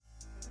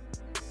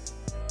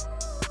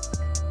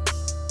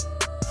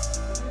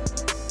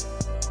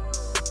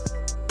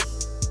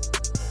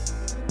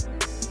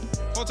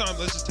Whole time,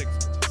 let's just take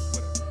it from the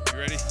top. Whatever. You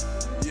ready?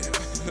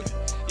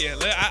 Yeah.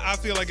 Yeah, I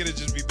feel like it'd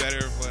just be better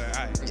if, all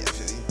right. Yeah, I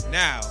feel you.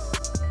 Now,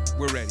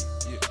 we're ready.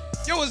 Yeah.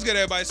 Yo, what's good,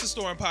 everybody? It's the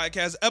Storm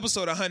Podcast,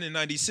 episode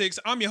 196.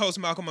 I'm your host,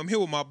 Malcolm. I'm here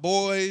with my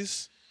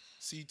boys.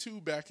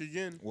 C2 back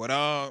again. What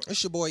up?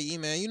 It's your boy E,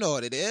 man. You know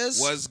what it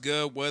is. What's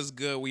good? What's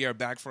good? We are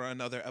back for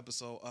another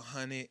episode,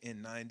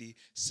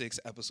 196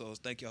 episodes.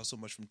 Thank y'all so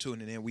much for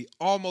tuning in. We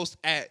almost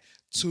at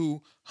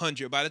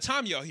 200. By the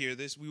time y'all hear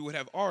this, we would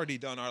have already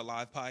done our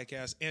live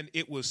podcast, and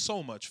it was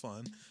so much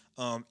fun.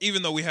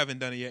 Even though we haven't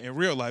done it yet in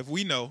real life,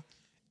 we know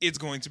it's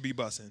going to be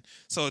bussing.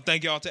 So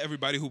thank y'all to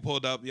everybody who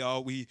pulled up,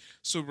 y'all. We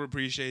super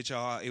appreciate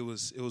y'all. It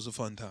was a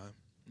fun time.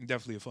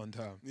 Definitely a fun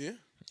time. Yeah.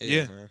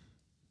 Man.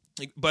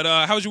 But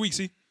how was your week,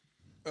 C?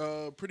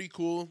 Pretty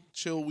cool.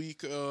 Chill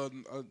week. I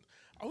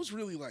was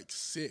really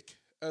sick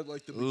at the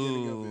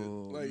beginning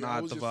of it. Not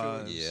I was the just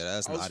vibes. Yeah,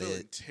 that's I was not feeling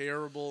it.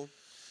 terrible.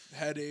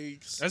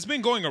 Headaches. That's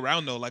been going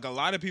around though. Like a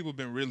lot of people have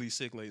been really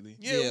sick lately.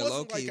 Yeah, it low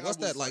wasn't key. like What's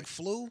I was that,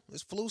 flu?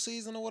 It's flu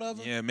season or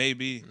whatever? Yeah,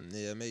 maybe.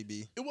 Yeah,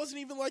 maybe. It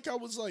wasn't even like I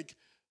was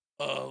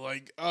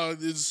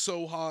this is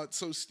so hot,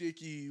 so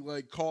sticky,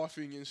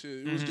 coughing and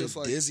shit. It was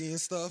just Dizzy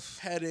and stuff?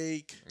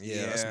 headache,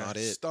 Yeah, that's not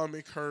it.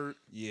 stomach hurt.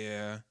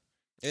 Yeah.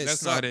 It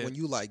That's sucks not it. when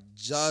you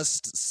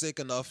just sick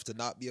enough to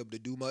not be able to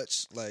do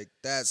much.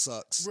 That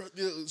sucks.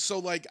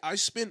 So I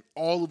spent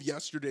all of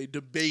yesterday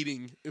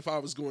debating if I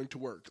was going to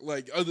work.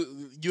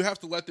 You have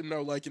to let them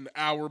know an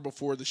hour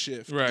before the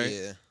shift. Right.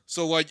 Yeah.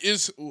 So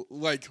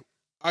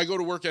I go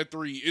to work at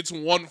 3. It's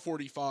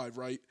 1:45,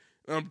 right?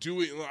 And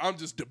I'm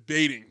just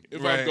debating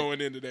if Right. I'm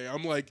going in today.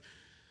 I'm like,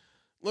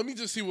 let me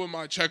just see what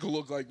my check will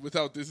look like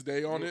without this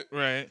day on it.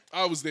 Right.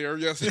 I was there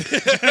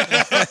yesterday.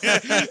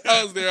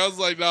 I was there. I was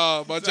like,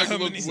 nah, my check will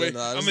look I'm way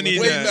gonna need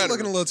way that. better.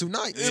 Looking a little too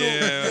nice.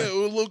 Yeah. It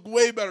would look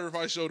way better if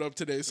I showed up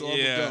today, so Yeah.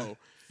 I'm going to go.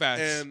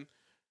 Facts. And,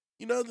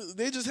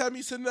 they just had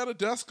me sitting at a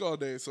desk all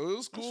day, so it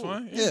was That's cool.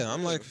 fine. Yeah,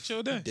 I'm like,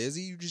 chill day.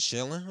 Dizzy, you just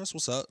chilling. That's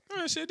what's up. All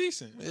right, shit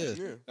decent. Yeah.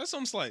 Yeah. That's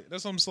something slight.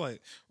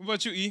 What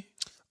about you, E?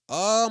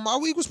 My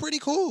week was pretty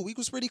cool.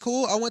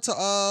 I went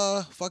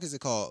to fuck is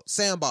it called?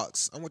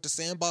 Sandbox. I went to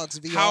Sandbox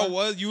VR. How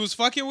was you was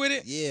fucking with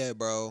it? Yeah,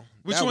 bro.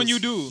 Which That one was you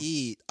do?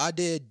 Heat. I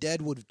did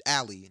Deadwood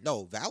Alley.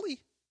 No,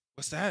 Valley?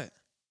 What's that?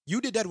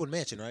 You did Deadwood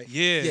Mansion, right?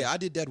 Yeah. Yeah, I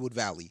did Deadwood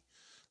Valley.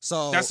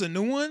 So That's a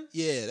new one?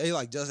 yeah, they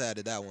just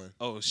added that one.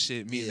 Oh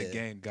shit, me and the Yeah.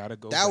 gang gotta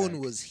go That back. one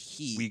was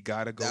heat. We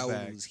gotta go that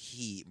back. one was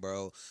heat,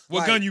 bro.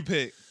 What gun you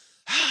pick?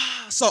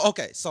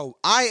 So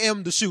I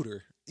am the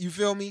shooter. You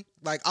feel me?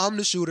 I'm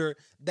the shooter.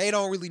 They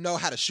don't really know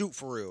how to shoot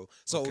for real.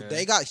 So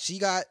Okay. she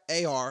got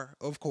AR,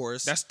 of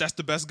course. That's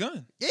the best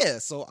gun. Yeah,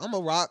 so I'm a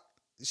rock.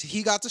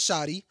 He got the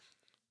shotty.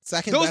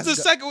 Second Those best the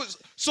gun. second was,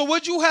 so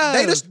what'd you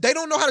have? They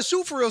don't know how to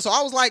shoot for real. So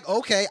I was like,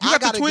 okay, You I got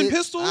the gotta twin get-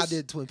 pistols? I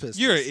did twin pistols.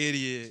 You're an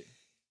idiot.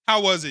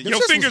 How was it? Them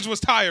Your shits fingers was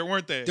tired,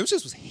 weren't they? Them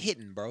just was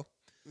hitting, bro.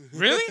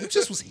 Really? Them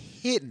just was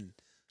hitting.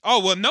 Oh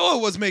well, Noah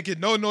was making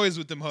no noise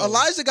with them hoes.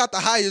 Elijah got the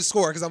highest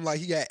score because I'm like,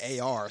 he got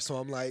AR. So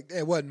I'm like,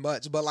 it wasn't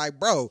much. But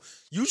bro,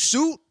 you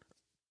shoot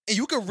and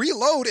you can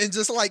reload and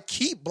just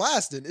keep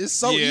blasting. It's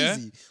so Yeah.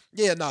 easy.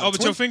 Yeah, nah. Oh,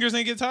 but your fingers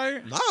ain't get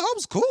tired? Nah, I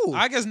was cool.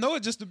 I guess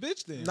Noah just a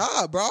bitch then.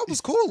 Nah, bro, I was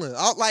cooling.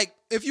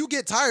 If you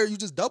get tired, you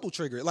just double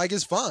trigger it.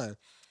 It's fine.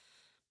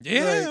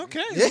 Yeah,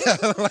 okay.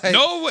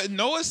 Yeah,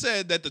 Noah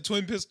said that the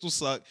twin pistols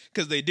suck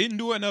because they didn't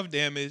do enough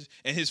damage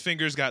and his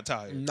fingers got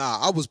tired. Nah,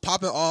 I was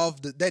popping off.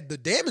 The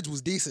damage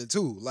was decent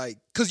too.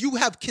 Because you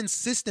have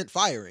consistent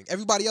firing.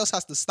 Everybody else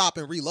has to stop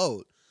and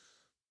reload.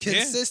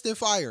 Consistent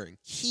firing.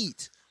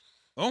 Heat.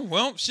 Oh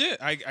well,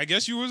 shit. I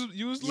guess you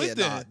was lit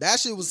then. Nah, that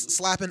shit was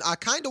slapping. I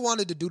kind of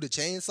wanted to do the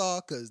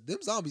chainsaw because them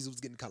zombies was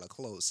getting kind of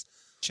close.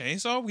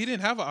 Chainsaw? We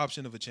didn't have an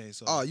option of a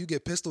chainsaw. Oh, you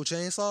get pistol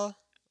chainsaw?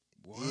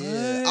 What?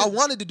 Yeah, I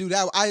wanted to do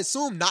that. I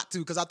assumed not to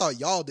because I thought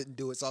y'all didn't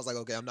do it. So I was like,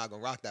 okay, I'm not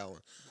gonna rock that one.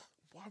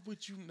 Why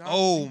would you not?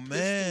 Oh, do pistol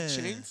man.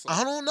 chainsaw?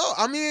 I don't know.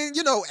 I mean,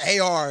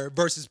 AR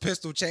versus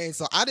pistol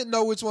chainsaw. I didn't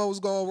know which one was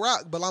going to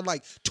rock, but I'm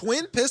like,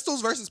 twin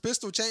pistols versus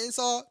pistol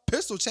chainsaw?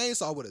 Pistol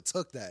chainsaw would have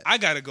took that. I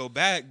gotta go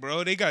back,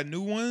 bro. They got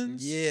new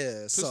ones.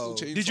 Yeah, Pistol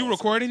so... chainsaw Did you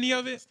record any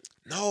of it?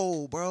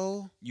 No,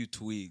 bro. You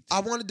tweaked. I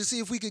wanted to see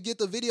if we could get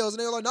the videos, and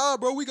they were like, nah,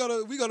 bro, we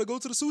gotta go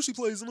to the sushi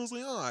place. And I was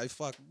like, all right,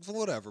 fuck,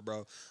 whatever,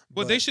 bro.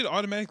 But they should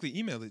automatically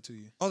email it to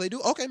you. Oh, they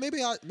do? Okay,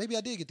 maybe I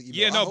did get the email.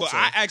 Yeah, no, hope but so.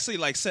 I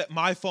actually set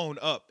my phone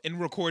up and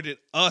recorded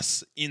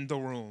us in the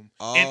room.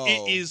 And Oh.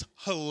 it is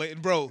hilarious.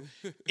 Bro,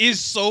 it's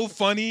so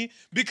funny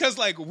because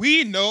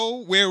we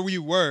know where we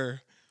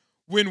were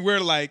when we're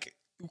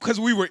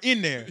because we were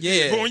in there.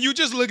 Yeah. But when you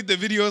just look at the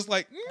video, it's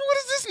like, what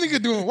is this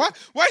nigga doing?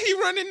 Why he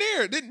running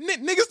there?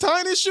 Niggas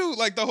tying his shoe.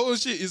 The whole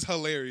shit is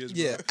hilarious,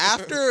 bro. Yeah,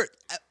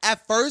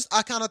 at first,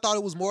 I kind of thought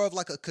it was more of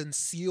a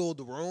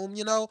concealed room,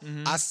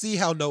 I see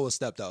how Noah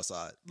stepped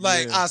outside.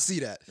 Yeah. I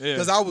see that. Yeah.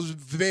 Because I was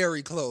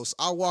very close.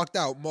 I walked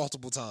out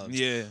multiple times.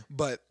 Yeah.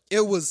 But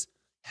it was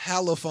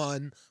hella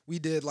fun. We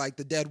did,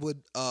 the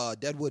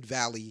Deadwood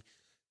Valley.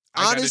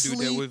 I Honestly,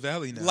 gotta do Deadwood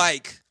Valley now.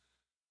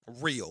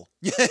 real.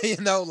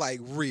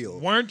 Real.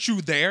 Weren't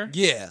you there?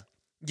 Yeah.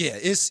 Yeah,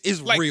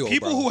 it's Like real.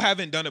 people bro. who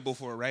haven't done it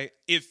before, right?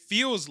 It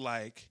feels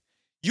like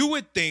you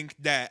would think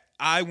that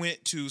I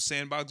went to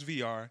Sandbox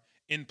VR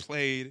and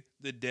played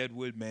the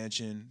Deadwood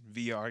Mansion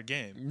VR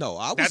game. No,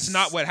 I was. That's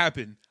not what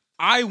happened.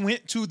 I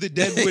went to the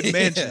Deadwood Yeah.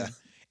 Mansion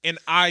and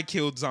I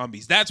killed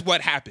zombies. That's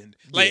what happened.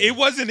 Like Yeah. it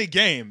wasn't a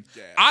game.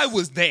 Yes. I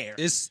was there.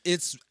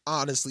 It's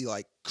honestly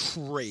like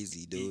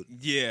crazy, dude.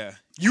 Yeah.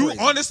 You Crazy.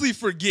 honestly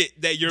forget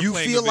that you're You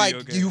playing feel a like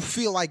video game. you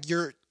feel like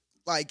you're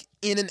like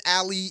in an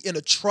alley in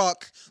a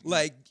truck.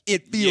 Like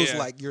it feels Yeah.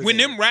 like you're when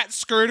there. them rats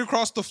scurried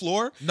across the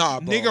floor. Nah,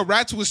 bro. Nigga,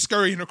 rats was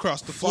scurrying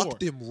across the floor. Fuck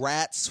them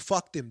rats.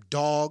 Fuck them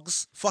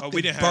dogs. Fuck Oh, them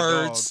we didn't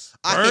birds.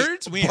 have dogs.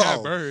 Birds? We didn't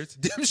have bro, birds.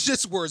 Them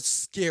shits were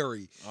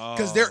scary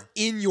because Oh. they're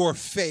in your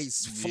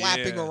face,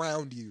 flapping Yeah.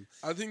 around you.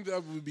 I think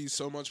that would be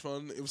so much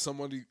fun if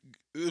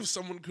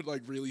someone could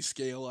like really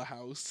scale a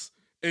house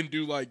and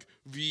do like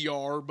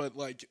VR, but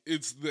like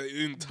it's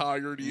the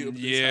entirety of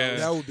this Yeah. house.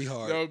 That would be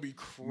hard. That would be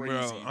crazy.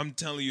 Bro, I'm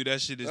telling you,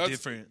 that shit is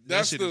different. That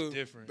That's shit is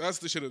different. That's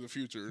the shit of the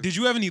future. Did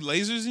you have any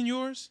lasers in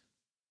yours?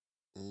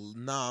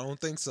 Nah, I don't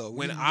think so.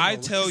 When We- I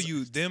know, tell lasers-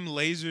 you them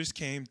lasers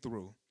came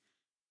through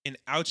and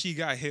Ouchie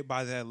got hit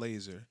by that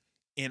laser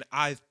and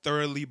I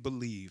thoroughly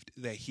believed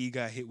that he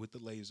got hit with the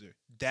laser,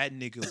 that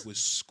nigga was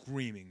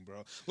screaming,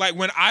 bro. Like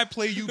when I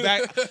play you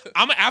back,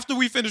 after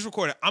we finish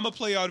recording, I'm gonna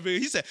play y'all the video.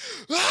 He said,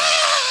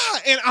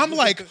 ah! And I'm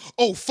like,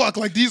 oh fuck,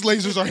 like these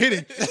lasers are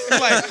hitting.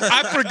 Like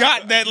I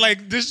forgot that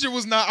like this shit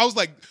was not, I was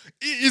like,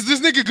 is this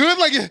nigga good?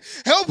 Like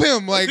help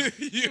him. Like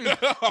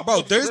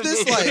Bro, there's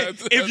this,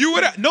 like- if you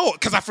would no,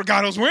 because I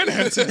forgot I was wearing a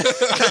headset.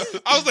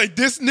 I was like,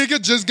 this nigga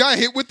just got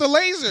hit with the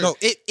laser. No,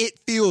 it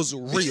feels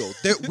real.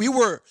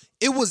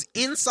 It was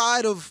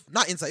inside of,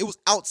 not inside, it was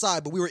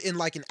outside, but we were in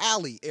like an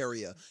alley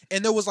area.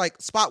 And there was like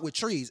spot with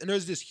trees. And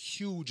there's this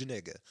huge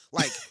nigga,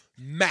 like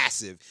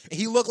massive. And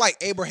he looked like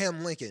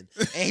Abraham Lincoln.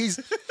 And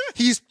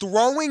he's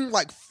throwing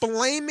like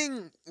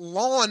flaming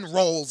lawn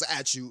rolls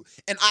at you.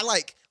 And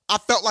I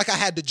felt like I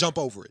had to jump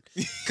over it.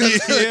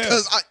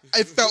 Because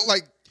I felt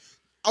like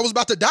I was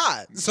about to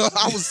die. So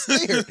I was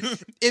scared.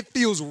 It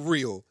feels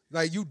real.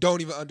 Like you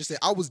don't even understand.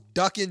 I was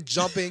ducking,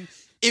 jumping.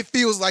 It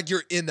feels like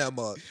you're in that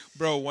mug.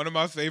 Bro, one of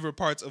my favorite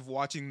parts of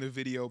watching the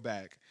video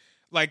back,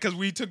 like, because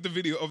we took the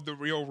video of the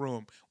real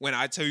room. When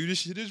I tell you this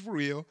shit is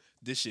real,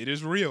 this shit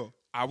is real.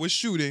 I was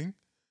shooting.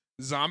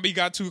 Zombie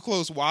got too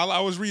close while I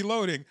was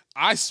reloading.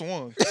 I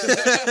swung.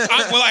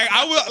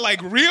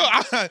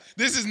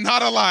 This is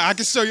not a lie. I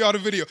can show y'all the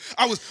video.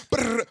 I was,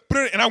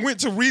 and I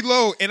went to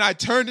reload, and I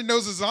turned and there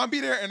was a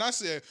zombie there, and I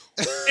said,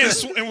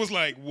 and was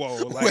like, whoa,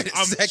 like Wait a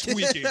I'm second.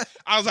 tweaking.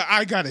 I was like,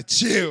 I gotta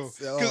chill,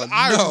 because Oh,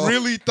 I no.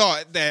 really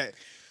thought that.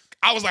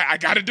 I was like, I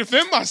gotta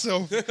defend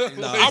myself.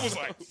 I was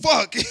like,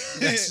 fuck.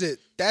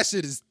 That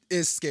shit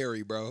is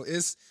scary, bro.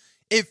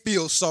 It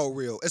feels so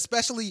real.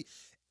 Especially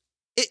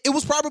it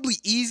was probably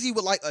easy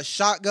with like a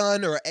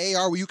shotgun or an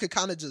AR where you could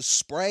kind of just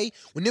spray.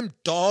 When them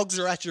dogs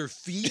are at your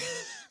feet,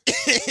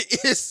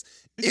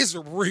 it's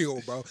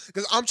real, bro.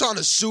 Because I'm trying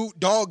to shoot,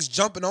 dogs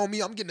jumping on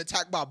me. I'm getting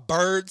attacked by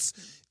birds.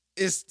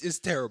 It's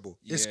terrible.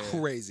 It's Yeah.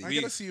 crazy. I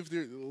gotta see if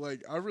they're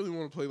like. I really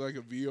want to play like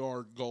a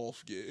VR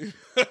golf game.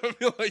 I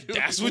feel like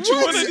That's what you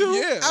want to do?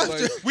 Yeah,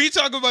 After- like, We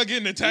talk about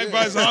getting attacked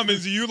by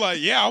zombies, and you like,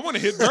 yeah, I want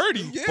to hit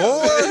birdie. yeah. Boy.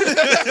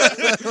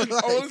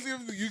 I want to see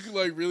if you could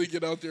like really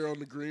get out there on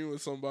the green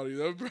with somebody.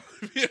 That would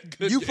probably be a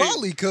good. You game.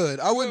 probably could.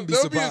 I wouldn't be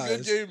That would surprised.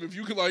 be a good game if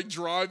you could like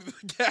drive the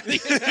caddy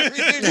and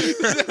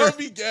everything. That would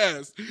be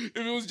gas. If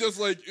it was just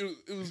like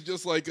it was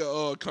just like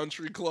a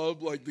country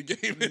club, like the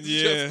game is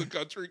Yeah. just a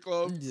country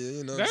club. Yeah,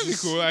 you know, That'd be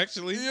just- cool,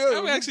 actually. Yeah,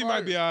 that actually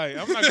might be alright.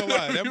 I'm not gonna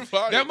lie. You're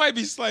fine. That might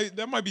be slight.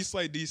 That might be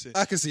slight decent.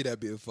 I can see that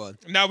being fun.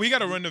 Now we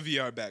gotta run the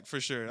VR back for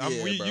sure.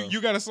 Yeah, bro.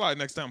 You gotta slide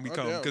next time we Oh,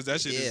 come yeah. because that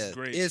shit Yeah, is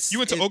great. it's- You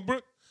went to it-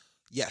 Oakbrook?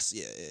 Yes,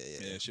 yeah.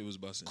 Yeah, shit was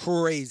busting.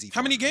 Crazy.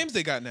 How many fun, bro. games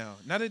they got now?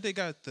 Now that they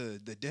got the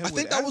Deadwood I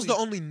think that was the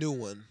Alley? only new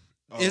one.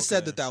 Oh, It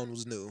said okay. that one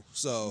was new.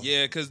 So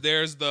Yeah, because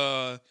there's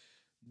the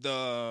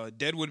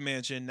Deadwood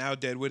Mansion, now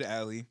Deadwood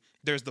Alley.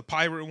 There's the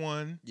pirate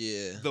one,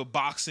 yeah. the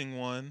boxing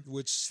one.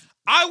 Which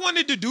I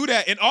wanted to do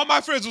that, and all my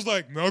friends was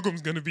like,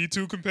 Malcolm's gonna be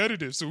too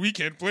competitive, so we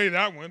can't play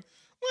that one.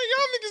 Like,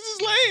 y'all niggas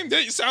is lame.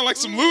 They sound like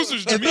some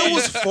losers to if me. it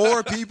was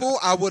 4 people,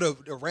 I would have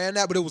ran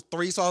that, but it was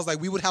 3, so I was like,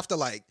 we would have to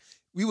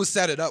we would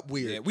set it up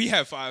weird. Yeah, we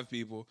had 5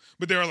 people,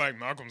 but they were like,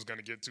 Malcolm's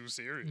gonna get too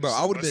serious. Bro,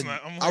 I would have Let's been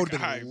not- I'm I like, would have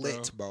been "Alright,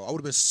 lit, bro." bro. I would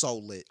have been so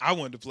lit. I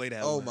wanted to play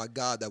that. Oh one. my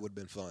god, that would have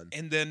been fun.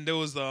 And then there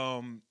was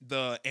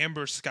the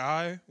Amber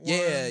Sky one.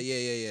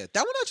 Yeah.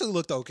 That one actually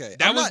looked okay.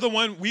 That I'm was not- the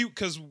one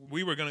because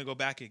we were gonna go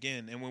back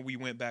again, and when we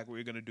went back, we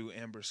were gonna do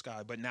Amber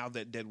Sky. But now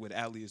that Deadwood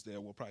Alley is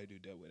there, we'll probably do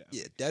Deadwood Alley.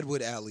 Yeah,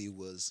 Deadwood Alley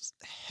was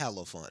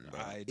hella fun,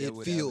 bro. Alright, It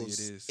Deadwood Alley feels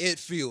it is. it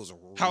feels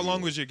How real.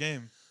 long was your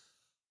game?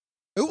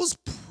 It was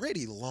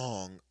pretty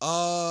long.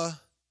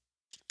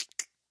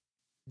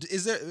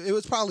 It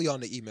was probably on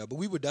the email, but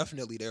we were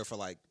definitely there for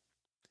like,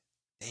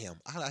 damn,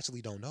 I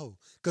actually don't know.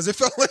 Because it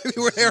felt like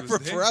we were there was for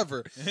there.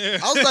 forever. I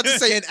was about to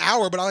say an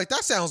hour, but I was like,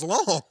 that sounds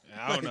long.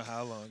 I don't know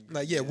how long.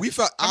 Like, yeah, we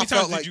felt How I many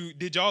felt times like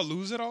did y'all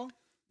lose it all?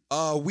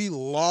 we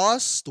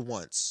lost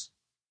once.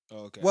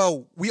 Oh, okay.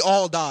 Well, we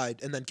all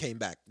died and then came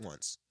back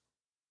once.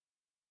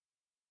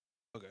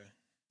 okay.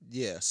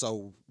 Yeah,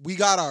 so we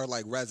got our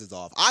like reses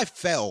off. I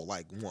fell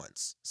like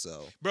once,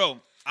 so. Bro,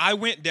 I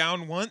went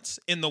down once,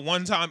 and the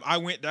one time I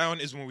went down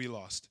is when we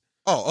lost.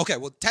 Oh, okay.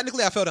 Well,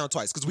 technically, I fell down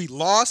twice because we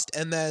lost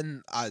and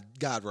then I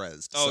got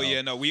rezzed. Oh, so.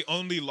 yeah, no, we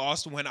only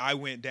lost when I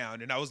went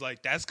down. And I was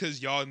like, that's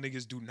because y'all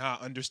niggas do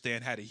not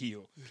understand how to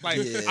heal. Like,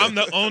 Yeah. I'm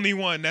the only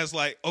one that's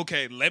like,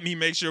 okay, let me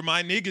make sure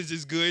my niggas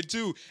is good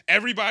too.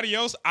 Everybody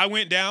else, I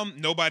went down,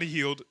 nobody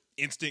healed,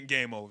 instant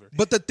game over.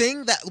 But the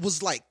thing that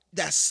was like,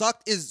 that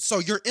sucked is, so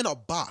you're in a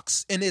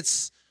box and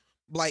it's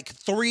like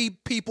 3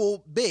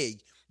 people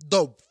big.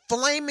 The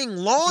flaming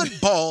lawn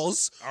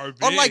balls Are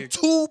are like big.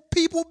 2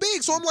 people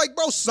big. So I'm like,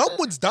 bro,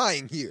 someone's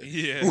dying here.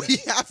 Yeah.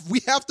 We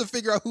have to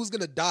figure out who's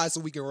gonna die so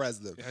we can res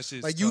them. That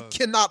shit's Like you tough.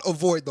 cannot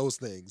avoid those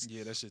things.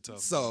 Yeah, that shit tough.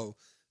 So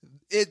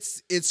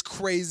it's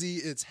crazy.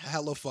 It's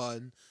hella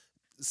fun.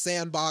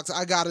 Sandbox.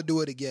 I gotta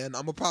do it again.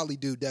 I'm gonna probably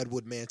do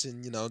Deadwood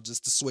Mansion,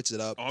 just to switch it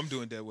up. Oh, I'm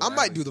doing that with I might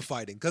Alex. do the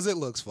fighting because it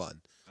looks fun.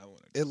 I wanna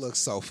It do looks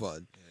that. so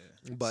fun.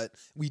 Yeah. But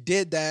we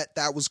did that.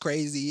 That was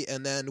crazy.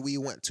 And then we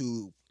went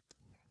to,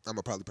 I'm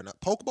gonna probably pronounce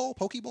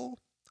Pokeball.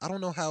 I don't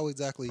know how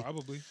exactly.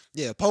 Probably.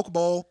 Yeah,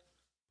 Pokeball,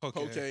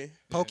 Okay.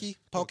 Poke,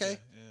 Yeah.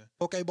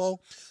 Pokeball.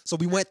 So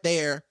we went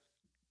there.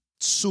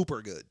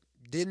 Super good.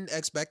 Didn't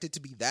expect it to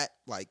be that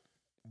like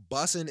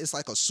bussin'. It's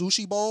like a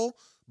sushi bowl,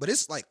 but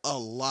it's like a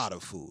lot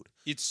of food.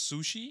 It's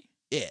sushi?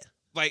 Yeah,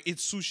 Like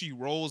it's sushi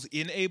rolls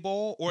in a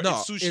bowl, or No,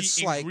 it's sushi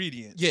it's like-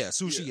 ingredients? yeah,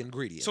 sushi Yeah.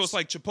 ingredients. So it's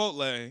like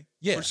Chipotle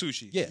Yeah. for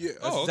sushi. yeah, Yeah. that's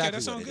Oh, okay, that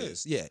exactly sounds what it good.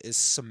 is. Yeah, it's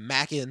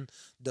smacking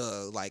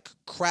the like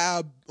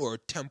crab or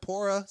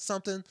tempura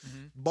something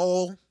Mhm.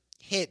 bowl.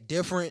 Hit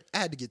different. I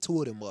had to get 2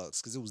 of them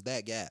mugs because it was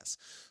that gas.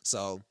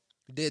 So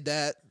did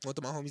that. Went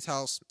to my homie's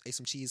house. Ate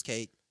some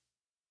cheesecake.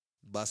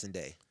 Bussin'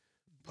 day.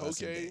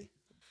 Bussin' Okay. day.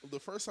 The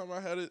first time I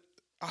had it,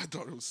 I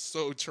thought it was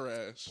so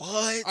trash.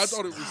 What? I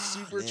thought it was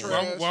super man.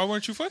 trash. Why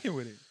weren't you fucking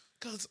with it?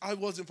 Because I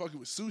wasn't fucking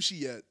with sushi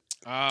yet.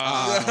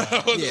 Ah, I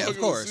wasn't yeah, of fucking with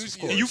course, sushi of yet.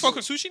 course. And you fuck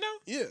with sushi now?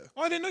 Yeah.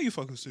 Oh, I didn't know you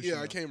fuck with sushi. Yeah,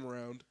 now. I came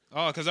around.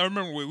 Oh, because I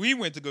remember when we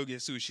went to go get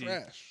sushi.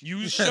 Trash.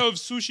 You shoved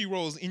sushi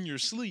rolls in your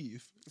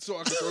sleeve. So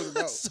I could throw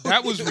them out. So-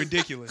 That was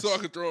ridiculous. So I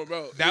could throw them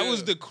out. That Yeah.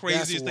 was the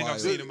craziest thing I've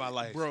wild. seen in my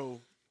life.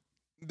 Bro,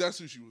 that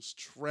sushi was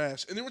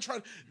trash. And they were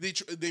trying,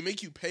 they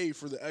make you pay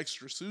for the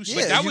extra sushi.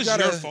 Yeah, that you was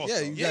gotta- your fault, Yeah,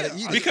 though. you Yeah, gotta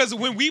eat it. Because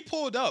when we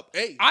pulled up,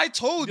 Hey, I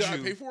told Did you, I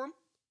pay for them?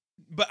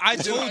 but I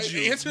told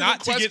you Answer the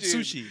not to get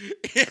question. sushi.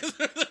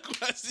 Answer the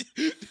question.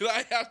 Did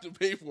I have to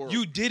pay for them?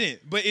 You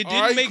didn't, but it All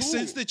didn't right, make cool.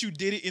 sense that you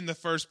did it in the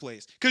first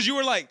place. Because you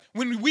were like,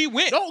 when we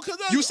went, No, because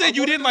You said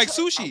you didn't like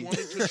sushi. I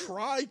wanted to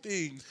try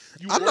things.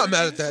 You I'm not wanted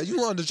mad me at that. You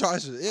wanted to try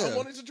shit. I Yeah.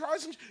 wanted to try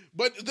some,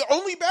 but the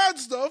only bad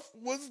stuff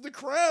was the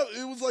crab.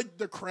 It was like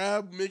the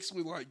crab mixed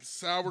with like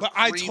sour. but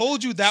I cream.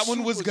 told you that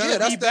one was Super gonna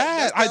good. be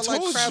bad. I That's that,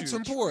 told like, crab you.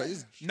 tempura.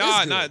 It's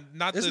Nah, good.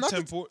 not It's the not the-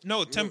 tempura.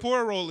 No,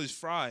 tempura roll is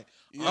fried.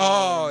 Yeah.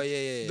 Oh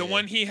yeah. The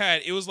one he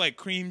had, it was like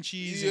cream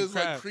cheese It and was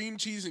like crab. cream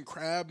cheese and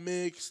crab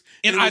mix.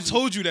 And it I was-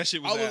 told you that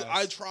shit was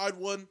I ass. tried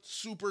one,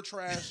 super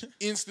trash.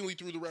 Instantly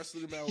threw the rest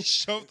of them He out.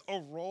 shoved a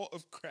roll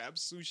of crab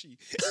sushi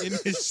in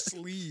his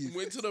sleeve.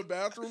 Went to the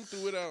bathroom,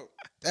 threw it out.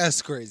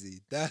 That's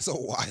crazy. That's a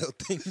wild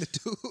thing to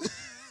do.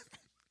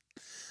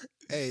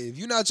 Hey, if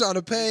you're not trying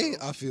to pay,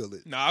 I feel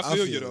it. Nah, I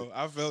feel you it. though.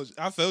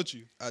 I felt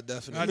you. I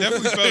definitely. I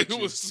definitely felt It you.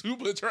 was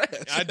super trash.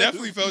 I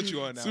definitely felt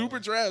you on that. super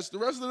one. trash. The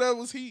rest of that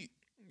was heat.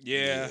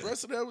 Yeah. The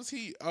rest of that was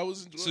heat. I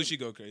was enjoying. Sushi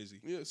go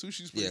crazy. Yeah,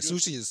 sushi's pretty Yeah, good.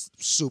 sushi is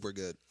super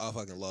good. I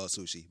fucking love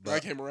sushi. I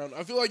But came around.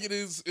 I feel like it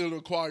is an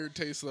acquired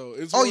taste though.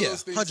 It's Oh, one of yeah,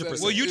 those things 100%. that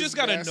Well, you is just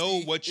gotta nasty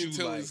know what you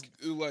until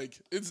like.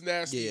 it's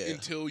nasty Yeah.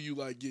 until you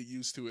like get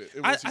used to it.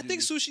 And I once you get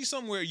think used- sushi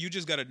somewhere you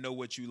just gotta know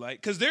what you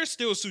like. Cause there's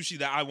still sushi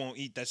that I won't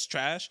eat that's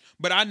trash,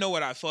 but I know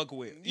what I fuck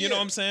with. You know Yeah.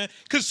 what I'm saying?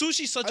 Cause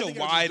sushi's such I a think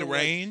I just wide don't like-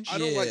 range. I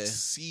don't like Yeah.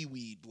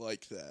 seaweed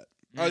like that.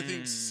 I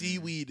think Mm.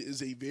 seaweed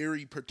is a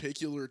very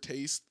particular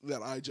taste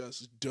that I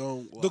just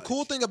don't like. the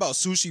cool thing about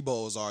sushi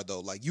bowls are though,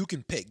 like you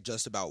can pick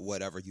just about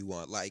whatever you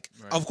want. Like,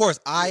 Right. of course,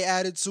 I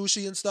added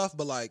sushi and stuff,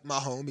 but like my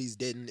homies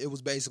didn't. It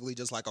was basically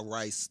just like a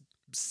rice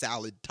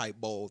salad type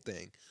bowl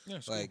thing. Yeah,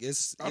 it's Like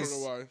it's, I don't know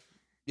why.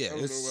 Yeah, I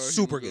don't it's know why he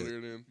super would go good. there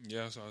then. cool.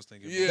 Yeah, that's what I was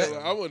thinking. Yeah,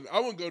 about. like, I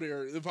wouldn't go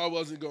there if I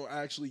wasn't going to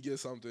actually get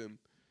something.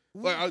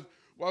 Like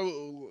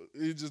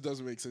it just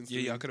doesn't make sense. Yeah,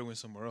 to me. y'all could have went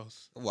somewhere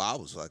else. Well,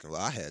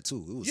 I had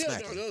too. It was Yeah,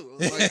 smacking. no,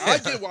 like, I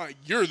get why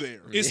you're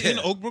there. It's Yeah. in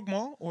Oakbrook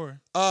Mall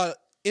or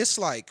It's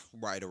like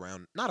right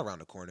around, not around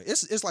the corner.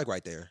 It's like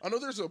right there. I know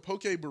there's a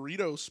poke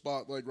burrito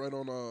spot like right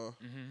on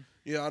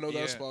Yeah, I know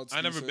that spot's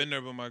I never decent. been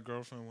there, but my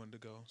girlfriend wanted to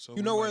go. So You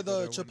we know where might go the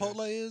there one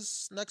day. Chipotle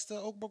is next to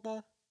Oakbrook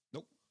Mall?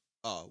 Nope.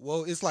 Oh,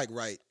 well, it's like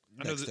right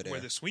I know next to there.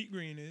 where the Sweet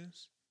Green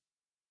is.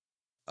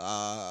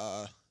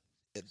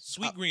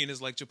 Sweet Green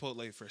is like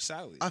Chipotle for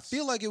salads. I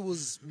feel like it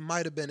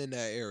might have been in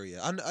that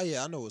area.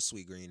 I know what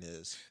Sweet Green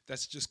is.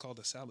 that's just called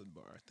a salad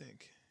bar. I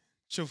think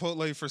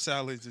Chipotle for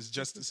salads is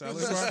just a salad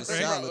It's bar. just a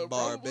right? salad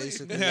bar, Probably.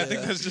 basically. Yeah, I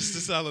think Yeah. that's just a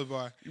salad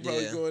bar. You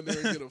probably Yeah. go in there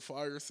and get a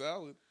fire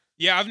salad.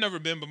 Yeah, I've never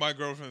been, but my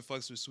girlfriend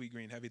fucks with Sweet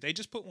Green heavy. They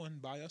just put one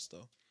by us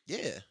though.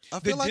 Yeah, I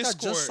The feel like I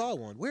Discord- just saw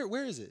one.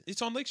 Where is it?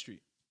 It's on Lake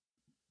Street.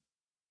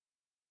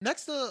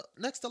 Next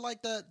to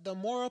like the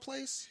Mora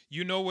place.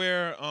 You know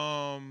where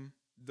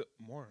the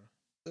Mora?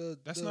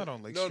 That's The- not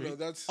on Lake No, Street. no,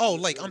 that's Oh,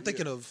 like I'm yeah.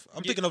 thinking of.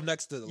 I'm Yeah. thinking of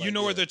next to. Like, You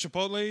know where yeah. the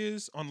Chipotle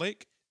is on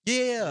Lake?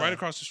 Yeah. Right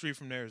across the street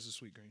from there is the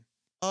Sweet Green.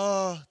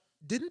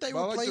 Didn't they By,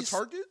 like, the replace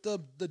Target? the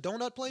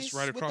donut place? It's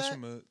right with across that?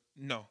 from a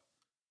no.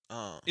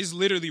 Oh. It's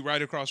literally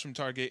right across from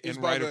Target It's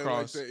and by right the,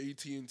 across. like the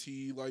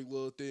AT&T like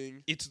little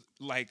thing. It's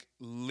like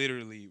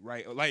literally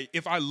right. Like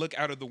if I look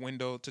out of the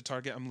window to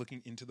Target, I'm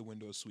looking into the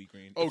window of Sweet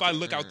Green. If I Okay.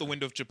 look out the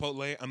window of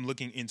Chipotle, I'm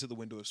looking into the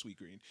window of Sweet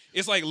Green.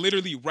 It's like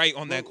literally right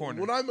on that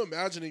corner. When I'm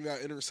imagining that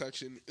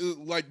intersection,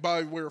 like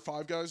by where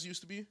Five Guys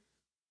used to be,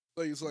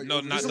 like it's like No,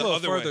 over not It's a the there. little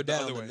other further way. The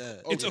down other than way.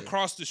 that. It's Okay.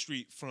 across the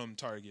street from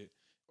Target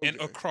and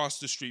Okay. across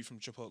the street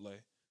from Chipotle.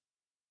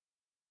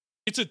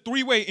 It's a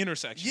three-way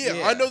intersection. Yeah,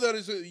 Yeah. I know that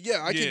is. I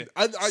Yeah. can.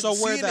 I So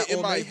see where it that in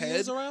Old my Navy head,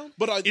 is around?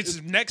 but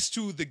It's next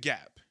to the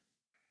Gap.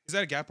 Is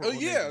that a Gap or Oh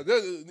Old yeah,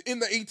 Navy? in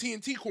the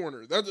AT&T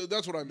corner.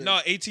 That's what I meant. No,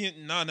 AT&T.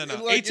 No. Like,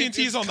 AT&T is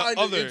it's on the kinda-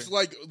 other. It's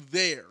like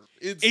there.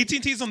 It's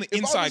AT&T is on the if I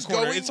inside was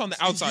corner. going- It's on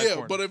the outside yeah,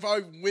 corner. but if I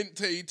went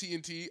to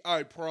AT&T,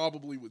 I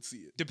probably would see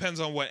it. Depends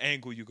on what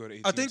angle you go to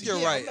AT&T. I think you're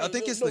Yeah, right. I'm not- I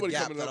think it's the nobody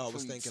Gap coming that up I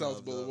was from thinking South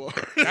of. though.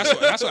 Boulevard.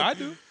 That's what I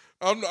do.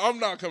 I'm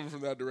not coming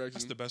from that direction.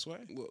 That's the best way.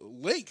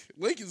 Lake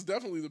is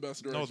definitely the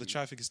best direction. No, the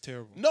traffic is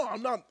terrible. No,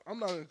 I'm not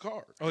in a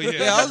car. Oh yeah,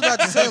 Yeah, I was about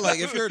to say like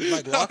if you're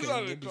like walking,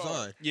 not in you'd be a car.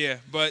 fine. Yeah,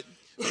 but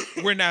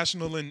we're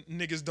national and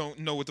niggas don't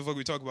know what the fuck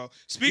we talk about.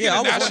 Speaking Yeah, I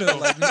of was national,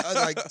 wondering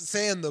like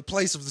saying the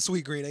place of the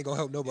Sweet Green ain't gonna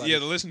help nobody. yeah,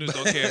 the listeners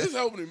don't care. It's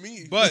helping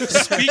me. But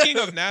speaking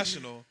of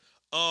national,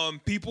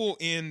 people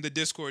in the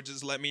Discord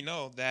just let me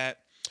know that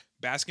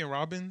Baskin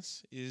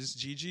Robbins is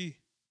GG.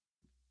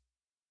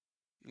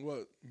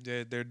 What?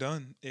 They're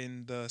done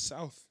in the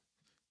South.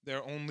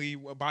 They're only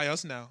by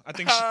us now. I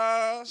think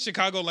Ah,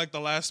 Chicago like the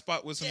last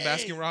spot with some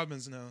Baskin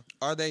Robbins now.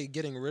 Are they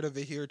getting rid of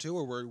it here too,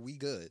 or were we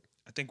good?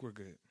 I think we're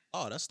good.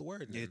 Oh, that's the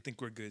word. Yeah, I then.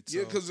 think we're good.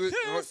 yeah, So.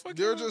 because fuck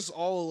they're it. just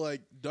all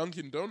like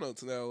Dunkin'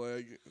 Donuts now.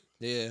 Like,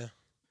 Yeah.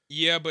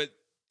 Yeah, but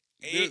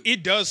They're-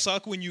 it does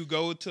suck when you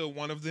go to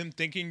one of them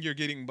thinking you're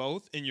getting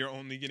both and you're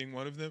only getting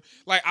one of them.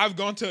 Like, I've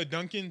gone to a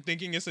Dunkin'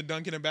 thinking it's a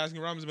Dunkin' and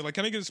Baskin Robbins and been like,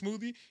 can I get a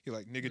smoothie? You're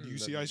like, nigga, do you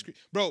see ice cream?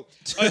 Bro,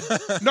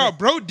 no,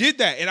 bro did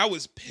that. And I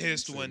was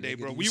pissed Said, one day, "Nigga,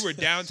 bro. do you We see were ice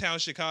downtown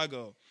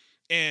Chicago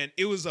and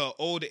it was an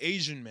old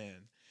Asian man.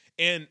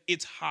 And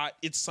it's hot.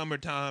 It's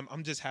summertime.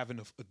 I'm just having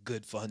a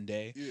good fun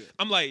day. yeah.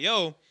 I'm like,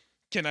 yo,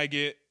 can I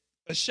get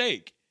a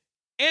shake?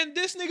 And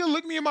this nigga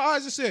looked me in my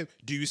eyes and said,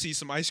 do you see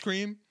some ice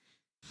cream?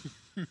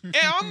 And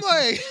I'm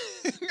like,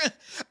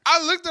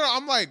 I looked at him,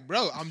 I'm like,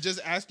 bro, I'm just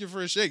asking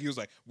for a shake. He was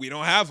like, we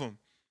don't have them.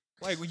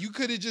 Like, well, you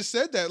could have just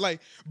said that.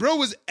 Like, bro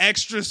was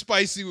extra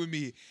spicy with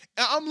me.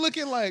 And I'm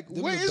looking like,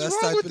 Them what the is best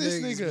wrong type with of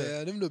this niggas, nigga?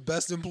 Man. Them the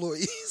best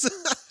employees.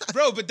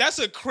 Bro, but that's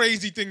a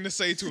crazy thing to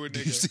say to a Do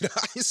you see nigga.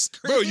 the ice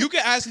cream? Bro, you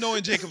can ask Noah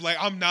and Jacob, like,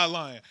 I'm not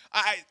lying.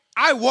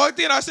 I walked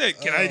in, I said,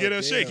 can I Oh, get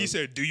a shake? damn. He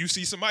said, do you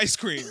see some ice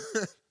cream?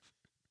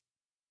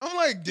 I'm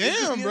like, Just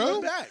damn, get bro.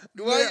 them back.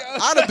 Man, Like,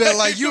 I'd have been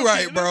like, you just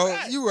right, get them bro.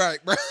 back. You right,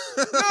 bro.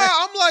 Nah,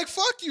 I'm like,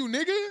 fuck you,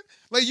 nigga.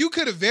 Like, you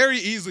could have very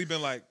easily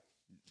been like,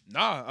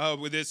 nah,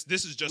 with this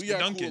is just We the got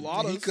Dunkin'.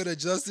 cool He could have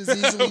just as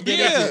easily did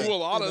Yeah. it. Cool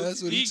lot of-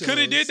 That's what He chose. could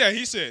have did that.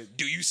 He said,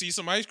 do you see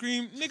some ice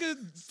cream? Nigga,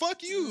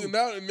 fuck you.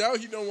 Now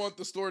he don't want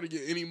the store to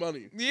get any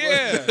money.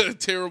 Yeah. Like,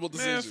 terrible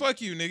decision. Man, fuck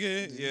you,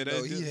 nigga. Yeah,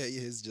 No, that, he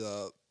hated his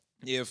job.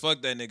 yeah,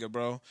 fuck that nigga,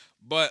 bro.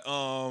 But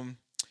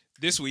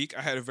this week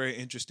I had a very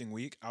interesting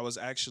week. I was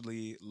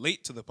actually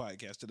late to the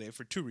podcast today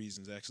for two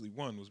reasons. Actually,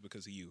 one was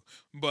because of you,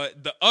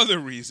 but the other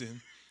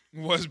reason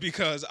was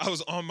because I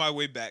was on my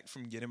way back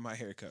from getting my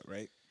haircut.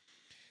 Right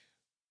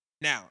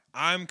now,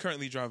 I'm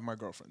currently driving my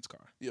girlfriend's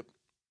car. Yep.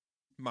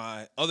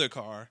 My other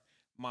car,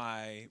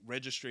 my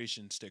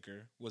registration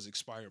sticker was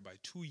expired by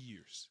 2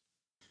 years.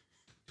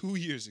 2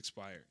 years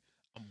expired.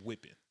 I'm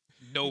whipping.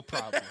 No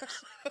problems.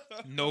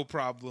 No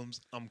problems.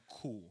 I'm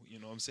cool. You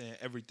know what I'm saying?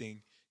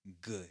 Everything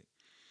good.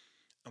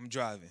 I'm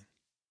driving.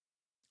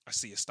 I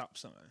see a stop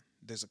sign.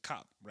 There's a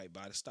cop right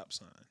by the stop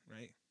sign,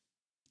 right?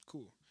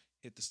 Cool.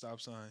 Hit the stop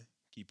sign.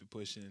 Keep it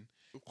pushing.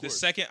 Of The course.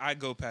 second I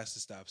go past the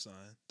stop sign,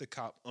 the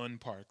cop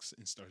unparks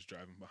and starts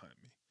driving behind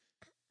me.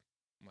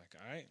 I'm like,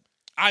 all right.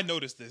 I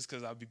noticed this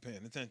because I'll be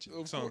paying attention.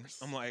 Of So course.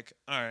 I'm like,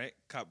 all right,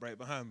 cop right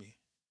behind me.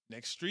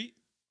 Next street,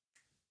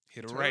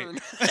 hit a right. Turn.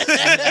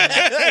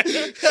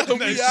 Next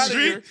We outta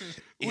street,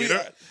 here. hit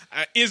a,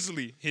 I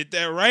instantly hit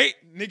that right.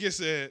 Nigga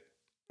said,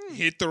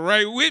 hit the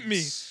right with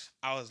me.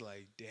 I was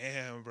like,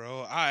 damn, bro.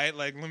 All right,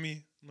 like let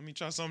me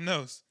try something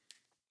else.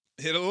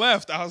 Hit a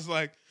left. I was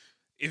like,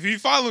 if he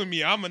following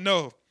me, I'ma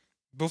know.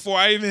 Before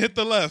I even hit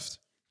the left,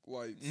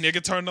 Lights.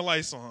 nigga turn the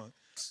lights on.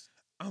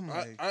 I'm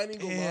like, I ain't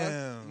gonna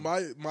damn.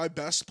 lie. My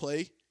best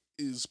play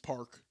is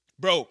park.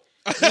 Bro,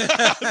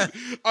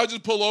 I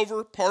just pull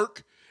over,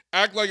 park,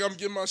 act like I'm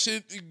getting my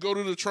shit, go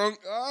to the trunk.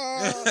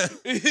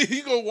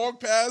 He go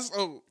walk past.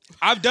 Oh,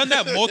 I've done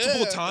that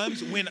multiple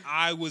times when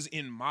I was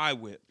in my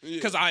whip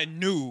because I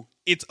knew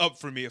it's up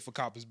for me if a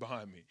cop is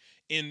behind me.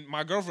 In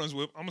my girlfriend's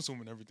whip, I'm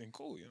assuming everything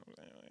cool. You know what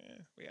I'm saying?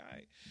 Yeah, we all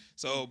right.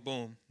 So,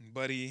 boom,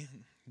 buddy,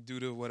 due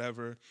to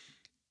whatever,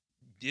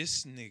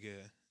 this nigga,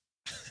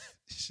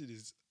 shit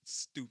is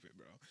stupid,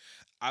 bro.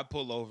 I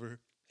pull over,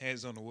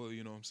 hands on the wheel,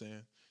 you know what I'm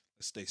saying?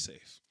 Let's stay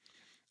safe.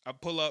 I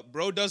pull up.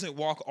 Bro doesn't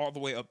walk all the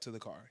way up to the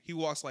car. He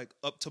walks like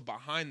up to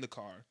behind the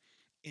car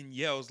and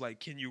yells like,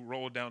 "Can you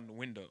roll down the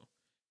window?"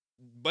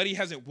 Buddy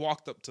hasn't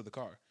walked up to the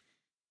car.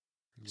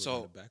 You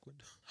rolled down the back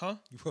window? Huh?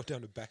 You rolled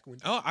down the back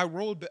window? Oh, I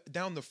rolled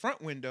down the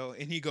front window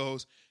and he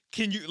goes,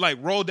 "Can you like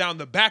roll down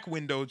the back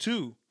window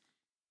too?"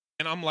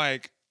 And I'm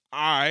like,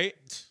 "All right."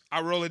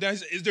 I roll it down. He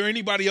said, "Is there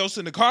anybody else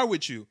in the car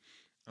with you?"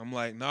 I'm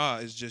like, "Nah,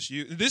 it's just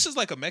you." This is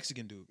like a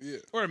Mexican dude. Yeah.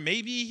 Or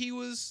maybe he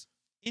was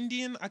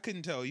Indian. I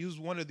couldn't tell. He was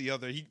one or the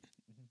other. He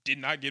did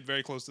not get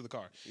very close to the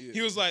car. Yeah.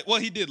 He was like, well,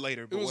 he did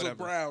later, but It was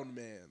whatever. a brown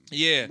man.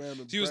 Yeah. Man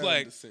of He was brown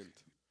like, descent.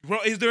 "Bro,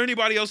 is there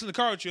anybody else in the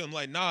car with you?" I'm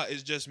like, "Nah,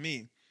 it's just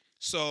me."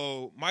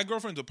 So my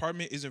girlfriend's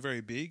apartment isn't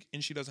very big,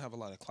 and she doesn't have a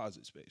lot of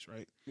closet space,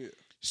 right? Yeah.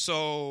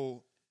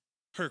 So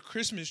her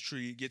Christmas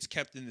tree gets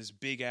kept in this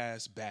big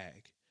ass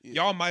bag.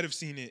 Yeah. Y'all might have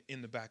seen it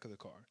in the back of the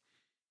car.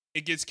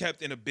 It gets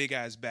kept in a big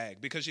ass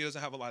bag because she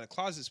doesn't have a lot of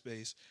closet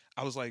space.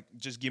 I was like,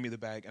 "Just give me the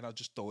bag and I'll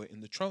just throw it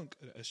in the trunk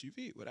of the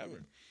SUV, whatever."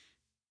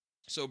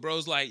 Yeah. So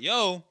bro's like,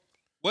 "Yo,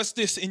 what's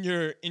this in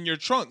your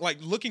trunk?" Like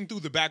looking through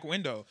the back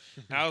window.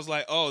 And I was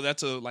like, "Oh,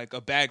 that's a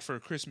bag for a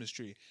Christmas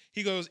tree."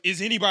 He goes,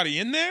 "Is anybody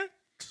in there?"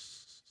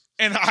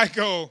 And I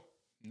go,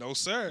 "No,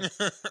 sir."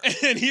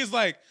 And he's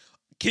like,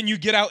 "Can you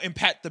get out and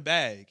pat the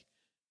bag?"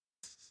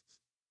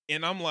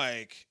 And I'm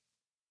like,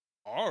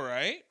 "All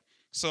right."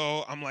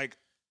 So I'm like,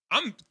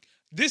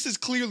 this is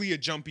clearly a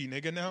jumpy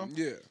nigga now.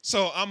 Yeah.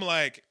 So I'm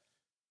like,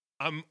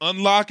 I'm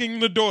unlocking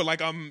the door.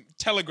 Like I'm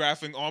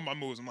telegraphing all my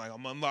moves. I'm like,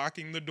 I'm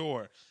unlocking the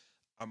door.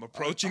 I'm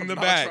approaching I'm the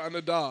not bag. trying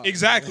to die.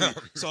 Exactly.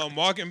 So I'm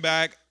walking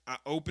back. I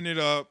open it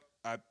up.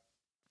 I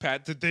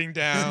pat the thing In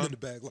down. the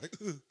bag, like,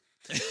 ugh.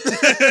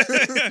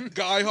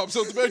 Guy hops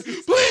on the bed.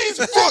 Please,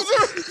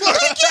 officer.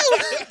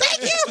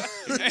 Thank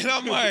you. And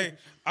I'm like,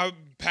 I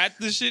pat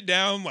the shit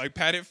down, like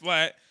pat it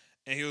flat.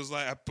 And he was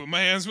like, I put my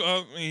hands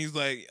up, and he's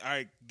like, "All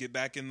right, get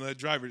back in the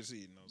driver's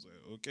seat." And I was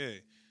like, "Okay."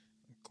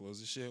 Close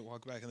the shit,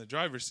 walk back in the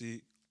driver's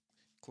seat,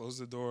 close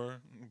the door,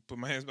 put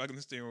my hands back in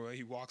the steering wheel.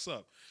 He walks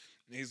up.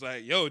 And he's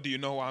like, "Yo, do you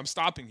know why I'm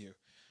stopping you?"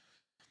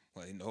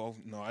 Like, no,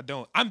 I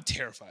don't. I'm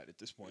terrified at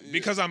this point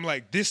because I'm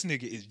like, this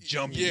nigga is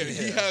jumping. Yeah,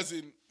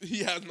 he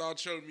has not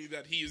shown me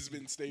that he has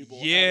been stable.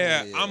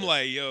 Yeah, Yeah. I'm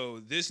like, yo,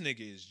 this nigga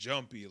is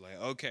jumpy. Like,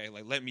 okay,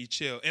 like let me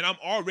chill. And I'm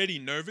already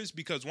nervous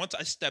because once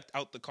I stepped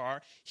out the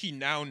car, he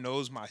now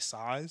knows my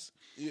size.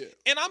 Yeah.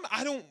 And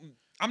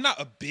I'm not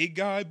a big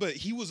guy, but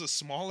he was a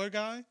smaller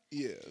guy.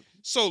 Yeah.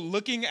 So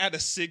looking at a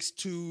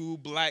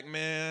 6'2" black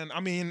man,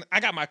 I mean,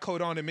 I got my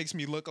coat on. It makes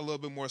me look a little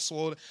bit more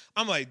swollen.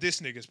 I'm like, this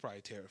nigga's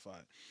probably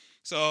terrified.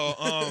 So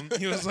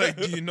he was like,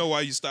 "Do you know why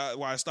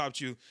I stopped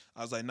you?"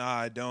 I was like, "Nah,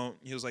 I don't."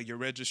 He was like, "Your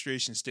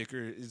registration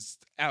sticker is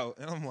out."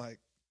 And I'm like,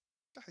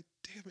 "God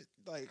damn it.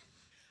 Like,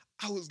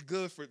 I was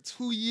good for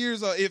 2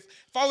 years. If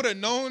I would have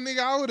known, nigga,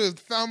 I would have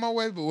found my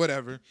way, but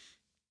whatever."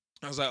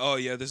 I was like, "Oh,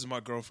 yeah, this is my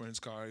girlfriend's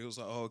car." He was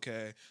like, "Oh,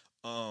 okay.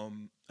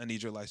 I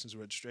need your license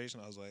and registration."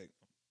 I was like,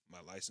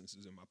 "My license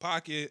is in my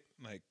pocket.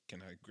 Like,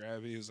 can I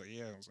grab it?" He was like,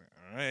 "Yeah." I was like,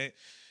 "All right."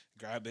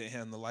 Grab it,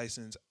 hand the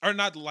license. Or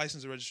not the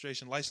license and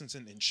registration, license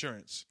and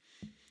insurance.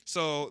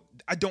 So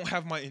I don't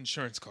have my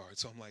insurance card.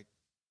 So I'm like,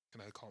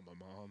 "Can I call my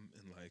mom?"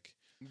 And like,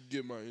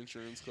 Get my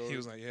insurance card. he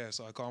was like, "Yeah."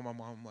 So I called my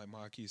mom. I'm like,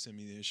 "Ma, can you send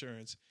me the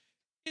insurance?"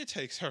 It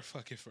takes her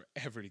fucking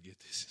forever to get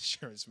this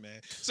insurance, man.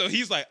 So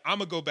he's like, "I'm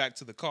going to go back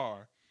to the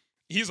car."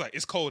 He's like,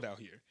 "It's cold out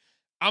here.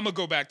 I'm going to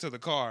go back to the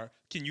car.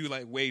 Can you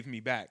like wave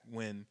me back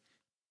when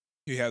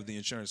you have the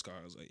insurance card?"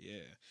 I was like, "Yeah."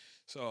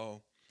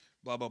 So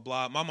blah, blah,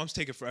 blah. My mom's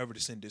taking forever to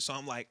send it. So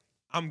I'm like,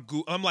 I'm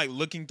like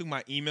looking through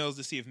my emails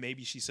to see if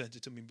maybe she sent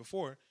it to me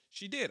before.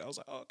 She did. I was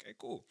like, "Oh, okay,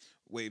 cool."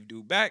 Wave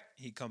dude back.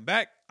 He come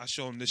back. I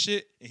show him the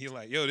shit. And he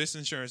like, "Yo, this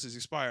insurance is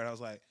expired." I was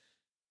like,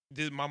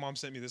 my mom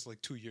sent me this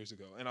like 2 years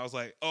ago. And I was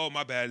like, "Oh,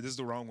 my bad. This is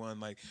the wrong one.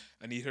 Like,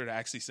 I need her to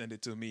actually send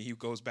it to me." He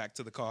goes back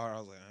to the car. I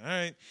was like, "All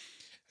right."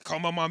 I call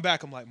my mom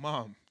back. I'm like,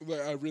 "Mom,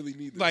 Like, I really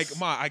need this. like,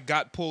 Ma, I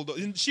got pulled over."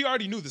 And she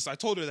already knew this. I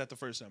told her that the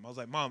first time. I was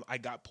like, "Mom, I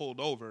got pulled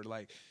over.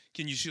 Like,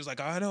 can you?" She was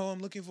like, "I know. I'm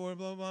looking for it,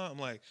 blah, blah." I'm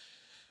like,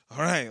 "All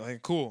right,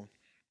 like, cool."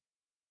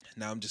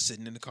 Now I'm just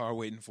sitting in the car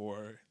waiting for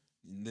her.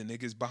 The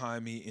niggas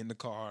behind me in the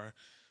car.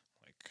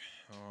 Like,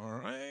 all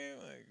right,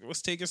 like,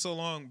 what's taking so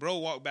long? Bro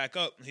walked back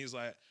up and he's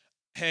like,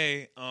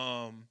 "Hey,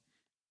 I'm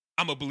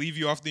gonna believe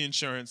you off the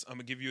insurance. I'm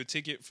gonna give you a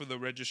ticket for the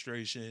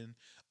registration.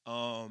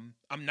 I'm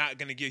not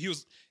gonna give."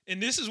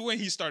 And this is when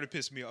he started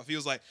pissing me off. He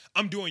was like,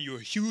 "I'm doing you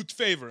a huge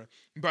favor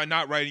by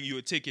not writing you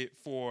a ticket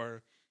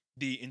for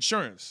the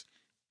insurance."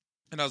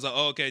 And I was like,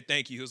 "Oh, okay,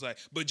 thank you." He was like,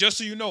 "But just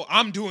so you know,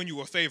 I'm doing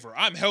you a favor.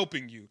 I'm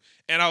helping you."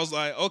 And I was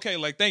like, "Okay,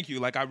 like, thank you.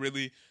 Like, I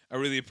really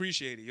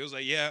appreciate it." He was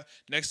like, "Yeah,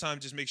 next time,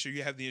 just make sure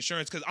you have the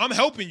insurance because I'm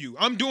helping you.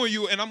 I'm doing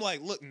you." And I'm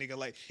like, "Look, nigga,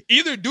 like,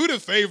 either do the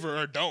favor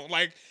or don't.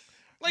 Like,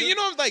 Like, you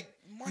know, like,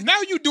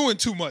 now you doing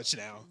too much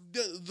now.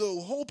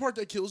 The whole part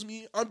that kills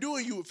me, I'm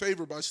doing you a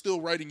favor by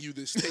still writing you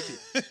this ticket.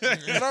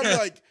 And I'm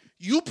like,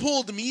 you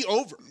pulled me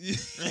over.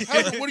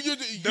 What are you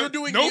doing? You're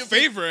doing no me a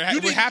favor.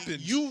 What happened?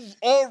 You've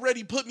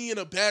already put me in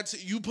a bad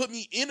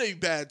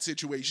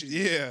situation.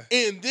 Yeah.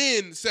 And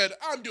then said,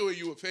 I'm doing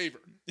you a favor.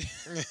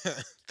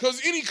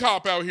 Because any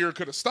cop out here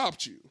could have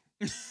stopped you.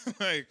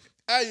 Like,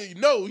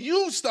 No,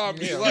 you stopped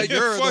me. Yeah, like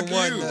you're fuck the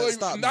one you. that like,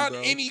 stopped me, not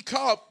bro. any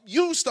cop.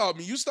 You stopped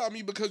me. You stopped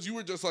me because you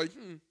were just like,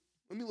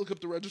 let me look up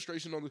the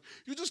registration on this.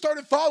 You just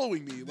started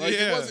following me. Like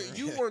Yeah. it wasn't.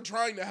 You weren't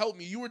trying to help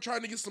me. You were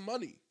trying to get some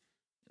money.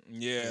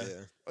 yeah.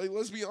 Like,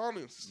 let's be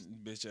honest.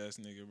 Bitch ass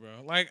nigga, bro.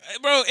 Like,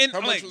 bro, and How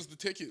much like, was the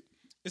ticket?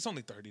 it's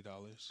only $30.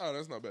 Oh,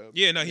 that's not bad.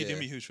 Yeah, no, he Yeah. did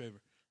me a huge favor.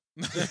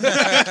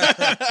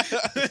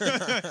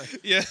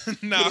 Yeah,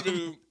 no.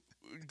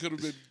 Could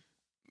have been.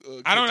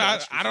 I don't know. I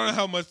catastrophe. don't know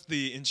how much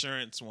the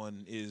insurance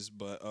one is,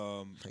 but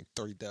Like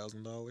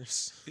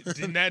 $30,000.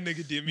 then that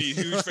nigga did me a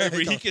huge favor.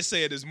 He can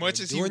say it as much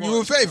as he Doing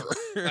wants. you a favor.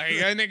 Like,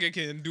 that nigga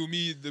can do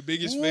me the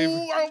biggest favor.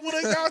 Ooh, I would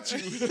have got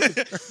you.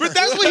 But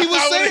that's what he was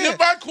I would have saying. hit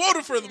my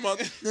quota for the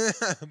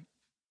month.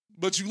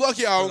 But you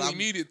lucky I only I'm-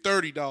 needed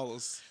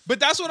 $30. But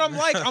that's what I'm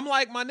like. I'm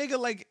like, my nigga,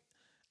 like,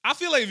 I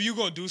feel like if you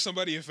gonna do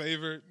somebody a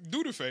favor,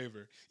 do the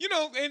favor. You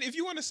know, and if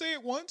you want to say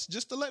it once,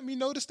 just to let me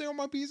know to stay on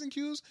my P's and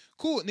Q's,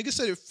 cool. Nigga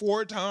said it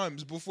 4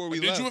 times before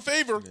we Did left. you a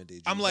favor? I did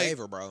you I'm a like-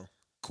 favor, bro.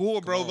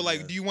 Cool, bro, on, but like,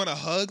 man. do you want a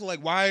hug?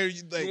 Like, why are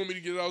you like? You want me to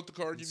get out the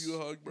car, give you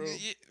a hug, bro?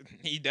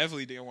 He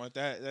definitely didn't want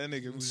that. That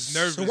nigga was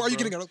nervous. So why are you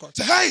bro. getting out of the car?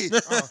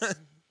 Say,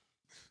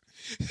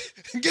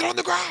 hey, get on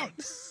the ground.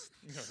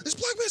 This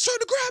black man's trying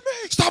to grab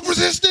me. Stop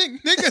resisting,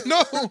 nigga.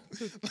 No.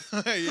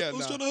 Yeah, I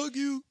was nah. trying to hug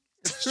you.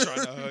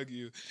 Trying to hug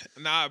you.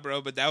 Nah,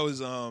 bro, but that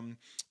was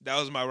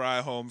my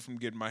ride home from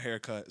getting my hair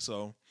cut.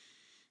 So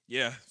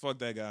yeah, fuck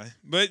that guy.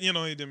 But you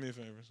know, he did me a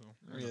favor, so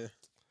Yeah.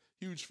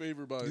 Huge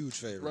favor by Huge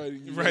favor.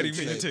 writing me writing a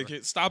me a favor.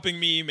 ticket, stopping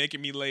me,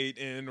 making me late,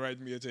 and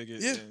writing me a ticket.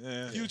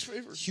 Yeah. Huge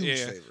favor. Huge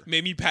Yeah. favor.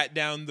 Made me pat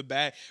down the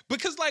back.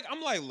 Because like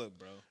I'm like, look,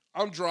 bro.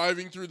 I'm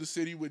driving through the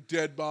city with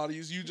dead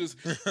bodies. You just,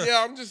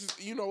 yeah, I'm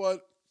just, you know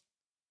what?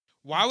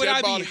 Why would Dead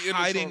I body be in the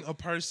hiding trunk.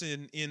 a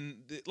person in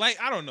the, like,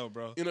 I don't know,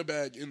 bro. In a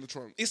bag in the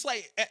trunk. It's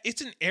like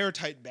it's an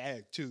airtight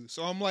bag too.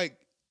 So I'm like,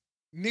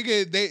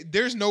 nigga,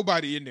 there's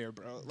nobody in there,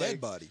 bro. Dead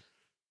Like, body.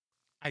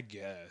 I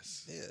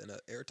guess. Yeah, in an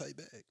airtight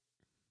bag.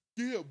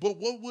 Yeah, but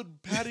what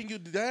would patting you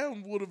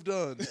down would have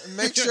done?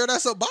 Make sure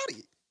that's a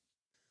body.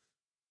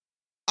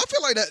 I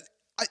feel like that.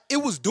 It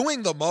was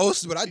doing the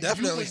most, but I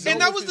definitely. would know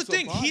And that if was the it's a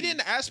thing. body. He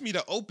didn't ask me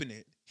to open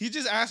it. He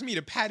just asked me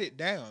to pat it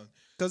down.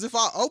 Because if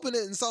I open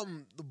it and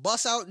something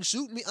bust out and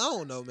shoot me, I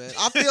don't know, man.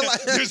 I feel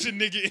like There's a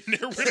nigga in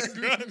there with a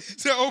gun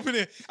to open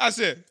it. I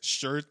said,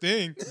 sure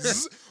thing.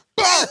 Zzz,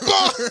 bow,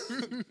 bow.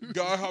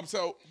 Guy hops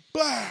out.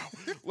 Bow.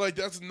 Like,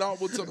 that's not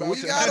what's about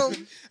we to got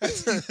happen.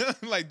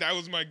 him. Like, that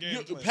was my game.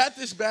 You, plan. pat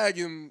this bag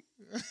and,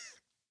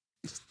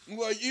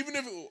 like, even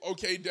if,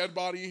 okay, dead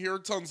body here,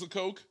 tons of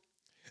coke.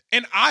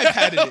 And I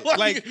patted it.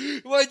 Like,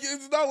 like,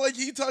 it's not like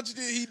he touched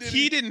it. He didn't.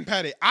 he didn't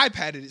pat it. I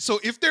patted it. So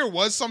if there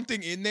was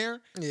something in there,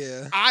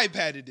 Yeah. I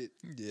patted it.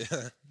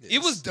 Yeah. It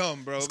was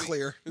dumb, bro. It's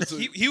clear. It's a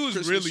He was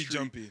Christmas really tree.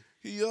 jumpy.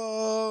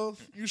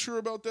 You sure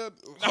about that?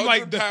 I'm 100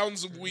 like,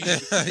 pounds of weed.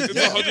 It's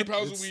 100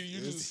 pounds of weed. You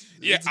It's- just.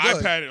 Yeah, it's I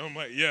good. patted it. I'm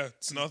like, yeah,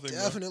 it's nothing. bro.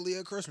 Definitely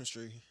a Christmas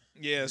tree.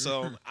 Yeah,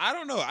 so I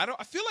don't know.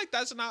 I feel like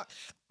that's not.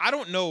 I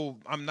don't know.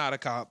 I'm not a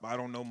cop. I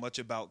don't know much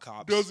about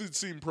cops. Doesn't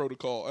seem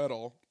protocol at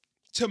all.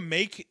 To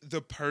make the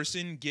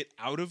person get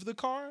out of the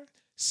car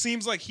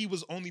seems like he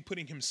was only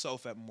putting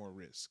himself at more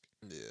risk.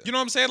 Yeah. You know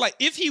what I'm saying? Like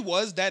if he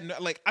was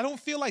that, like I don't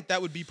feel like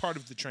that would be part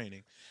of the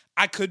training.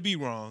 I could be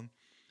wrong,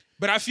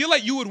 but I feel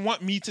like you would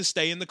want me to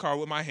stay in the car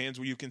with my hands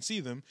where you can see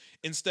them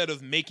instead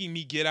of making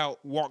me get out,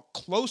 walk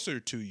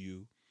closer to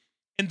you,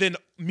 and then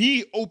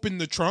me open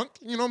the trunk.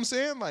 You know what I'm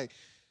saying? Like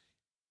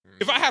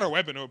if I had a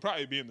weapon, it would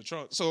probably be in the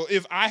trunk. So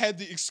if I had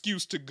the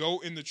excuse to go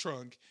in the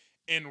trunk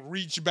and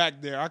reach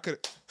back there, I could.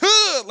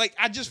 Like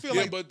I just feel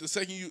Yeah, like but the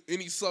second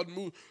any sudden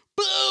move,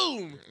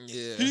 boom.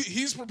 Yeah.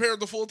 He's prepared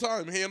the full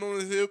time, hand on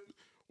his hip,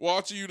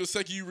 watching you. The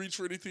second you reach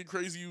for anything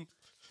crazy, you.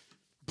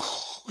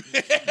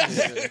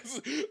 It's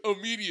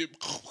immediate.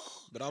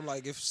 But I'm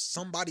like, if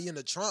somebody in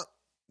the trunk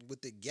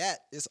with the gat,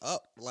 it's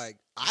up. Like,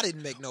 I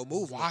didn't make no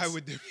movements. why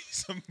would there be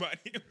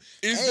somebody?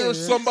 Is Hey, there man.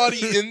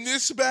 somebody in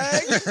this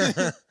bag?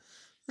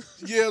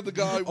 Yeah, the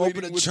guy Open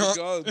waiting the with trunk.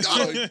 the gun.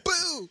 Got him. Like,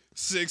 Boo!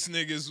 6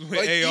 niggas with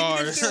like, even if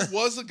ARs. there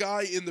was a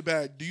guy in the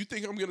bag, do you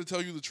think I'm gonna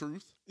tell you the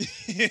truth?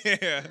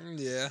 Yeah.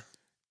 Yeah.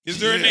 Is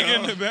there a Yeah. nigga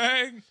in the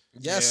bag?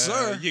 Yes, Yeah,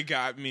 sir. You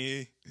got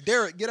me.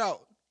 Derek, get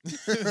out.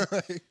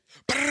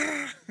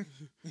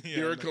 Yeah,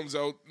 Here no. it comes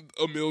out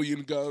a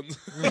million guns.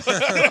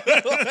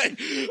 Like,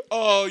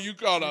 oh, you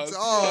got us.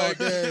 Oh, Like,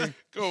 dang.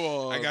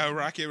 go on. I got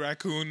Rocket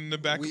Raccoon in the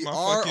back We of my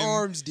are fucking.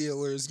 arms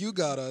dealers. You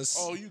got us.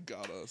 Oh, you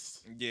got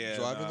us. Yeah,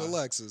 Driving nah. a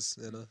Lexus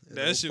in a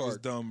That shit was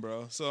park. dumb,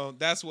 bro. So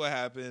that's what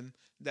happened.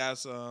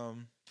 That's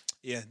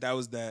yeah, that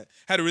was that.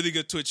 Had a really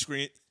good Twitch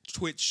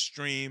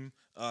stream.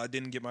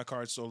 Didn't get my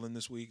card stolen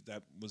this week.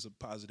 That was a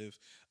positive.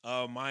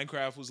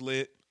 Minecraft was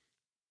lit.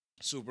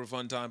 Super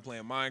fun time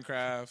playing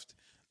Minecraft.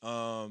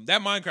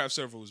 That Minecraft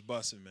server was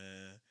busting, man.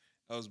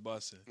 I was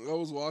busting. I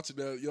was watching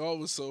that. Y'all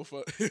was so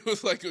fun. It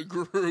was like a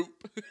group,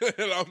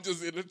 and I'm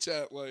just in the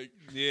chat like,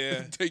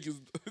 Yeah. take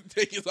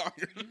his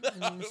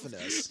iron.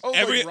 Finesse. I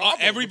was like, rob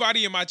him.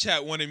 Everybody in my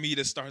chat wanted me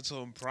to start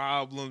some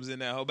problems in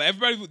that hole, but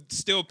everybody was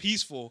still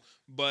peaceful.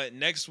 But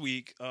next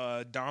week,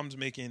 Dom's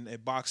making a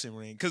boxing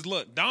ring. Cause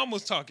look, Dom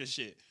was talking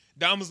shit.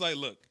 Dom was like,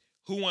 "Look,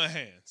 who want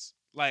hands?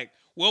 Like,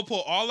 we'll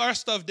put all our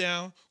stuff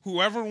down.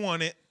 Whoever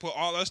won it, put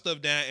all our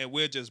stuff down, and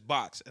we'll just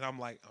box." And I'm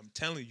like, "I'm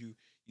telling you,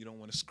 you don't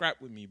want to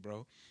scrap with me,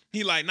 bro."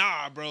 He like,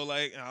 "Nah, bro."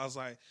 Like, and I was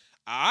like,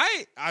 "All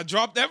right." I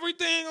dropped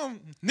everything.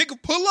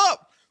 Nigga, pull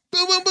up.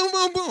 Boom, boom, boom,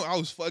 boom, boom. I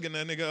was fucking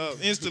that nigga up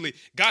instantly.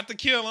 Got the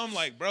kill. I'm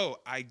like, bro,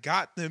 I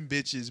got them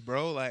bitches,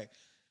 bro. Like,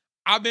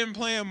 I've been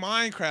playing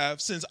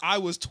Minecraft since I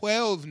was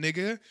 12,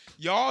 nigga.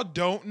 Y'all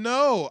don't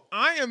know.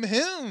 I am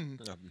him.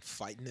 I've been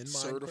fighting in Minecraft.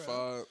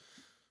 Certified.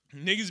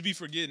 Niggas be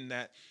forgetting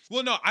that.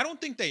 Well, no, I don't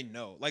think they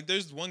know. Like,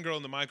 there's one girl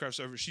in the Minecraft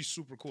server. She's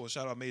super cool.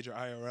 Shout out Major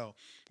IRL.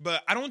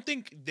 But I don't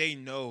think they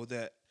know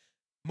that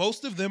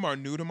most of them are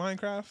new to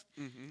Minecraft.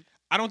 Mm-hmm.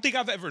 I don't think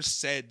I've ever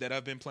said that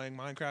I've been playing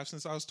Minecraft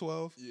since I was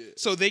 12. Yeah.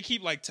 So they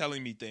keep, like,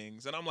 telling me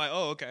things. And I'm like,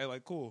 oh, okay,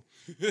 like, cool.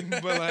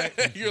 But,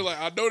 like... You're like,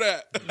 I know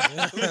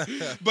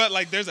that. But,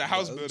 like, there's a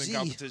house OG. building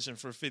competition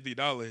for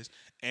 $50.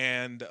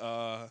 And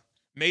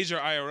Major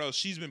IRL,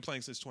 she's been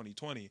playing since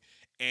 2020.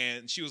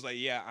 And she was like,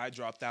 yeah, I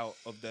dropped out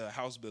of the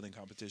house building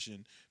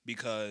competition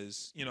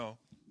because, you know,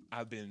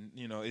 I've been,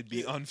 you know, it'd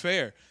be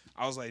unfair.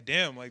 I was like,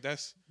 damn, like,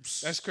 that's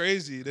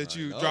crazy that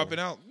you know. dropping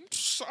out.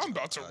 I'm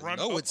about to run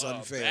know up it's a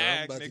unfair. bag,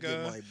 I'm about to nigga.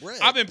 get my bread.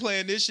 I've been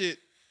playing this shit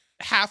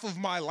half of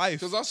my life.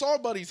 Because I saw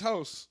buddy's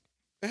house.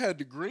 It had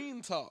the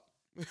green top.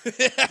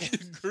 It had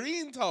the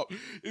green top.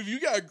 If you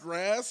got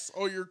grass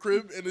on your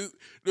crib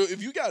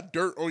if you got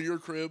dirt on your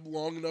crib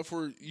long enough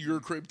for your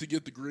crib to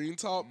get the green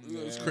top,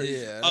 that's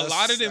crazy. Yeah, A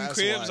lot of them that's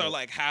cribs are wild.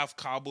 like half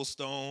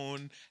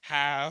cobblestone,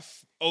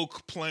 half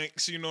oak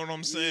planks. You know what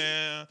I'm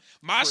saying?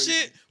 My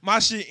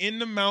shit in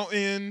the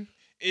mountain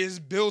is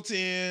built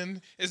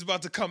in. It's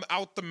about to come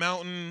out the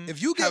mountain.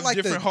 If you get have like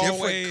the different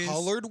hallways. different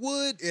colored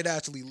wood, it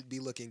actually be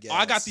looking gas. Oh,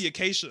 I got the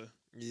acacia.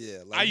 Yeah,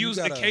 I you use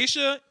gotta-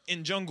 acacia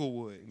and jungle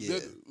wood. Yeah.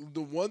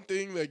 The one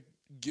thing that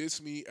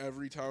gets me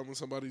every time when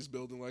somebody's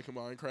building like a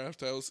Minecraft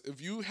house,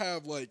 if you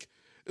have like,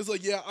 it's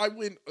like, yeah, I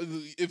went,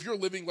 if you're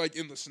living like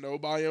in the snow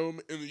biome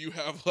and you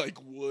have like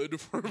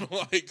wood from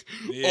like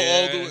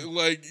all the,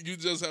 like you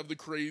just have the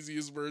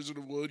craziest version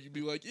of wood, you'd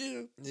be like,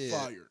 yeah.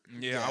 Fire.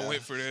 Yeah, I Yeah.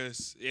 went for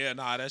this. Yeah,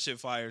 nah, that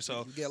shit fire.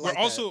 So You get we're like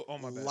also that oh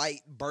my bad.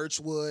 light birch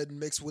wood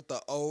mixed with the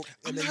oak.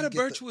 I'm and then not you a get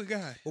birchwood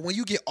guy. But when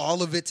you get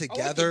all of it I like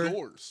together, the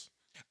doors.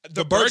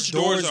 The birch birch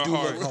doors doors are do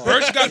hard. look hard.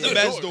 Birch got the Yeah.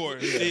 best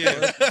doors. Yeah.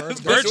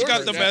 birch Birch doors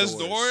got are the good best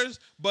doors,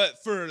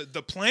 but for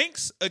the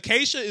planks,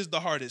 acacia is the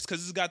hardest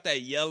because it's got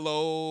that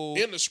yellow.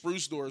 And the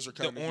spruce doors are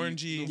kind of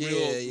orangey.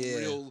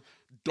 real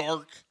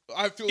dark.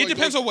 I feel It like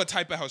depends like, on what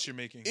type of house you're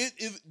making.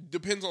 It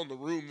depends on the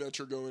room that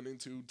you're going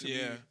into. To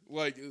Yeah. me.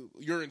 Like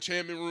your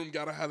enchantment room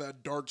gotta have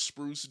that dark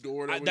spruce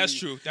door. That's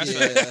true. That's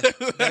Yeah.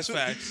 facts. That's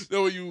facts. That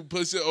when you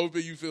push it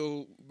open, you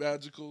feel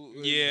magical.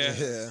 Yeah.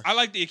 Yeah. I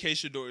like the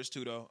acacia doors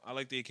too, though. I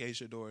like the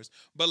acacia doors,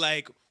 but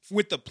like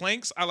with the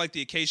planks, I like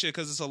the acacia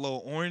because it's a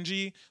little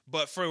orangey.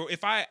 But for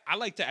if I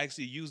like to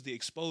actually use the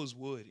exposed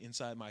wood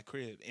inside my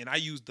crib, and I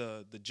use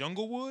the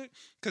jungle wood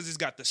because it's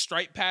got the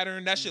stripe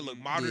pattern. That shit look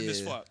modern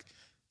as Yeah. fuck.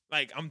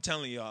 Like I'm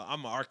telling y'all,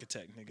 I'm an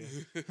architect,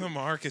 nigga. I'm an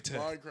architect.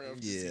 Minecraft.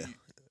 yeah,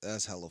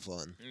 that's hella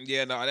fun.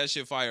 Yeah, no, that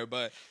shit fire.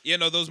 But yeah,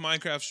 no, those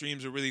Minecraft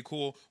streams are really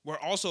cool. We're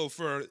also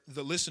for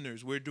the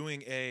listeners, we're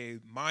doing a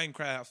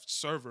Minecraft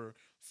server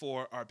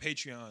for our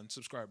Patreon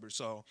subscribers.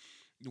 So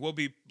we'll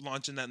be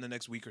launching that in the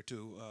next week or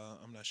two.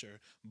 I'm not sure,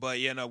 but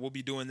yeah, no, we'll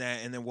be doing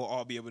that, and then we'll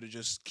all be able to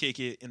just kick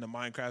it in the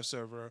Minecraft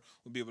server.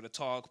 We'll be able to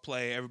talk,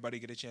 play, everybody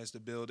get a chance to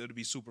build. It'll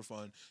be super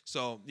fun.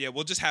 So yeah,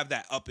 we'll just have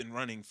that up and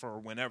running for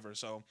whenever.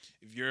 So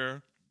if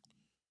you're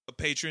a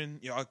patron,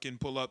 y'all can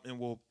pull up and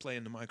we'll play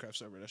in the Minecraft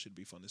server. That should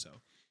be fun as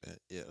hell.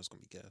 Yeah, that's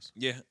gonna be gas.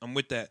 Yeah, I'm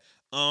with that.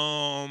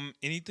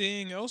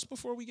 Anything else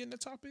before we get into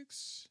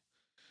topics?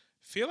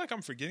 Feel like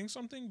I'm forgetting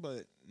something,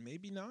 but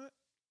maybe not.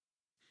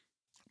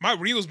 My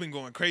reel's been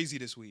going crazy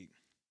this week.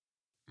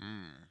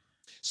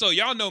 So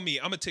y'all know me.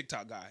 I'm a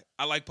TikTok guy.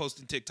 I like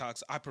posting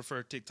TikToks. I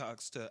prefer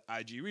TikToks to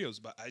IG Reels.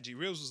 But IG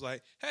Reels was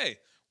like, hey,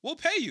 we'll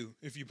pay you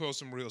if you post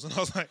some Reels. And I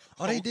was like,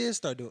 Oh, they did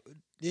start doing.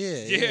 Yeah.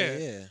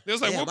 They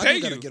was like, Damn, we'll I pay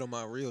do gotta you. get on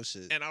my real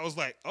shit. And I was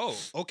like, oh,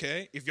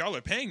 okay. If y'all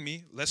are paying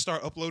me, let's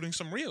start uploading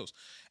some Reels.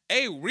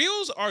 Hey,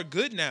 Reels are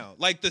good now.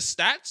 Like the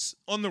stats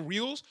on the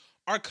Reels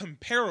are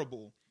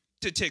comparable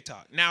to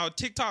TikTok. Now,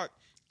 TikTok,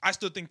 I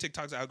still think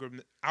TikTok's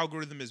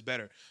algorithm is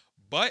better.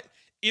 But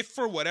if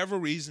for whatever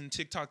reason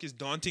TikTok is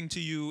daunting to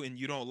you and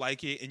you don't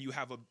like it and you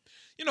have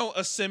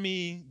a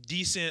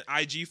semi-decent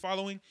IG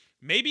following,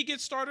 maybe get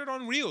started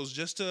on Reels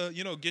just to,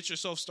 get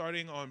yourself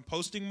starting on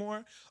posting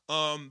more.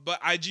 But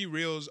IG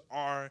Reels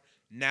are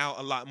now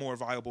a lot more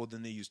viable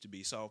than they used to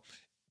be. So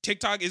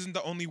TikTok isn't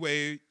the only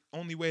way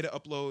to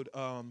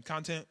upload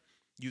content.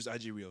 Use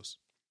IG Reels.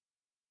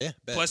 Yeah.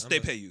 Bet. Plus,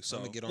 they pay you. So,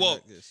 I'm gonna get on well,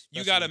 that, you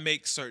especially- got to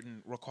make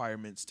certain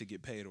requirements to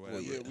get paid or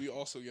whatever. Well, yeah, we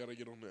also got to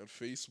get on that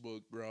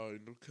Facebook grind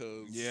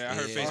because Yeah, I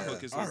heard Yeah.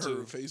 Facebook is I lit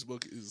heard too.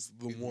 Facebook is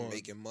the people one.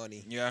 making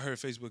money. Yeah, I heard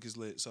Facebook is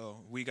lit,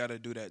 so we got to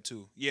do that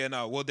too. Yeah,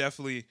 no, we'll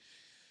definitely.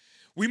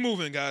 We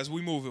moving, guys.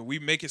 We moving. We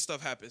making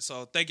stuff happen.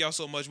 So thank y'all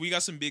so much. We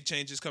got some big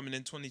changes coming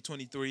in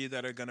 2023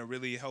 that are gonna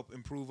really help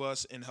improve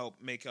us and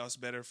help make us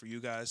better for you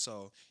guys.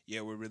 So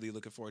yeah, we're really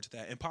looking forward to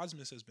that. And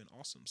Podsmith has been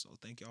awesome. So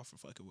thank y'all for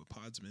fucking with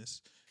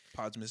Podsmith.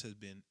 Podsmith has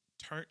been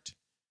turned.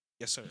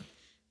 Yes, sir.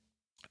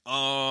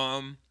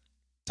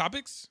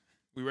 Topics?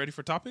 We ready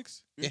for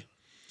topics? Yeah.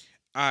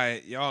 All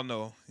right, y'all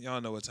know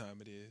what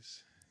time it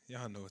is.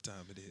 Y'all know what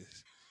time it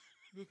is.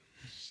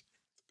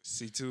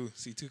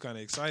 C2 kind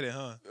of excited,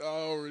 huh? I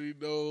already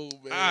know,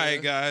 man. All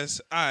right,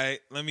 guys. All right,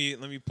 let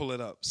me pull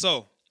it up.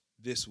 So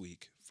this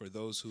week, for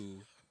those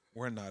who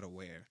were not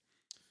aware,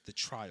 the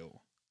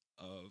trial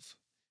of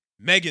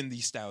Megan Thee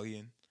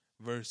Stallion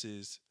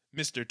versus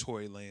Mr.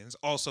 Tory Lanez,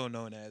 also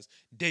known as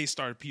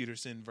Daystar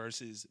Peterson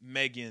versus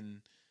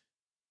Megan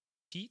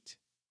Pete.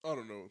 I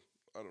don't know.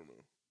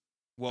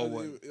 Well,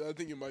 what? I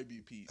think it might be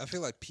Pete. I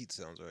feel like Pete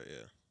sounds right.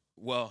 Yeah.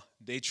 Well,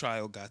 they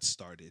trial got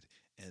started,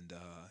 and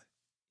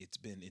it's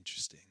been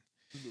interesting.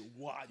 It's been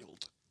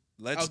wild.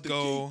 Let's Out the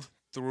go gate.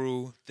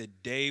 through the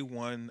day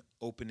one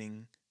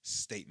opening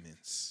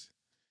statements.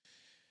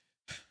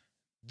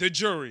 The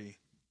jury.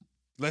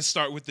 Let's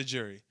start with the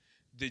jury.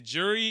 The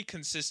jury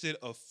consisted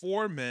of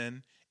 4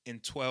 men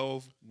and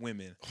 12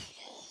 women.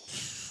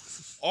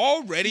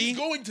 Already, He's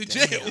going to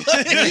jail.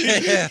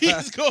 Yeah.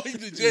 He's going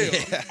to jail.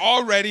 Yeah.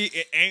 already,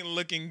 it ain't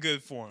looking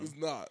good for him. It's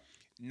not.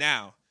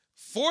 Now,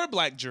 4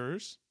 black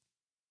jurors,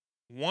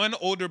 1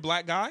 older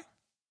black guy,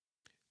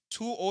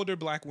 2 older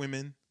black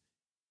women,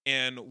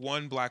 and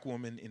 1 black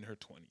woman in her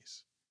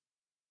 20s.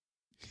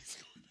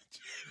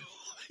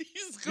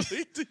 He's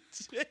going to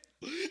jail.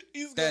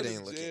 He's That going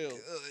ain't to looking jail.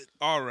 good.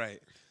 All right,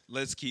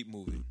 let's keep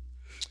moving.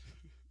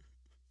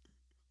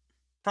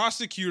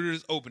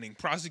 Prosecutors opening.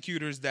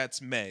 Prosecutors,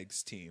 that's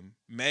Meg's team.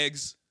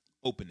 Meg's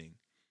opening.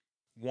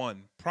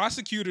 1.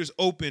 Prosecutors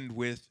opened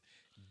with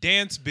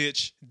dance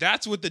bitch.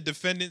 That's what the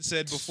defendant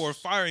said before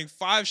firing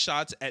 5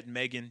 shots at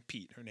Megan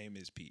Pete. Her name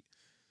is Pete.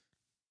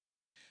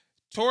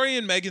 Tory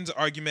and Megan's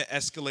argument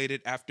escalated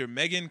after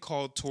Megan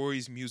called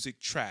Tory's music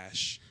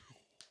trash.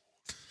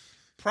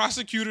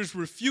 Prosecutors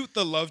refute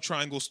the love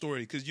triangle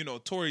story because,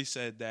 Tory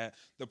said that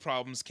the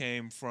problems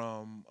came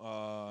from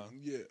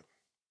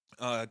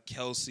Yeah.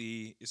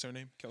 Kelsey. Is her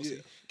name? Kelsey?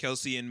 Yeah.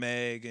 Kelsey and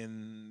Meg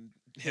and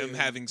him Yeah.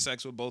 having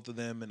sex with both of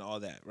them and all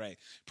that, right?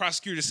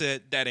 Prosecutor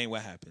said that ain't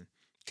what happened.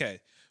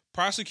 Okay.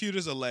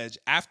 Prosecutors allege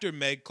after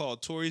Meg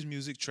called Tory's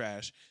music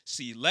trash,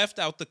 she left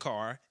out the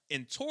car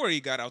and Tory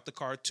got out the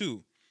car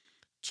too.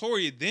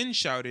 Tory then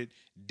shouted,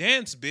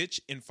 "Dance,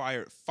 bitch," and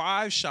fired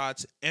 5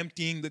 shots,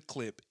 emptying the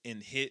clip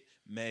and hit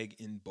Meg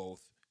in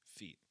both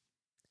feet.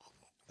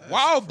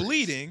 While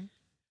bleeding,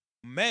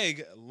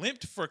 Meg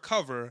limped for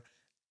cover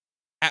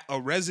at a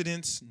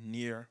residence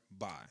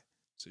nearby.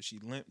 So she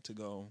limped to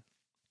go.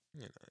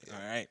 Yeah. All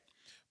right.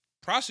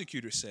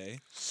 Prosecutors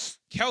say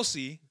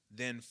Kelsey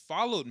then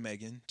followed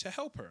Megan to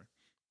help her.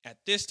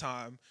 At this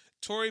time,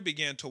 Tory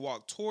began to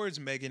walk towards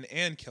Megan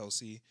and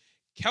Kelsey.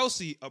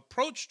 Kelsey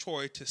approached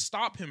Tory to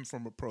stop him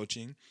from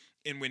approaching,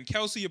 and when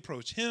Kelsey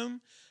approached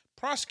him,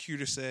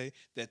 prosecutors say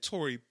that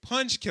Tory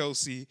punched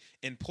Kelsey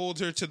and pulled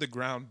her to the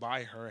ground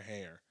by her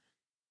hair.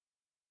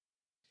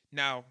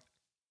 Now,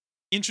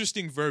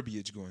 interesting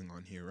verbiage going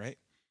on here, right?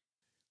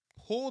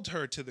 Pulled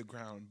her to the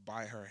ground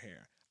by her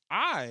hair.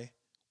 I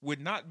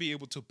would not be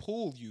able to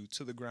pull you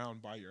to the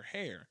ground by your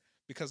hair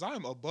because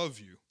I'm above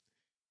you.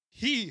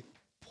 He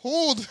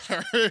pulled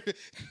her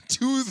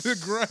to the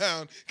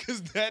ground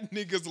because that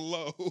nigga's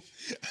low.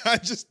 I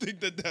just think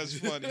that that's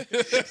funny.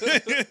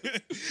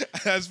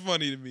 That's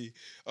funny to me.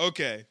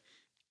 Okay.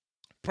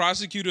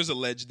 Prosecutors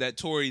allege that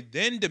Tory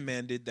then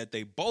demanded that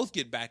they both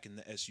get back in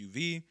the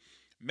SUV.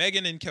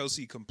 Megan and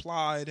Kelsey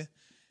complied.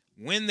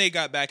 When they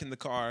got back in the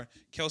car,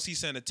 Kelsey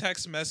sent a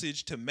text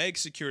message to Meg's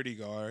security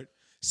guard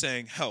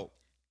saying, "Help.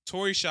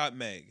 Tory shot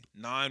Meg.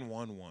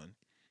 911."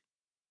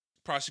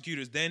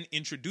 Prosecutors then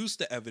introduced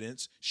the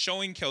evidence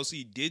showing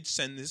Kelsey did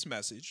send this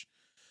message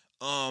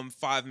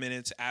 5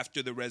 minutes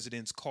after the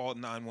residents called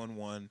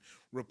 911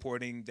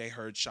 reporting they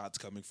heard shots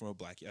coming from a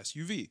black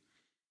SUV.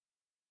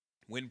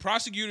 When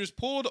prosecutors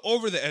pulled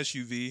over the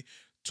SUV,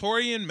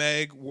 Tory and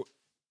Meg were...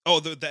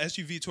 the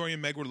SUV Tory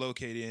and Meg were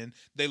located in,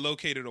 they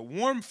located a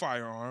warm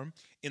firearm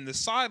in the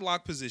side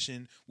lock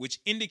position, which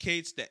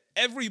indicates that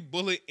every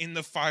bullet in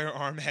the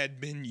firearm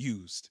had been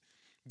used.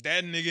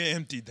 That nigga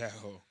emptied that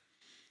hoe.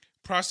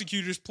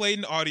 Prosecutors played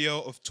an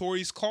audio of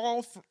Tory's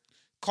call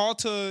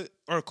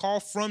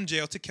from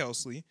jail to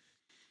Kelsey.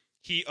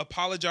 He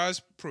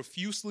apologized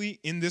profusely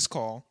in this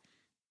call.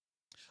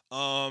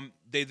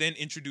 They then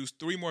introduced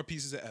 3 more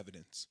pieces of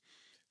evidence.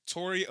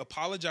 Tory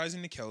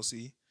apologizing to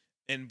Kelsey,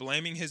 And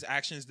blaming his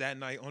actions that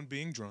night on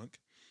being drunk,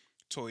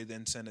 Tory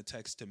then sent a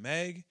text to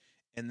Meg,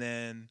 and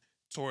then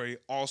Tory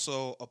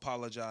also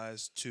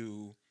apologized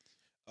to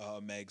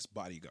Meg's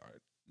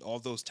bodyguard. All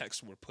those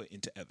texts were put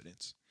into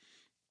evidence.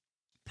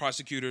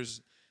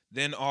 Prosecutors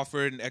then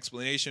offered an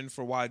explanation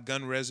for why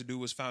gun residue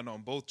was found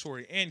on both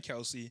Tory and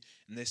Kelsey,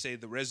 and they say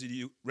the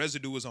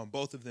residue was on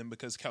both of them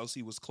because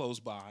Kelsey was close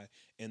by,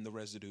 and the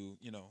residue,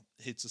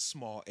 hits a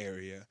small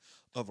area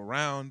of a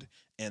round,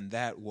 and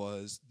that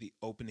was the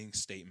opening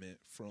statement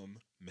from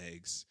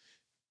Meg's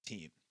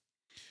team.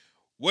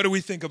 What do we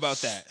think about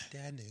that?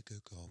 That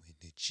nigga going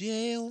to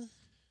jail.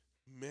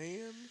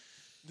 Man,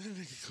 that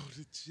nigga go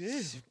to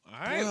jail. All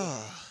right,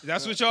 Bruh.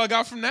 that's what y'all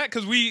got from that,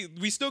 because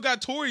we still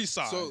got Tory's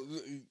side. So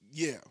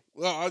yeah,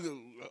 well,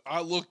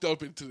 I looked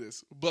up into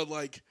this, but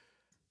like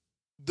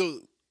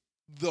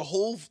the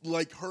whole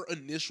like her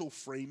initial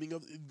framing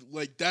of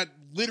like that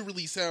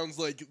literally sounds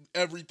like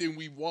everything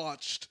we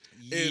watched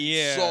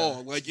and saw.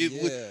 Like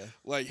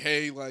like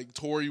hey, like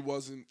Tory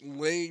wasn't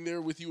laying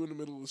there with you in the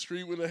middle of the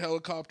street when a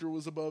helicopter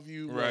was above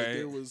you.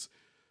 Right. Like,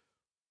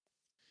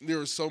 there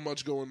was so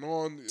much going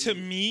on. To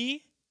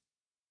me,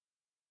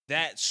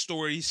 that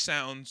story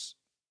sounds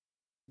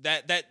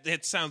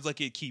that sounds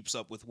like it keeps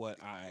up with what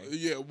I've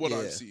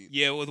seen.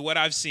 Yeah, with what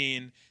I've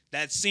seen,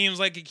 that seems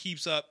like it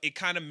keeps up. It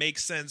kind of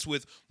makes sense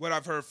with what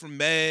I've heard from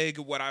Meg,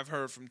 what I've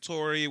heard from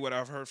Tory, what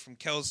I've heard from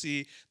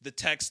Kelsey, the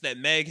text that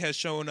Meg has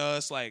shown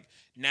us. Like,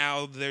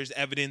 now there's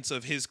evidence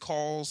of his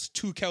calls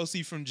to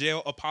Kelsey from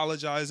jail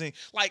apologizing.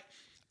 Like,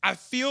 I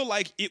feel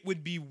like it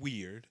would be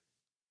weird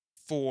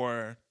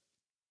for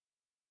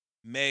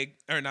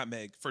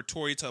for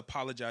Tory to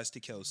apologize to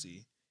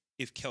Kelsey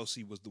if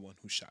Kelsey was the one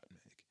who shot Meg.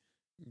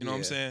 You know what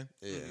I'm saying?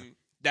 Yeah. Mm-hmm.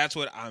 That's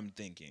what I'm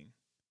thinking.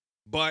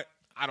 But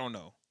I don't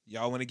know.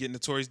 Y'all want to get into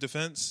Tory's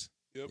defense?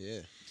 Yep. Yeah.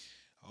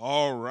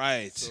 All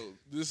right. So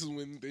this is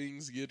when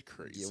things get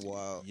crazy. Yeah,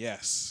 wow.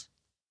 Yes.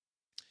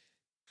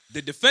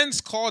 The defense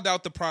called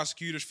out the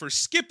prosecutors for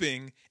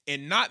skipping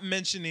and not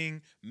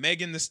mentioning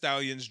Megan Thee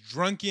Stallion's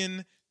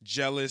drunken,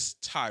 jealous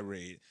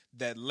tirade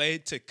that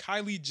led to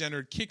Kylie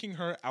Jenner kicking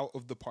her out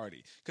of the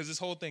party. Because this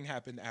whole thing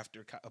happened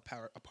after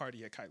a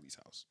party at Kylie's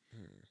house.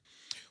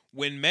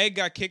 When Meg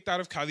got kicked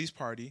out of Kylie's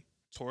party,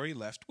 Tory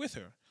left with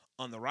her.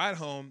 On the ride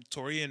home,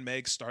 Tory and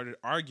Meg started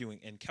arguing,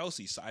 and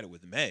Kelsey sided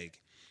with Meg.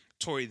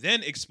 Tory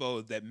then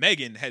exposed that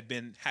Megan had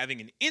been having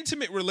an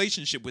intimate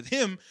relationship with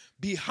him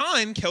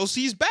behind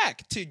Kelsey's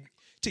back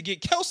to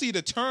get Kelsey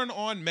to turn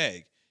on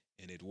Meg,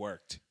 and it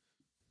worked.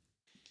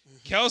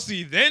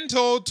 Kelsey then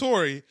told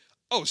Tory,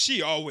 "Oh,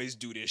 she always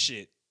do this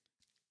shit."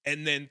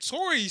 And then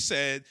Tory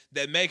said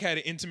that Meg had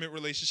an intimate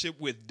relationship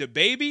with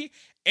DaBaby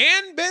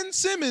and Ben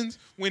Simmons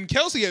when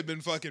Kelsey had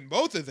been fucking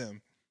both of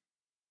them.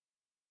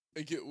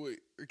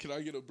 Can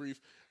I get a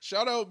brief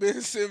shout out Ben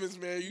Simmons,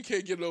 man? You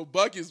can't get no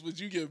buckets, but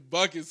you get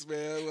buckets,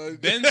 man. Like,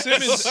 Ben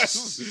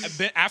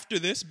Simmons, after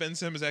this, Ben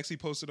Simmons actually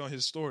posted on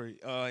his story.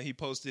 He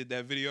posted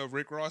that video of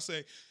Rick Ross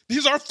saying,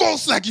 "These are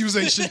false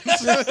accusations."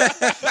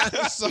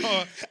 So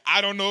I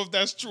don't know if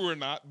that's true or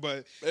not,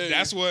 but hey,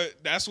 that's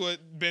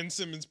what Ben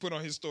Simmons put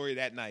on his story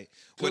that night.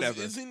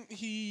 Whatever. Isn't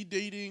he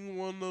dating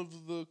one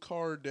of the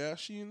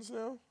Kardashians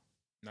now?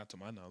 Not to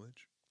my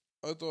knowledge.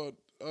 I thought.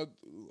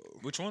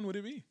 Which one would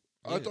it be?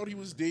 I thought he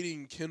was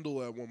dating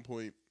Kendall at one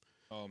point.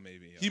 Oh,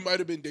 maybe. He might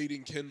have been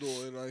dating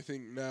Kendall, and I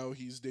think now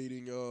he's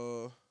dating.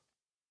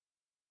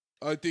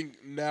 I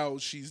think now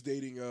she's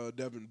dating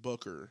Devin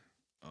Booker,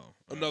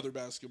 another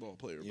basketball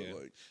player. Yeah.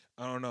 But like,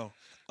 I don't know.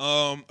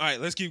 All right,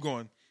 let's keep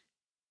going.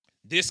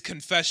 This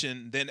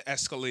confession then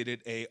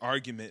escalated a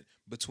argument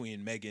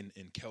between Megan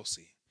and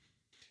Kelsey.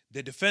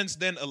 The defense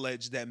then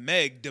alleged that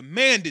Meg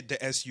demanded the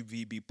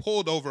SUV be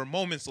pulled over.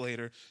 Moments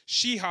later,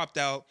 she hopped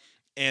out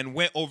and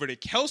went over to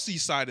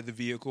Kelsey's side of the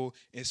vehicle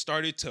and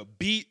started to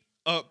beat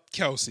up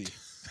Kelsey.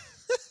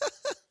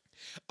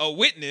 A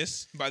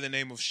witness by the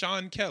name of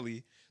Sean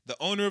Kelly, the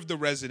owner of the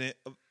resident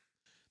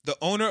the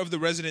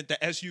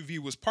SUV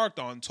was parked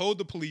on, told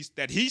the police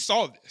that he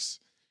saw this.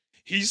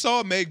 He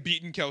saw Meg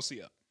beating Kelsey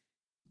up.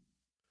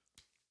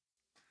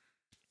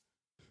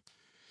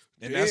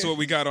 And that's what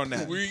we got on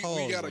that. we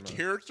got a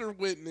character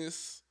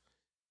witness.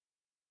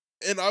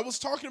 And I was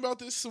talking about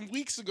this some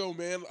weeks ago,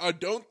 man. I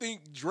don't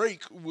think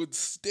Drake would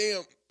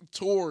stamp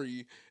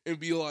Tory and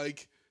be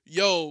like,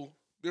 "Yo,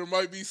 there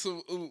might be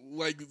some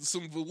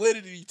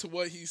validity to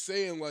what he's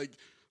saying. Like,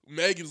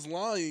 Meg is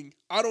lying."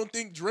 I don't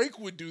think Drake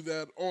would do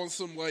that on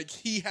some like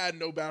he had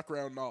no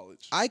background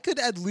knowledge. I could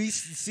at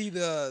least see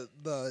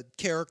the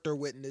character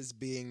witness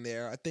being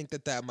there. I think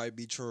that might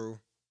be true.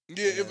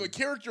 Yeah, if a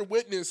character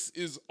witness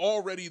is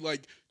already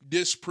like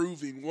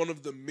disproving one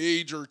of the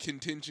major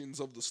contentions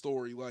of the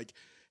story, like,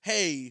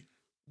 "Hey,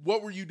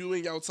 what were you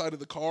doing outside of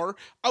the car?"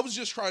 "I was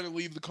just trying to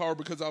leave the car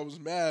because I was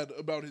mad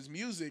about his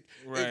music."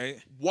 Right.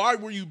 "And why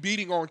were you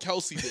beating on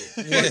Kelsey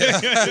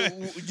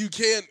then?" You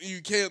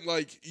can't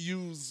like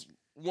use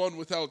one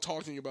without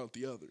talking about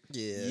the other.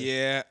 Yeah.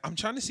 Yeah, I'm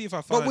trying to see if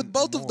I find But with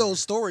both of more. those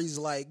stories,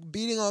 like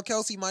beating on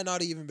Kelsey might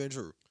not even been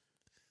true.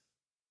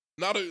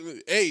 Not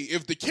a hey.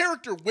 If the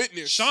character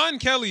witnessed, Sean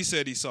Kelly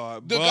said he saw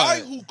it. the but guy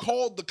who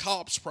called the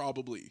cops,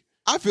 probably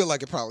I feel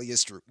like it probably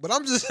is true, but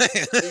I'm just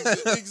saying.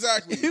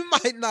 exactly. It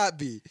might not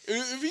be.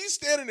 If he's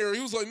standing there,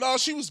 he was like, "Nah,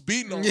 she was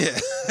beating on Yeah,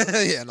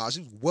 her." yeah. No,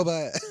 she was whoop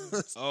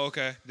ass. Oh,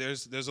 okay.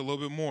 There's a little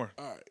bit more.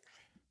 All right.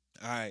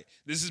 All right.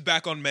 This is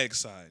back on Meg's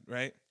side,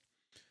 right?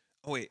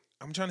 Oh wait,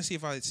 I'm trying to see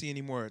if I see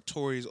any more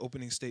Tory's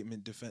opening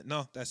statement defense.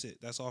 No, that's it.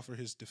 That's all for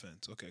his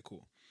defense. Okay,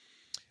 cool.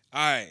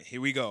 All right,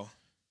 here we go.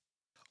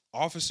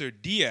 Officer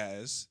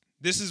Diaz.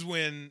 This is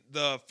when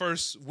the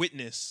first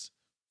witness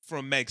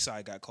from Meg's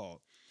side got called.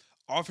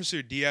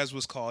 Officer Diaz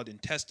was called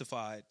and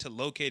testified to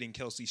locating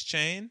Kelsey's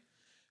chain,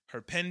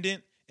 her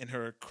pendant, and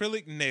her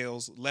acrylic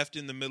nails left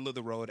in the middle of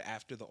the road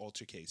after the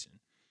altercation.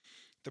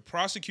 The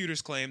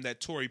prosecutors claim that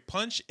Tory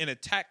punched and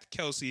attacked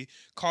Kelsey,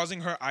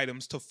 causing her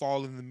items to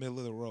fall in the middle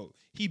of the road.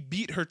 He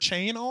beat her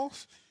chain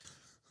off?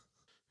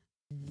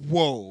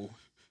 Whoa.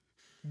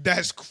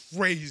 That's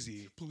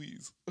crazy.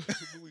 Please.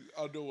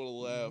 I don't want to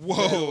laugh.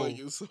 Whoa. Like,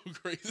 it's so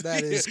crazy.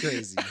 That is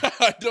crazy.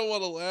 I don't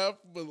want to laugh,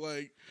 but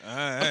like, All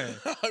right.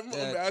 I'm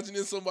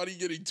imagining somebody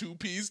getting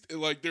two-pieced and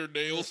like their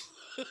nails.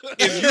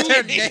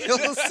 Their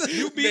nails.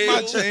 You beat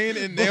my chain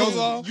and nails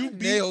off? You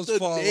beat Nails the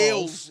fall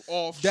nails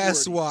off.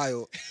 That's shorty.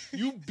 wild.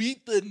 You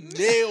beat the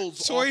nails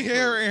Toy off.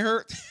 hair Her.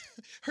 and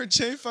her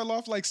chain fell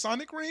off like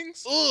Sonic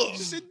rings? Ugh.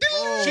 She said,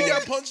 She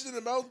got punched in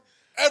the mouth.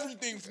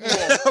 Everything flew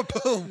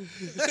off. Boom.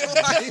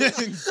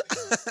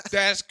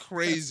 That's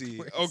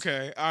crazy.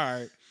 Okay,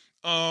 all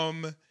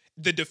right.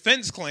 The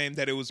defense claimed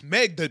that it was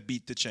Meg that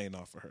beat the chain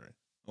off of her.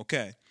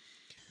 Okay.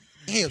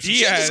 Damn, she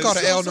Diaz. just got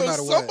an L no So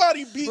matter what.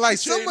 somebody beat Like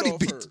the chain somebody off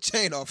beat her. the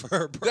chain off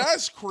her, bro.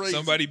 That's crazy.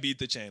 Somebody beat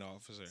the chain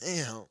officer.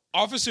 Damn.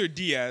 Officer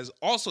Diaz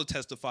also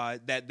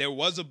testified that there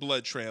was a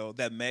blood trail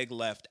that Meg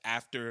left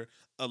after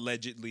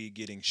allegedly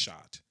getting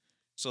shot.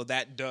 So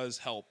that does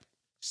help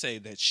say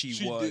that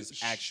she was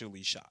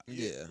actually shot.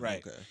 Yeah.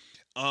 Right.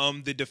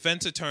 Okay. The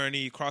defense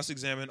attorney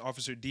cross-examined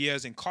Officer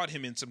Diaz and caught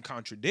him in some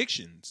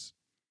contradictions.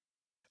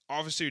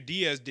 Officer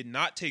Diaz did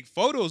not take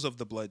photos of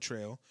the blood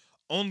trail,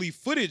 only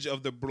footage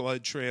of the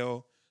blood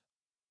trail.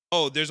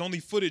 Oh, there's only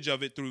footage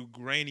of it through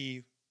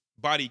grainy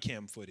body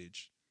cam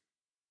footage.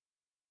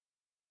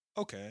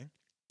 Okay.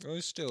 Well,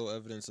 there's still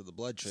evidence of the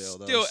blood trail,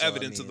 though. Still so,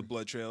 evidence I of the mean,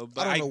 blood trail,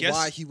 but I I don't know guess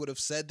why he would have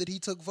said that he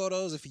took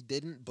photos if he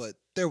didn't, but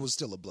there was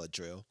still a blood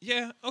trail.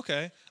 yeah,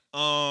 okay.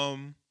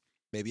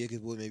 Maybe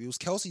it was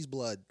Kelsey's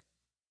blood.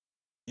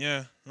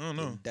 Yeah, I don't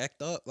know.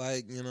 Decked up,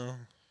 like, you know.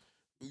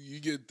 You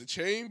get the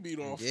chain beat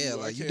off. Yeah, you.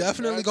 like you can't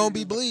definitely imagine gonna be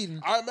you-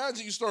 bleeding. I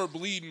imagine you start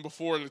bleeding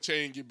before the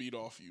chain get beat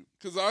off you.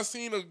 Because I've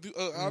seen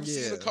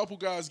Yeah. a couple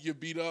guys get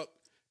beat up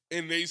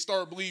and they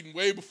start bleeding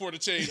way before the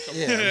chain comes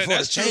Yeah, off. before the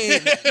That's true. chain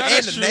and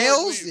That's the true.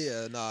 nails.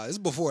 Yeah, nah, it's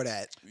before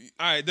that.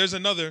 All right, there's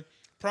another.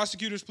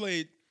 Prosecutors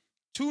played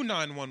two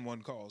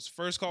 911 calls.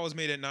 First call was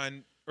made at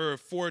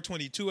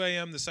 4:22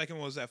 a.m. The second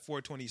one was at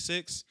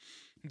 4:26.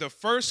 The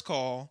first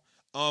call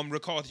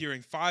recalled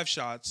hearing 5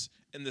 shots,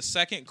 and the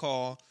second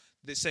call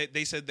they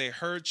said they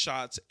heard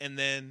shots and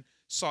then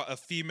saw a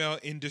female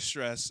in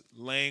distress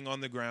laying on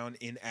the ground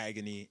in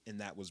agony, and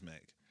that was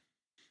Meg.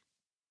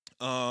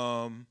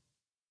 And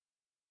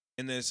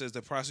then it says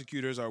the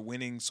prosecutors are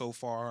winning so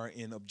far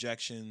in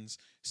objections,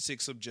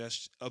 6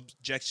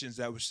 objections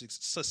that were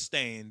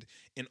sustained,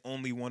 and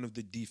only one of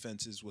the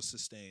defenses was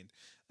sustained.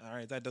 All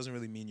right, that doesn't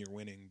really mean you're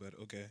winning, but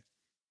okay.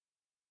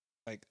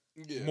 Like,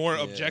 Yeah. more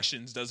Yeah.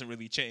 objections doesn't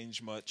really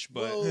change much,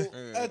 but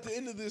Well, at the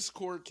end of this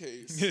court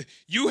case,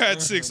 you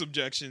had 6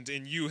 objections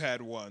and you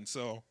had 1,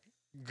 so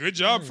good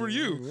job for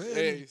you.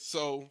 hey,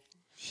 so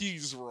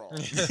he's wrong.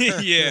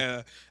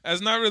 Yeah,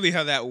 that's not really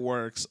how that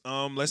works.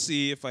 Let's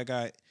see if I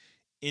got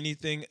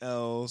anything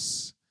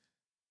else.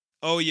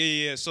 Oh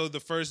yeah. So the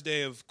first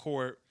day of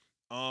court,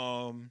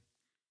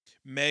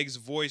 Meg's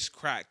voice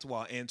cracked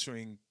while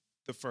answering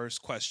the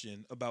first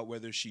question about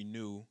whether she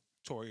knew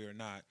Tory or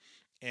not,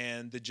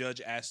 and the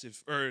judge asked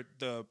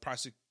the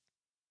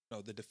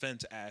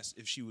defense asked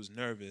if she was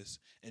nervous,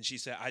 and she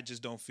said, "I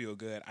just don't feel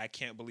good. I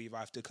can't believe I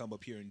have to come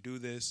up here and do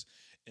this."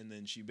 And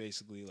then she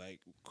basically like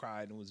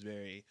cried and was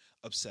very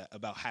upset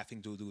about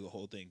having to do the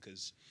whole thing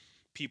because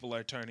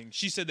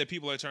she said that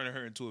people are turning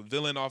her into a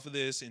villain off of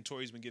this, and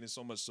Tory's been getting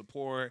so much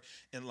support,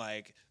 and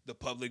like the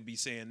public be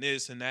saying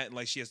this and that, and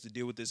like she has to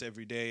deal with this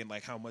every day, and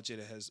like how much it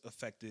has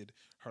affected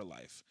her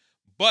life.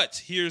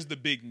 But here's the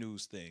big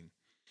news thing.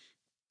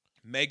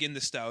 Megan Thee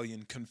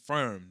Stallion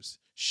confirms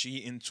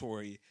she and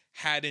Tory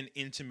had an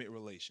intimate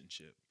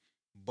relationship,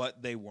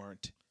 but they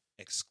weren't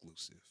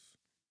exclusive.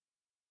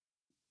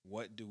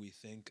 What do we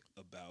think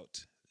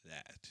about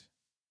that?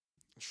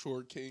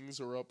 Short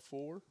Kings are up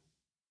 4.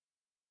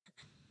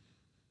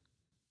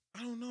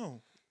 I don't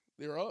know.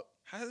 They're up.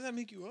 How does that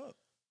make you up?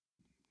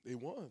 They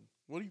won.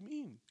 What do you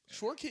mean?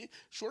 Short They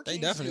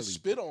Kings definitely get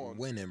spit on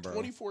winning, bro.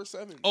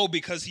 24/7. Oh,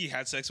 because he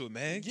had sex with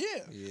Meg? Yeah.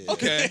 Yeah.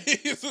 Okay.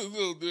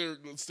 They're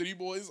City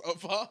Boys up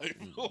 5.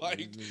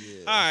 Like Yeah.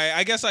 All right,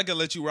 I guess I could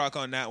let you rock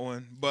on that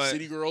one, but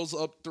City Girls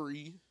up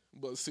 3,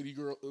 but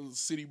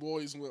City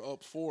Boys went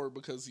up 4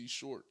 because he's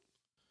short.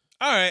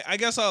 all right, I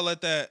guess I'll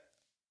let that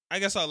I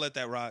guess I'll let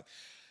that rock.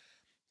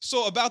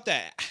 So about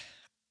that,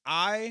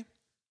 I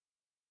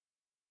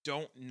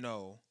don't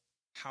know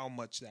how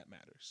much that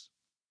matters.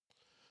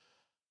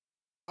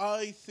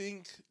 I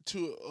think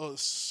to a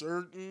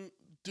certain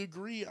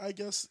degree, I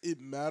guess it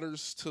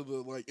matters to the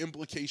like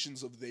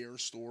implications of their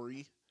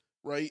story,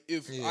 right?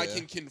 If I Yeah.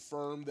 can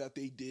confirm that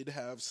they did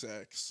have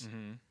sex,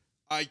 Mm-hmm.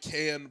 I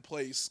can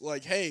place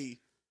like, hey,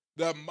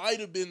 that might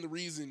have been the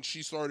reason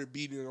she started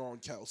beating on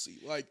Kelsey.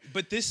 Like,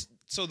 But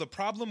so the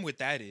problem with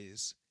that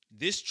is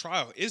this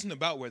trial isn't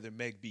about whether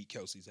Meg beat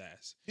Kelsey's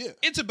ass. yeah.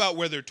 It's about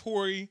whether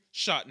Tori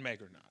shot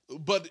Meg or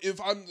not. But if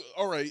I'm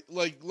all right,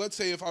 like let's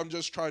say if I'm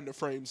just trying to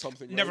frame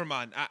something, right? Never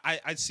mind.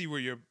 I see where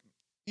you're.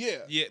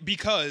 Yeah,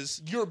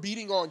 Because you're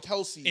beating on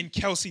Kelsey, and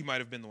Kelsey might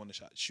have been the one to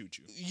shoot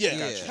you. yeah,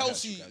 Gotcha,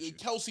 Kelsey, gotcha, gotcha.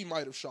 Kelsey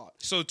might have shot.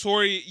 So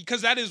Tori,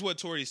 because that is what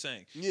Tori's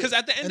saying. Yeah. Because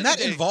at the end And of that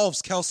the day,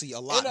 involves Kelsey a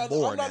lot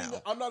more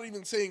now. I'm not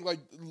even saying like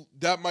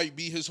that might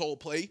be his whole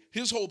play.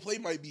 His whole play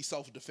might be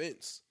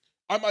self-defense.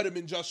 I might have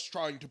been just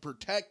trying to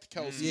protect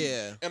Kelsey.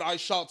 Yeah. And I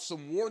shot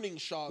some warning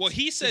shots. well,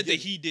 he said to that get-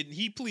 he didn't.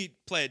 He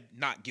pled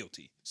not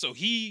guilty. So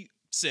he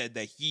said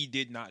that he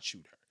did not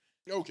shoot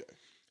her. Okay.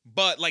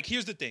 But like,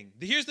 here's the thing.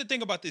 Here's the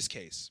thing about this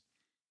case.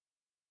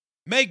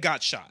 Meg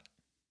got shot.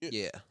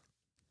 Yeah.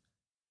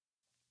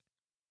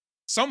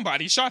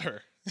 Somebody shot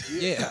her.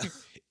 Yeah.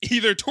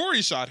 Either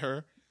Tori shot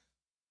her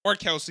or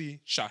Kelsey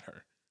shot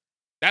her.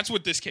 That's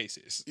what this case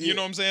is. You Yeah.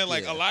 know what I'm saying?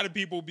 Like, Yeah. a lot of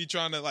people be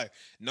trying to like,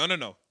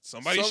 no.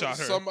 Somebody shot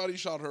her. Somebody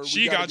shot her. We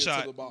She gotta got get to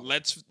shot. the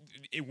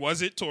bottom.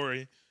 Was it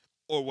Tori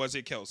or was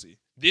it Kelsey?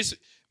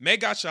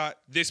 Meg got shot.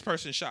 This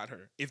person shot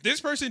her. If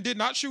this person did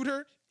not shoot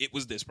her, it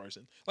was this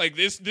person. Like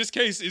this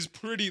case is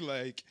pretty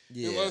like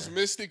Yeah. Unless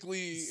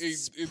mystically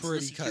it's the pretty cut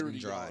and security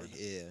dry. guard.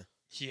 Yeah.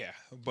 yeah,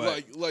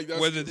 but like that's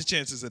what are the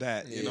chances of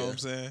that? You know what I'm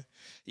saying?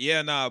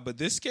 Yeah, nah. But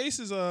this case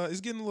is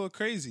getting a little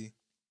crazy.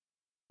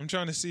 I'm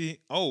trying to see.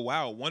 Oh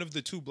wow, one of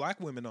the two black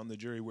women on the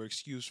jury were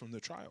excused from the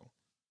trial.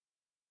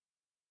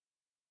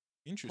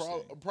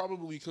 Interesting.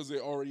 probably because they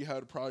already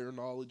had prior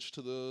knowledge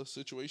to the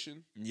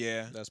situation.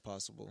 Yeah. That's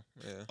possible.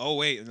 Yeah. Oh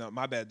wait, no,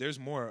 my bad. There's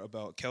more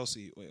about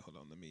Kelsey. Wait, hold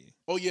on. Let me.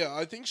 Oh yeah,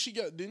 I think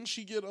didn't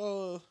she get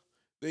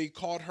they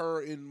caught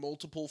her in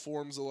multiple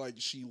forms of like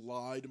she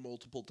lied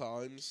multiple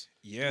times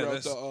Yeah, throughout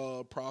that's.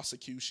 the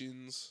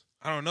prosecutions.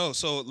 I don't know.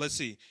 So let's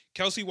see.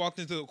 Kelsey walked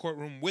into the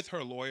courtroom with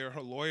her lawyer.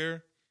 Her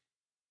lawyer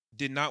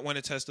did not want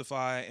to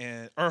testify,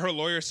 or her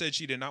lawyer said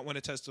she did not want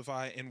to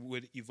testify and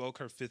would evoke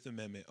her Fifth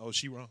Amendment. Oh,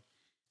 she wrong.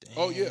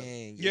 Oh, yeah.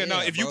 Dang, Yeah, no,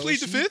 if you bro. plead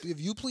the Fifth- if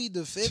you plead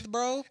the fifth,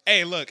 bro,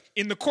 Hey, look,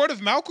 in the court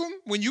of Malcolm,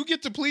 when you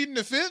get to plead in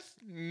the Fifth,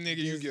 nigga,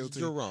 you guilty.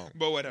 You're wrong.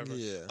 But whatever.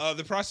 Yeah.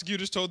 The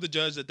prosecutors told the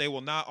judge that they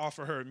will not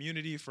offer her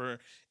immunity for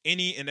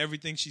any and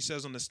everything she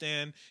says on the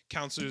stand.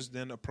 Counselors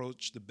then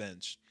approached the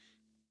bench.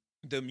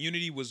 The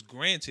immunity was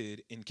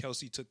granted, and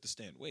Kelsey took the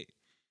stand. Wait.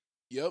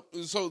 Yep.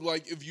 So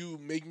like if you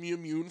make me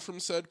immune from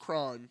said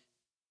crime,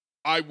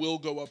 I will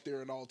go up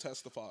there and I'll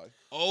testify.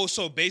 Oh,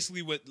 so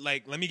basically what,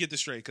 like, let me get this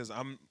straight because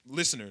I'm,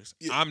 listeners,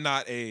 Yeah. I'm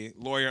not a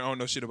lawyer. I don't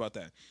know shit about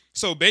that.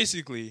 So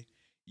basically,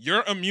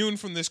 you're immune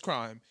from this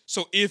crime.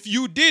 So if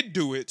you did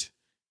do it,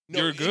 No,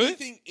 you're good?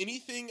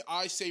 Anything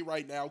I say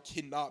right now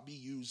cannot be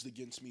used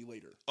against me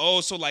later.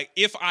 Oh, so like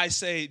if I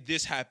say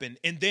this happened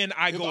and then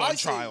I If go I on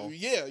say- trial.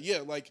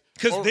 yeah, like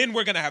Because or- then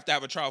we're going to have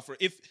a trial for,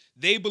 if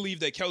they believe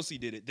that Kelsey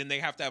did it, then they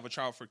have to have a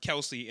trial for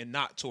Kelsey and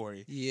not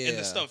Tori. And Yeah.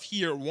 the stuff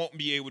here won't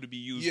be able to be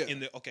used Yeah.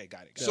 in the, okay,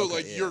 got it. So Okay,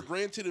 like yeah. you're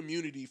granted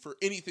immunity for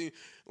anything.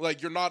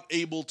 Like you're not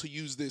able to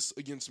use this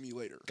against me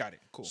later. Got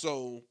it. Cool.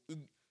 So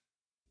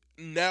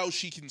now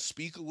she can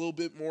speak a little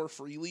bit more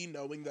freely,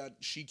 knowing that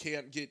she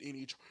can't get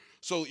any.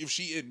 So if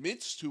she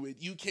admits to it,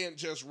 you can't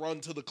just run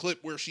to the clip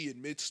where she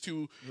admits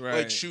to Right.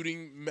 like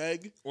shooting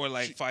Meg or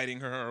like she- fighting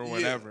her or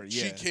whatever.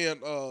 Yeah. She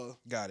can't.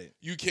 Got it.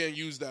 You can't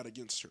use that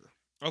against her.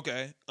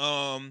 Okay.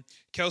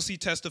 Kelsey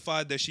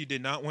testified that she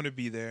did not want to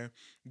be there,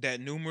 that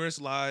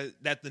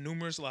the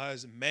numerous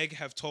lies Meg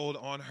have told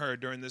on her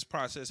during this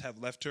process have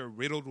left her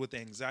riddled with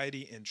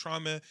anxiety and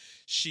trauma.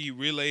 She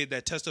relayed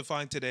that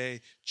testifying today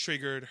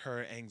triggered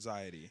her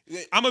anxiety.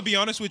 Yeah. I'm gonna be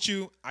honest with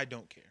you, I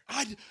don't care.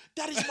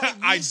 That is my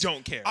I least-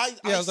 don't care. I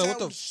Yeah, I was like,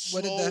 sound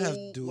what did that have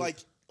to so, do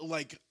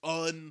like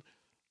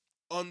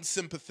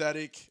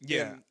unsympathetic?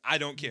 Yeah, and I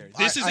don't care.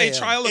 This is I a am.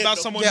 trial And about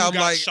the- someone Yeah, who I'm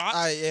got like, shot.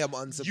 I am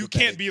unsympathetic. You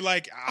can't be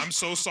like, I'm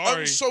so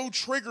sorry. I'm so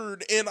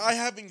triggered and I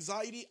have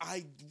anxiety.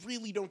 I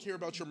really don't care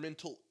about your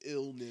mental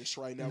illness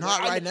right now.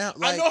 Not Like, right now, I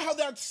like- know how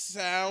that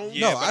sounds.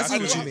 Yeah, No, but I I see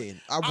what know- you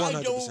mean. I I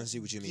 100% don't see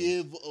what you mean.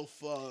 give a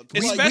fuck.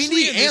 It's We, Like, especially we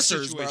need in this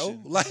answers, bro.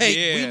 situation. Like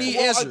Yeah. we need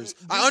well, answers.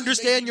 this I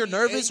understand is you're making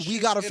me nervous. We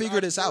anxious got to and figure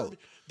I'm this out. nervous.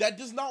 That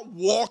does not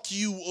walk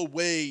you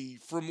away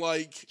from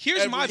like.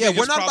 Here's my Yeah, biggest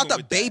we're not problem about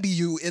to with that. baby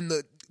you in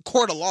the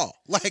court of law.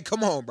 Like,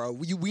 come on, bro.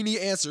 We need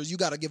answers. You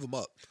got to give them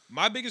up.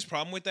 My biggest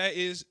problem with that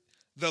is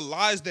the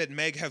lies that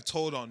Meg have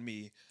told on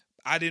me.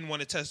 I didn't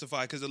want to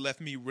testify because it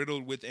left me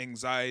riddled with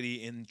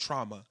anxiety and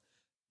trauma.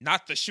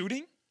 Not the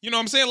shooting. You know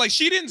what I'm saying? Like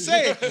she didn't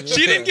say,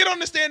 she didn't get on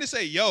the stand and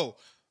say, yo,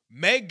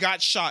 Meg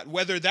got shot.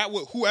 Whether that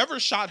would whoever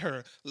shot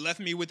her left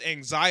me with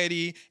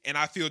anxiety, and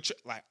I feel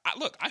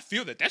I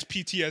feel that's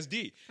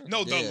PTSD.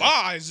 No, the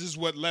lies is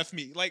what left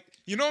me. Like,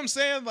 you know what I'm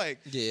saying? Like,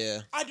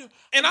 Yeah. I do.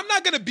 and I'm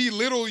not gonna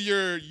belittle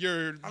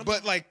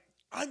but like,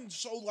 I'm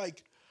so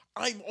like,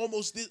 I'm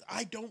almost this,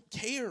 I don't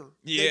care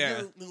Yeah.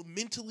 that you're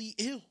mentally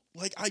ill.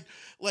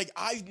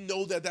 I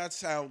know that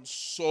sounds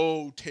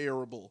so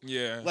terrible.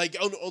 Yeah. Like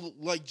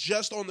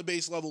just on the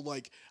base level,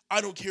 like,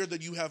 I don't care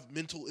that you have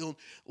mental illness.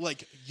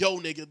 Like, yo,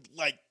 nigga,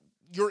 like,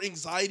 your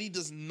anxiety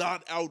does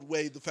not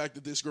outweigh the fact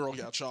that this girl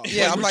got shot.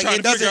 Yeah, Like, I'm we're like, trying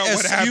it to figure doesn't out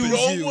what excuse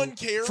happened. No one you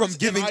cares, from and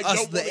giving I us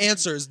don't the wanna-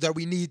 answers that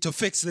we need to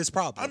fix this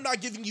problem. I'm not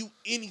giving you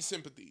any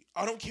sympathy.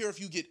 I don't care if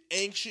you get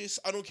anxious.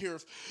 I don't care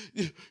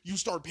if you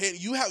start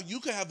panicking. You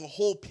could have a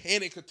whole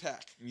panic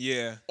attack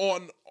yeah.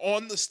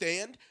 on the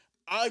stand.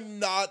 I'm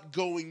not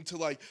going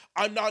to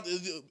I'm not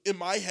in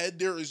my head.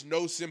 There is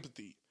no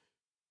sympathy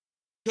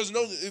because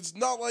it's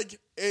not like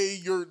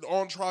you're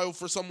on trial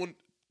for someone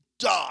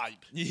died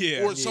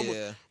Yeah. or someone.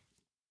 Yeah.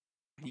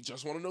 We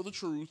just want to know the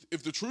truth.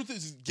 If the truth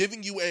is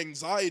giving you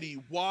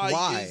anxiety,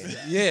 why? Is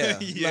that? Yeah.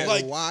 Yeah.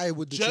 Like, why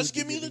would the Just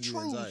truth give me be the giving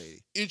you truth.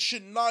 anxiety? It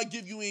should not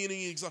give you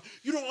any anxiety.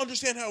 You don't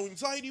understand how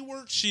anxiety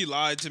works. She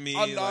lied to me.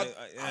 I'm not. like,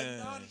 I'm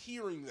not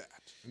hearing that.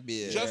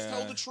 Yeah. Just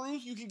tell the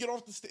truth. You can get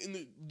off the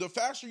stand. The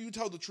faster you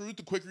tell the truth,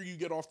 the quicker you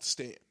get off the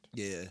stand.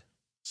 Yeah.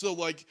 So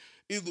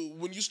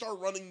when you start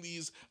running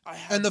these, I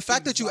have And the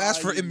fact that you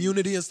asked for anxiety.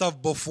 immunity and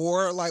stuff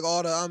before, like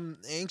all the I'm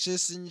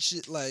anxious and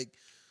shit, like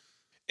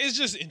it's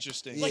just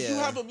interesting. Like, you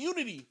Yeah. have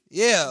immunity.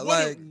 yeah,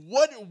 like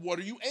What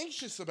are you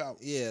anxious about?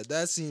 yeah,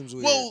 that seems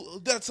weird. Well,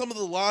 that some of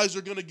the lies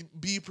are going to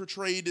be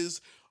portrayed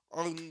as,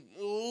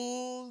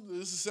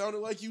 this is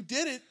sounding like you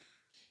did it.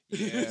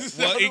 Yeah. This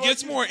Well, sounded it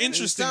gets like more you did it.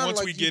 interesting sounded once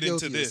like we you get into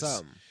guilty of this.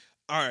 something.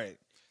 All right.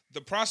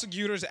 The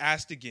prosecutors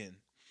asked again,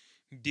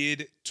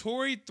 did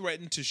Tory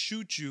threaten to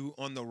shoot you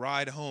on the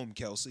ride home,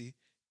 Kelsey?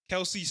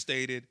 Kelsey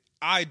stated,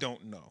 I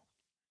don't know.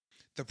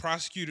 The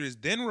prosecutors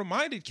then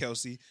reminded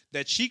Kelsey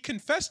that she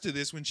confessed to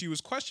this when she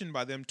was questioned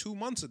by them 2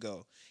 months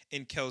ago,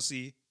 and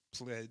Kelsey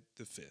pled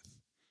the fifth.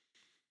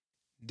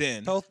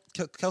 Then,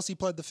 Kelsey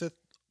pled the fifth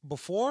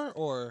before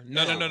or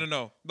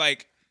no.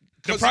 Like,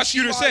 the 'Cause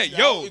prosecutor if she said, lies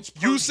yo, now, it's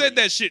you said perjury.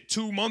 that shit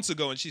 2 months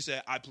ago, and she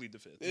said, I plead the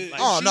fifth. If Like,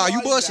 Oh, she no, you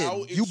lies bullshitting. now,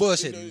 You it's-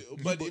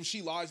 bullshitting. But if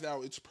she lies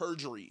now, it's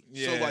perjury.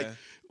 Yeah. So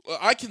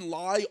I can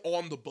lie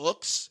on the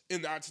books,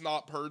 and that's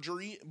not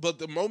perjury. But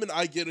the moment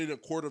I get in a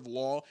court of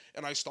law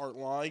and I start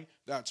lying,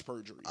 that's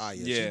perjury. yeah,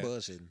 Yeah. she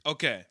bullshitting.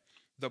 Okay.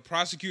 The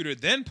prosecutor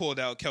then pulled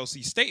out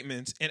Kelsey's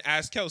statements and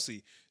asked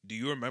Kelsey, do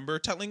you remember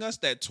telling us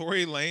that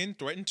Tory Lane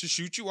threatened to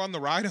shoot you on the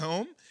ride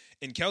home?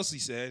 And Kelsey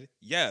said,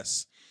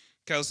 yes.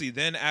 Kelsey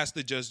then asked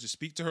the judge to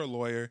speak to her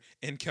lawyer,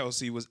 and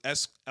Kelsey was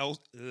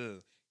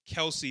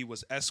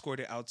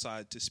escorted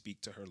outside to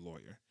speak to her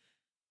lawyer.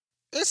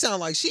 It sounded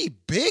like she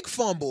big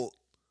fumbled.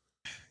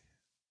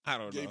 I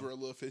don't Gave her know. a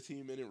little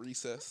 15-minute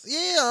recess.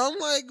 Yeah, I'm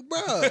like,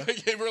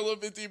 bruh. Gave her a little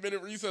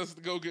 15-minute recess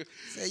to go get.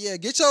 Yeah,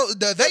 get your.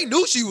 They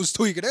knew she was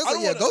tweaking. They was I like,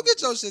 don't yeah, wanna- go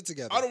get your shit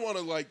together. I don't want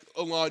to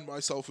align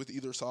myself with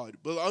either side,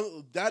 but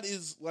that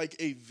is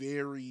a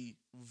very,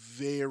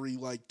 very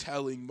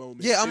telling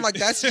moment. Yeah, I'm like,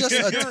 that's just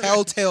a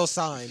telltale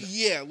sign.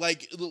 Yeah,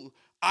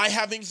 I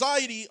have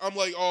anxiety. I'm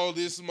like, oh,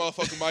 this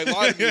motherfucker might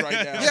lie to me right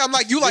now. Yeah, I'm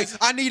like,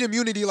 I need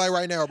immunity like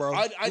right now, bro.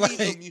 I Like,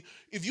 need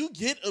if you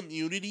get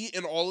immunity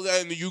and all of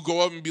that, and then you go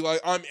up and be like,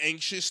 I'm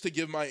anxious to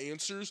give my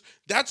answers.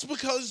 That's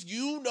because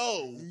you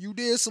know you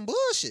did some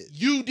bullshit.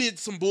 you did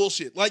some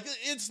bullshit.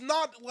 It's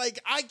not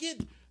I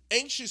get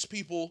anxious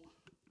people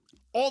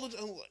all the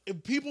time.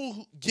 People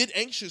who get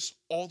anxious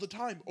all the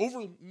time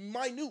over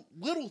minute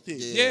little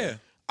things. Yeah.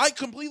 I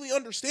completely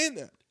understand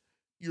that.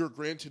 You're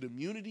granted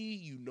immunity.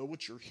 You know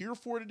what you're here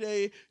for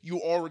today. You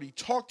already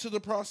talked to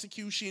the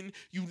prosecution.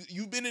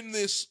 You've been in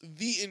this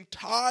the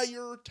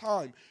entire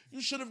time.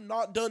 You should have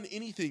not done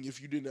anything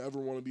if you didn't ever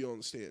want to be on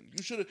the stand.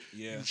 You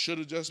should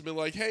have just been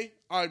like, hey,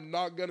 I'm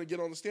not gonna get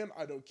on the stand.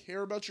 I don't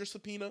care about your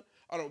subpoena.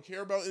 I don't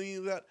care about any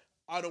of that.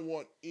 I don't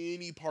want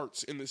any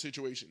parts in the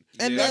situation.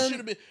 And that then- should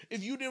have been,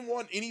 if you didn't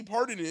want any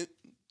part in it,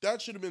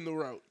 that should have been the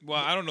route.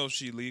 Well, I don't know if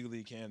she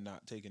legally can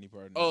not take any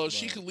part in it.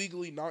 She but- could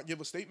legally not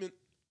give a statement.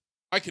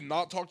 I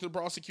cannot talk to the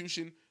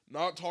prosecution,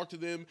 not talk to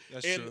them.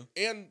 That's and, true.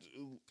 And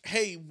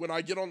hey, when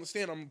I get on the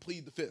stand, I'm gonna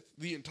plead the fifth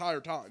the entire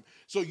time.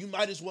 So you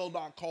might as well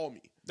not call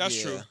me. That's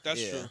Yeah, true.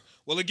 That's yeah. true.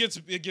 Well, it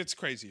gets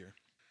crazier.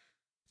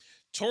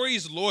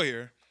 Tory's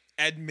lawyer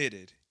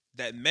admitted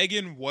that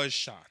Megan was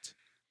shot,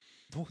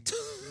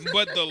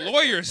 but the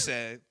lawyer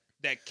said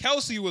that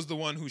Kelsey was the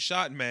one who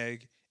shot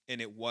Meg,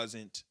 and it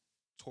wasn't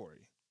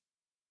Tory.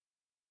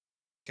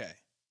 Okay,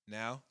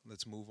 now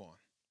let's move on.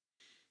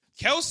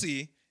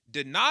 Kelsey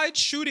denied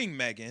shooting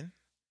Megan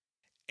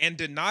and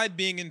denied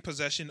being in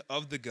possession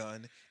of the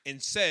gun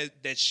and said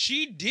that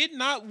she did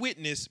not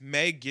witness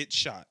Meg get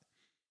shot.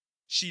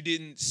 She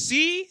didn't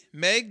see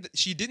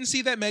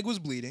that Meg was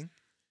bleeding,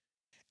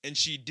 and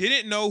she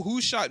didn't know who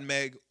shot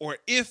Meg or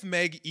if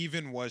Meg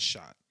even was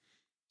shot.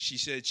 She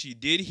said she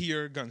did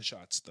hear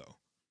gunshots though.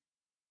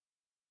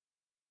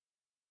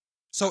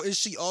 So is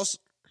she also?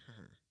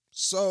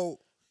 So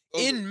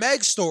Okay. in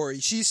Meg's story,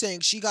 she's saying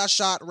she got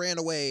shot, ran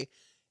away,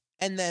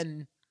 and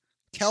then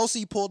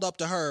Kelsey pulled up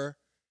to her,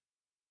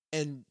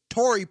 and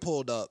Tori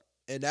pulled up,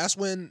 and that's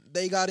when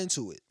they got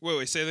into it.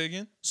 Wait, say that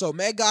again. So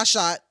Meg got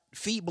shot,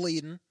 feet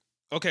bleeding.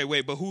 Okay,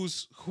 wait, but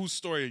whose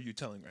story are you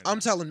telling right now? I'm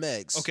telling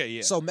Meg's. Okay,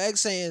 yeah. So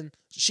Meg's saying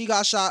she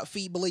got shot,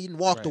 feet bleeding,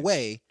 walked Right.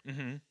 away,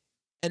 Mm-hmm.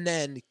 and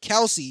then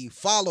Kelsey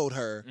followed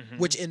her, Mhm.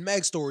 which in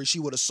Meg's story she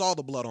would have saw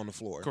the blood on the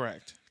floor,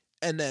 Correct.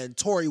 and then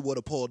Tori would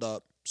have pulled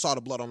up, saw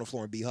the blood on the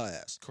floor, and beat her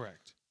ass.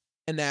 Correct.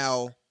 And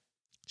now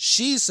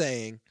she's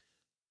saying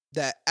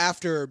that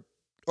after,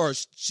 or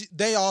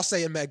they all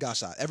saying Meg got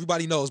shot.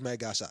 Everybody knows Meg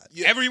got shot.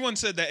 Yeah. Everyone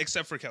said that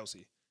except for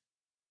Kelsey.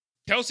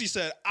 Kelsey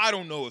said, "I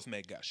don't know if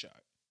Meg got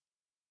shot."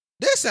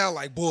 This sound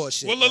like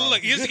bullshit. Well, look, bro.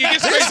 look, it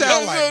gets This crazier.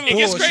 sound like It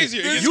gets bullshit.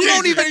 crazier. It gets You don't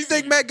crazier. even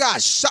think Meg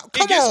got shot?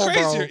 Come It gets on,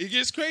 crazier. bro. It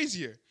gets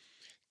crazier.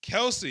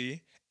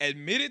 Kelsey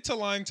admitted to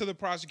lying to the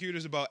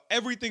prosecutors about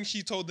everything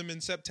she told them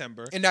in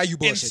September, And now you and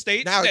bullshit.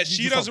 states Now that you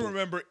she doesn't fumbled.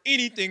 remember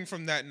anything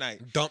from that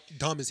night.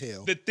 Dumb as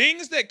hell. The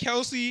things that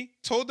Kelsey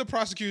told the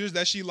prosecutors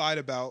that she lied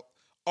about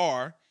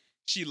are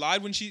she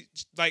lied when she,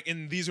 like,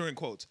 and these are in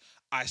quotes,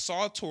 "I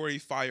saw Tori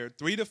fire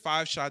 3 to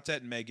 5 shots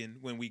at Megan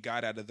when we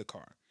got out of the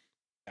car."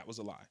 That was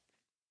a lie.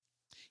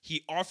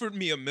 He offered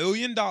me $1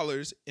 million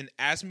and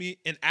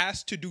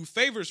asked to do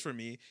favors for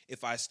me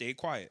if I stayed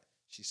quiet.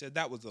 She said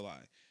that was a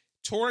lie.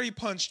 Tori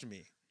punched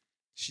me.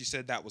 She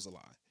said that was a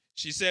lie.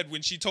 She said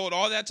when she told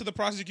all that to the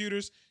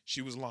prosecutors,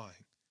 she was lying.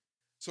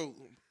 So,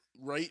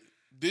 right,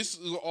 this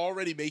is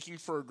already making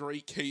for a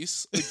great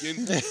case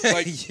against,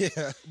 like,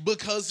 yeah.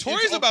 because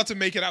Tori's it's- about to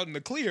make it out in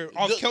the clear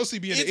off Kelsey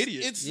being an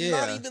idiot. It's Yeah.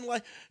 not even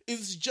like,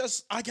 it's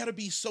just, I gotta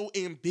be so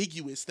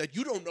ambiguous that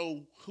you don't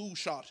know who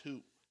shot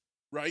who,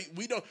 right?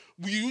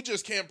 You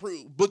just can't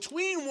prove.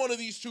 Between one of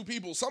these two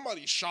people,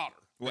 somebody shot her.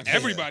 Well, Yeah.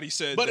 everybody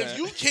said But that.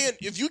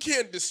 if you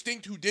can't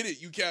distinct who did it,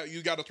 you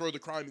got to throw the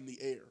crime in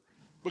the air,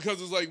 because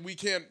it's like we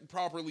can't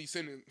properly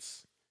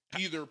sentence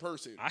either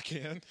person. I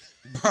can.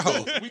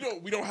 Bro.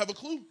 we don't have a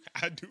clue.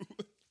 I do.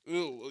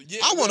 Ew, yeah,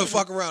 I want to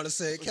fuck around and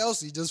say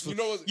Kelsey just for. You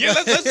know what? Yeah,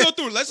 let's go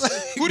through.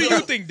 Who do you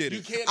think did You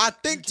it? can't. I you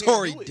think can't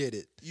Tori do it. did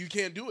it. You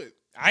can't do it.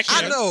 I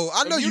can. I know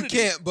you Immunity.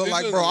 can't, but This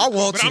like, is- bro, I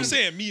want But to. I'm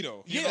saying me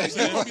though. You know what I'm Yeah,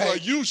 saying? you would be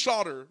like, you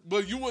shot her,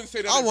 but you wouldn't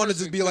say that. I in wanted to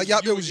person be like,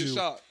 because yup, it was would get you.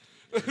 shot.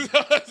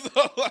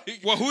 So,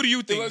 like, Well, who do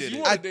you think Unless did you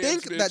it? want- I damn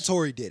think that bitch.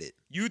 Tori did it.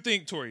 You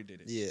think Tori did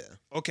it? Yeah.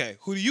 Okay.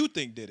 Who do you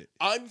think did it?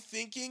 I'm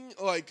thinking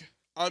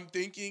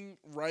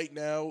right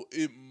now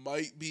it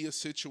might be a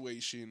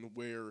situation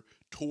where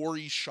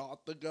Tori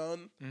shot the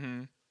gun,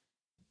 Mm-hmm.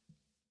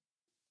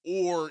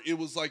 or it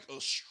was like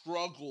a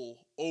struggle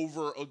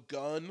over a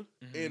gun,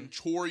 Mhm. and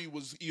Tori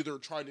was either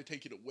trying to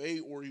take it away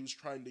or he was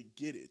trying to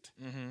get it.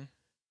 Mm-hmm.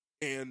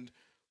 And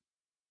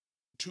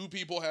two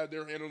people had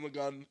their hand on the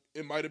gun.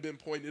 It might have been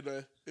pointed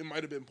at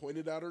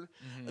her.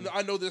 And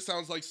I know this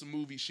sounds like some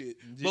movie shit,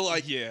 but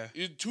like, yeah.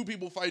 two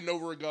people fighting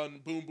over a gun,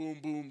 boom, boom,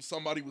 boom.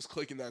 Somebody was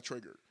clicking that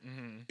trigger.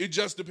 Mm-hmm. It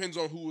just depends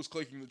on who was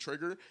clicking the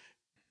trigger,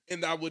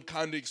 and that would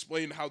kind of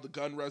explain how the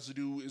gun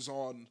residue is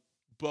on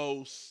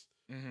both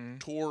Mm-hmm.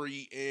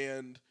 Tori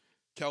and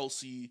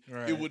Kelsey.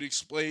 Right. It would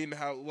explain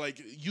how,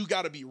 like, you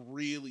got to be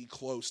really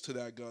close to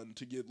that gun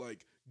to get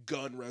like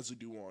gun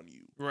residue on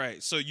you.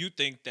 Right. So you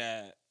think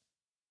that?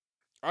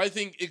 I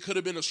think it could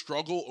have been a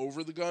struggle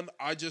over the gun.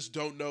 I just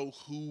don't know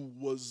who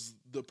was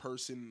the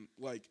person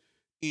like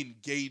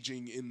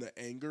engaging in the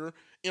anger.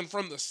 And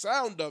from the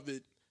sound of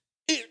it,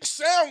 it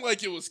sounded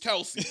like it was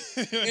Kelsey.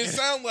 It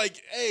sounded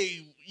like,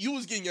 hey, you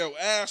was getting your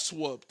ass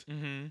whooped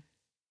Mm-hmm.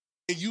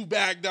 and you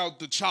bagged out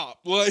the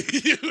chop. Like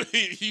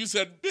you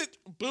said, bit,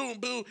 boom,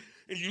 boom,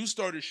 and you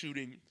started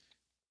shooting.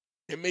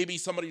 And maybe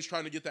somebody's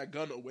trying to get that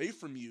gun away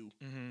from you.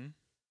 Mm-hmm.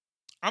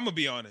 I'm gonna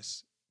be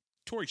honest.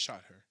 Tori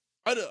shot her.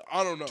 I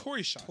don't know.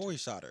 Tori shot her. Tori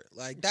shot her.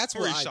 Like, that's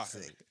Tori what I shot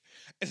think. her.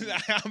 And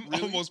I'm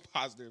Really? almost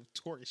positive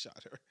Tori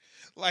shot her.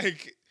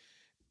 Like,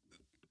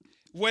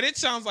 what it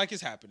sounds like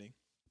is happening.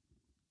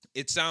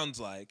 It sounds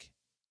like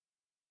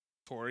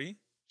Tori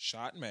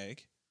shot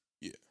Meg.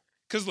 Yeah.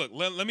 Because look,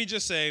 let me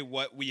just say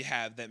what we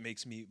have that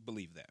makes me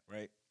believe that,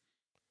 right?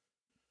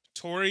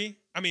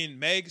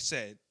 Meg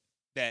said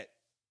that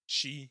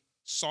she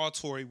saw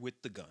Tori with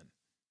the gun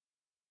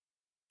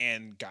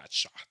and got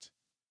shot.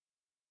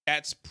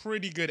 That's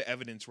pretty good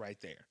evidence right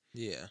there.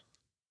 Yeah.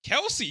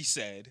 Kelsey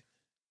said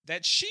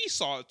that she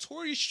saw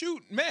Tori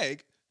shoot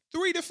Meg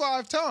 3 to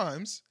 5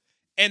 times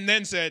and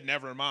then said,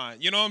 never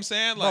mind. You know what I'm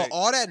saying? Bro,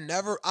 all that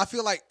never. I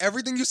feel like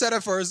everything you said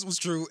at first was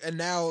true, and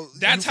now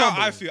That's you how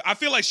fumbling. I feel. I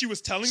feel like she was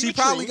telling She the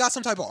probably truth. got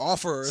some type of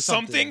offer or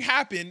something. Something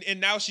happened,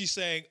 and now she's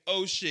saying,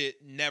 oh shit,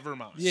 never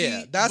mind.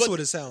 Yeah, See, that's but what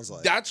it sounds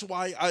like. That's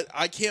why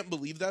I can't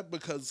believe that,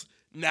 because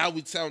now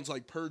it sounds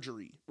like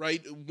perjury,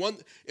 right?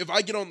 If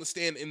I get on the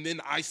stand and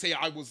then I say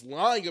I was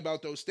lying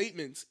about those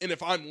statements, and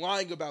if I'm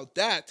lying about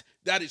that,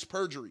 that is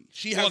perjury.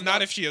 She has Well,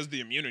 not if she has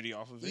the immunity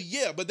off of it.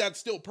 Yeah, but that's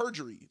still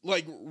perjury.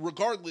 Like,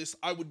 regardless,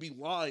 I would be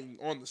lying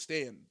on the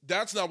stand.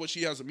 That's not what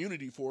she has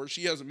immunity for.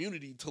 She has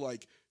immunity to,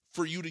 like,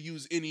 for you to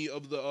use any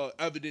of the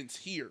evidence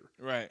here.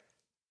 Right.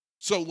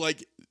 So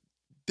like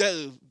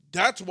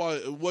that's why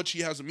what she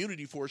has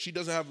immunity for. She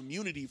doesn't have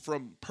immunity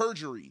from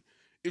perjury.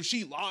 If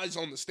she lies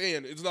on the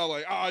stand, it's not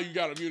like, you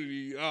got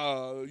immunity,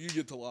 you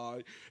get to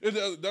lie.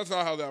 That's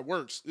not how that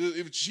works.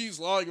 If she's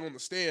lying on the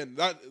stand,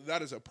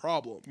 that is a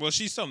problem. Well,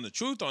 she's telling the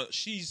truth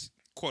she's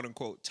quote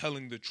unquote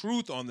telling the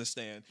truth on the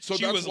stand. So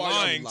she that's was why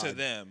lying to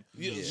them.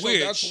 Yeah. So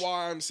Which, that's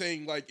why I'm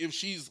saying, like, if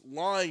she's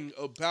lying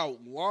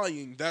about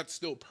lying, that's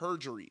still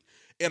perjury.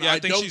 And I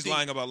think she's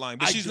lying about lying.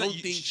 But I she's don't not,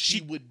 think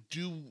she would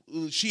do.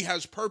 She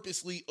has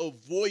purposely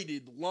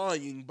avoided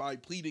lying by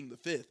pleading the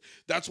fifth.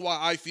 That's why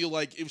I feel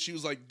like if she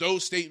was like,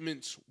 those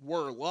statements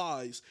were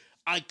lies,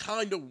 I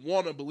kind of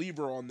want to believe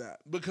her on that,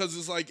 because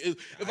it's like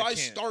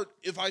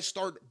if I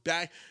start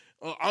back.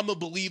 I'm gonna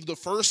believe the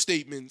first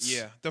statements.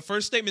 Yeah, the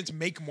first statements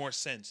make more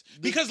sense,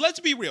 because let's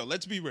be real.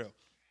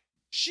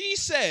 She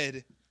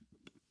said,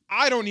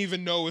 "I don't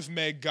even know if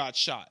Meg got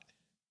shot."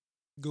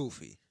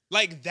 Goofy.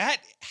 Like, that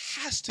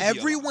has to.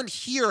 Everyone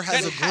here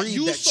has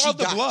agreed that she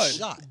got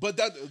shot. But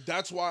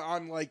that's why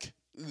I'm like,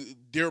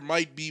 there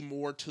might be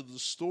more to the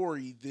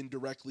story than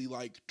directly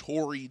like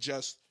Tori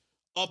just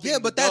up. Yeah,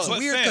 but that's But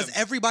weird fam, because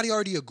everybody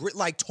already agreed.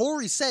 Like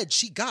Tori said,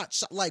 she got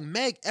shot. Like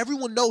Meg,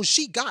 everyone knows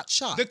she got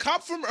shot. The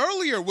cop from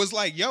earlier was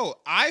like, "Yo,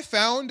 I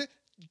found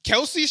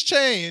Kelsey's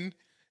chain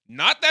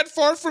not that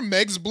far from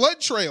Meg's blood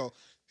trail.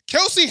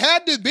 Kelsey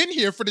had to have been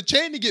here for the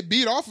chain to get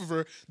beat off of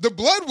her. The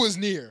blood was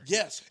near."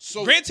 Yes.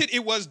 So granted,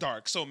 it was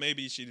dark, so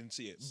maybe she didn't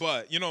see it.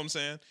 But you know what I'm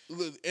saying?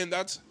 And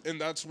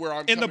that's where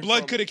I'm. And the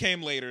blood from. could have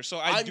came later, so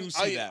I do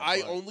see that.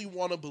 I only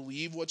want to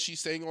believe what she's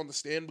saying on the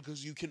stand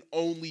because you can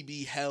only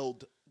be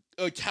held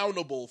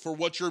accountable for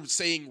what you're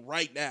saying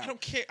right now. I don't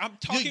care. I'm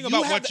talking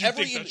about what you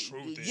think the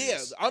truth is. Yeah,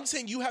 I'm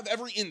saying you have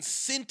every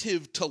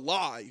incentive to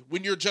lie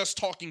when you're just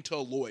talking to a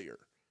lawyer.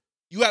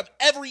 You have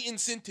every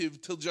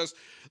incentive to just,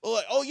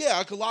 like, oh yeah,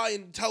 I could lie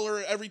and tell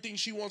her everything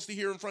she wants to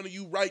hear in front of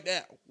you right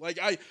now. Like,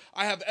 I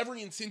have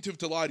every incentive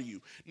to lie to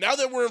you. Now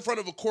that we're in front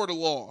of a court of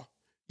law,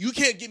 you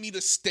can't get me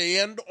to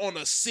stand on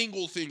a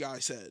single thing I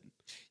said.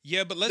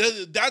 Yeah, but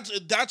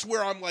that's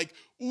where I'm like,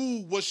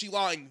 ooh, was she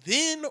lying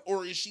then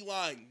or is she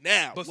lying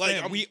now? But like,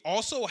 fam, we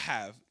also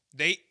have,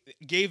 they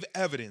gave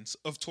evidence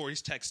of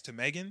Tori's text to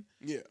Megan,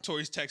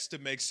 Tori's text to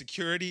Meg's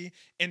security,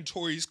 and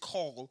Tori's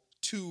call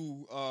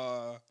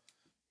to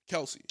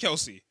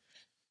Kelsey.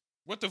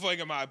 What the fuck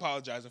am I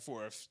apologizing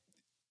for if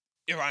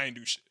I ain't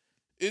do shit?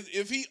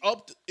 If he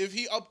upped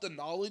the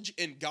knowledge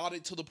and got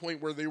it to the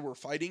point where they were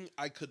fighting,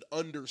 I could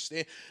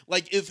understand.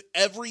 Like, if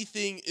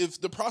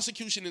the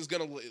prosecution is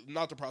gonna,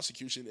 not the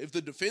prosecution, if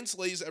the defense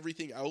lays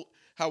everything out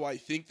how I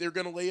think they're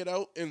gonna lay it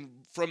out, and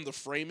from the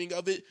framing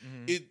of it,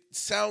 it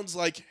sounds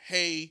like,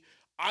 hey,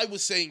 I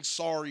was saying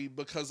sorry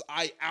because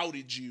I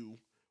outed you.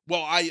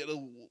 Well, I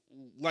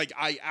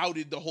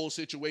outed the whole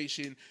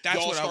situation. That's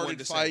Y'all what I wanted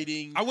to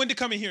fighting. Say. I wanted to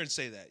come in here and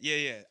say that.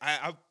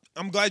 Yeah.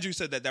 I'm glad you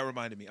said that. That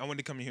reminded me. I wanted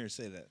to come in here and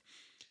say that.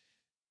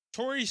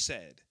 Tori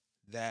said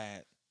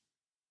that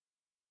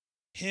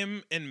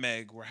him and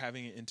Meg were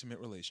having an intimate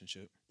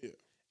relationship. Yeah.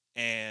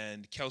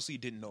 And Kelsey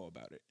didn't know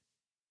about it.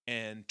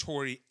 And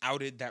Tori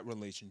outed that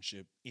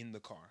relationship in the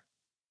car.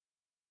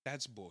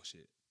 That's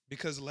bullshit.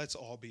 Because let's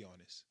all be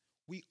honest.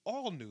 We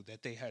all knew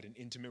that they had an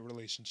intimate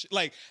relationship.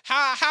 Like,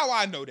 how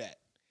I know that?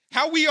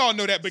 How we all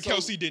know that, but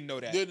Kelsey didn't know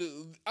that?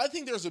 I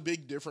think there's a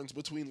big difference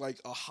between, like,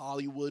 a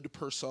Hollywood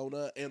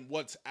persona and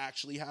what's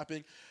actually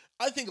happening.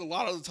 I think a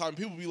lot of the time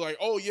people be like,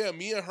 oh, yeah,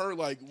 me and her,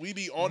 like, we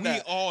be on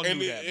that. We all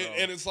knew that, bro.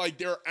 And it's like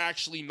they're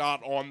actually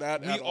not on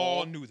that at all.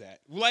 We all knew that.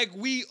 Like,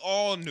 we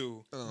all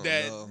knew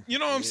that. No. You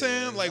know what I'm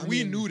saying? Like,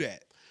 we knew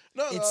that.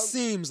 No, it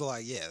seems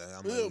like,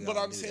 but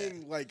I'm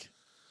saying, like,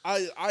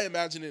 I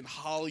imagine in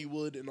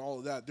Hollywood and all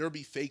of that, there'll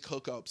be fake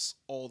hookups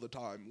all the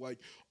time. Like,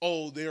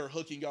 oh, they're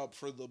hooking up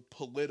for the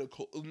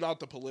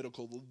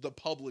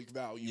public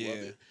value of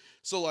it.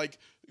 So, like,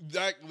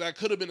 that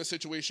could have been a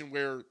situation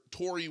where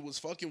Tori was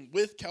fucking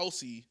with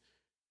Kelsey,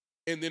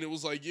 and then it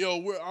was like,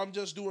 yo, I'm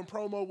just doing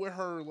promo with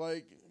her.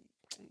 Like,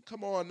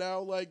 come on now.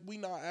 Like, we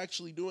not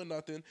actually doing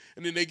nothing.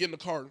 And then they get in the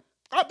car.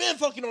 I've been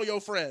fucking on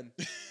your friend.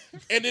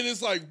 And then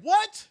it's like,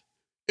 what?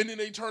 And then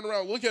they turn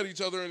around, look at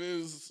each other, and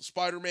it's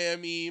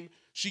Spider-Man meme.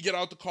 She get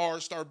out the car,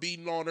 start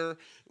beating on her.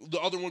 The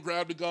other one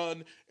grabbed a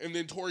gun, and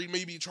then Tori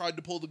maybe tried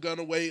to pull the gun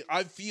away.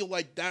 I feel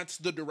like that's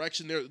the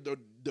direction the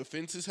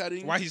defense is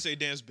heading. Why he say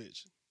dance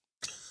bitch?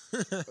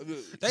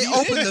 They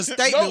opened the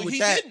statement with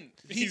that.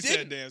 He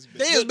said dance bitch.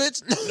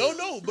 Dance bitch.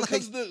 No,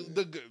 because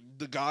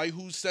the guy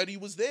who said he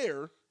was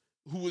there,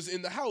 who was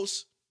in the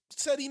house,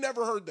 said he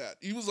never heard that.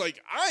 He was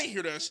like, I ain't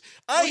hear this.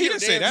 He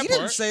didn't say that. He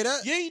didn't say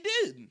that. Yeah, he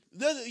did.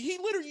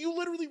 You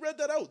literally read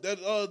that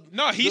out.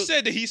 No, he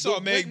said that he saw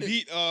Meg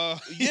beat.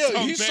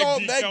 He saw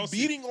Meg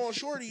beating on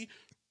Shorty.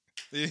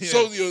 Yeah.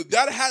 So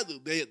that has to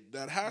be.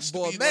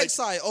 Boy, Meg's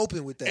side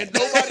open with that, and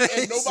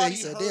nobody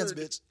said, heard. Dance,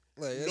 bitch.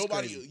 Like,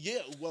 nobody. Crazy. Yeah.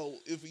 Well,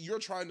 if you're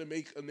trying to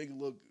make a nigga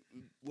look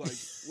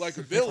like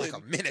a villain,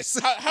 like a menace.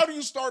 How do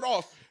you start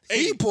off?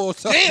 Hey, he pulled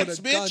up dance, with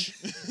a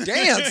bitch. Gun.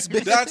 Dance,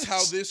 bitch. That's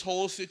how this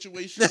whole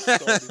situation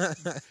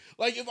started.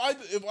 Like, if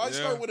I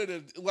start with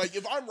it, like,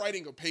 if I'm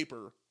writing a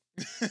paper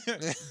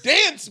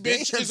Dance,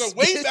 bitch, is a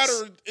way bitch.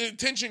 better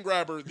attention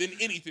grabber than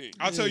anything.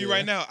 I'll tell you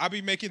right now, I'll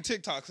be making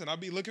TikToks and I'll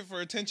be looking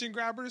for attention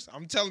grabbers.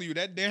 I'm telling you,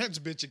 that dance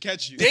bitch will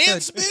catch you.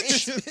 Dance,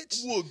 Dance, bitch,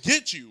 bitch. will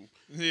get you.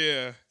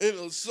 Yeah.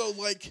 And so,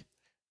 like,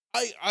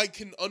 I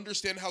can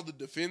understand how the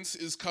defense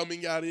is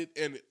coming at it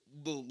and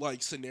the,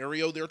 like,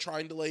 scenario they're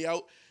trying to lay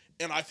out.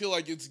 And I feel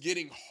like it's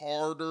getting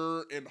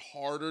harder and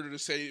harder to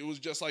say it was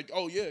just like,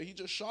 oh, yeah, he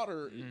just shot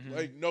her,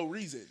 like, no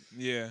reason.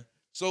 Yeah.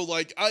 So,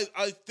 like,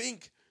 I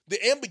think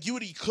the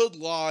ambiguity could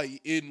lie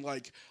in,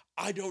 like,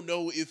 I don't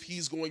know if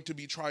he's going to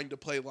be trying to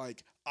play,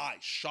 like,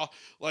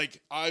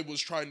 I was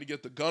trying to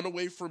get the gun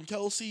away from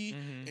Kelsey,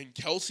 and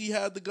Kelsey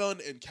had the gun,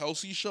 and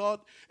Kelsey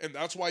shot, and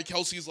that's why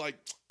Kelsey's like,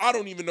 I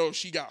don't even know if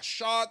she got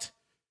shot.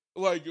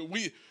 Like,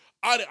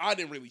 I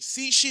didn't really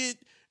see shit,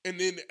 and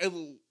then,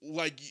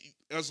 like,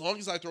 as long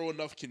as I throw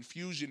enough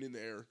confusion in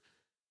there.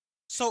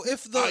 So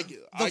if I the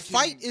can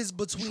fight is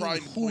between try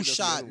and who point us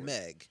shot another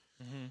way.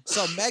 Meg,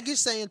 so Meg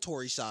is saying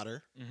Tori shot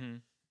her.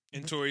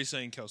 And Tori's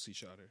saying Kelsey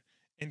shot her.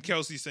 And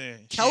Kelsey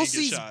saying she Kelsey's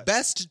didn't get shot.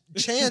 best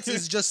chance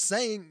is just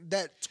saying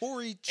that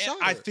Tori And shot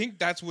her. I think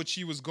that's what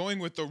she was going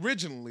with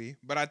originally,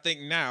 but I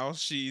think now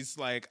she's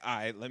like, all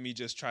right, let me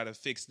just try to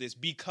fix this,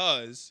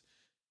 because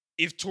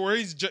if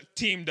Tori's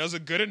team does a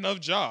good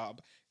enough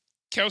job,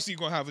 Kelsey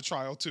gonna have a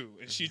trial too,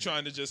 and she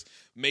trying to just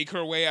make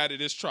her way out of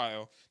this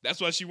trial.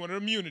 That's why she wanted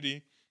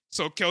immunity,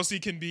 so Kelsey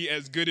can be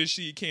as good as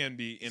she can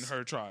be in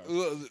her trial.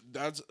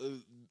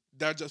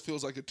 That just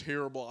feels like a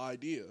terrible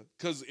idea.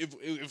 Because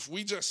if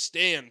we just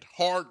stand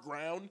hard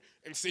ground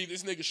and say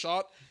this nigga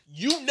shot,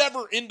 you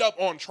never end up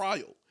on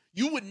trial.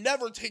 You would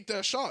never take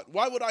that shot.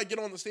 Why would I get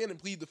on the stand and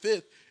plead the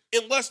fifth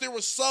unless there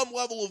was some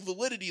level of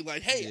validity?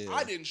 Like, hey, Yeah.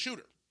 I didn't shoot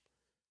her.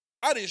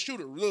 I didn't shoot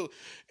her.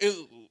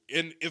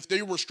 And if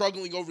they were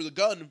struggling over the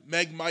gun,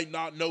 Meg might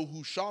not know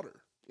who shot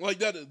her. Like,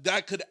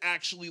 that could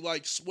actually,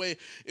 like, sway.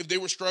 If they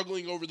were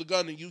struggling over the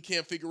gun and you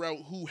can't figure out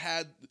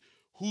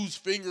whose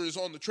finger is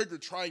on the trigger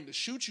trying to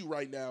shoot you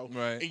right now,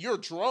 Right. and you're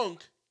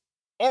drunk,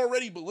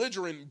 already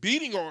belligerent,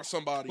 beating on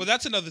somebody. Well,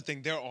 that's another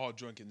thing. They're all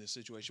drunk in this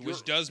situation,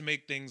 which does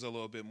make things a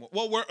little bit more.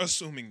 Well, we're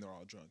assuming they're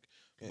all drunk,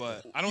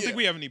 but I don't think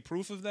we have any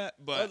proof of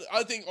that. But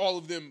I think all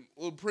of them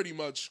will pretty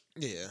much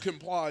Yeah.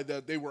 comply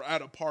that they were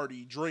at a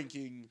party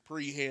drinking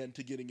pre-hand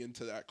to getting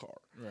into that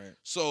car. right,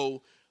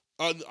 So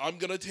I'm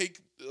gonna take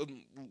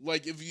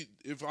like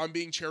if I'm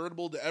being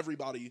charitable to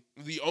everybody,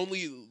 the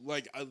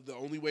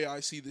only way I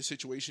see this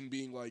situation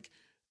being like,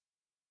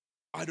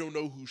 I don't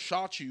know who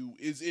shot you,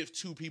 is if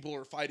two people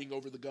are fighting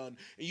over the gun.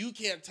 And you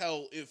can't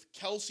tell if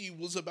Kelsey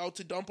was about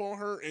to dump on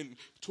her and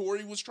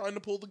Tori was trying to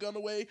pull the gun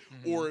away,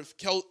 or if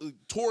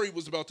Tori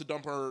was about to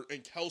dump on her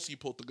and Kelsey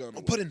pulled the gun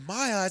away. But in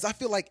my eyes, I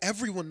feel like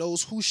everyone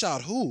knows who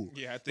shot who.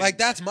 Yeah, I think- like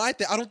that's my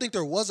thing. I don't think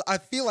there was. I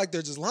feel like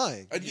they're just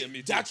lying. Yeah, me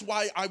too. That's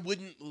why I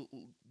wouldn't.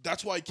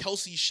 That's why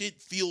Kelsey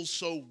shit feels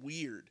so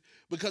weird.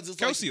 Because it's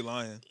Kelsey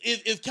like, lying.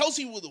 if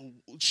Kelsey would,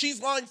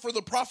 she's lying for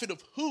the profit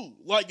of who?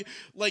 Like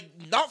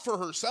not for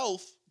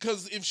herself.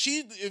 Because if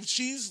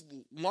she's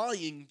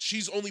lying,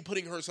 she's only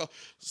putting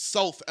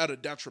herself at a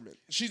detriment.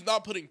 She's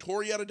not putting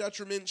Tori at a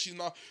detriment.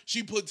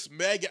 She puts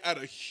Meg at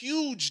a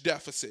huge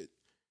deficit.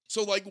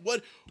 So like,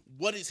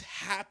 what is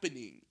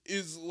happening?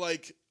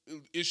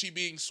 Is she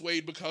being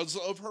swayed because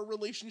of her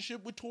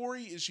relationship with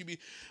Tori? Is she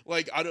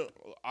like, I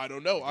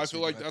don't know. I feel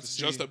like that's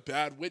just a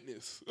bad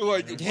witness.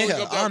 Like, pulling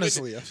up that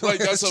honestly, witness, I feel like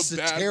that's that's a just a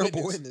bad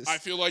terrible witness. witness. I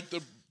feel like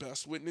the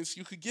best witness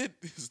you could get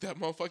is that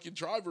motherfucking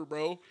driver,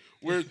 bro.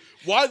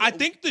 I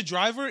think the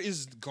driver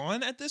is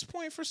gone at this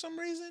point for some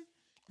reason,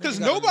 because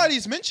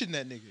nobody's mentioned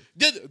that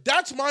nigga.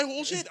 That's my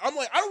whole shit. I'm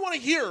like, I don't want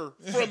to hear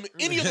from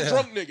any of the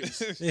drunk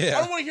niggas. Yeah.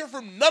 I don't want to hear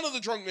from none of the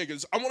drunk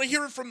niggas. I want to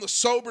hear it from the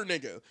sober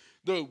nigga,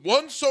 the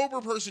one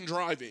sober person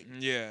driving.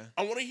 Yeah,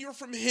 I want to hear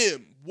from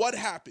him what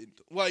happened.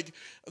 Like,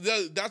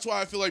 that's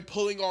why I feel like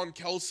pulling on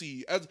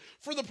Kelsey as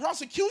for the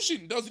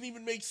prosecution doesn't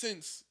even make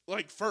sense.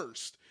 Like,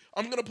 first,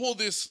 I'm gonna pull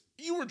this.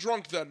 You were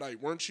drunk that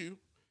night, weren't you?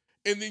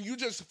 And then you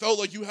just felt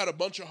like you had a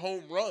bunch of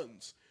home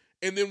runs.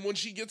 And then when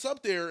she gets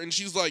up there and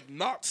she's like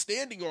not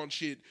standing on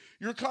shit,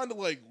 you're kind of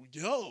like,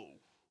 yo,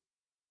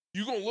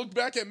 you gonna look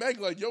back at Meg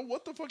like, yo,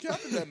 what the fuck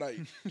happened that night?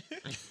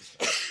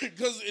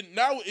 Because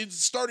now it's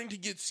starting to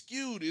get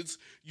skewed.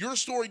 Your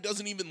story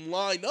doesn't even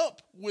line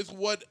up with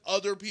what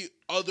other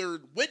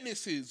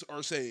witnesses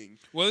are saying.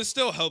 well, it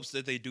still helps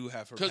that they do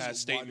have her 'Cause past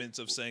why- statements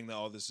of saying that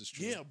all this is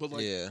true. Yeah, but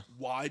like, Yeah.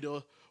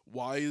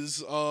 why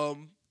is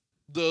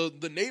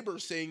the neighbor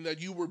saying that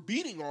you were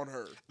beating on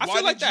her? I Why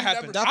feel like did that you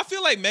happened. never- I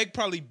feel like Meg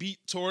probably beat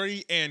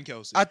Tori and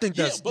Kelsey. I think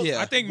Yeah, that's but yeah.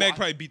 I think Meg Why-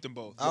 probably beat them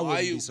both. I wouldn't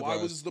be Why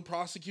surprised. was the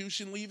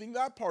prosecution leaving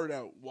that part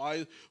out?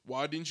 Why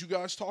didn't you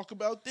guys talk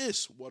about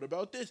this? What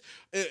about this?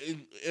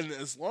 And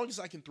as long as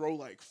I can throw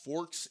like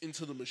forks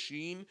into the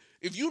machine,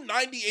 if you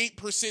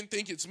 98%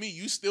 think it's me,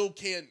 you still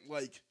can't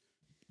like.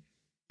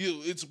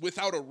 It's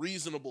without a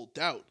reasonable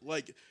doubt.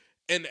 Like,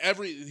 and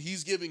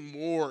he's giving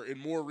more and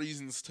more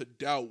reasons to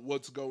doubt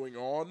what's going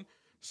on.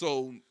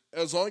 So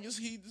as long as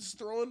he's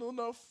throwing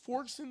enough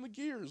forks in the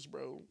gears,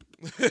 bro.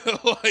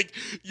 Like,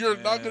 you're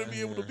not going to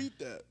be able to beat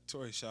that.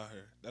 Tory shot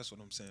her. That's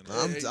what I'm saying.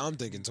 I'm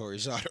thinking Tory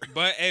shot her.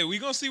 But hey, we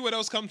gonna see what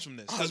else comes from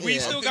this because we Yeah.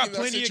 still I'm got thinking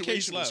that plenty of case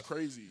situation was left.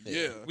 Crazy.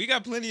 Yeah. Yeah. We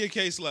got plenty of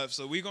case left,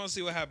 so we gonna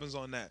see what happens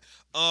on that.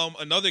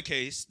 Another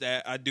case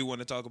that I do want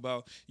to talk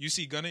about. You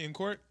see Gunna in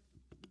court.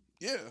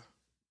 Yeah.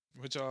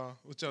 What y'all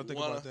think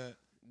about that?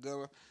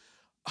 Gonna.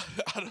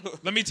 I don't know.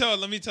 Let me tell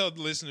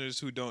the listeners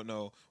who don't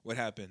know what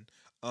happened.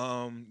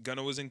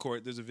 Gunna was in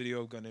court. There's a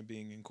video of Gunna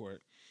being in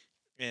court,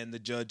 and the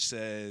judge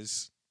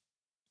says,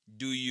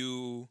 "Do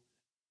you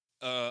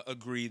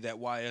agree that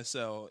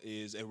YSL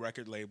is a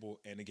record label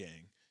and a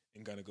gang?"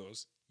 And Gunna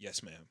goes,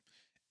 "Yes, ma'am."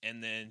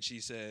 And then she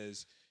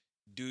says,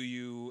 "Do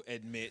you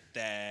admit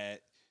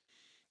that?"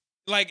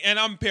 Like, and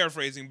I'm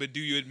paraphrasing, but do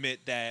you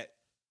admit that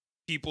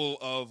people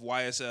of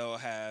YSL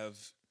have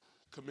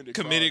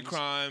committed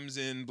crimes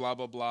and blah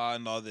blah blah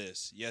and all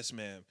this? Yes,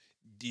 ma'am.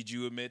 Did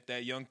you admit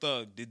that Young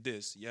Thug did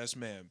this? Yes,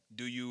 ma'am.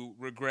 Do you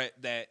regret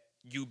that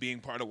you being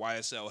part of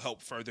YSL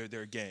helped further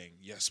their gang?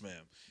 Yes,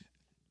 ma'am.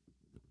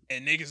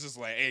 And niggas is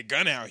like, hey,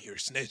 Gunna out here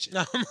snitching.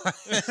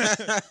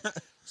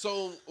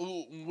 So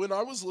when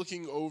I was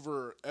looking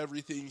over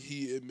everything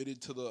he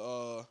admitted to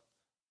the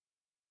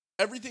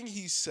everything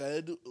he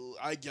said,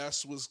 I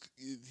guess was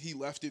he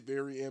left it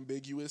very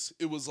ambiguous.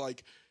 It was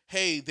like,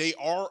 hey, they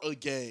are a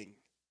gang,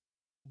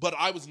 but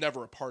I was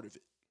never a part of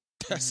it.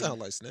 That sounds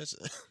like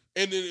snitching.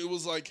 And then it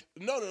was like,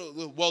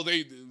 no. Well,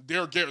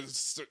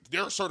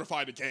 they're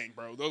certified a gang,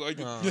 bro. They're like,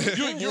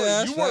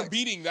 you weren't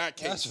beating that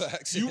case. That's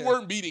facts, You yeah.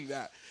 weren't beating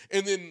that.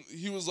 And then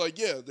he was like,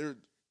 yeah,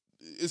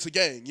 it's a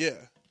gang, yeah.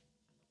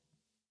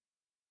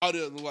 I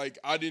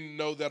didn't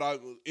know that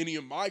any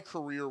of my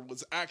career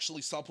was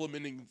actually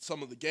supplementing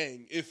some of the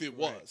gang if it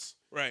was.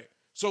 Right.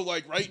 So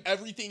like, right,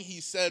 everything he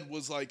said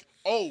was like,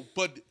 oh,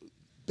 but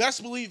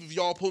best believe if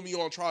y'all put me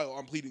on trial,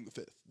 I'm pleading the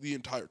fifth the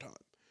entire time.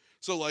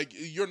 So like,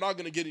 you're not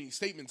gonna get any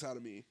statements out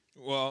of me.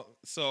 Well,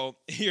 so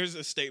here's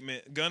a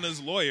statement.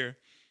 Gunna's lawyer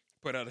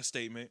put out a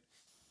statement.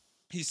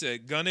 He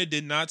said, Gunna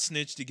did not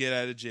snitch to get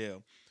out of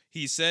jail.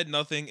 He said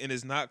nothing and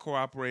is not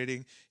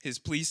cooperating. His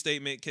plea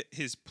statement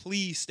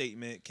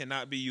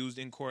cannot be used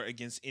in court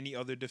against any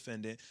other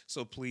defendant,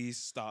 so please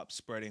stop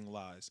spreading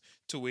lies.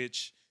 To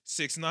which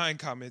 6ix9ine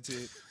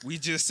commented, we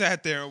just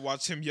sat there and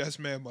watched him yes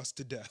man must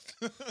to death.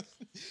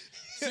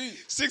 See,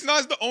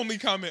 6ix9ine's the only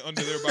comment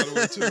under there, by the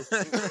way, too.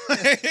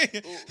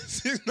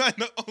 6ix9ine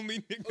the only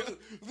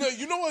nigga.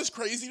 you know what's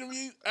crazy to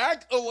me?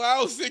 Act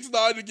allows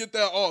 6ix9ine to get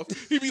that off.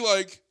 He'd be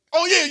like,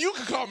 oh yeah, you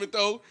can comment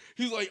though.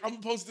 He's like, I'm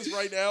gonna post this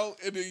right now,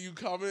 and then you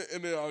comment,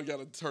 and then I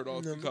gotta turn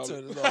off the comment.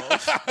 Turn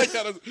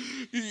it off.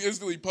 He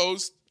instantly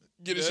post,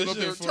 get his That shit up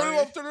there, shit turn it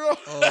off, turn it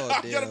off. Oh,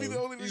 I gotta be damn. the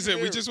only nigga He said,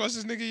 we there. just watched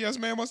this nigga yes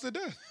man must to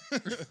death.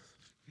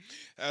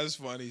 That's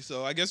funny.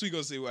 So I guess we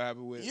gonna see what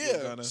happened with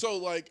Gunna. So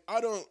like, I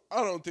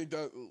don't think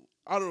that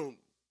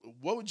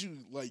what would you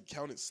like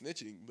count as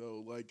snitching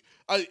though? Like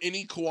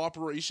any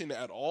cooperation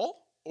at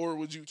all, or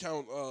would you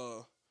count?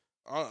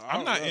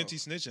 I'm not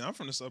anti-snitching. I'm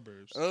from the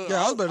suburbs. Yeah,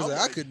 I was about to say,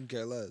 I like, couldn't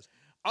care less.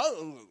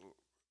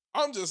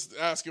 I'm just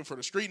asking for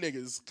the street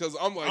niggas because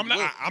I'm like, I'm not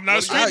a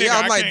what street do you- nigga.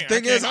 I'm I like, can't-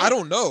 thing I is, can't I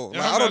don't know. Yeah,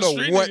 Like, I'm I don't not a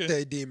know street what nigga.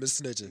 they deem as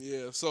snitching.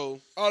 Yeah, so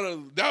I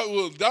don't.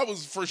 That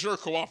was for sure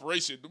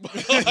cooperation.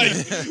 Like,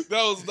 that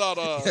was not.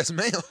 Yes,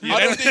 ma'am.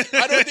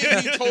 I don't think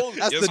he told.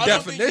 That's the I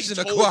don't think he definition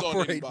of told on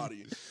cooperating.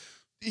 anybody.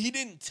 He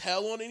didn't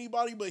tell on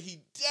anybody, but he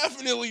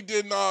definitely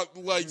did not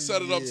like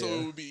set it up so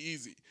Yeah. it would be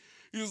easy.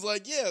 He was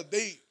like, "Yeah,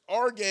 they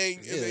are gang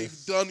and Yeah.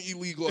 they've done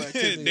illegal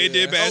activity." They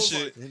did I bad was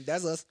shit. like-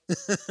 That's us.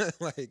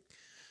 Like,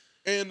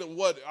 and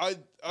what I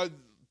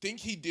think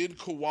he did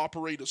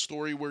cooperate a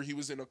story where he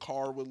was in a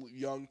car with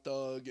Young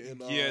Thug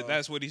and Yeah,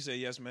 that's what he said.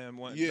 Yes, man.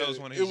 yeah, That was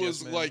one of it his was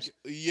yes mans. like,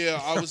 yeah,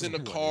 I was in a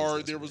One of car.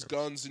 his There yes was mans.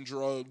 guns and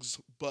drugs,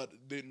 but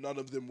none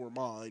of them were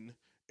mine.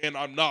 And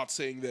I'm not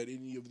saying that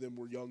any of them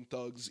were Young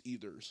Thug's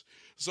either.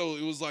 So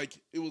it was like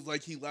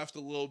he left a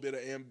little bit of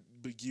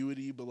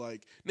ambiguity, but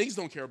like niggas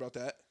don't care about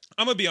that.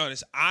 I'm gonna be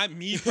honest.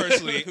 Me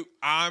personally,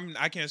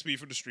 I can't speak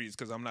for the streets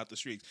because I'm not the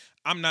streets.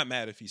 I'm not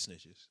mad if he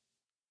snitches.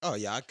 oh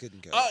yeah, I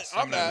couldn't care less.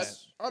 I'm not mad. mad.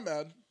 I'm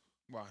mad.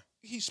 Why?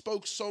 He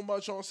spoke so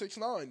much on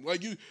 6ix9ine.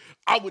 Like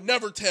I would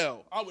never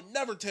tell.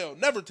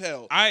 Never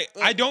tell. I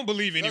don't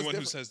believe That's anyone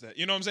who different. says that.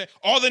 You know what I'm saying?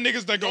 All the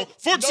niggas that go, No,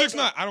 fuck no, 6ix9ine,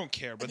 no. I don't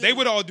care. But And they then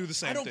would all do the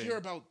same I don't thing. care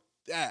about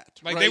that.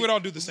 Like, right? they would all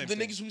do the same The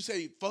thing. niggas who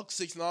say fuck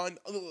 6ix9ine,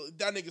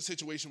 that nigga's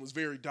situation was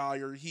very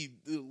dire. He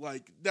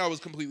like that was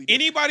completely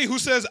different. Anybody who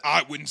says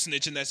I wouldn't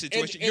snitch in that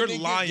situation, you're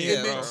then lying,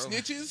 and bro. then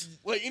snitches,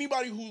 like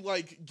anybody who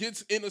like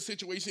gets in a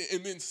situation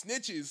and then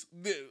snitches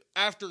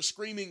after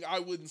screaming I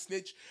wouldn't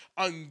snitch,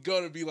 I'm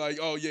gonna be like,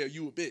 oh yeah,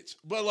 you a bitch.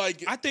 But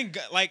like, I think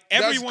like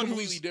That's everyone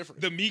completely who's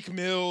different. the Meek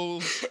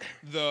Mills,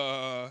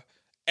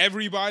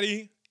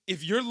 everybody.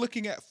 If you're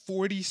looking at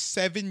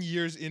 47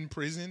 years in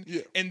prison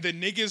Yeah. and the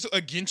niggas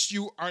against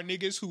you are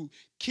niggas who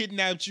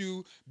kidnapped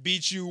you,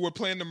 beat you, were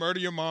planning to murder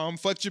your mom,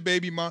 fucked your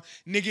baby mom.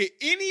 Nigga,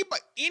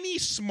 any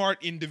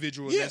smart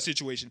individual in that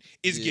situation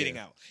is getting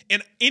out.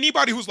 And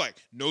anybody who's like,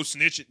 no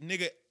snitching,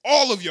 nigga,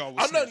 all of y'all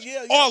will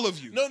snitch. All of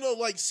you. No,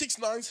 like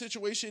 6ix9ine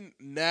situation,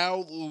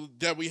 now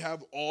that we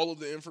have all of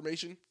the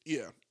information,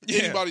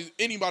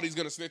 anybody's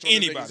gonna snitch on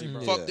anybody, them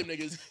niggas. bro. Fuck them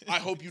niggas. I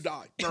hope you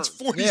die. Burn. It's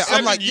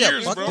 47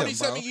 years, fuck bro. them.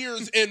 47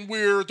 years and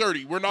we're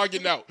 30. We're not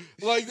getting out.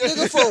 Like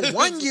Nigga, for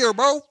 1 year,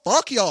 bro.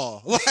 Fuck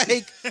y'all.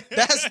 Like,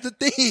 that's the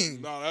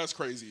thing. No, that's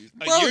crazy.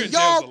 A Bro, year in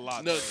jail's y'all- a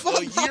lot. No, though.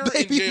 Fuck a my year in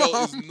baby jail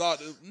mom. is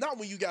not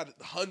when you got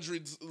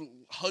hundreds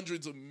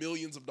of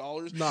millions of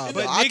dollars. Nah, And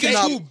but the I Niggas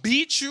cannot- who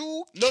beat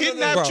you, No,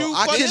 kidnapped Bro, you,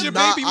 I fucked your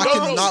cannot, baby I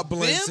mom. cannot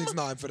blame them,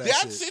 6ix9ine for that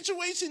shit.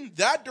 situation,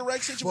 that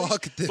direct situation.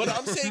 Fuck them. But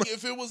I'm saying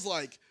if it was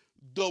like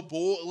the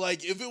bull,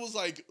 like if it was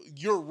like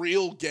your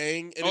real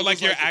gang, and Oh, it like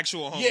was your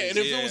actual homies. and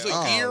if it was a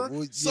Oh, year,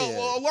 well, so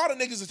yeah. a lot of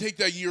niggas would take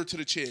that year to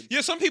the chin.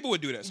 Yeah, some people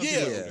would do that. Some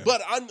people would do that.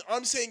 But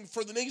I'm saying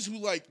for the niggas who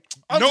like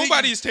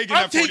Nobody's taking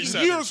I'm that taking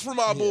 47. years for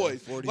my boy.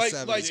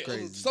 47 like is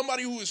crazy.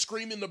 somebody who is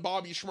screaming the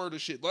Bobby Schmurda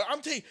shit. Like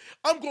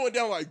I'm going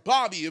down like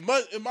Bobby.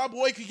 If my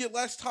boy could get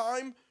less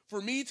time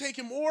for me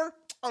taking more,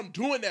 I'm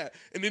doing that.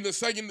 And then the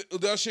second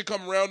that shit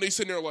come around, they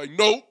sitting there like,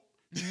 nope,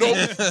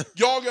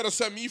 y'all gotta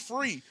set me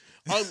free.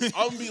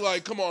 I'm be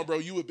like, come on, bro,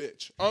 you a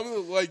bitch.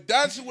 I'm like,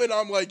 that's when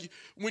I'm like,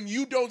 when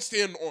you don't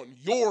stand on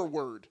your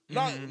word,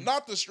 not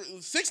the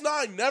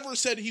 6ix9ine never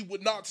said he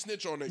would not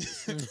snitch on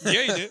niggas.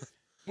 Yeah, he did.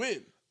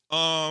 When?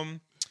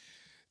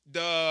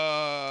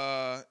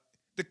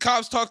 The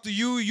cops talk to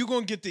you, you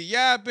gonna get the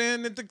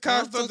yapping. If the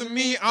cops talk to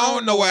me, I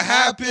don't know what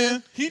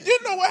happened. He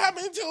didn't know what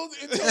happened until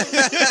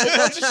a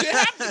bunch of shit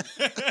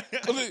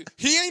happened.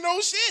 He ain't know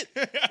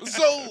shit.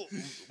 So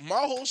my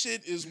whole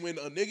shit is when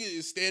a nigga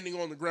is standing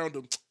on the ground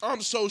of,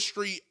 I'm so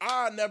street,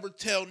 I never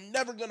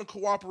gonna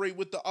cooperate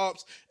with the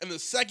ops. And the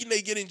second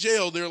they get in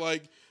jail, they're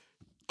like,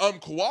 I'm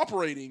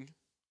cooperating.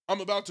 I'm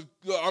about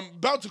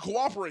to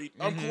cooperate.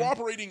 I'm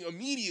cooperating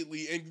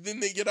immediately. And then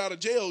they get out of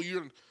jail.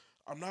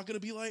 I'm not gonna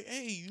be like,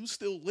 hey, you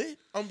still lit?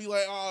 I'm gonna be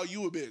like, oh,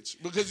 you a bitch.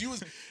 Because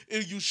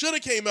you should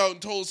have came out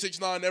and told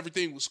 6ix9ine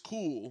everything was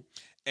cool.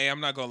 Hey,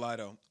 I'm not gonna lie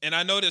though, and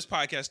I know this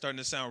podcast starting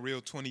to sound real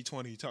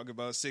 2020, talking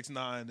about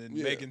 6ix9ine and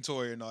Megan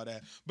Toy and all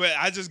that. But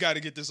I just got to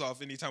get this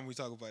off anytime we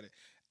talk about it.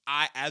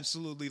 I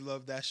absolutely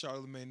love that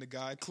Charlamagne the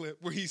God clip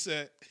where he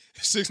said,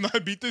 if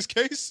 6ix9ine beat this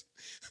case,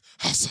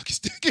 I'll suck his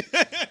dick.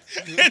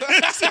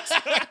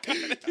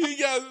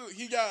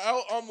 He got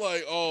out. I'm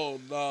like, oh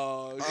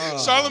no.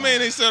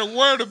 Charlamagne ain't said a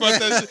word about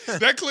that shit.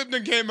 That clip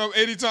done came up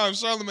 80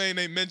 times. Charlamagne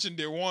ain't mentioned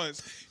it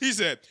once. He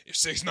said, if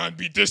 6ix9ine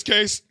beat this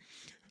case,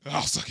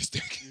 I'll suck his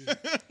dick.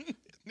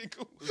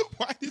 Nigga,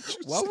 why did you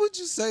Why say would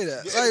you say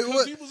that? Because Like,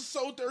 what? he was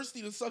so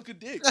thirsty to suck a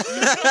dick.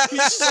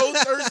 He's so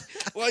thirsty.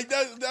 Like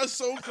that's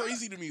so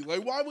crazy to me.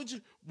 Like, why would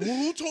you?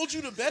 Who told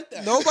you to bet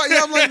that? Nobody.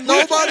 I'm like, Who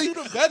told nobody. you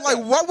to bet Like,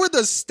 that? what were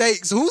the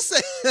stakes? Who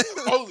said?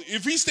 Oh,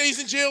 if he stays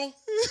in jail,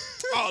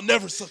 I'll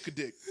never suck a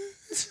dick.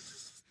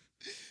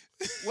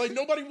 Like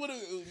nobody would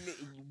have.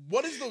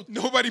 What is the?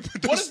 nobody put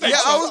What those is that? Yeah,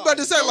 stakes I up? was about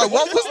to say, like,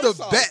 what was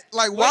the bet?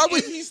 Like, why Like,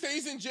 would if he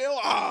stays in jail?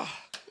 I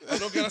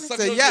don't gotta suck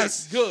Say no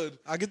yes. dick. Good.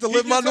 I get to He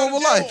live my gets out of normal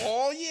jail, life?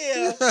 Oh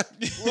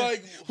yeah.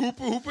 Like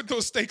Who put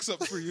those stakes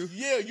up for you?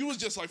 yeah, you was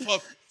just like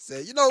fuck.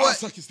 Say, you know I'll what?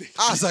 suck his dick.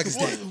 I'll suck his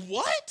What? dick.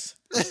 What?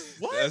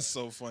 What? That's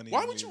so funny.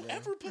 Why to would me, you bro.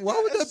 ever put Why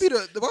that? would that be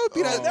the? Why would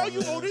be And that? now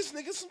you owe this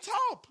nigga some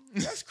top.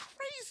 That's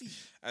crazy.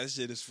 That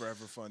shit is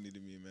forever funny to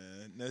me,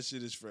 man. That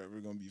shit is forever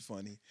gonna be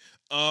funny.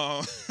 to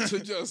I'll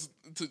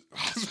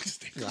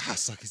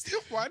suck his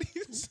dick. Why do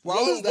you? Why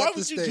Why- was that why the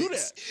would you do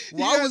stakes? that?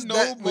 Why was no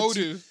that?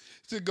 motive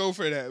to go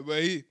for that?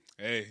 But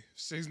hey,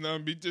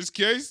 6ix9ine beat this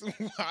case.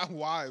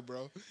 Why,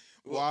 bro?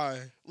 Why?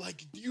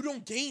 like you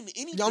don't gain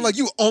anything. Yeah, I'm like,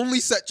 you only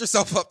set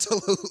yourself up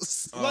to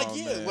lose. Like Oh,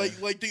 yeah, man.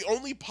 like the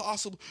only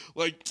possible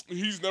like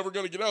he's never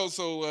gonna get out.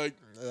 So like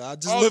I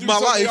just I'll live do my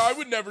something life. I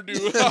would never do.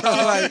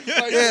 Like,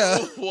 yeah.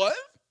 What?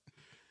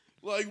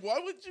 Like why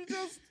would you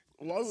just?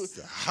 Why would?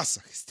 I'll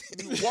suck his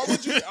dick. Why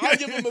would you? I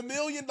give him $1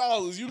 million.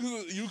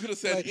 You could have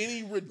said Like-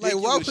 any Like, ridiculous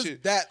why was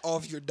shit. that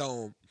off your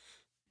dome?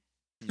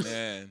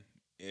 Man,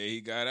 yeah,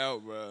 he got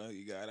out, bro.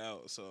 He got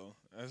out. So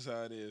that's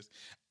how it is.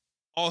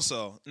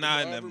 Also, If nah,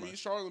 I never ever mind. meet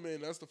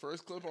Charlamagne, that's the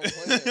first clip I'm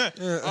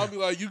playing. I'll be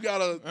like, you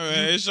gotta.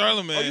 Hey, Are you a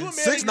Charlamagne. man of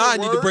 6ix9ine your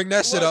need to word? bring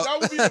that shit up. That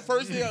would be the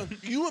first thing.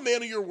 You a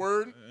man of your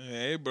word?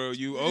 Hey, bro,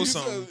 you owe He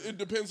something. said, it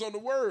depends on the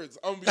words.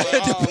 I'm gonna be like,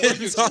 It look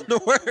depends at on you.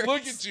 the words.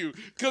 Look at you,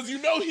 because you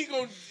know he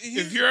gonna.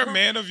 If you're a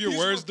man of your he's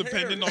words,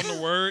 prepared. depending on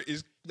the word,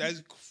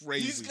 that's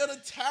crazy. He's gonna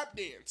tap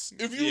dance.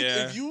 If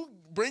you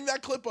bring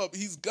that clip up,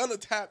 he's gonna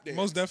tap dance.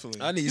 Most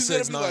definitely. I need He's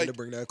gonna be 6ix9ine like, to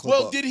bring that clip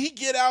well, up. did he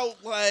get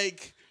out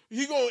like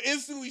he gonna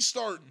instantly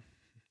start?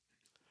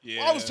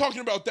 Yeah. I was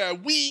talking about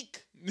that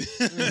week.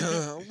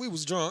 We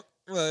was drunk.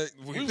 Like,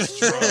 We was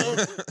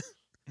drunk.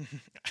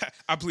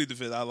 I plead the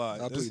fifth. I lied.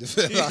 I plead the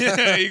That's- fifth.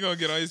 Yeah, he gonna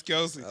get on his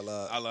Kelsey. I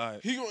lied. I lied.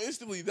 He gonna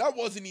instantly. That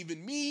wasn't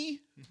even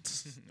me.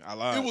 I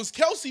lied. It was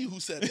Kelsey who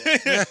said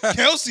that.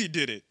 Kelsey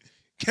did it.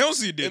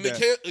 Kelsey did And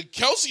that.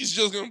 Kelsey's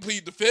just gonna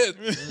plead the fifth.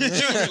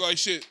 She's gonna be like,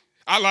 shit.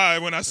 I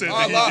lied when I said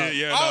I that lied. he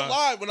did. Yeah, I nah.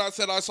 lied when I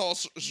said I saw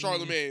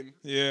Charlemagne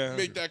Yeah.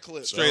 make that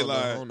clip. Straight I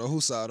lie. don't know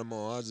whose side I'm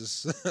on. I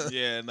just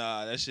Yeah,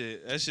 nah, that's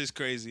just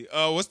crazy.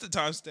 What's the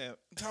timestamp?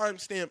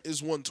 Timestamp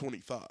is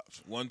 125.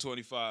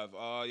 125.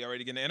 Y'all ready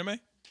to get into anime?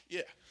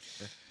 Yeah.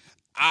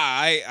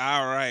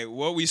 All right.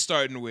 What we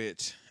starting with?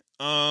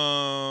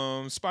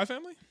 Spy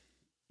Family?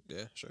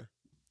 yeah, sure.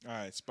 All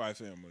right, Spy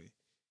Family.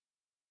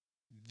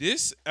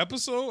 This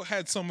episode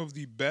had some of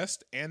the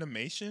best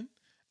animation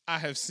I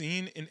have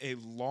seen in a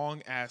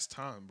long ass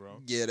time,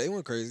 bro. Yeah, they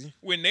went crazy.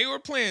 When they were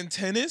playing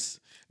tennis,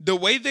 the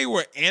way they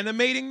were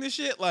animating the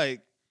shit,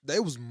 like They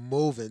was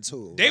moving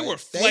too. they Like, were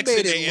they flexing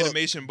made it their look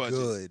animation budget.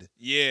 Good.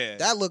 Yeah.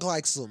 That looked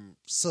like some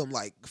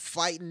like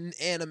fighting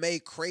anime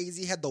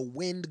crazy. Had the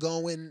wind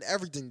going.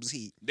 Everything was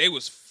heat. They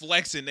was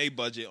flexing their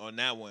budget on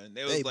that one.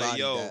 They was They like, bodied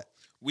yo, that.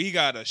 we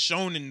got a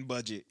shonen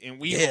budget and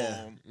we Yeah,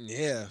 gonna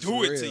yeah. do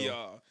for it to real.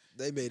 y'all.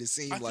 They made it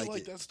seem I feel like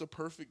like it. that's the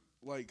perfect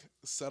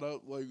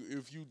setup. Like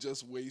if you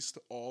just waste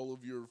all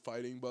of your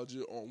fighting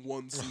budget on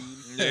one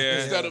scene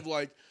Yeah. instead of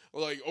like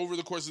over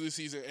the course of the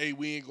season, hey,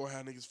 we ain't gonna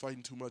have niggas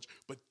fighting too much,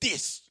 but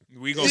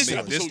We gonna This make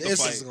episode- this the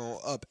This fight. is gonna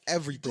up go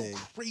everything.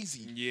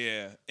 crazy.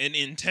 Yeah. And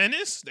in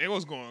tennis, they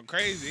was going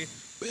crazy.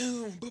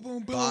 Boom, boom,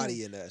 boom, boom.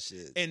 Body in that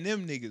shit. And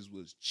them niggas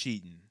was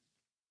cheating.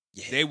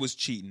 Yeah. They was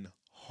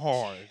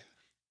hard.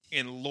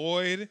 And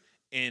Lloyd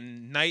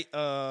and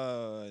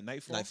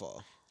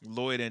Nightfall.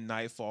 Lloyd and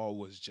Nightfall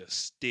was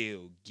just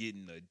still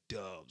getting the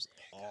dubs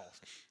off.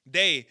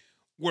 They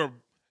were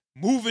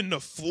moving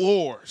the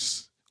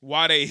floors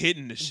while they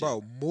hitting the shit.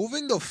 Bro,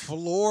 moving the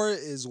floor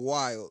is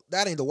wild.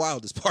 That ain't the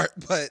wildest part,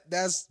 but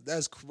that's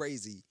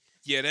crazy.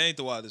 Yeah, that ain't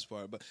the wildest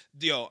part. But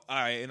yo, all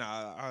right, and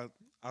I'll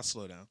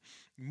slow down.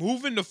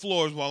 Moving the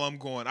floors while I'm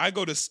going. I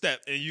go to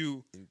step and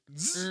you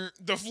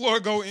the floor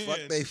go in. Fuck,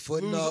 they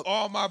footing lose up.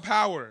 all my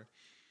power.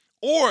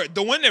 Or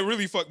the one that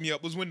really fucked me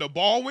up was when the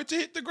ball went to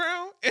hit the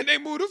ground and they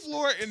moved the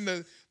floor and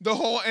the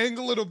whole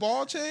angle of the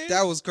ball changed.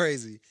 That was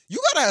crazy. You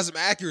gotta have some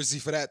accuracy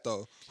for that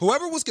though.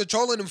 Whoever was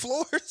controlling them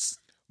floors.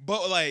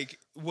 But like,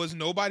 was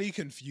nobody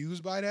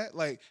confused by that?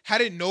 Like, how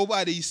did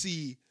nobody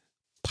see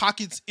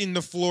pockets in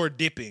the floor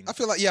dipping? I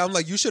feel like I'm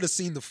like you should have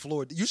seen the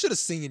floor. You should have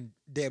seen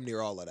damn near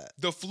all of that.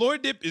 The floor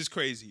dip is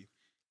crazy.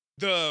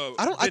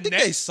 I think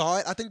they saw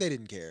it. I think they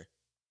didn't care.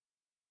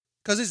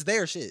 Cause it's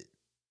their shit.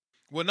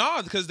 Well,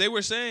 nah, because they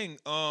were saying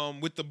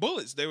with the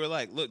bullets, they were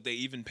like, look, they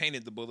even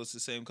painted the bullets the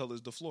same color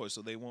as the floor,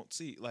 so they won't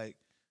see. Like,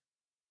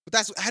 But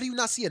that's how do you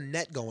not see a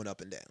net going up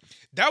and down?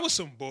 that was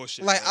some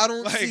bullshit. Like, bro. I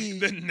don't like, see-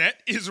 the net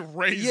is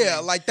raising. Yeah,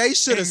 like they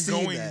should have and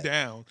seen going that.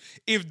 down.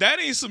 If that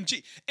ain't some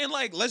cheat, and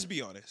like, let's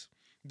be honest,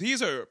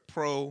 these are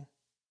pro.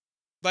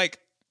 Like,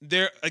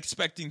 they're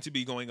expecting to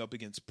be going up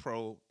against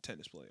pro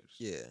tennis players.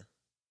 Yeah.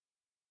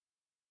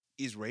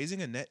 Is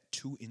raising a net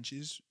 2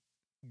 inches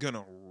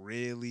gonna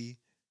really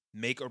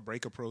make or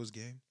break a pro's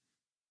game?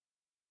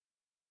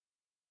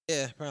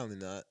 Yeah, probably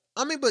not.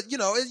 I mean, but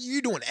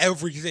you're doing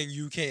everything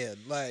you can.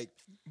 Like,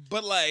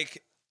 But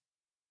like,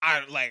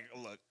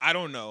 look, I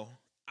don't know.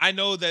 I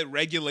know that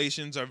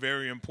regulations are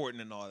very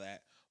important and all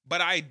that,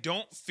 but I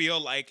don't feel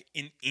like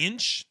an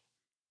inch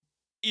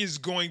is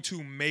going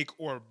to make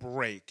or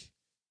break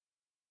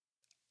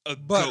a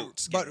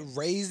goat's but game.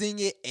 raising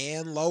it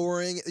and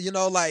lowering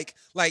it,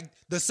 like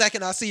the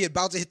second I see it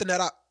about to hit the net,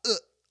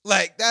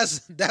 like that's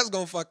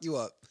gonna fuck you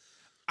up.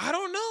 I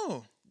don't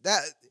know.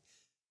 That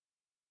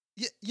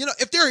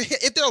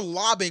if they're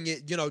lobbing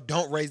it,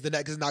 don't raise the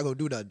net because it's not gonna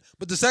do nothing.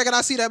 But the second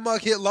I see that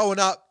mug hit low and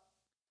up,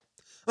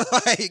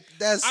 like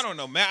that's I don't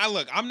know, man.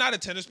 I'm not a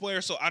tennis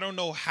player, so I don't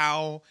know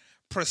how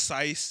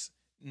precise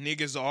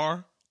niggas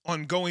are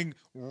on going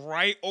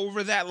right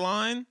over that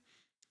line.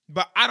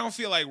 But I don't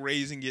feel like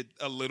raising it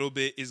a little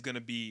bit is gonna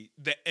be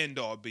the end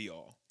all be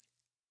all.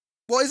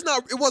 well, it's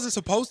not. It wasn't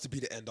supposed to be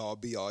the end all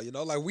be all.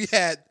 Like we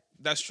had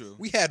That's true.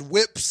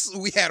 whips,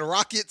 we had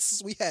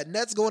rockets, we had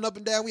nets going up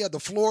and down, we had the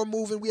floor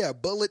moving, we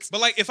had bullets. But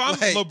like, if I'm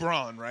Like-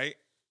 LeBron, right,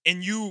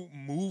 and you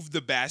move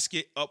the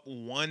basket up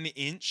 1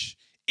 inch,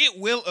 it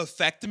will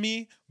affect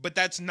me, but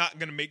that's not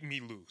gonna make me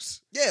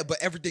lose. Yeah, but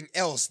everything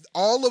else,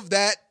 all of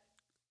that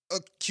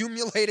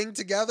accumulating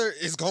together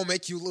is gonna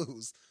make you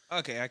lose.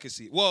 Okay, I can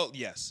see. Well,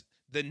 yes.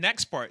 The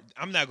next part,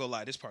 I'm not gonna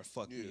lie, this part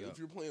fucked me Yeah, up. if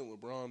you're playing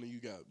LeBron and you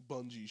got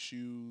bungee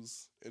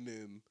shoes and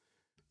then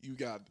you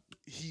got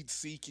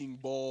heat-seeking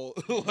ball,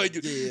 like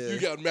Yeah. you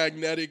got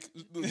magnetic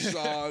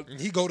shot.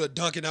 He go to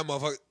dunking that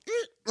motherfucker,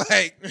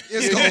 like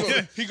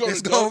it's He go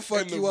it's to gonna dunk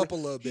fuck and the you up a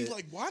little He's bit.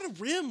 like, why the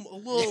rim a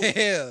little?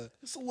 Yeah,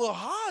 It's a little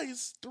high.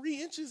 It's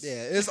 3 inches.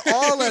 yeah, it's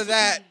all of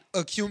that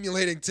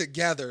accumulating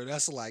together.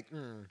 That's like,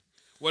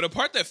 Well, the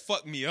part that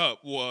fucked me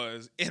up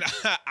was, and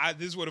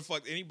this would have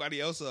fucked anybody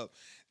else up.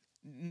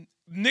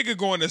 Nigga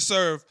going to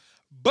serve,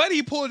 but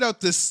he pulled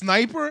out the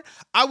sniper.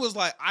 I was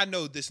like, I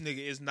know this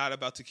nigga is not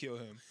about to kill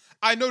him.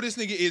 I know this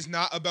nigga is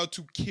not about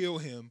to kill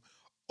him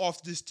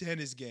off this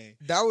tennis game.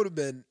 that would have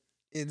been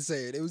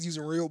insane. It was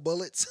using real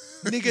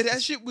bullets. Nigga,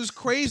 that shit was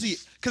crazy.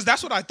 Because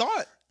that's what I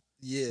thought.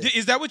 Yeah,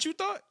 Is that what you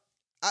thought?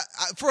 I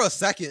for a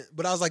second,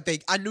 but I was like,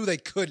 I knew they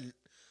couldn't.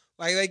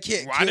 Like they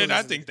can't. Why kill did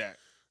I this think nigga. that?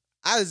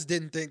 I just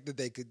didn't think that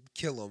they could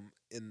kill him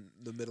in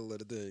the middle of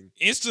the thing.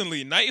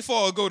 Instantly,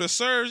 Nightfall go to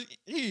Surge.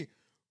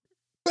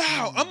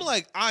 Bow. Mm. I'm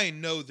like, I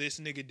know this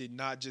nigga did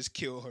not just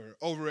kill her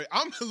over it.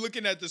 I'm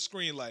looking at the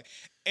screen like,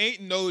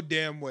 ain't no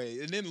damn way.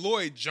 And then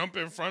Lloyd jump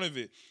in front of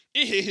it.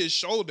 It hit his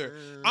shoulder.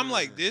 I'm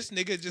like, this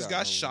nigga just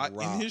got shot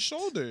in his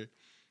shoulder.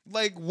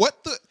 Like,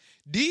 what the?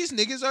 These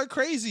niggas are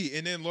crazy.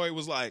 And then Lloyd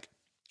was like,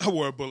 I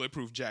wore a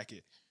bulletproof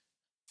jacket.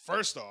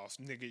 First off,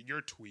 nigga,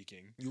 you're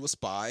tweaking. You a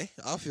spy?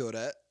 I feel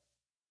that.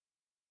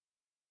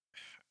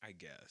 I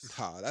guess.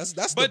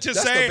 That's But the, to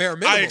that's say, the bare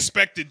minimum. I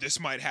expected this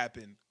might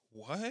happen.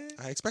 What?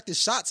 I expected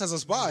shots as a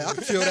spy. I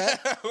can feel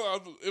that.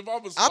 If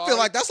I'm a spy, I feel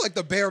like that's like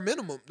the bare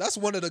minimum. That's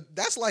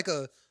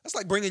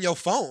like bringing your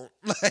phone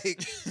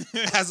like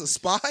as a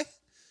spy.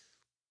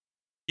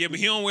 Yeah, but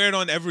he don't wear it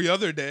on every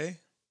other day.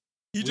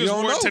 He We just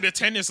don't wore it know. to the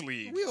tennis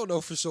league. We don't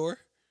know for sure.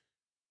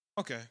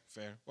 Okay,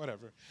 fair,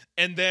 whatever.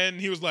 And then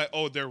he was like,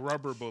 "Oh, they're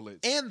rubber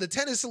bullets." And the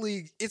tennis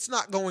league, it's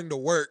not going to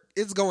work.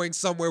 It's going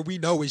somewhere we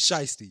know is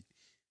shiesty.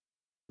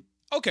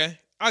 Okay,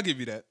 I'll give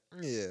you that.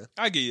 Yeah,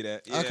 I'll give you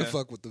that. Yeah, I can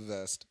fuck with the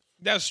vest.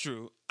 that's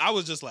true. I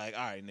was just like,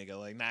 "All right, nigga."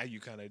 Like now you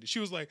kind of. She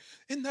was like,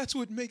 "And that's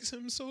what makes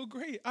him so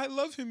great. I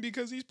love him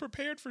because he's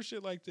prepared for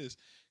shit like this."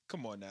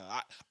 Come on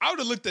now. I would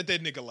have looked at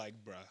that nigga like,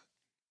 bruh.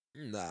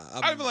 Nah,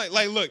 I'd be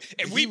like, look,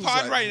 if He we was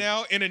pod like- right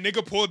now and a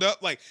nigga pulled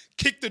up, like,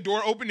 kicked the door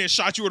open and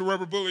shot you with a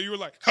rubber bullet, you were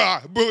like,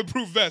 ha,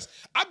 bulletproof vest.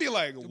 I'd be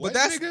like, what,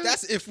 but nigga?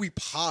 that's if we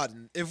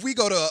podding. If we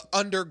go to a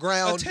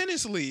underground,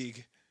 tennis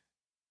league.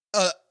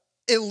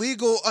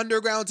 illegal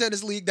underground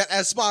tennis league that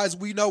as spies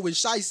we know is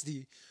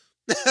shiesty,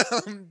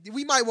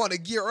 we might want to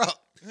gear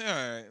up. All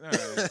right.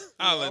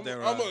 I'll let that I'm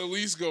ride. gonna at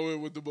least go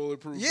in with the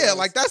bulletproof. Yeah, vest.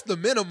 like that's the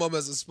minimum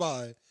as a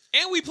spy.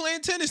 And we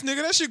playing tennis,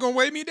 nigga. That shit gonna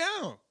weigh me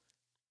down.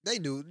 They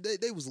knew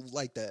they was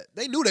like that.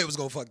 They knew they was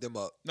gonna fuck them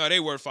up. No, they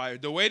were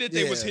fired. The way that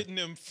they was Yeah. hitting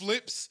them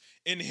flips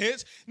and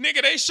hits,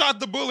 nigga, they shot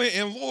the bullet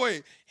and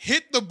Lloyd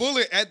hit the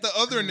bullet at the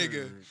other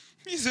nigga.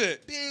 He said,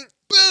 Bing.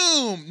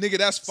 boom, nigga,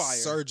 that's fire.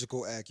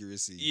 Surgical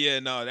accuracy. Yeah,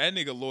 no, that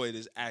nigga Lloyd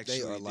is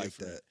actually They are like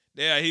different.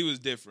 that. Yeah, he was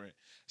different.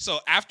 So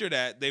after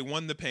that, they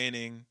won the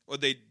painting, or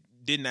they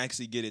didn't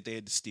actually get it. They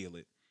had to steal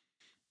it.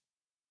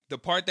 The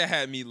part that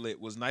had me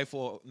lit was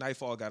Nightfall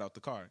got out the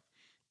car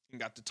and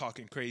got to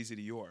talking crazy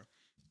to Yor.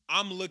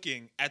 I'm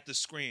looking at the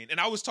screen, and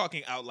I was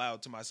talking out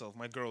loud to myself.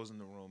 My girl was in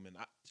the room, and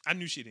I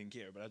knew she didn't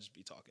care, but I'd just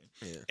be talking.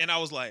 Yeah. And I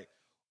was like,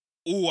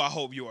 ooh, I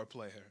hope Yor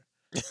play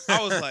her.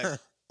 I was like,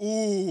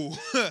 ooh.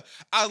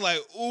 I was like,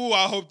 ooh,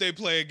 I hope they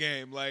play a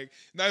game. Like,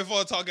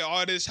 Nightfall talking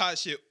all this hot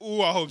shit.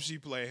 Ooh, I hope she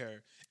play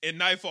her. And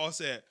Nightfall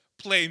said,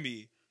 play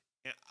me.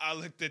 And I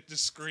looked at the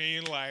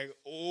screen like,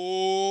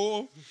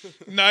 ooh,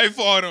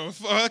 Nightfall done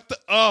fucked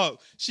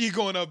up. She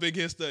going up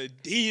against the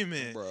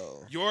demon.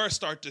 Bro. Yours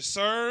start to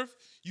serve.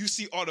 You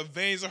see all the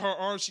veins in her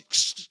arm.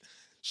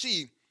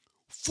 She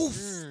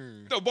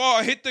Mm. the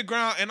ball hit the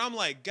ground. And I'm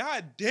like,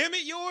 God damn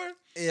it, Yor.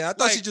 Yeah, I thought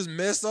Like, she just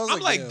missed. I was I'm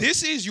like, damn.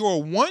 this is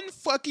your one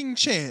fucking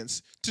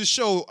chance to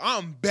show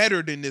I'm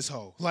better than this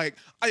hoe. Like,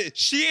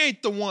 she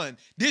ain't the one.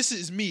 This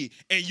is me.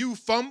 And you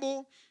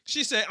fumble.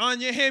 She said,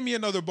 Anya, hand me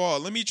another ball.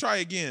 Let me try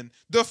again.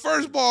 The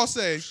first ball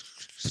says,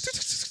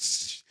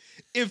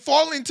 and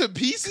falling to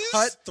pieces.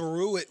 cut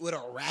through it with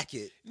a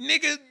racket.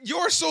 Nigga,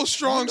 you're so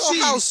strong. You know She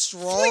how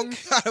strong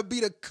flink. gotta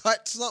be to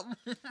cut something?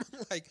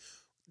 Like,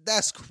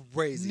 that's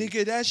crazy.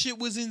 Nigga, that shit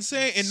was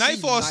insane. And She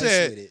Nightfall nice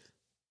said, with it.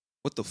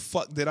 what the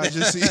fuck did I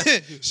just see?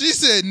 She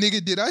said,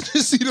 nigga, did I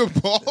just see the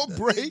ball That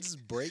break? thing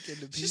just break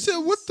into She pieces. said,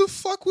 "What the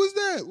fuck was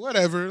that?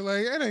 Whatever.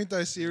 Like, it ain't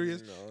that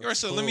serious." No, Or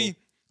so cool. let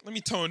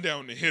me tone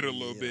down the hit a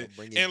little Yeah, bit.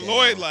 bring it And down.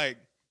 Lloyd like,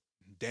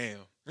 damn.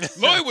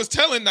 Lloyd was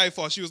telling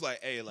Nightfall, she was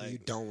like, "Hey, like." You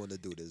don't want to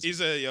do this. He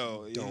said,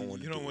 "Yo, You don't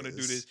wanna you don't do want to do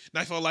this. this."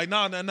 Nightfall like,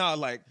 "Nah.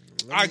 Like,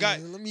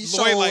 Let me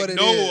show Lloyd like, what it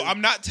no, is.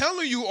 I'm not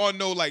telling you on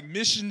no like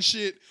mission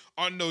shit,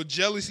 on no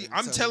jealousy.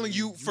 I'm telling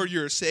you for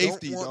your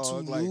safety, don't want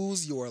dog. to Like,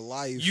 lose your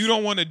life. you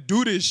don't want to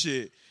do this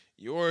shit."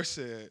 Yor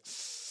said,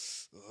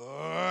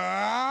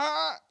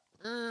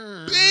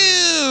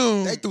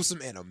 "Bam!" They threw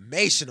some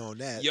animation on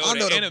that. Yo, I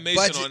know the the animation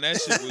budget. on that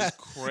shit was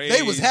crazy.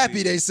 They was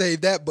happy they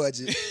saved that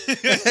budget.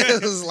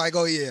 It was like,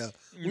 oh yeah,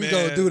 we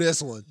gonna Man. do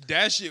this one,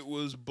 That shit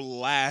was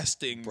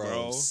blasting,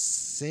 bro.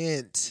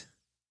 Sent.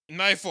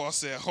 Nightfall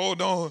said,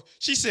 "Hold on."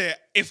 She said,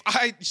 I'm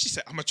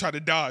gonna try to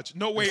dodge.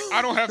 No, wait,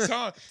 I don't have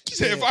time. She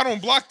said, if I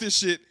don't block this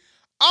shit,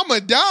 I'ma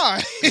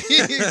die.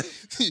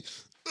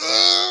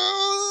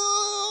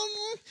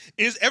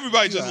 Is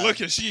everybody just You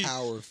looking? got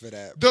power for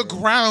that. The bro.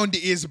 ground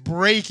is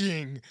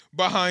breaking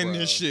behind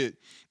this Bruh.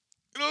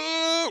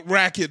 shit.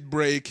 Racket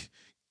break.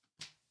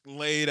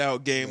 Laid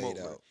out, game Laid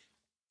over. out.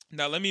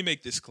 Now let me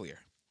make this clear.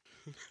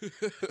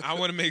 I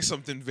want to make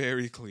something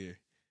very clear.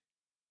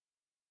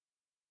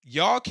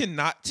 Y'all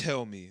cannot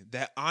tell me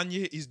that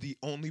Anya is the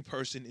only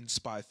person in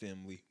Spy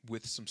Family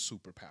with some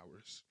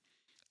superpowers.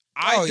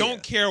 I Oh, don't yeah.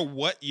 care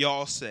what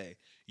y'all say.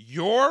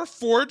 Your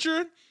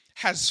forger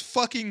has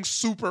fucking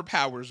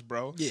superpowers,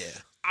 bro. Yeah,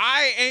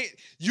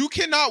 You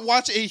cannot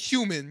watch a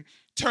human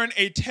turn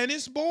a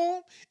tennis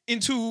ball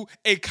into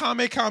a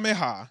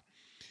Kamehameha.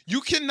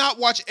 You cannot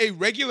watch a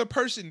regular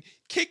person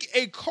kick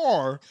a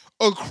car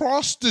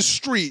across the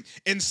street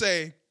and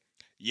say,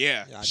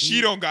 yeah,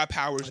 she don't got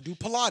powers. I do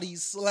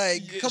Pilates.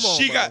 Like, come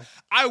on, bro.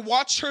 I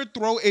watched her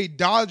throw a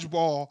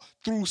dodgeball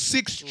through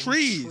six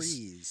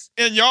trees.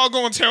 And y'all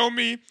gonna tell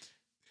me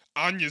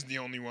Anya's the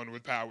only one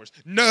with powers.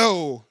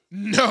 No.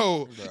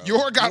 Bro,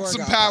 Yor got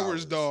some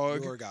powers,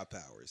 dog. Yor got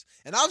powers.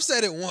 And I've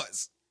said it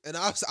once, and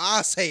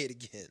I'll say it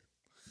again.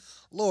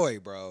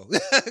 Lloyd, bro.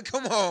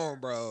 Come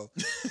on, bro.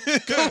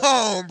 Come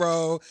on,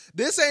 bro.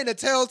 This ain't a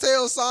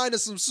telltale sign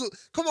of some...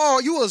 Come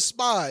on, you a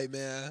spy,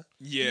 man.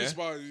 Yeah.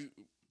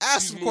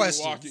 Ask some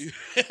questions.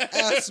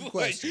 Ask some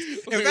questions.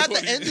 If at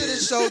the end of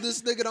the show,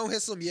 this nigga don't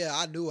hit some,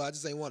 I knew I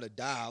just ain't want to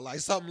die. Like,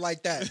 something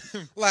like that.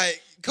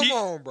 Like, come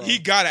on, bro. He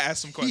got to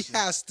ask some questions. He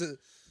has to.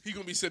 He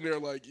going to be sitting there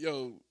like,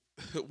 yo...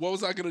 What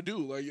was I gonna do?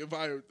 Like if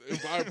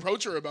I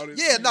approach her about it?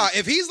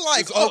 If he's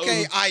like,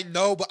 okay, I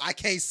know, but I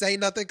can't say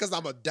nothing because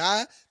I'm gonna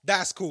die.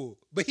 That's cool.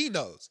 But he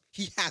knows.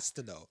 He has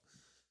to know.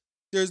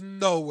 There's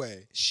no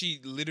way. She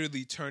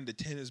literally turned a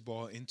tennis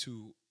ball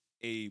into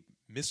a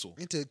missile,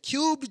 into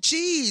cube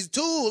cheese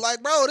too.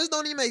 Like, bro, this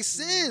don't even make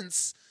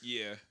sense.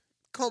 Yeah.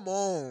 Come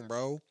on,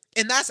 bro.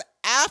 And that's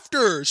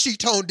after she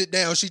toned it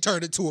down. She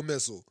turned it to a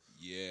missile.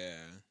 Yeah.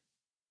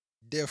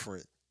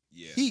 Different.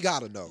 Yeah. He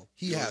gotta know.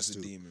 He has to.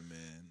 Yours a demon, man.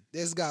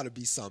 There's got to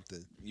be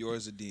something.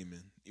 Yours a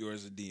demon.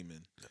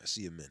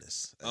 She a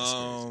menace.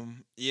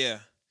 Yeah.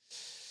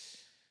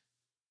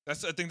 I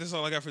think that's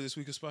all I got for this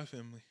week of Spy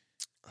Family.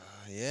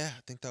 I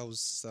think that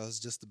was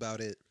just about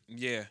it.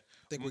 Yeah.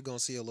 I think we're gonna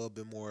see a little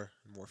bit more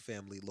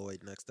family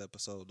Lloyd next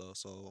episode though.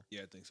 So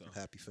yeah, I think so. I'm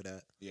happy for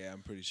that. Yeah,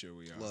 I'm pretty sure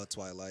we are. Love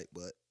Twilight,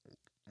 but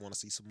want to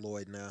see some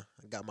Lloyd now.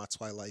 I got my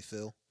Twilight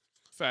feel.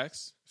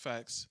 Facts.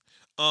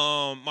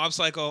 Mob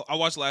Psycho. I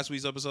watched last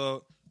week's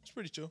episode. It's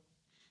pretty chill.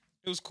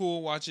 It was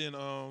cool watching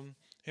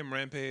him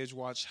rampage.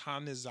 Watch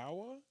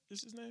Hanazawa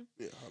is his name.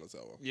 Yeah,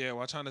 Hanazawa. Yeah,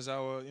 watch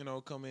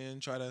Hanazawa. Come in,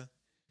 try to,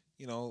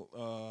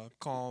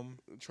 calm.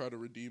 Try to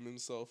redeem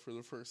himself for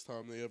the first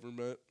time they ever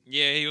met.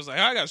 Yeah, he was like,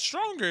 I got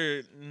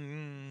stronger.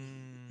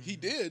 He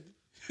did.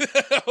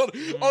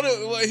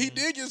 He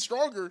did get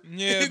stronger.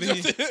 Yeah,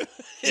 but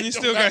he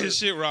still got his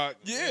shit rocked.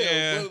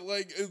 Yeah, but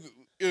like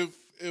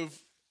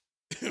if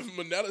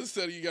Mineta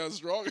said he got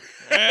stronger,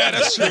 yeah,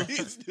 that's true. He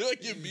still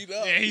get beat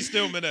up. Yeah, he's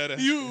still Mineta.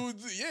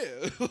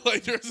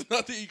 Like there's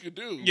nothing you can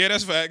do. Yeah,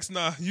 that's facts.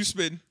 Nah, you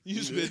spitting.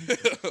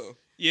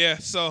 Yeah,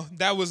 so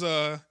that was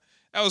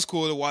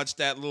cool to watch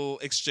that little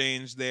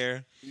exchange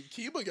there.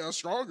 Kiba got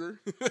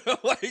stronger.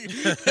 But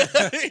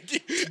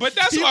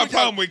that's my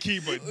problem with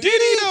Kiba.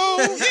 Did he though?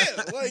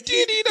 Yeah,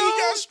 did he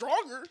got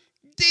stronger.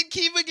 Did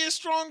Kiba get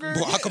stronger?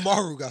 Boy,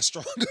 Akamaru got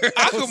stronger.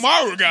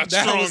 Akamaru got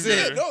stronger. Was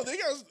it. Yeah, no,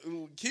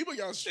 Kiba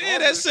got stronger. Yeah,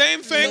 that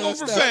same Fang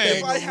over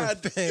Fang.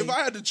 If I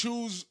had to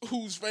choose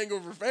who's Fang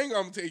over Fang,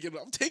 I'm taking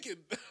adult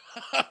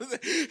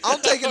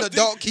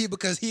Kiba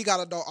because he got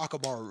adult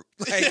Akamaru.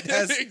 Like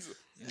that's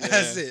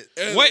it.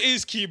 And what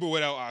is Kiba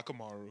without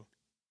Akamaru?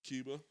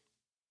 Kiba.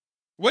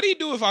 What do he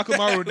do if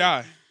Akamaru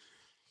die?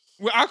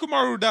 When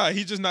Akamaru die,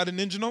 he just not a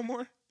ninja no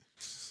more?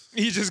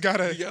 He just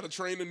gotta... You gotta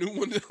train a new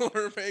one to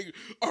learn Fang.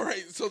 All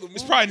right, so the movie...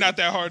 It's probably not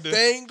that hard to...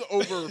 Fang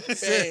over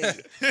Fang.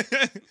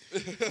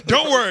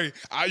 Don't worry.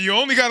 You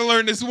only gotta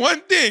learn this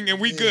one thing and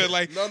we good.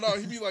 Like No,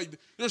 he'd be like,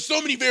 there's so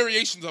many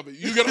variations of it.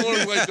 You gotta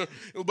learn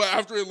but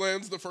after it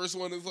lands, the first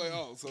one is like,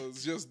 so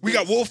it's just... We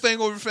got Wolf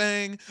Fang over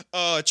Fang,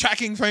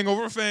 Tracking Fang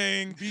over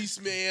Fang,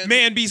 Beast Man.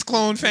 Man Beast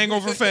Clone Fang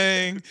over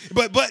Fang.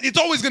 But it's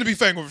always gonna be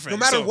Fang over Fang. No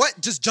matter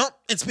what, just jump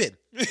and spin.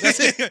 That's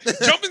it.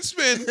 Jump and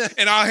spin,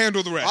 and I'll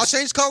handle the rest. I'll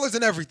change colors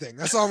and everything.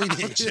 That's all we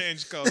need. I'll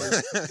change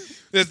colors.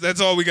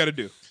 That's all we got to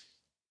do.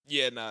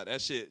 Yeah,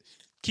 that shit.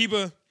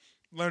 Kiba,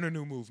 learn a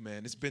new move,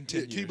 man. It's been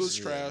 10 years. Kiba's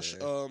trash.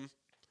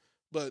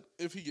 But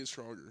if he gets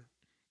stronger,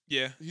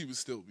 he would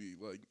still be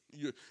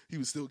he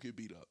would still get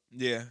beat up.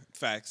 Yeah,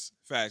 facts.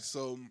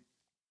 So,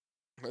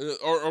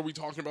 are we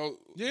talking about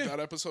that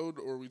episode,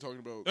 or are we talking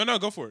about? No,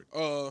 go for it.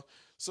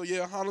 So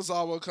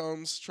Hanazawa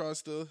comes,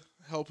 tries to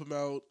help him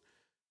out.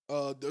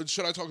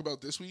 Should I talk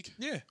about this week?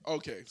 Yeah.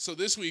 Okay. So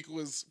this week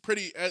was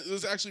it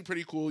was actually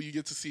pretty cool. You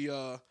get to see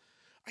I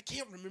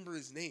can't remember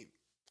his name.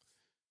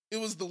 It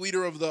was the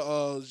leader of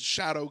the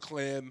Shadow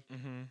Clan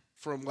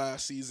from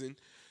last season.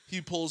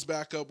 He pulls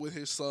back up with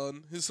his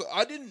son.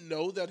 I didn't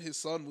know that his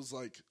son was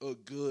like a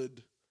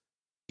good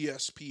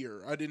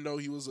ESPer. I didn't know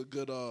he was a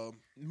good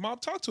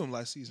Mob talked to him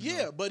last season.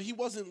 Yeah, though. But he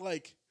wasn't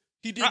like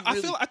he didn't I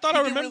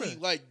remember.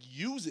 Really,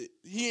 use it.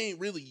 He ain't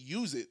really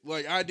use it.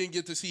 Like, I didn't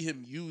get to see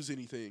him use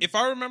anything. If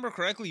I remember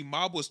correctly,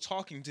 Mob was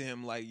talking to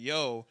him like,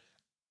 yo,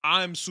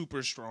 I'm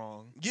super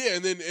strong. Yeah,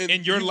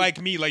 and you're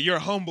like me, like, you're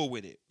humble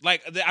with it.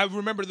 Like, I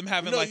remember them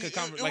having a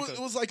conversation. It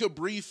was like a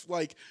brief,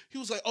 like, he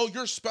was like, oh,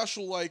 you're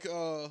special, like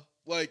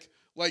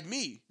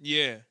me.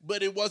 Yeah.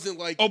 But it wasn't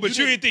like... Oh, but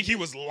you didn't think he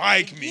was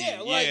like me.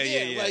 Yeah,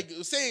 like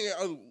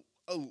saying...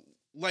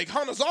 like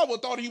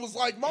Hanazawa thought he was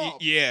like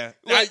Mob. Yeah,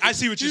 Like, I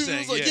see what you're he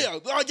saying. was like, yeah.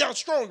 I got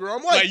stronger.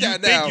 I'm like you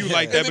that think now. you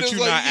like And that, then but it was you're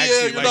not yeah, actually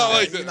you're like not that.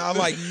 like that. You're not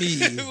like me.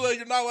 It's like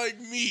you're not like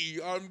me.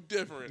 I'm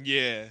different.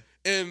 Yeah.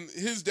 And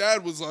his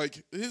dad was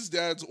like, his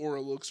dad's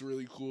aura looks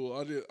really cool.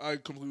 I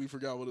completely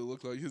forgot what it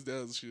looked like. His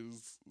dad's shit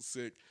is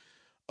sick.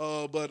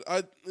 But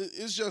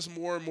it's just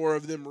more and more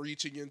of them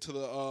reaching into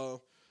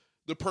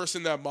the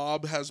person that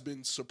Mob has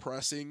been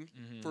suppressing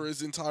for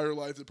his entire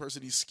life, the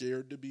person he's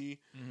scared to be.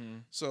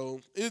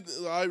 So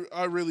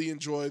I really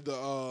enjoyed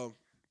the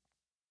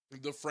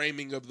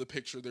framing of the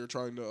picture they're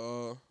trying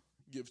to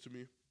give to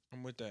me.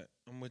 I'm with that.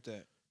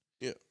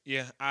 Yeah.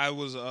 Yeah, I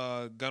was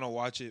gonna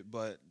watch it,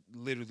 but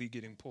literally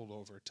getting pulled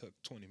over took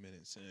 20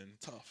 minutes and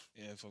Tough.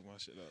 yeah, fuck my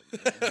shit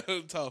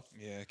up. Tough.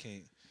 Yeah, I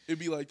can't. It'd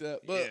be like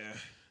that. But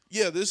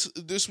yeah.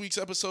 this week's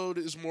episode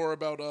is more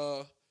about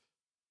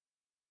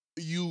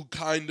you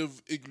kind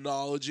of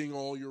acknowledging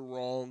all your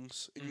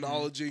wrongs,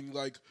 acknowledging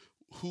like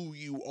who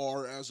you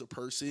are as a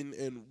person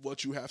and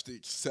what you have to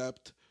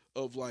accept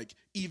of like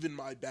even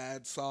my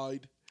bad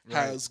side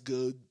has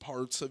good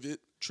parts of it.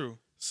 True.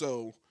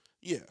 So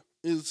yeah,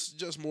 it's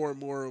just more and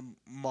more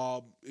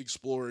Mob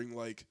exploring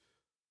like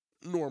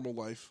normal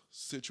life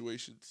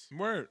situations,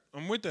 Word.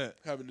 I'm with that.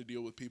 having to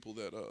deal with people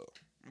that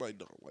might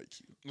not like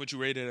you. What you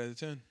rated out of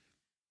 10?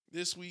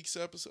 This week's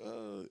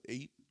episode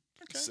 8.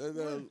 Okay. So,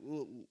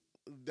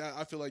 that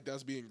I feel like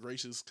that's being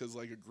gracious because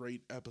like a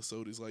great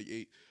episode is like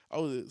 8. I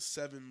was at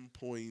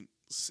 7.6.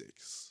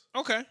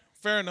 Okay.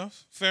 Fair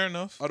enough.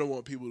 I don't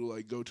want people to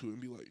like go to it and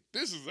be like,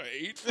 "This is an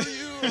 8 for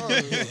you."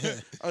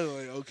 I'm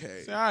like,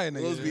 okay, All right,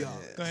 nigga. let's be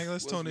honest. Go ahead,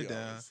 let's tone be it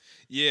down. honest.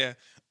 Yeah.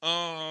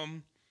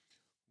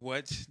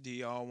 What do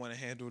y'all want to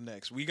handle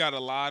next? We got a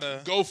lot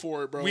of. Go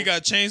for it, bro. We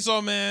got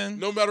Chainsaw Man.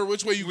 no matter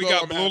which way you we go.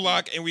 got I'm Blue happy.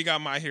 Lock, and we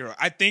got My Hero.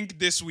 I think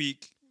this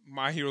week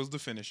My Hero's the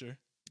finisher.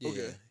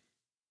 Okay.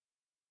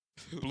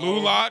 Blue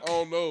Lock.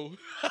 Oh no,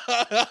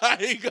 I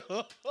ain't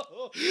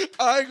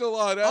gonna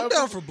lie. I'm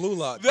down for Blue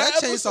Lock. that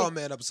That episode- Chainsaw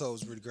Man episode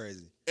was really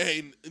crazy.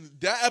 And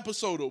that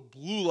episode of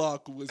Blue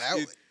Lock was.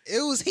 It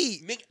was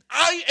heat. Nigga,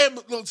 I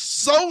am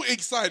so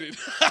excited.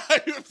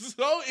 I am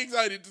so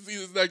excited to see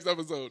this next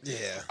episode.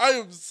 Yeah. I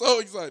am so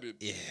excited.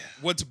 Yeah.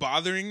 What's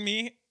bothering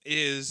me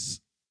is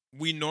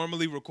we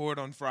normally record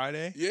on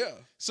Friday, Yeah.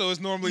 so it's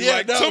normally Yeah,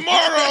 like no.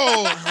 tomorrow.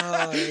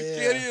 Oh, Can't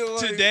yeah. even,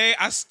 like- Today,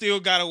 I still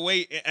gotta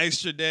wait an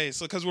extra day.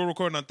 So, because we're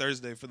recording on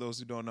Thursday, for those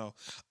who don't know.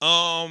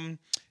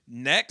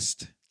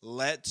 Next,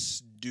 let's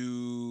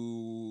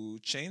do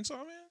Chainsaw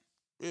Man.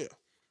 Yeah.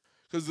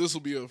 Because this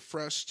will be a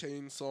fresh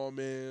Chainsaw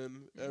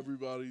Man.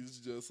 Everybody's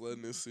just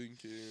letting it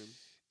sink in.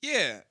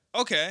 Yeah.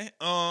 Okay.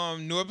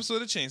 New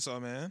episode of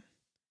Chainsaw Man.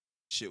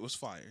 Shit was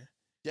fire.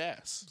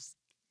 Yes.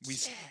 We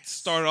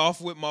started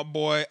off with my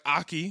boy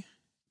Aki,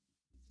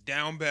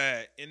 down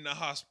bad in the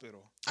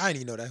hospital. I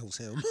didn't even know that was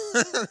him.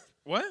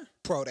 What?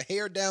 Bro, the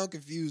hair down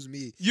confused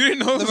me. You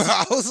didn't know?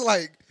 I was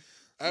like,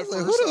 At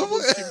like, first, who the I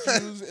was fuck-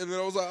 confused, and then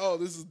I was like, "Oh,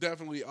 this is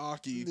definitely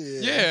Aki."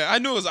 Yeah, I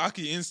knew it was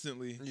Aki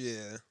instantly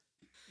Yeah.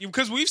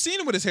 because we've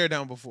seen him with his hair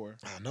down before.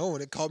 I know,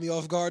 and it caught me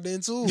off guard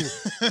then too.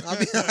 I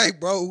mean,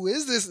 like, bro, who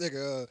is this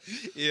nigga?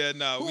 Yeah,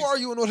 no. Who are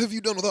you and what have you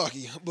done with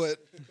Aki? But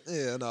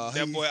yeah, no.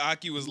 That boy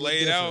Aki was he laid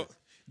different. out.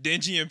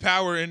 Denji and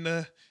Power in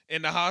the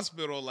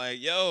hospital,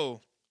 like,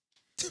 yo,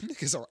 Them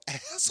niggas are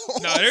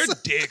assholes. no, they're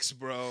dicks,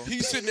 bro.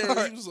 He's sitting there,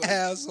 and he was like,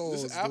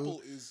 Assholes, "This dude.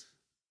 apple is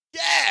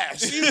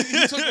gas."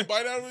 He took a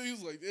bite out of it. He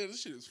was like, "Yeah, this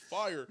shit is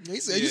fire." He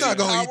said, Yeah. "You're not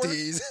gonna Power- eat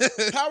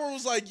these." Power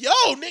was like, "Yo,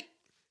 Nick,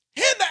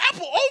 hand the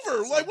apple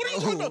over." Like, what are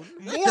you talking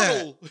about?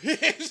 Mortal.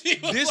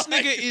 This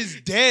nigga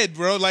is dead,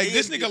 bro. Like,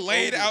 this Hand nigga it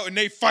laid over. out and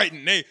they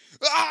fighting. They,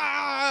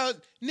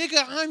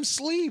 nigga, I'm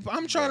asleep.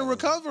 I'm trying to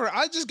recover.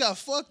 I just got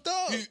fucked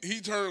up. He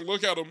turned,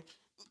 look at him.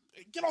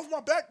 Get off my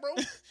back, bro.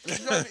 You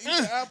gotta eat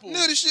the apple.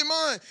 No, this shit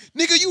mine.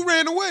 Nigga, you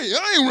ran away.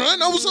 I ain't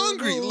run. I was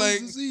hungry.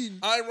 Like,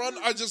 I ain't run.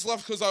 I just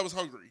left because I was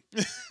hungry.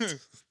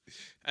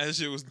 that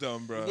shit was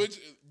dumb, bro. Which,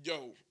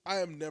 yo, I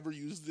have never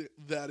used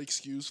that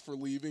excuse for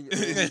leaving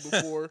early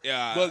before.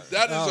 Yeah. But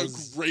that That is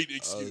was- a great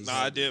excuse.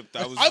 Nah, I dipped.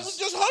 I was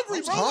just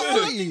hungry, bro. hungry.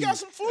 I left and got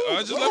some food. I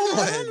just Come left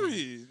on. him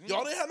hungry.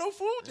 Y'all didn't have no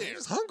food there. I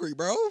was hungry,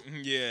 bro.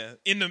 Yeah,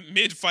 in the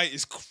mid fight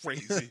is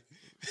crazy.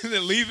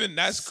 Then leaving,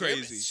 that's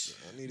crazy.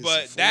 Savage. I needed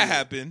But some that food.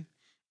 happened,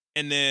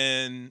 and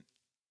then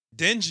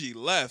Denji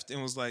left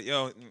and was like,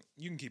 "Yo,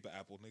 you can keep an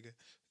apple, nigga.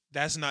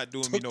 That's not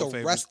doing me Took no the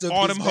favors. rest of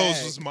All his them hoes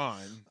bag. was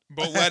mine,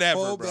 but whatever,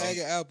 Whole bro." bag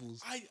of apples.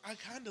 I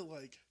kind of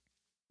like,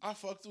 I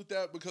fucked with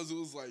that because it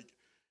was like,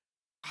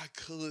 I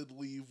could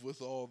leave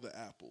with all the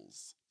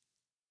apples.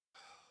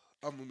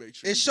 I'm gonna make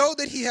sure. It showed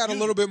that he had a You-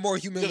 little bit more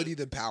humility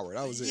than power.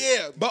 That was it.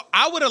 Yeah, But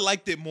I would have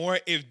liked it more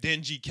if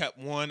Denji kept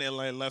one and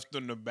like left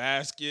in the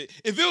basket.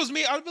 If it was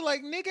me, I'd be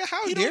like, "Nigga,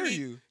 how He don't dare need-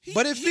 you?"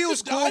 But it he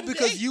feels could die cool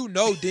because today. you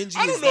know Denji.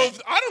 I don't is know that-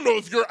 if I don't know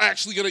if you're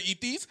actually gonna eat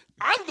these.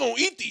 I'm gonna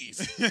eat these.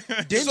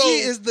 Denji So,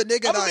 is the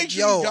nigga I'ma like, make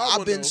sure you yo, got I've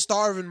one, been though.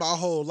 starving my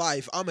whole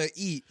life. I'm gonna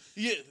eat,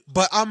 Yeah,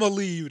 but I'm gonna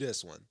leave you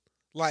this one.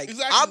 Like,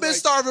 Exactly, I've been like-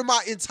 starving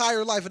my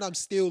entire life, and I'm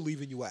still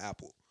leaving you an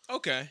apple.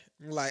 Okay.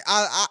 Like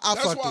I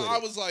That's fucked why with I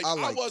it. was like, I I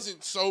liked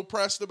wasn't so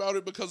pressed about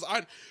it because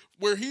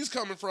where he's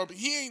coming from,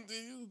 he ain't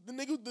the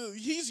nigga.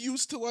 He's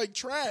used to like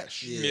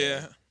trash.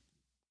 Yeah.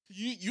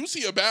 You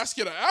see a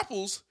basket of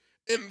apples,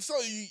 and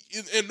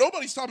and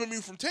nobody's stopping me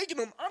from taking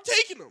them. I'm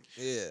taking them.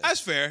 Yeah. That's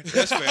fair.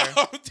 That's fair.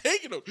 I'm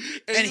taking them.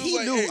 And was he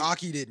like, knew hey,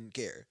 Aki didn't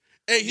care.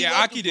 hey, he Yeah,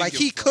 left Aki the- didn't Like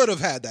give a he fuck. could have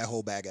had that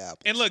whole bag of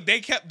apples. And look, they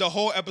kept the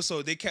whole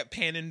episode. They kept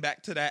panning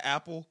back to that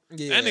apple.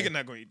 Yeah. That nigga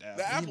not gonna eat that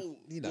The apple. apple.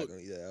 He not look,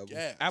 gonna eat that apple.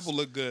 gas. Apple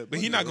look good, but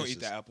Look he not gonna eat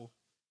delicious. the apple.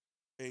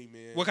 Hey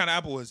man, What kind of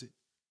apple was it?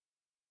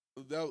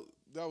 that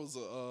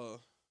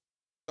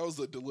was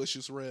a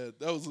delicious red.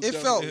 That was. It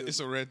felt- definitely- It's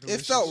a red. It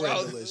Delicious. felt red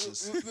Well,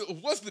 delicious.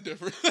 What's the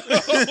difference? What's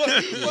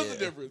the Yeah.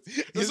 difference?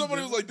 If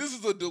somebody was like, "This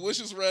is a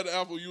delicious red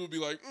apple," you would be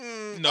like, No,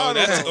 I don't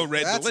that's know. a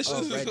red That's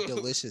delicious. a red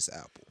delicious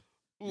apple.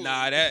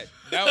 Nah, that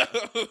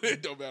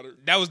it don't matter.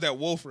 that was that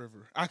Wolf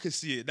River. I could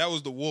see it. That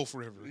was the Wolf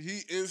River.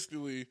 He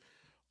instantly.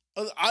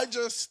 I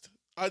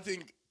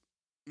think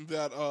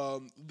that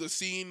the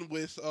scene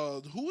with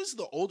who is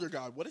the older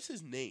guy? What is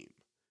his name?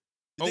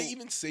 Did they Oh,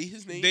 even say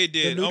his name? They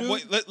did. The new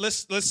Wait,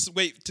 let's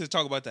wait to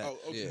talk about that. Oh,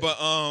 okay. Yeah. But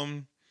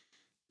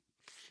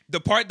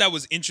the part that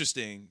was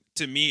interesting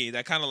to me,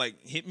 that kind of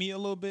like hit me a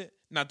little bit.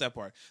 Not that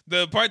part.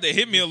 The part that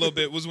hit me a little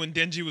bit was when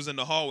Denji was in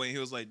the hallway and he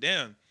was like,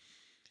 "Damn,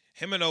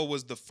 Himeno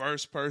was the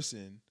first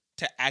person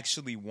to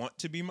actually want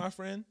to be my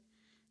friend,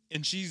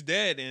 and she's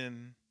dead,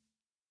 and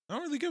I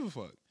don't really give a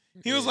fuck."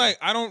 He was Yeah. like,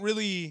 "I don't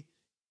really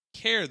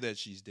care that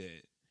she's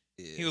dead."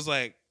 Yeah. He was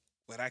like,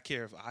 "Would I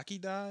care if Aki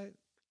died?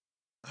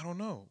 I don't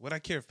know. Would I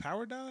care if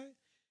Power died?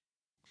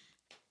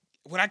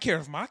 Would I care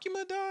if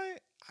Makima died?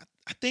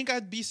 I think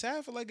I'd be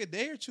sad for like a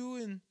day or two,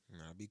 and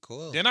That'd be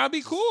cool. then I'd be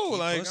Just cool. keep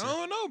Like pushing. I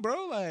don't know,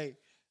 bro. Like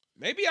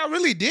maybe I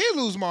really did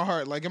lose my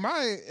heart. Like am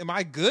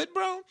I good,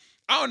 bro?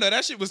 I don't know.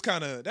 That shit was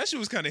kind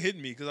of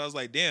hitting me because I was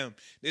like, damn,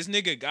 this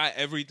nigga got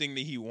everything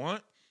that he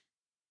want,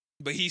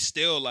 but he's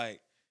still like,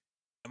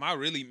 am I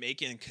really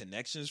making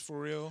connections for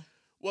real?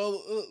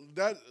 Well,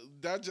 that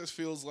just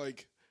feels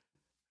like.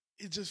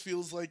 It just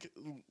feels like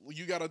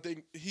you gotta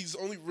think he's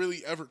only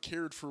really ever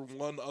cared for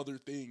one other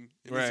thing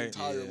in Right. his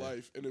entire Yeah.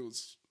 life, and it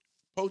was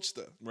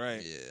Pochta.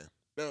 Right. Yeah.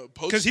 No,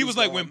 Because he Pochta's was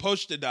like, when gone.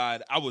 Pochta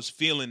died, I was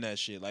feeling that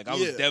shit. Like, I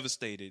was Yeah.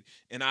 devastated.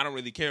 And I don't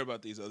really care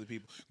about these other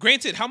people.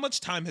 Granted, how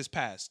much time has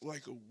passed,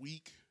 like a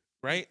week.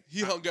 right? He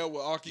hung out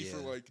with Aki Yeah. for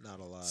like Not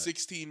a lot.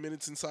 16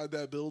 minutes inside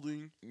that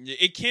building.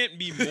 It can't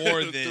be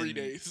more than 3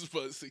 days,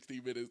 but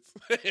 16 minutes.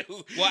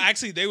 Well,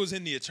 actually, they was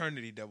in the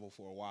Eternity Devil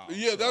for a while.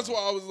 yeah, so- that's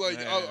why I was like,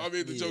 Man. I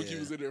made the joke he Yeah.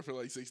 was in there for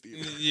like 16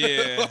 minutes.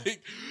 Yeah.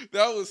 like,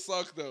 that would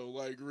suck though.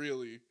 Like,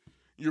 really.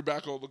 You're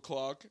back on the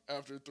clock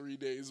after 3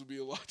 days would be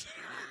a lot.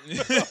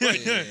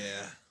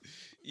 Yeah.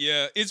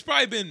 Yeah, it's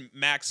probably been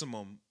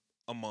maximum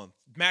a month,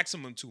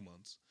 maximum 2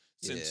 months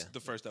since Yeah. the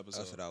first episode.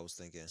 That's what I was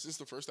thinking. Since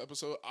the first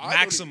episode,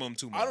 Maximum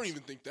 2 months. I don't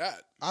even think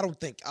that. I don't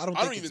think. I don't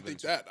it's even been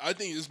think that. I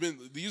think it's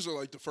been. These are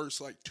like the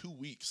first like 2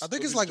 weeks. I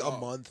think of it's his like job. a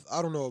month.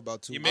 I don't know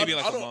about 2 Yeah, months. maybe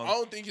like I a don't, month. I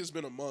don't think it's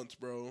been a month,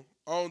 bro.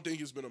 I don't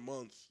think it's been a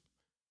month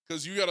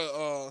because you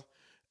gotta.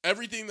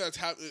 Everything that's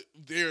happened,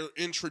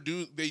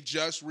 they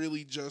just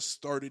really just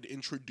started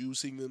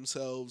introducing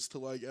themselves to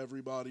like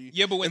everybody.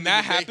 Yeah, but when And then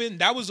that the day- happened,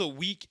 that was a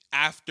week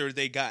after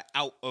they got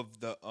out of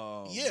the.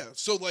 Yeah,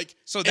 so like,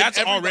 So and that's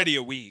everybody- already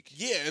a week.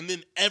 Yeah, and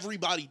then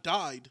everybody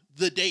died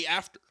the day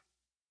after.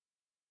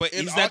 But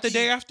And is that the Aki-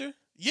 day after?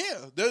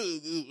 Yeah,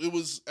 it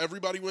was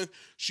everybody went.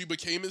 She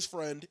became his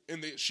friend,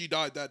 and she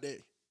died that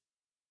day.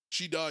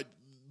 She died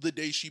the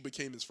day she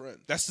became his friend.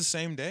 That's the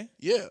same day?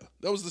 Yeah,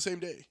 that was the same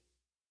day.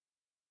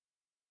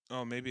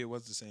 Oh, maybe it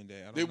was the same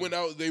day. I don't They know. went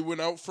out. They went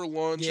out for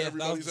lunch. Yeah, that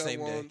was Everybody's the at same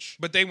day. lunch.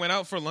 But they went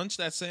out for lunch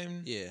that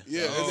same. Yeah.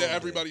 Yeah, Oh. and then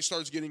everybody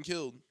starts getting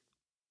killed.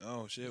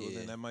 Oh shit! Well, Yeah.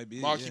 then that might be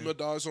it, Makima yeah.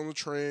 dies on the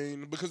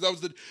train because that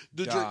was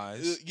the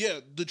Dies.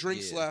 drink. The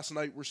drinks Yeah. last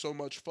night were so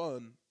much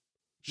fun.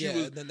 Yeah,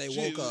 and then they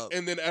woke up.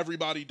 and then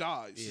everybody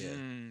dies. Yeah.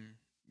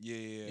 Yeah,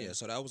 yeah. Yeah.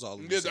 So that was all.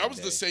 Yeah, that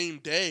was the same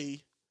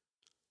day.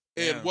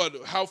 And Yeah.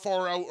 what? How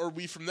far out are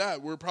we from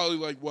that? We're probably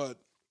like what,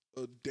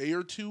 a day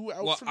or two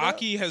out Well, from that?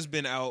 Aki has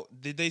been out.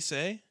 Did they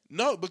say?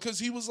 No, because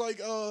he was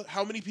like,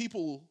 how many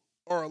people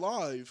are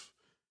alive?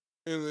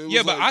 And it was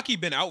Yeah, but like, Aki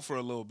been out for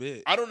a little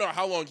bit. I don't know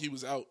how long he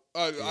was out.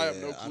 I have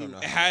no Yeah, I clue. don't know.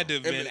 It had to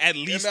have been at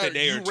least a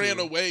day you or two. ran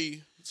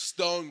away,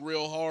 stung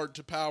real hard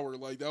to Power.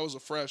 Like that was a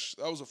fresh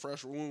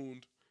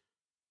wound.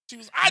 She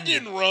was, I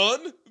didn't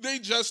run. They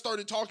just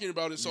started talking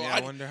about it, so Yeah,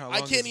 I wonder how I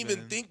long can't it's even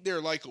been. think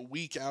they're like a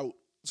week out.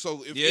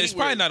 So if Yeah, it's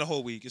anywhere- probably not a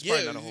whole week. It's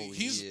probably not a whole week.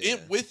 He's Yeah.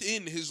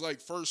 within his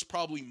like first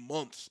probably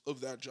month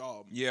of that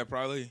job. Yeah,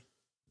 probably.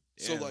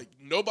 So Yeah. like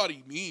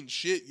nobody means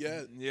shit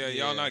yet. Yeah,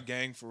 Yeah. y'all not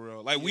gang for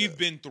real. Like Yeah. we've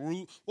been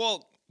through.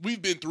 Well,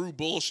 We've been through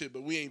bullshit,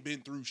 but we ain't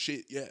been through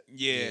shit yet.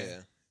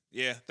 yeah,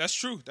 that's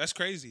true. That's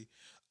crazy.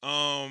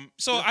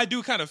 So I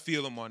do kind of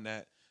feel him on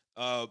that.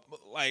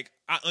 Like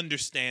I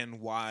understand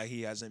why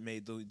he hasn't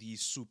made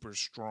these super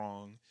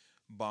strong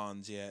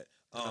bonds yet.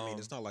 I mean,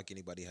 it's not like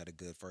anybody had a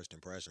good first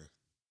impression.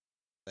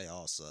 They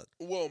all suck.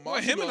 Well,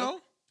 well, him and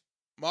all.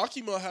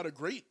 Makima had a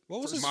great.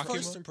 What was his Makima?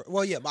 first impression?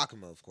 Well, yeah,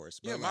 Makima, of course.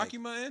 Yeah, but, like,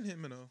 Makima and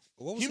Himeno.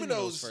 What was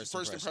Himeno's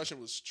first impression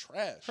was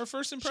trash. Her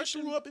first She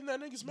impression? threw up in that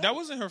nigga's mouth. That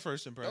wasn't her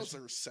first That was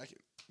impression. her second.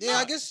 Yeah, Nah.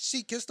 I guess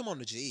she kissed him on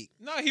the cheek.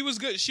 No, he was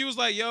good. She was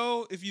like,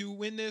 yo, if you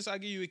win this, I'll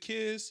give you a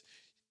kiss.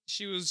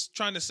 She was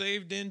trying to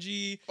save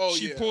Denji. Oh,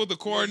 she yeah. pulled the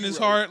cord in Yeah, his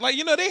you right. heart. Like,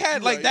 they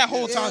had You like right. that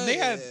whole Yeah. time. They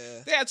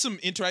Yeah. had some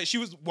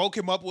interaction. She woke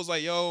him up, was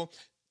like, yo,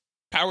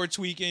 power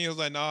tweaking. He was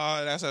like,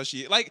 nah, that's how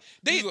she like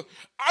they He's like,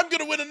 I'm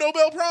gonna win a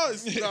Nobel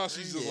Prize. Nah,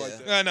 she's just Yeah.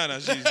 like that.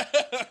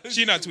 no,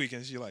 she's not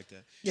tweaking. She like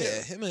that.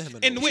 Yeah, him and him.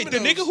 And wait, the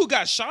Himeno's- nigga who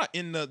got shot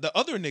in the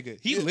other nigga,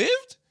 he Yeah.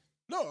 lived?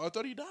 No, I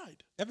thought he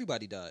died.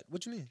 Everybody died.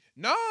 What you mean?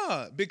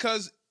 Nah,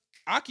 because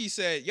Aki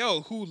said,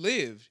 yo, who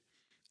lived?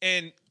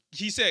 And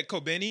he said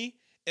Kobeni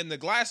and the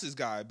glasses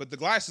guy, but the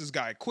glasses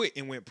guy quit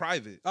and went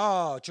private.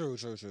 Oh, true.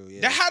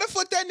 Yeah. How the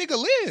fuck that nigga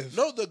live?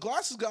 No, the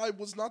glasses guy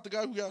was not the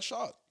guy who got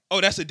shot.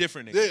 Oh, that's a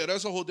different nigga. Yeah,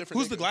 that's a whole different.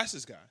 Who's the nigga.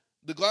 glasses guy?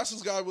 The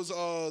glasses guy was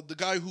the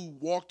guy who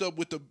walked up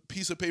with the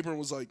piece of paper and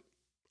was like,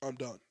 "I'm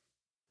done."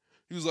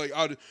 He was like,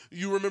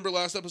 "You remember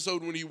last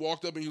episode when he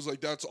walked up and he was like,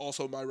 that's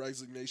also my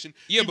resignation."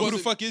 Yeah, He but who the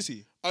wasn't- fuck is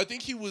he? I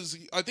think he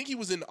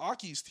was in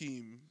Aki's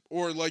team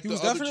or like He the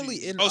was other definitely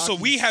team. in. Oh, so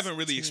we Aki's haven't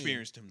really team.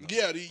 experienced him though.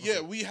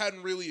 Yeah, we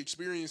hadn't really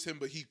experienced him,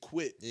 but he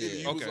quit. Yeah. And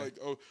he Okay. was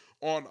like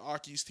on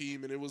Aki's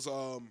team, and it was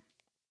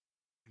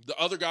the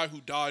other guy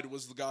who died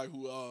was the guy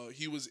who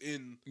he was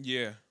in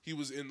Yeah. the I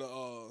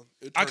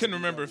couldn't eternity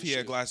remember battle if he had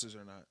shit. glasses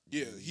or not.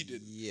 Yeah, he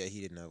did. Yeah,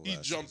 he didn't have He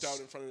glasses. jumped out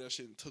in front of that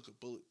shit and took a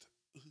bullet.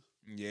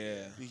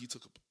 Yeah. And he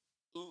took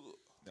a. Ugh.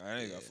 I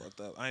ain't got Yeah. fucked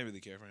up. I ain't really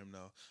care for him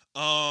though.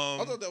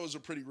 I thought that was a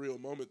pretty real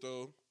moment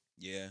though,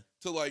 Yeah.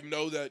 to like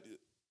know that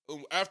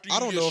after I you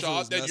don't get know if it shot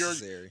was that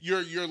necessary.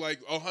 you're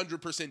like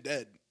 100%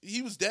 dead.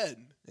 He was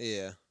dead.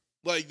 Yeah.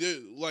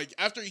 Like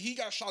after he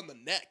got shot in the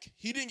neck,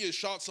 he didn't get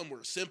shot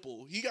somewhere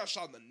simple. He got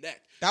shot in the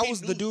neck. That He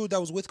was the knew- dude that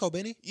was with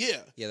Kobeni?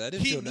 Yeah, Yeah, that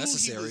didn't He feel knew he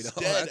necessary was though.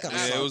 dead That kinda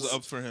after- Yeah, it was sucks.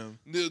 up for him.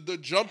 the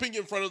jumping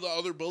in front of the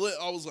other bullet.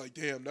 I was like,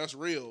 damn, that's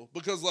real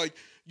because like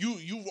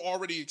you've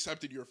already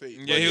accepted your fate.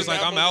 Yeah, he was in like,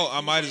 that I'm moment, out. he I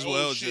was might like, as oh,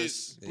 well shit,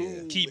 just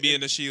boom. keep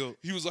being the shield.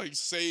 He was like,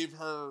 save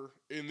her,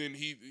 and then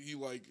he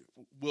like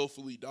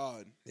willfully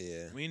died.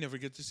 Yeah. We never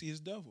get to see his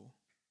devil.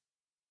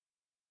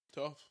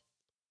 Tough.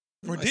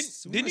 Or We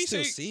didn't might he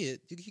still say see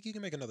it? You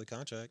can make another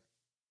contract.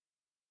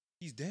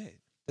 he's dead?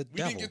 The We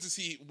devil. didn't get to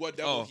see what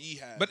devil Oh, he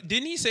had. But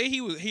didn't he say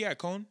he had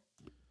cone?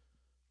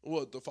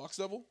 What, the Fox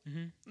Devil?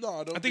 Mhm. No,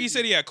 I don't. I think he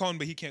said he had cone,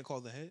 but he can't call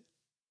the head.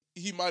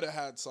 he might have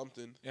had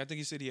something. Yeah, I think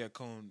he said he had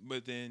cone,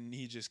 but then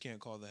he just can't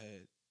call the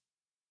head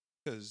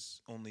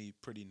because only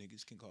pretty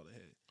niggas can call the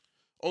head.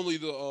 Only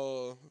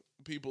the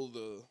people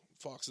the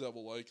Fox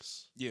Devil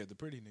likes. Yeah, the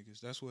pretty niggas.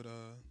 That's what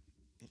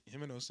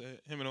Himeno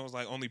said. Himeno was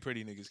like, only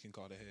pretty niggas can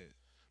call the head.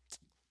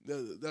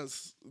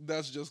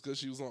 That's just because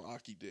she was on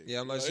Aki dick.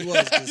 Yeah, I'm like, she was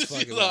just she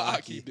fucking was with on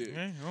Aki. Aki dick.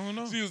 I don't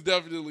know. She was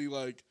definitely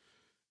like.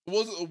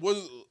 Was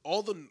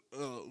all the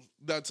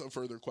that's a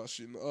further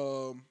question.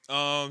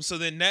 So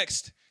then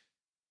next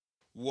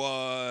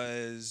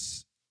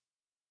was,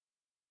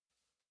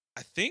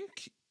 I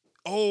think,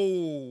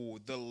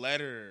 the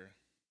letter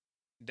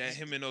that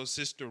Himeno's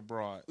sister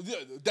brought. Yeah,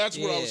 that's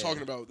what I was Yeah.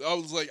 talking about. I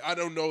was like, I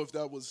don't know if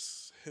that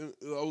was him.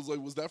 I was like,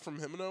 was that from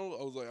Himeno?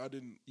 I was like, I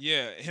didn't.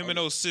 Yeah,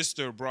 Himeno's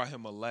sister brought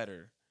him a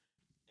letter,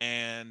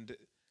 and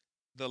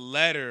the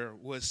letter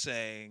was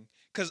saying,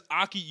 because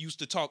Aki used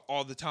to talk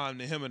all the time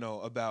to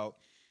Himeno about,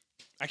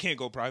 I can't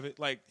go private.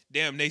 Like,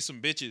 damn, they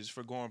some bitches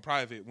for going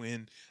private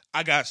when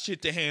I got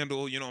shit to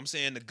handle. You know what I'm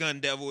saying? The gun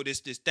devil,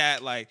 this,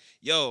 that. Like,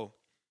 yo,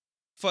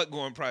 fuck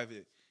going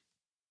private.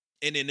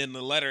 And then in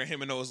the letter,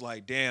 Himeno was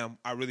like, damn,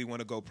 I really want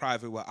to go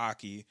private with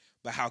Aki,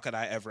 but how could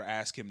I ever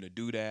ask him to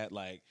do that?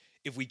 Like,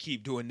 if we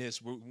keep doing this,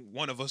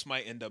 one of us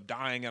might end up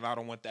dying, and I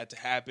don't want that to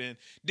happen.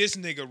 This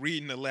nigga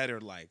reading the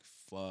letter like,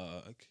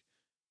 fuck.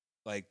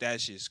 Like,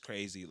 that's just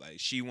crazy. Like,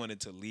 she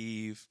wanted to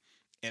leave,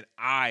 and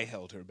I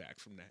held her back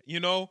from that. You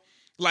know?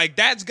 Like,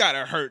 that's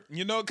gotta hurt,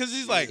 you know? Because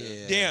he's like,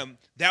 Yeah. damn,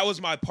 that was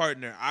my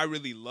partner. I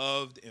really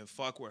loved and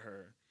fuck with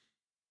her.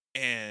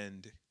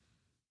 And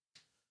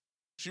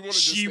She wanted.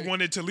 she to stay,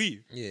 wanted to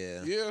leave.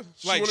 Yeah. Yeah,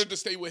 she Like, wanted to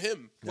stay with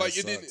him. That Like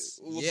it didn't. sucks.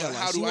 Like, Yeah, like,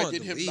 how she do I wanted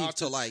get to him leave not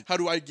to, to? like- How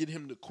do I get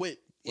him to quit?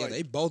 Yeah, Like,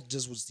 they both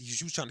just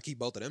she was trying to keep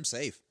both of them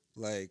safe.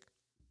 Like,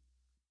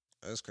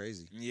 that's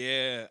crazy.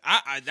 Yeah.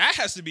 I that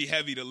has to be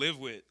heavy to live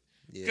with.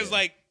 Yeah. Because,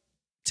 like,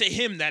 to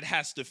him, that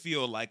has to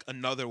feel like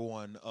another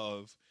one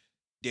of,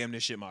 damn,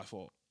 this shit my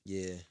fault.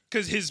 yeah,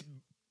 Because his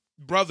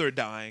brother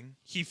dying,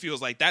 he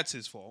feels like that's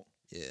his fault.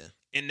 yeah,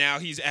 And now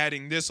he's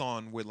adding this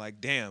on with, like,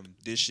 damn,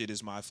 this shit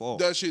is my fault.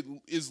 that shit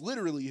is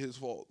literally his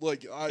fault.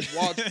 Like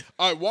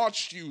I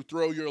watched you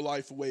throw your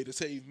life away to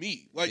save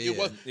me. Like it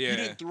was. Yeah. You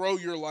didn't throw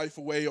your life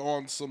away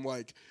on some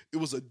like it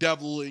was a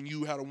devil and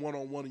you had a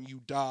 1-on-1 and you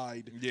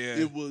died. Yeah.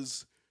 It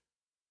was.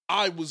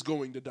 I was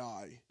going to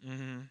die,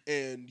 Mm-hmm.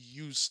 and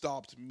you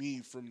stopped me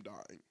from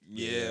dying.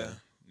 Yeah. Yeah.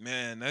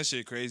 Man, that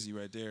shit crazy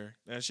right there.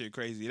 That shit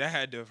crazy. That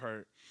had to have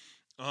hurt.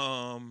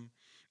 And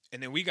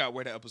then we got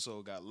where the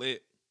episode got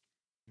lit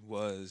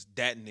was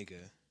that nigga.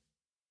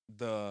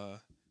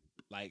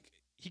 Like,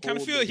 He kind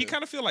of Old feel. He nigga.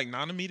 kind of feel like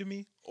Nanami to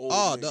me. Old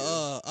Oh,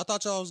 nigga. I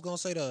thought y'all was gonna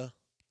say the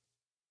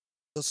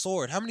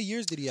sword. How many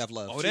years did he have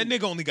left? Oh, that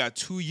nigga only got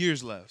 2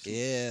 years left.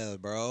 Yeah,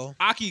 bro.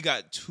 Aki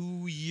got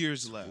 2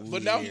 years left.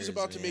 But now he's years,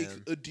 about to make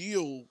man. a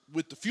deal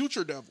with the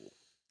future devil.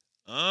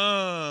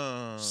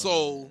 Oh.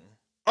 So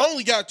I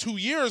only got 2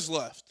 years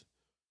left.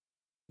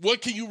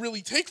 What can you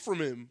really take from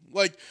him?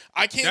 Like,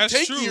 I can't That's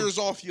take true. years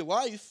off your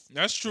life.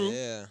 That's true.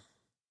 Yeah.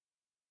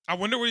 I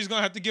wonder what he's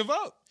gonna have to give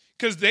up.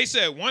 Because they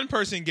said one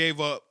person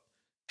gave up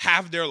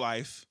half their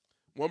life.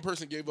 One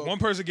person gave up One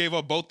person gave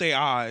up both their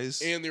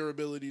eyes. and their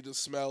ability to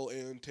smell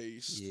and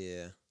taste.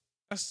 Yeah.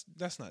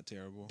 That's not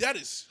terrible. That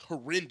is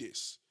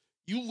horrendous.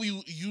 You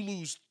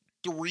lose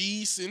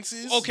 3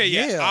 senses. Okay,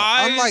 yeah. Yeah,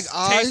 Eyes, unlike taste,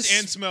 eyes-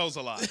 and smells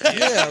a lot.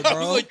 Yeah, I was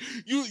bro. like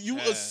you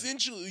Yeah.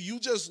 essentially you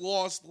just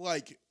lost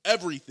like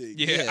everything.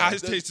 Yeah, Yeah.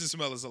 eyes, That- taste, and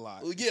smell is a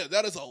lot. Yeah,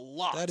 that is a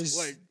lot. That is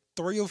like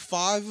 3 of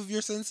 5 of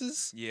your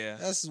senses. Yeah.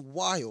 That's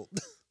wild.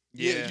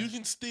 yeah, you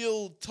can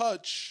still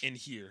touch. In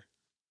here.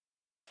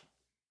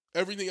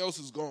 Everything else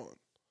is gone.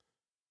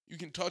 You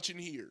can touch and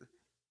hear,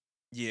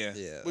 Yeah.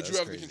 Yeah, but you that's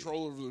have crazy. the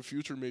control over the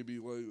future. Maybe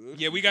like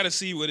Yeah, we got to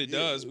see what it Yeah,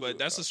 does, but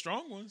that's a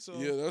strong one. So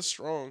Yeah, that's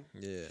strong.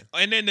 Yeah.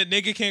 and then the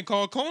nigga can't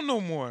call Cone no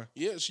more.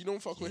 Yeah, she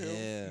don't fuck with him.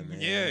 Yeah, man.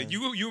 Yeah,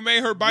 you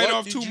made her bite What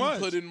off did too you much.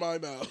 Put in my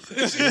mouth.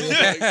 She was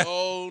like,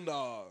 oh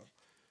nah.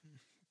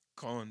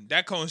 Cone,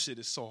 that Cone shit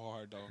is so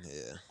hard though.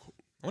 Yeah.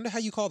 I wonder how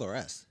you call the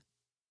rest.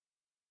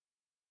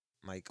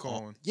 Like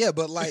Cone. Yeah,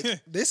 but like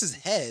this is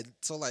head,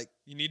 so like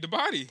You need the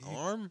body.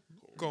 arm.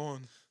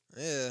 Cone,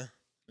 Yeah.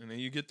 and then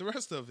you get the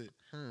rest of it.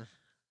 Hmm.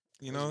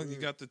 You That's know, you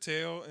weird. got the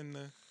tail and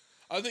the.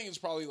 I think it's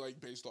probably like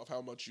based off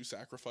how much you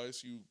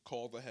sacrifice. You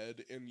call the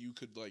head, and you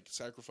could like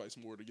sacrifice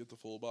more to get the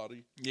full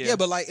body. Yeah.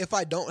 But like if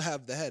I don't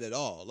have the head at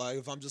all, like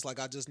if I'm just like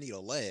I just need a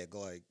leg,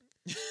 like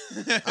you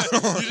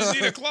just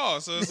need a claw,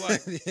 so it's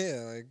like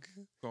yeah, like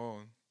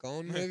Cone.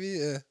 gone maybe,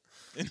 yeah.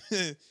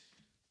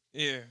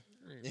 Yeah.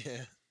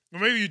 Yeah. Or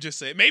maybe you just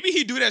say maybe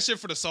he do that shit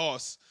for the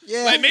sauce.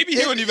 Yeah. Like maybe he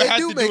they- don't even they have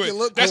do to make do it.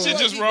 look That cool. shit I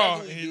feel just like he raw.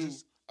 definitely He do.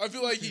 just- I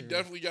feel like he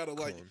definitely gotta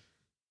like. Cone.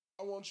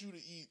 I want you to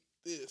eat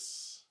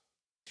this.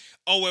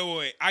 Oh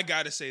wait! I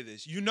gotta say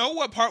this. You know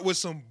what part was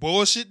some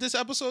bullshit this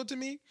episode to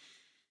me?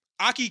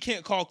 Aki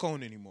can't call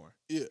Cone anymore.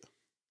 Yeah.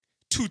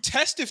 To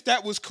test if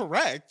that was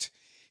correct,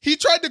 he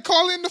tried to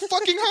call in the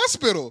fucking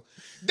hospital.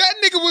 That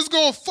nigga was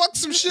gonna fuck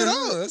some shit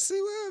up. Let's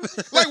see what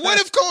happens. Like, what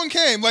if Cone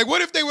came? Like,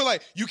 what if they were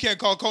like, you can't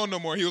call Cone no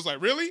more? He was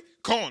like, really?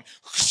 Cone.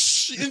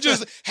 And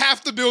just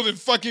half the building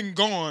fucking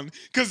gone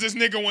because this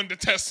nigga wanted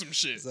to test some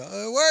shit. So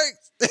it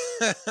works.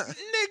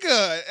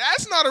 Nigga,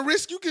 that's not a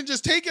risk you can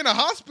just take in a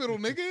hospital,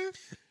 nigga.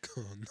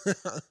 Cone.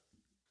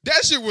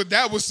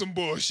 That was some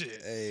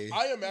bullshit. Hey.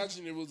 I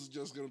imagine it was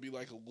just gonna be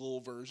like a little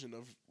version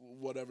of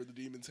whatever the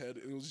demon's head.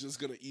 It was just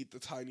gonna eat the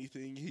tiny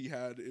thing he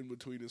had in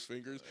between his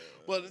fingers.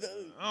 But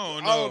I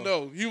I don't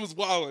know. He was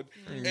wilding.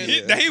 And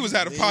He was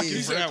out of pocket he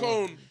Yeah. for said, that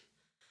one. Cone,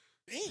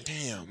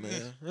 Damn,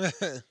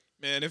 man.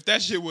 Man, if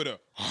that shit would have.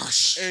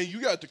 and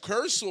you got the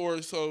curse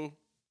sword, so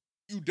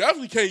you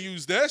definitely can't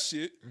use that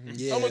shit.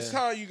 Yeah. How much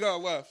time you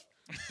got left?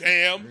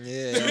 Damn.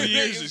 Yeah. 2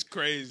 years is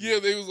crazy. Yeah,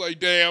 they was like,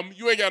 damn,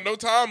 you ain't got no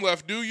time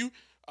left, do you?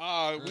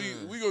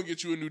 Mm. We gonna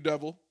get you a new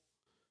devil.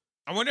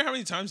 I wonder how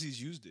many times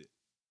he's used it.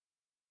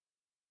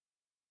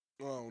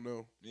 I don't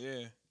know.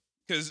 Yeah.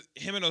 Because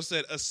Himeno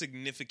said a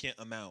significant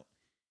amount.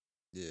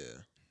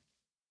 Yeah.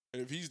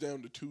 And if he's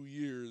down to 2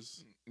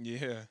 years,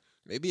 Yeah.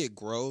 Maybe it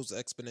grows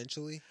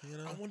exponentially, you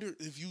know? I wonder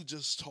if you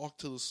just talk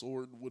to the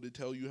sword, would it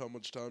tell you how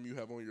much time you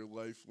have on your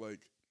life, like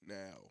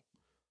now?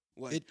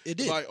 Like It if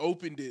did. I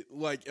opened it,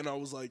 like, and I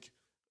was like,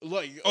 Oh,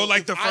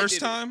 like if the I first did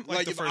it, time?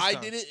 Like the if first I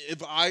time. did it,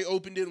 if I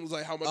opened it and was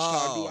like, how much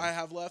time do Oh. I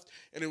have left?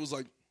 And it was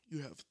like,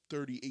 you have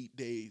 38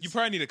 days. You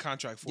probably need a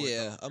contract for it.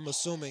 Yeah, though. I'm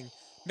assuming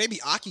maybe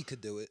Aki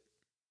could do it.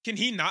 Can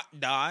he not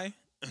die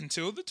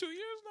until the 2 years,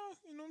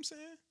 though? You know what I'm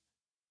saying?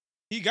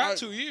 He got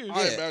 2 years.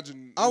 I Yeah.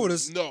 imagine. I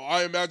would've- No,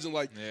 I imagine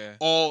like Yeah.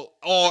 all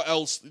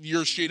else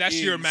your shit. That's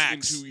your ends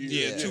max. In 2 years.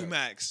 Yeah, Yeah. 2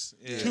 max.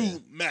 Yeah. Yeah.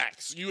 2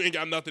 max. You ain't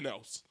got nothing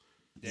else.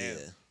 Damn.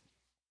 Yeah.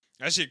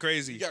 That shit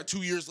crazy. You got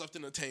 2 years left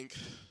in the tank.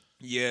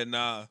 Yeah,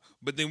 nah.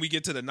 But then we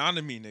get to the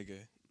Nanami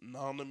nigga.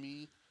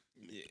 Nanami.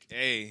 Yeah,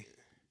 hey,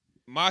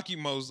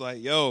 Makimo's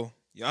like, yo,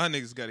 y'all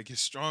niggas got to get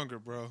stronger,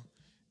 bro.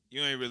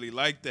 You ain't really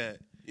like that.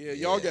 Yeah,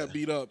 y'all Yeah. got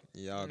beat up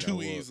Y'all got too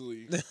whooped.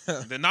 easily.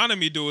 The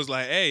Nanami dude was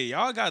like, hey,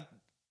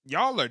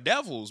 y'all are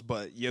devils,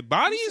 but your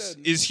bodies said-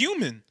 is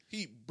human.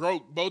 He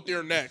broke both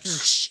their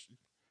necks,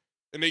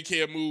 and they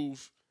can't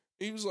move.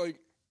 He was like,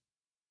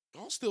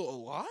 "Y'all still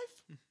alive?"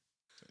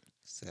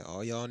 Said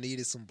all y'all need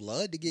is some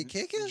blood to get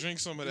kicking. Drink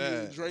some of Yeah,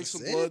 that. drank That's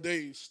some it? blood.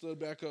 They stood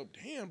back up.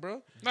 Damn,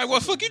 bro. Like,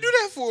 what fuck you do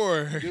that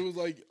for? It was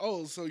like,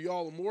 "Oh, so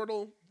y'all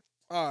immortal?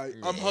 All right,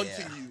 I'm Yeah.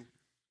 hunting you."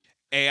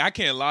 Hey, I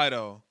can't lie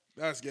though.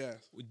 That's gas.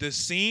 The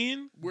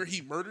scene, Where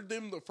he murdered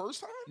them the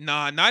first time?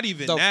 nah, not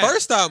even The that.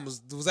 first time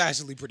was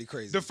actually pretty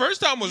crazy. The first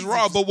time was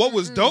raw, but what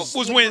was dope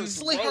was when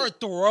Slit her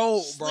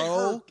throat, Slit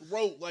bro. her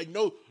throat, like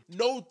no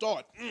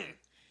thought.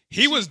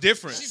 he was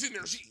different. She's in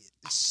there.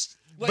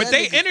 But that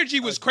they nigga's energy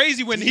was a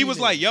crazy when he was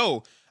demon. like,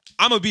 "Yo,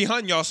 I'm gonna be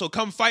hunting y'all, so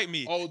come fight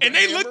me." Oh, the and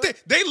they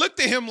hammer? looked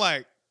at him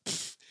like.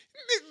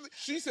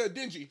 She said,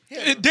 "Dingy."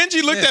 hammer."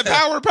 Denji looked at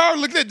Power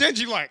looked at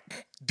Denji like,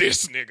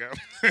 this nigga.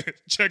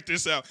 Check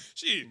this out.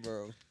 She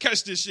Bro.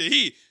 catch this shit.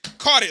 He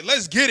caught it.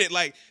 Let's get it.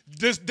 Like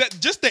just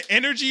the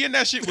energy in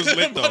that shit was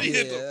lit though. Buddy.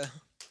 Yeah.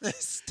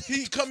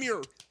 He come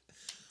here.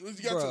 You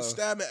got Bro. to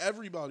stab at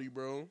everybody,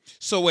 bro.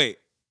 So wait,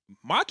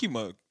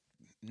 Makima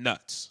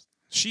nuts.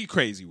 She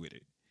crazy with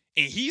it.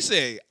 And he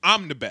said,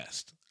 I'm the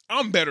best.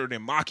 I'm better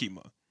than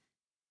Makima.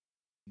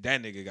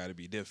 That nigga gotta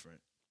be different.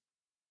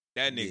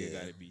 That nigga Yeah.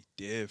 gotta be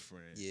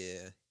different.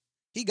 Yeah.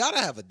 He gotta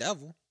have a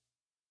devil.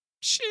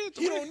 Shit,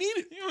 He don't need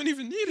it. You don't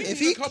even need it. If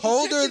need he a couple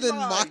colder kitchen than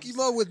knives.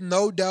 Makima with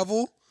no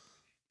devil,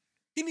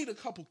 He need a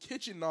couple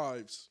kitchen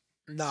knives.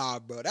 nah,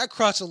 bro. That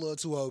crush a little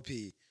too OP.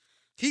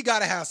 He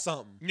gotta have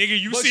something. Nigga,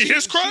 you But see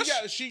his crush?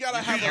 She gotta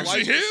You have a see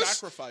life to his?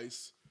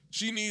 sacrifice.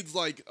 She needs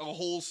like a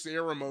whole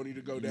ceremony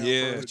to go down.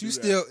 Yeah. for her to But do you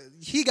that. still,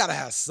 he gotta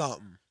have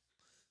something.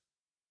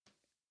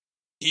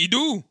 He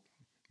do.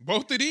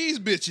 Both of these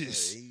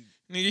bitches. He-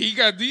 Nigga, he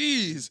got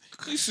these.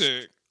 He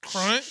said,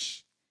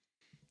 crunch.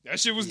 That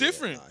shit was yeah,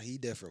 different. Nah, he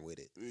different with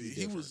it. He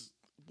different. was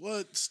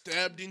what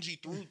stabbed Dingy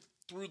through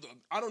the.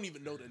 I don't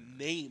even know the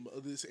name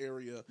of this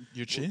area.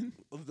 Your chin?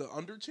 Of the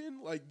under chin.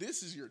 Like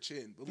this is your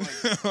chin, but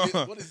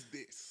like what is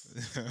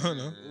this? I don't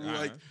know.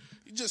 Like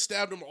he just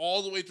stabbed him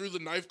all the way through. The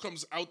knife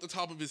comes out the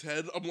top of his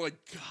head. I'm like,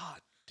 God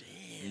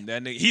damn.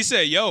 That nigga, he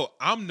said, yo,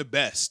 I'm the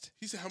best.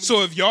 He said, how many?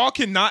 So if y'all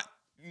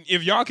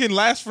can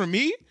last for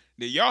me,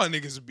 then y'all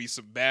niggas would be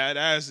some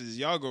badasses.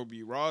 Y'all gonna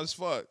be raw as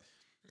fuck.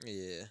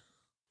 Yeah.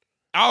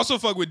 I also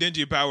fuck with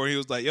Denji Power. He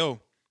was like, yo,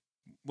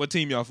 what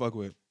team y'all fuck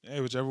with?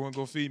 Hey, whichever one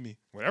go feed me.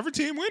 Whatever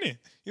team winning.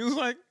 He was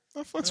like, I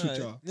fucks with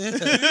y'all. He's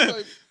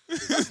like,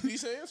 that's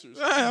decent answers.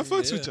 I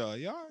fucks with Yeah. y'all.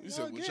 He Y'all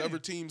said, gang. whichever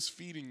team's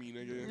feeding me,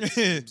 nigga.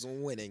 Team's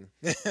winning.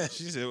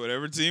 She said,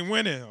 whatever team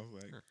winning. I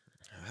was like,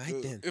 All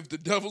right then. If the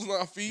devil's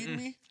not feeding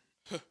me,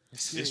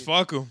 just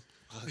fuck them.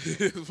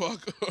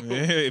 fuck off.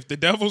 Yeah, if the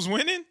devil's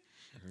winning,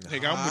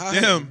 nigga, I'm Alright,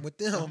 with them. with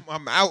them.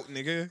 I'm out,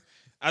 nigga.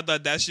 I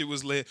thought that shit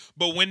was lit.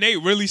 But when they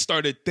really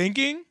started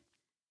thinking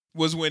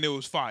was when it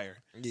was fire.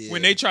 Yeah.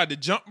 When they tried to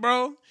jump,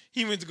 bro,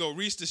 he went to go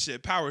reach the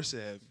shit. Power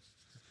said,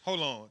 hold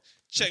on,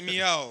 check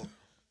me out.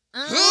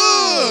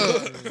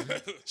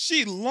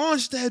 She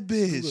launched that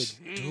bitch.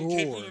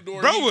 Came through the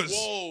door. Bro he- was-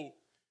 whoa.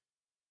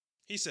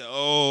 He said,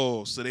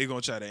 oh, so they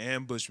gonna try to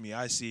ambush me.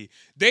 I see.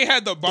 They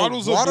had the The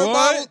bottles of water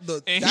blood.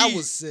 bottle, and that he-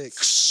 was sick.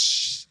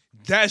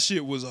 That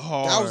shit was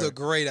hard. That was a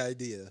great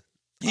idea.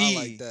 I He-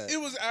 like that.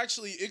 It was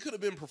actually, it could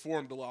have been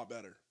performed a lot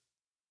better.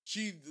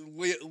 She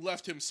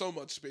left him so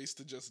much space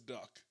to just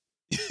duck.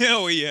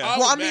 Hell yeah. I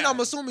Well, I was mean, mad. I'm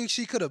assuming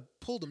she could have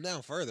pulled him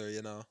down further,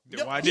 you know.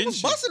 Then why He didn't was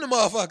she? busting the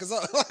motherfuckers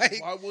up.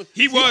 Like, Why would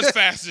He was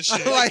fast as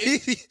shit.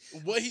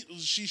 like,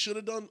 she should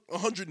have done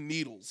 100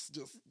 needles,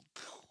 just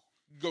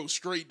go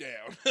straight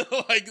down,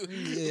 like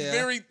Yeah.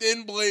 very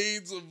thin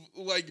blades of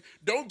like.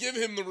 Don't give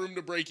him the room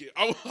to break it.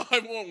 I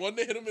want one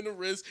to hit him in the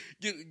wrist,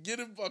 get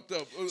him fucked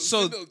up.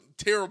 So- Send a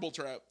terrible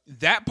trap.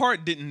 That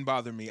part didn't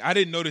bother me. I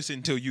didn't notice it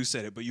until you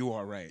said it, but you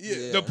are right.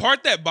 Yeah. The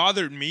part that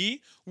bothered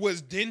me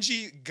was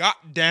Denji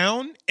got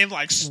down and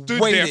like stood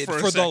waited there for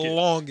a the second.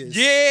 longest.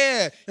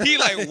 Yeah, he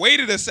like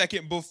waited a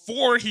second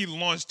before he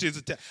launched his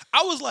attack.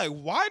 I was like,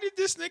 why did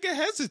this nigga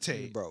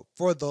hesitate? Bro,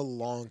 for the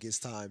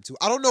longest time too.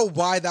 I don't know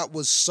why that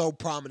was so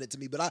prominent to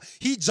me, but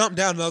he jumped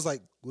down and I was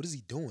like, what is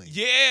he doing?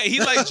 Yeah, he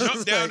like jumped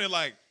It's down like- and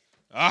like,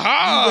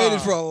 aha. He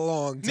waited for a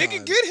long time.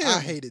 Nigga, get him. I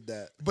hated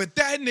that. But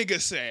that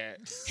nigga said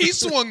he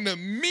swung the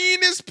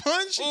meanest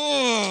punch.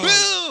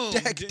 Boom.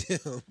 Decked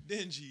him.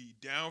 Denji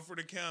down for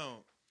the count.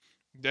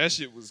 That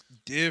shit was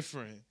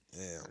different.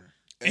 Damn.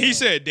 And he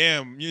said,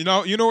 "Damn, you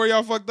know where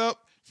y'all fucked up.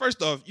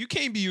 First off, you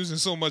can't be using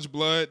so much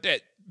blood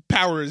that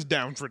power is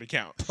down for the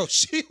count. Bro,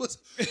 she was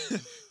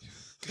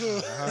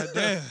God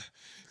damn."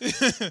 She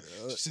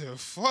said,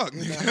 "Fuck, that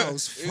nigga."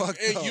 was fucked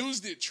up. And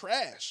used it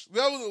trash.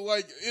 That was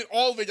like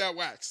all of it got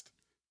waxed.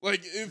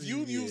 Like if you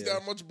use Yeah.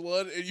 that much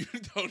blood and you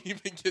don't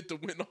even get the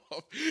win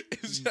off,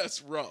 it's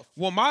just rough.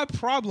 Well, my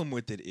problem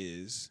with it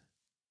is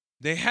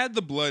they had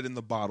the blood in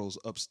the bottles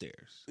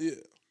upstairs. Yeah.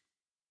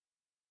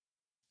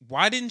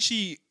 Why didn't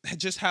she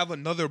just have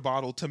another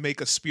bottle to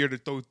make a spear to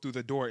throw through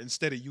the door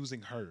instead of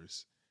using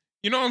hers?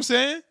 You know what I'm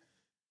saying?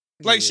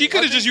 Like she Yeah. could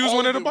I have just think used all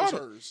one of the it was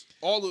bottles. hers.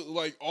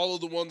 All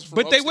of the ones from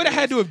But they would have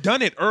had to upstairs have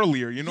done it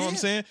earlier, you know what I'm Yeah.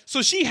 saying?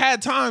 So she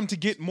had time to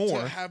get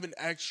more. to have an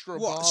extra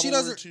Well, bottle she or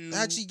doesn't two.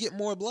 actually get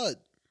more blood.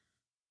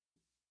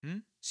 Hmm?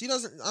 She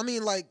doesn't. I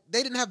mean, like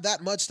they didn't have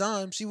that much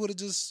time. She would have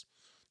just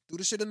threw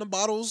the shit in the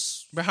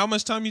bottles. But how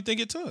much time you think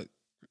it took?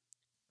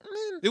 I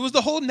mean, It was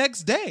the whole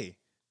next day.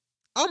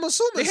 I'm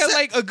assuming They had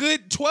like a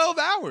good 12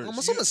 hours. I'm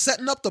assuming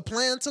setting up the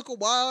plan took a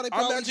while. They I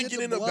probably imagine did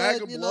getting the a blood,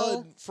 bag of you blood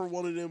know? for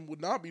one of them would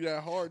not be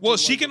that hard. Well, to,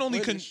 she like, can only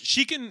replenish.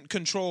 she can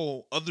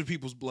control other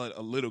people's blood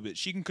a little bit.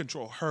 She can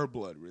control her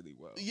blood really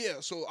well.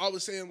 Yeah, so I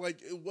was saying, like,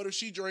 what if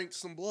she drank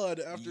some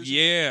blood after?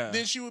 Yeah.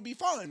 Then she would be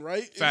fine,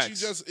 right?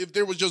 Facts. If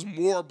there was just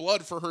more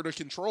blood for her to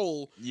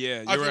control.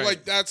 Yeah, I you're feel right.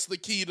 like that's the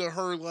key to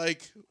her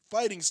like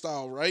fighting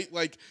style, right?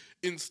 Like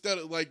instead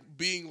of like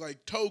being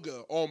like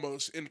Toga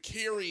almost and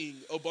carrying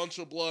a bunch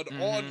of blood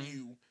on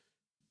you.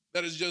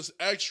 That is just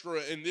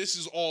extra, and this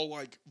is all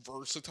like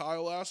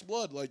versatile ass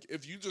blood. Like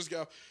if you just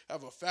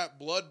have a fat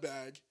blood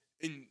bag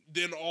and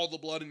then all the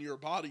blood in your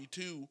body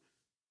too,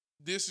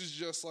 this is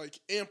just like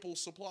ample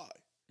supply.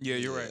 Yeah,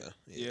 you're right.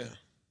 Yeah. Yeah,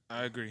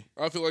 I agree.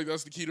 I feel like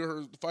that's the key to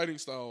her fighting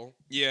style.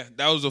 Yeah,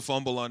 that was a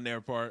fumble on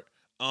their part.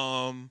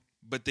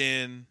 But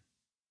then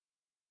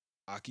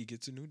Aki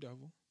gets a new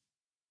devil,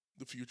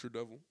 The future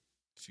devil.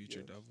 future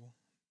Yeah. devil.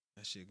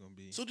 That shit gonna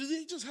be. So do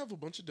they just have a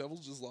bunch of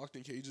devils just locked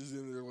in cages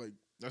and they're like,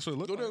 That's what it go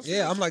looked like. downstairs?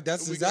 Yeah, I'm like,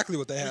 that's We exactly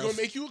what they We're have. gonna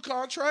make you a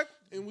contract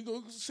and we're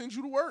gonna send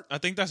you to work. I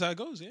think that's how it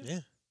goes. Yeah, Yeah.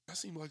 That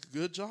seemed like a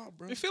good job,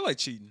 bro. it feel like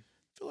cheating.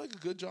 feel like a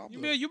good job.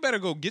 You better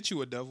go get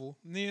you a devil.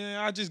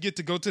 Yeah, I just get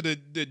to go to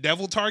the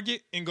devil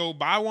Target and go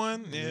buy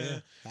one.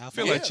 Yeah, Half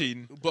feel off. like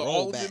cheating. But Roll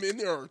all of back. them in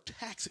there are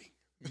taxing.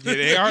 Yeah,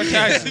 they are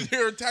taxing.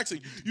 They're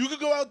taxing. You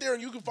could go out there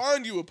and you can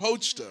find you a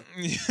poachta.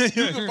 You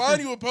can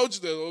find you a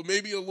poachta, or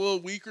maybe a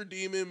little weaker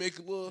demon, make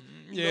a little,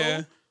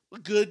 Yeah. a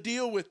good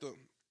deal with them,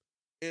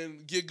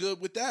 and get good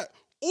with that.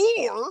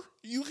 Or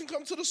you can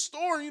come to the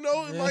store. It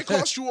might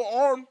cost you an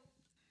arm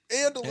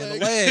and a And a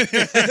leg. leg.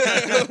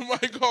 It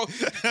might cost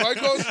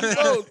you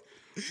both.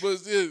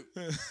 But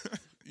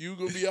you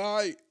gonna be all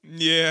right.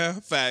 Yeah,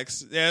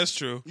 facts. Yeah, that's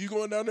true. You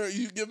going down there?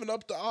 You giving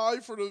up the eye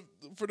for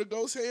the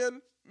ghost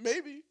hand?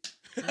 Maybe.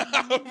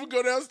 I'm gonna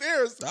go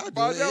downstairs. I'll do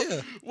Find it, out.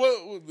 yeah.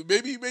 Well,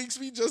 maybe he makes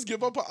me just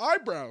give up an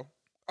eyebrow.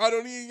 I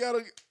don't even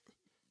gotta.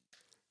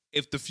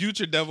 If the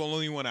future devil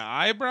only want an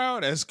eyebrow,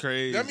 that's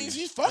crazy. That means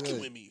he's fucking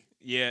Good. with me.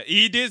 Yeah,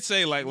 he did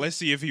say like, let's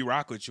see if he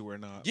rock with you or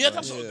not. Yeah,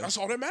 but- that's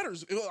all that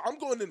matters. I'm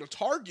going into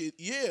Target,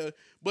 yeah,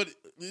 but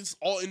it's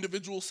all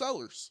individual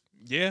sellers.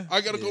 yeah.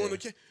 I gotta go Yeah. in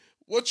the.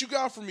 What you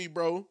got for me,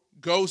 bro?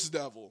 Ghost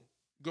Devil.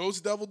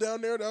 Ghost Devil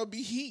down there. That'll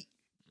be heat.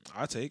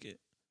 I'll take it.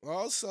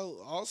 I'll sell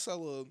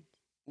a.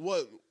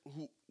 What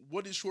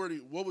was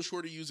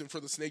Shorty using for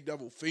the Snake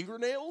Devil?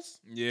 Fingernails?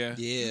 Yeah.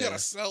 You Yeah. gotta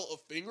sell a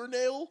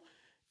fingernail?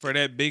 For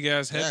that big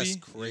ass heavy.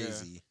 That's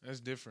crazy. Yeah, that's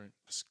different.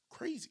 That's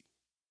crazy.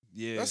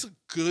 Yeah. That's a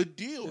good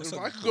deal. That's If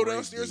a I could go great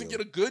downstairs and deal.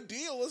 get a good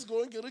deal, let's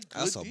go and get a good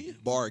That's a deal.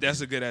 bargain.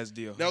 That's a good ass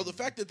deal. Now the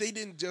fact that they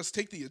didn't just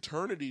take the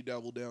Eternity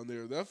Devil down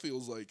there, that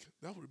feels like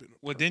that would have been.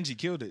 Well, Denji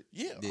killed it.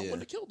 Yeah, I Yeah. wouldn't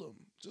have killed him.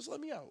 Just let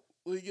me out.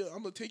 Like, yeah,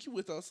 I'm gonna take you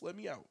with us. Let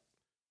me out.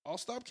 I'll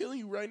stop killing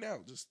you right now.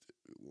 Just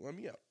let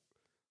me out.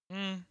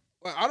 Mm.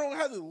 Like I don't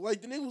have to.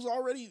 Like the nigga was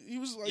already. He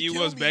was like. He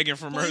kill was me, begging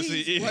for please.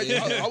 mercy. Like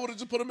Yeah. I would have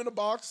just put him in a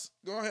box.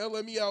 Go ahead,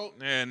 let me out.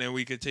 And then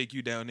we could take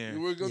you down there.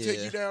 We're gonna take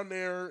Yeah. you down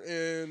there,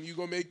 and you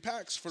gonna make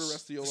packs for the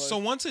rest of your life. So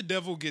once a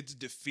devil gets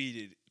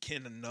defeated,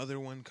 can another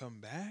one come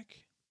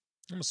back?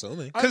 I'm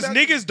assuming. Because I'm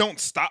not- niggas don't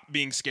stop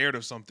being scared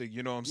of something.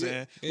 You know what I'm Yeah.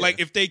 saying? Yeah. Like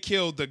if they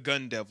kill the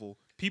gun devil,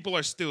 people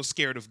are still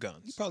scared of You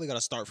guns. probably got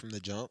to start from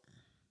the jump.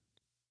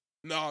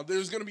 Nah,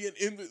 there's gonna be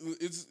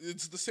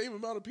it's the same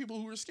amount of people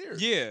who are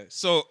scared. Yeah.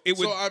 So it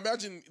would So I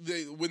imagine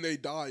when they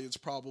die, it's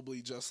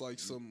probably just like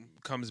some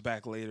comes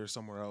back later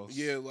somewhere else.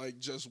 like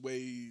just way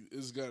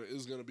is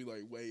gonna be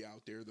like way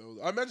out there though.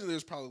 I imagine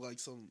there's probably like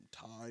some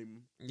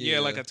time Yeah,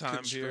 like a time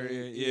constraint.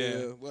 period.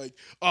 Yeah. like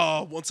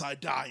once I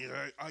die,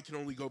 I can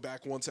only go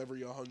back once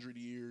every 100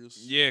 years.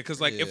 Yeah,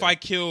 because like if Yeah. I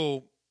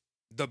kill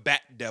the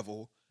bat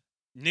devil,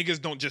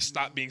 niggas don't just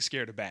stop being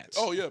scared of bats.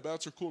 Oh yeah,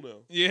 bats are cool now.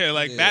 Yeah,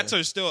 like Yeah. bats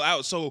are still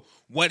out. So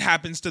what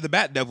happens to the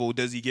bat devil?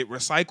 Does he get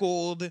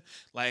recycled?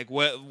 Like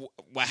what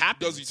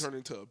happens? Does he turn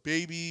into a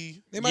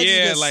baby? They might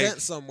Yeah, just get like-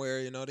 sent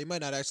somewhere. They might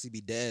not actually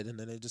be dead, and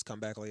then they just come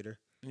back later.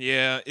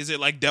 Yeah, is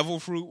it like devil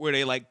fruit where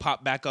they like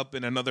pop back up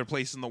in another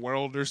place in the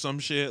world or some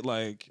shit?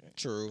 Like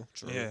True.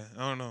 yeah,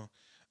 I don't know.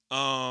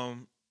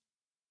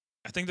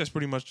 I think that's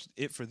pretty much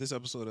it for this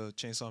episode of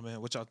Chainsaw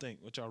Man. What y'all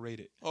think? What y'all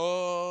rate it?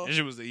 This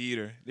shit was the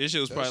eater. This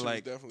shit was That probably shit was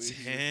like definitely a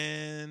heater.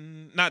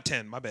 10, not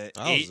 10, my bad.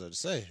 I was about to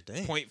say,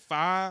 dang. 8.5.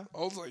 I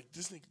was like,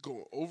 this nigga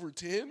going over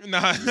 10?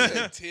 Nah. He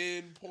said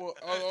 10 point.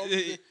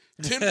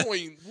 10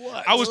 point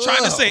what? I was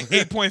trying to say Ugh.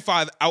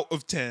 8.5 out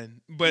of 10,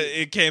 but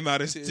it came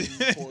out as 10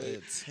 10.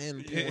 point. 10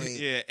 point.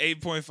 Yeah,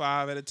 8.5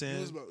 out of You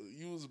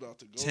 10. was about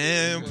to go.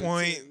 10 there.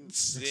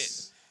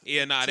 points.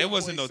 Yeah, nah, there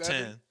wasn't no 10.7.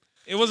 10.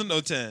 It wasn't no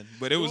 10,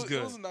 but it was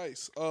good. It was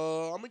nice. I'm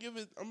gonna give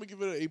it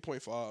an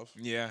 8.5.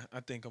 Yeah, I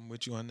think I'm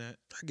with you on that.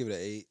 I give it an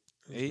 8.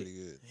 It was 8? pretty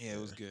good. Yeah,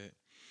 it was good.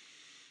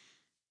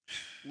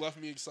 Left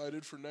me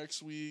excited for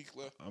next week.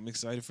 I'm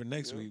excited for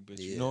next Yeah. week, but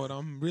you Yeah. know what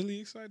I'm really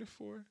excited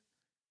for?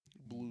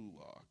 Blue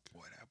Lock.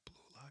 Boy, that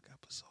Blue Lock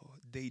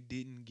episode. They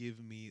didn't give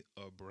me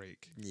a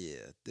break. Yeah,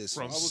 this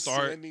From I was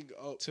start standing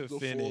up to the full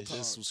finish. time.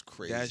 this was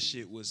crazy. That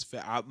shit was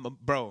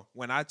bro,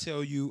 when I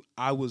tell you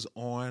I was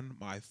on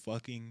my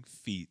fucking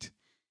feet.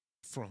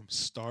 from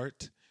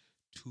start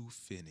to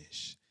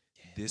finish.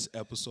 This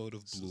episode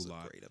of Blue This was a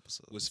Lock great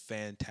episode. was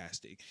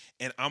fantastic.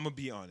 And I'm going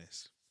to be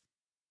honest.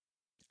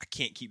 I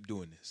can't keep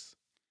doing this.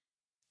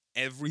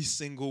 Every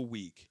single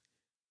week.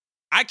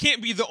 I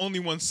can't be the only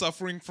one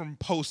suffering from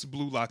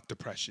post-Blue Lock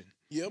depression.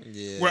 Yep.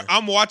 Yeah. Where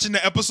I'm watching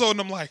the episode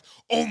and I'm like,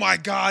 oh my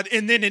God.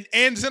 And then it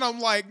ends and I'm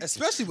like,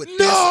 Especially with No!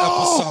 this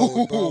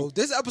episode, bro.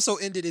 This episode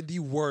ended in the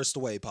worst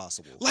way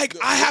possible. like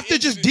I have to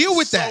just deal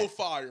with that. So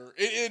fire.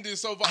 It ended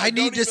so fire. I need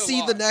Don't to even see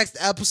lie. the next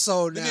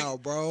episode And now,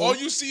 then bro. All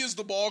you see is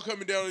the ball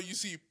coming down, and you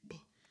see.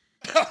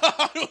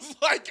 I was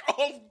like,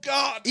 "Oh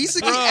God!"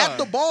 Isagi Bruh. at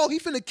the ball. He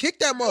finna kick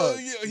that mug.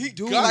 Yeah, he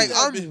Dude, got like, that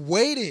I'm bitch.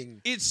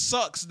 waiting. It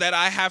sucks that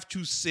I have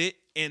to sit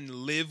and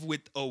live with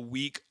a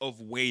week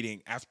of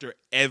waiting after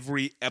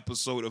every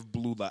episode of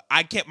Blue Lock.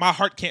 I can't. My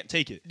heart can't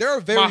take it. There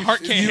are very My heart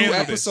can't few handle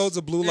this. episodes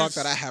of Blue Lock It's-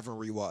 that I haven't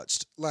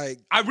rewatched. Like,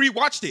 I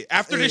rewatched it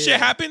after this Yeah.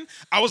 shit happened.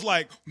 I was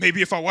like,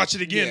 maybe if I watch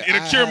it again, Yeah,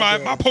 it'll I cure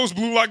had my to- post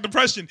Blue Lock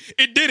depression.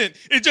 It didn't.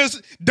 It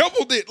just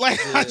doubled it.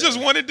 Like I Yeah. just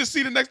wanted to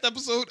see the next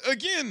episode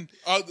again.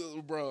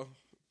 Bro,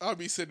 I'll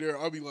be sitting there.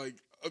 I'll be like,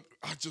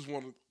 I just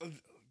want to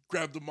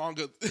grab the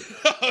manga,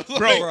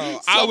 Bro,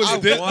 I was, I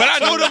but I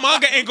know the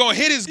manga ain't gonna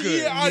hit as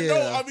good. Yeah, I know.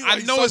 Yeah. I mean, I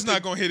like, know it's something-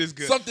 not gonna hit as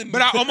good. something-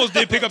 But I almost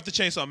did pick up the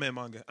Chainsaw Man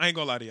manga. I ain't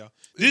gonna lie to y'all.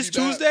 This be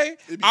bad. Tuesday,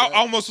 It'd be I bad.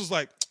 almost was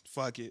like,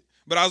 fuck it.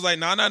 But I was like,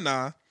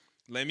 nah.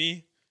 Let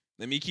me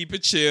keep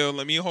it chill.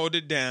 Let me hold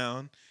it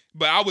down.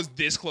 But I was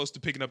this close to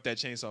picking up that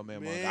Chainsaw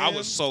Man manga. I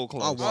was so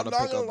close. I want I'm to not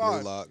pick up gonna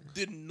lie. Blue Lock.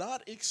 Did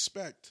not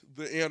expect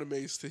the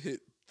animes to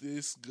hit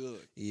this good.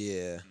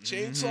 Yeah.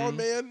 Chainsaw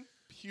Man,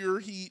 pure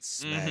heat.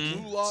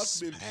 Smacking. Blue Lock's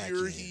been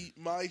pure Smacking. heat.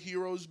 My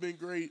Hero's been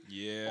great.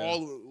 Yeah.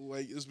 All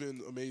like it's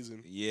been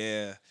amazing.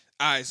 Yeah.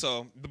 All right,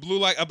 so the Blue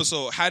Light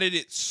episode, how did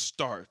it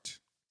start?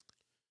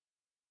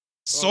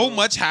 So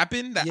much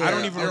happened that I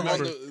don't yeah, even they're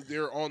remember.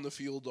 they're on the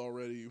field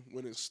already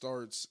when it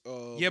starts.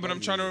 Yeah, but I'm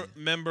trying to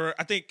remember.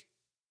 I think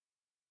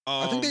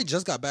I think they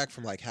just got back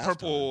from like half.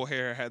 purple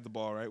hair had the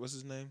ball, right? What's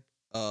his name?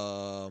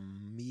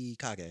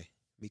 Mikage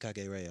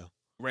Rayo.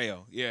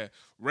 Rayo. Yeah.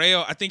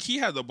 Rayo, I think he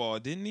had the ball,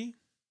 didn't he?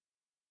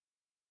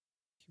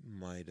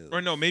 Might have.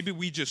 Or no, maybe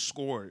we just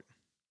scored.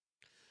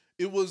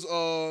 It was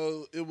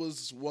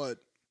what?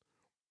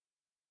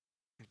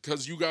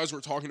 Because you guys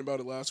were talking about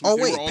it last week. Oh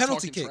They wait, were all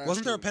penalty talking kick. trash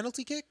Wasn't there a to it.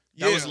 penalty kick?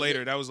 That was Yeah,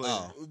 later. That was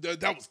later. Oh.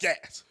 That was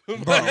gas. We're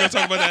gonna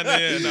talk about that.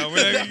 Yeah, no, we're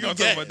That gonna was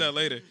talk about gas. that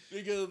later,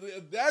 Because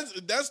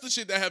that's the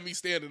shit that had me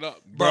standing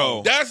up,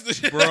 bro. That's the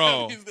shit. Bro. That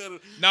had me standing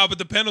up. No, but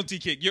the penalty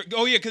kick.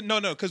 Oh yeah,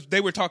 because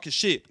they were talking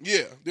shit.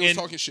 Yeah, they was And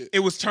talking shit. It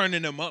was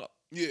turning them up,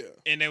 Yeah,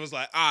 and they was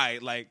like, "All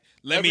right, like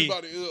let me."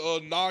 everybody.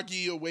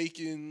 Nagi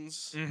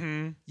awakens.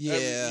 Mm-hmm.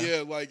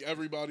 Yeah. like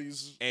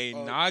everybody's. Hey,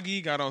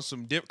 Nagi got on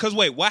some dip. Cause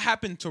wait, what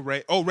happened to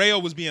Ray? Oh, Rayo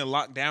was being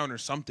locked down or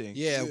something.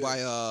 Yeah, Yeah. by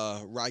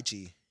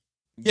Raichi.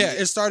 Yeah,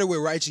 it started with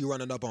Raichi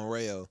running up on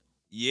Rayo.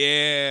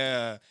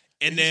 Yeah.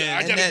 And He said, then I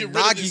And gotta then get rid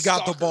of Nagi this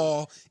got the soccer.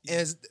 ball.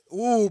 And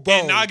ooh, bro.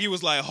 and Nagi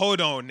was like,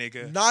 "Hold on,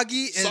 nigga."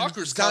 Nagi and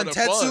Soccer's kinda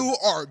fun. Zantetsu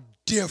are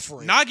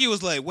different. Nagi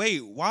was like,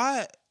 "Wait,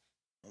 why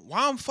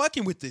I'm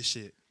fucking with this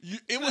shit?"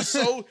 It was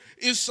so.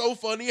 It's so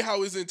funny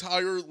how his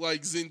entire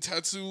like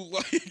Zentetsu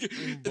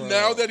like Bro.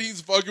 now that he's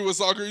fucking with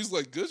soccer, he's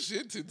like, good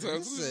shit,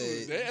 Zentetsu.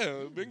 Say,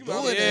 Damn, big doing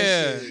mouth. that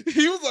Yeah. shit.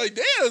 He was like,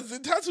 damn,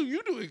 Zentetsu,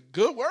 you doing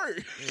good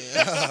work.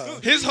 Yeah.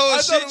 His whole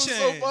I thought shit it was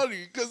so changed.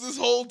 funny because this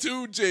whole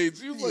tune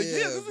changed. He was like, Yeah,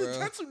 yeah, this bro.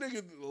 Zentetsu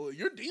nigga,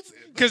 you're decent.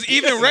 Because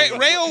even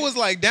Rayo was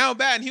like down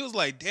bad, and he was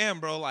like, "Damn,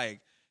 bro,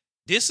 like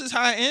this is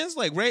how it ends."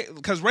 Like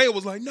because Rayo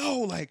was like, "No,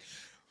 like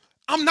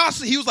I'm not."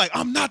 He was like,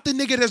 "I'm not the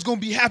nigga that's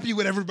gonna be happy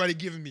with everybody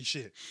giving me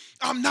shit.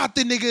 I'm not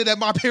the nigga that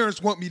my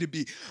parents want me to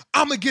be.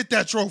 I'm gonna get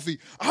that trophy.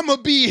 I'm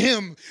gonna be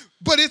him."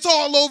 But it's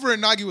all over,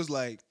 and Nagi was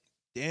like,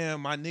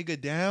 "Damn, my nigga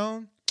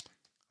down.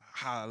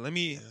 Let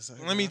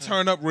me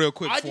turn up real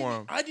quick for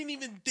him." I didn't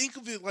even think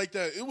of it like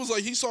that. It was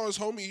like he saw his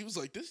homie. He was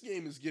like, "This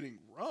game is getting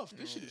rough.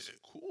 This shit is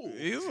cool."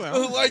 He was like,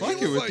 "I'm Like fucking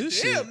he was with like,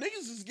 this "Damn, shit."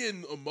 niggas is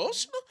getting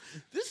emotional.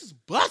 This is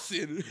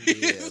busting."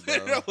 Yeah,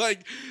 bro.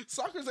 Like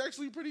soccer's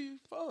actually pretty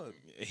fun.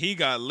 He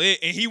got lit,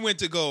 and he went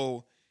to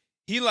go.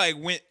 He like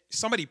went.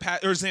 Somebody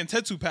passed, or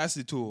Zantetsu passed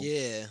it to him.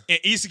 Yeah. And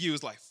Isagi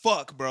was like,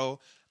 "Fuck, bro.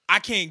 I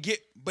can't get,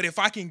 but if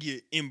I can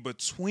get in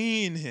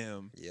between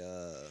him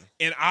Yeah.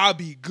 and I'll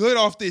be good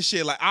off this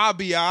shit, like I'll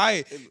be all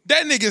right."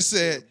 That nigga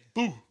said,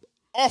 "Boo,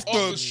 off Off the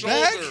the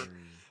back." shoulder.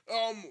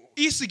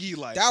 Isagi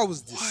like, That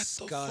was "What the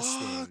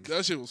disgusting. fuck?"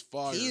 That shit was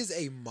fire. He is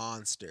a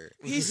monster.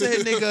 He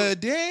said, "Nigga,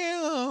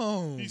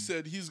 damn." He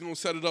said he's gonna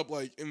set it up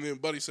like, and then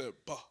Buddy said,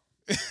 "Bah."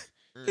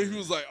 And he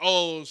was like,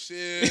 "Oh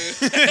shit!"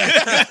 God,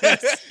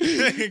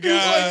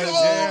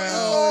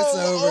 Oh, it's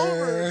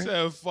over.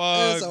 Said,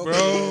 "Fuck, It's over, bro.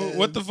 man.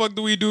 What the fuck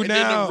do we do And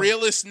now?" then the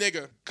realest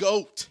nigga,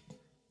 Goat,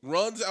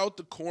 runs out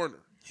the corner.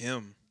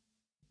 Him.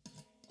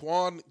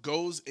 Quan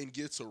goes and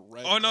gets a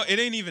red. Oh no, card. it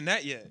ain't even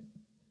that yet.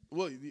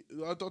 Well,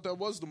 I thought that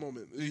was the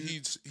moment.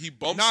 He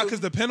bumps. Nah, him, because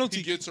the penalty.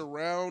 he gets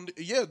around.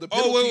 Yeah, the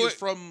Oh, penalty wait. is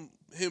from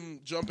him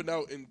jumping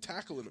out and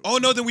tackling him. Oh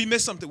no, then we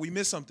missed something. We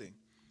missed something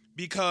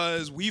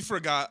because we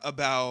forgot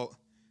about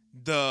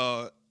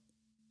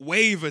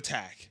wave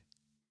attack.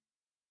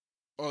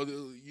 Oh,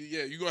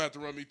 yeah, you're gonna have to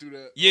run me through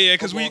that. Yeah,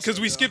 because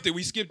we skipped it.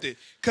 We skipped it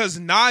because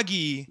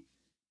Nagi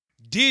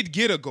did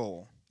get a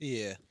goal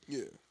Yeah.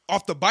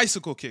 off the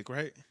bicycle kick,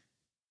 right?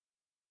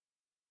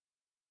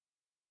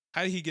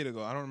 How did he get a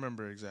goal? I don't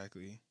remember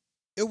exactly.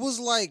 It was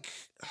like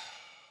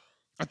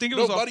I think it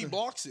was nobody off the,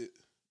 blocks it.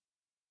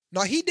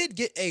 no, he did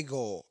get a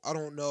goal. I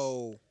don't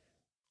know.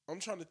 I'm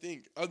trying to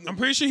think. I'm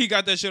pretty sure he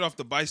got that shit off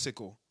the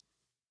bicycle.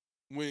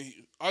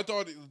 I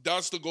thought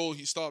that's the goal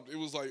he stopped. It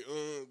was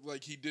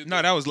like he did.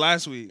 No, that was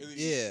last week. And then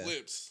Yeah. he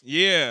flips.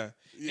 Yeah.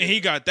 Yeah. And he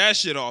got that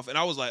shit off. And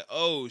I was like,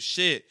 oh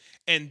shit.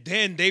 And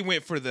then they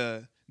went for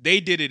they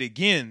did it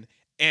again.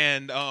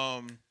 And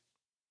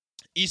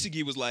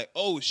Isagi was like,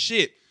 oh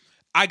shit,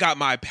 I got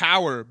my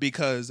power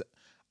because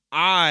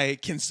I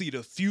can see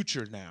the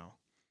future now.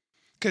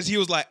 Because he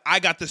was like, I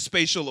got the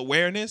spatial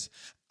awareness.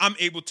 I'm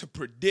able to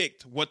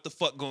predict what the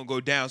fuck gonna go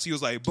down. So he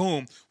was like,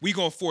 boom, we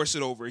gonna force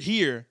it over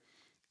here.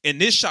 And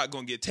this shot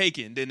gonna get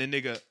taken. Then the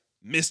nigga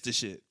missed the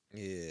shit.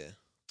 Yeah.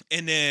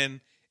 And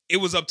then it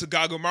was up to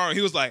Gagamaru.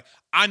 He was like,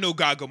 I know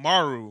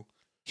Gagamaru.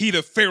 He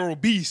the feral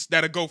beast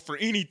that'll go for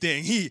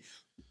anything. He,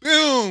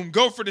 boom,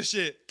 go for the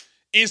shit.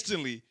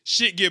 Instantly,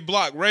 shit get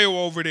blocked. Rayo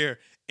over there.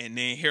 And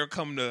then here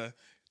come the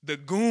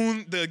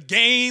goon, the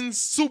Gaines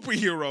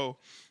superhero.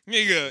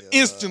 Nigga,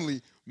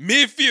 instantly,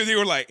 midfield, they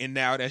were like, and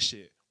now that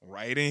shit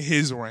right in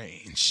his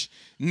range.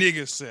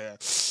 Nigga said,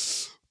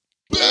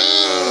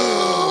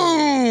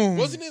 boom.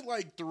 Wasn't it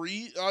like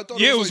 3? I thought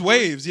Yeah, it was like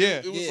waves, 3. yeah.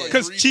 It was Yeah. like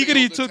Because 3 Chigiri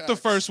failed took the attacks.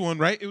 first one,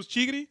 right? It was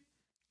Chigiri?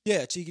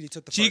 Yeah, Chigiri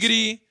took the first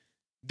Chigiri,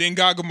 then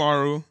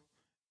Gagamaru,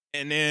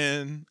 and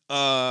then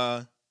Kunigami.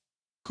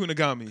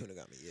 one.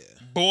 Kunigami, yeah.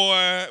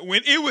 Boy,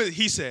 when it was,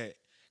 he said,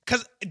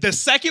 because the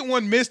second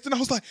one missed, and I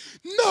was like,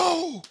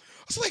 no.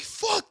 I was like,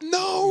 fuck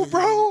no,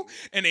 bro.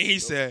 And then he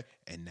said,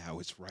 and now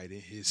it's right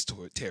in his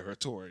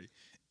territory.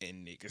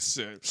 And nigga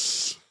said,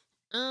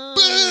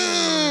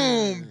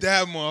 boom.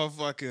 That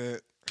motherfucker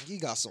He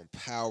got some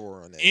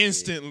power on that.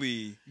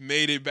 instantly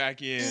made it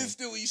back in.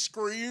 Instantly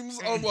screams.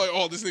 I'm like,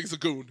 oh, this nigga's a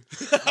goon.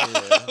 Yeah.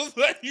 I was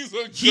like, he's a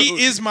goon.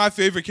 He is my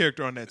favorite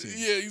character on that team.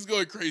 Yeah, he's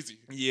going crazy.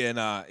 Yeah,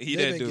 nah, he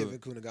They've that been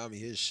dude. giving Kunigami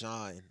his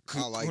shine.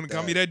 I like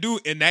Kunigami, that. that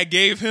dude, and that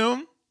gave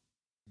him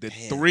the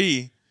Damn.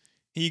 3.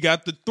 He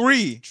got the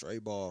 3. Trey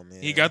Ball,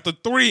 man. He got the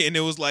 3, and it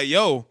was like,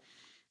 yo,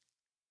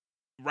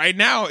 right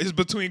now it's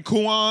between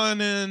Kuan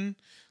and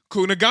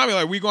Kunigami.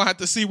 Like, we gonna have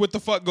to see what the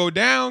fuck go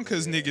down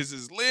because niggas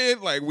is lit.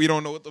 Like, we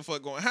don't know what the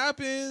fuck gonna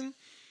happen.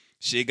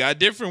 Shit got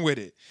different with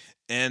it.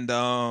 And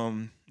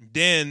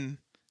then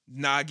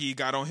Nagi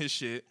got on his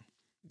shit.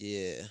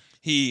 Yeah.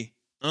 He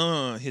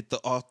hit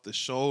the off the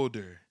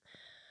shoulder.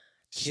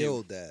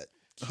 Killed that.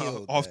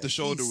 Killed off that. the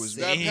shoulder He's was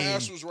sick. That mean.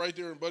 pass was right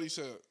there, and Buddy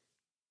said,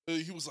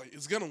 he was like,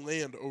 it's going to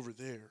land over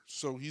there.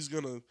 So he's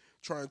going to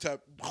try and tap,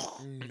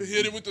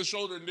 hit it with the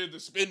shoulder and did the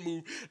spin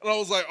move. And I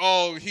was like,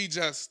 oh, he's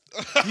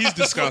He's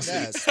disgusting.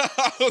 Yes.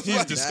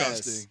 He's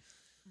disgusting.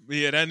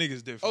 Yeah, that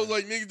nigga's different. I was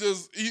like,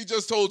 nigga, he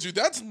just told you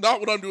that's not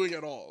what I'm doing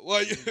at all.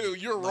 Like,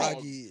 you're wrong.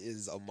 Nagi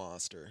is a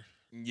monster.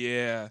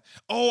 yeah.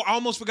 Oh, I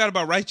almost forgot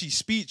about Raichi's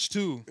speech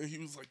too. And he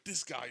was like,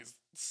 this guy's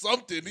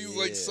something. He was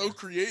like so Yeah.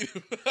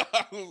 creative.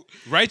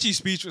 Raichi's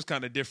speech was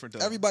kind of different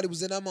though. Everybody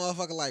was in that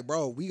motherfucker like,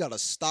 bro, we gotta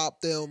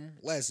stop them.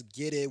 Let's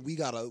get it. We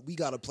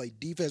gotta play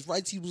defense.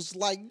 Right? He was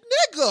like,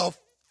 nigga,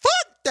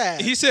 fuck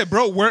that. He said,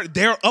 bro,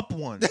 they're up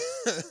one.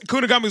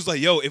 Kunigami was like,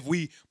 yo, if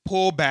we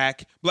pull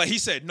back, like he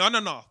said, no,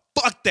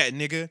 fuck that,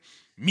 nigga.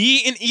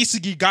 Me and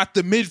Isagi got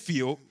the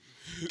midfield.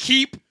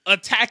 Keep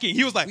attacking.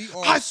 He was like, We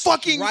are I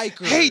fucking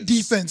strikers. hate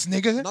defense,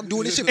 nigga. And I'm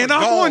doing this shit And for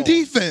I'm y'all. on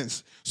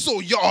defense.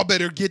 So y'all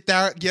better get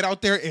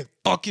out there and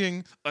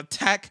fucking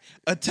attack.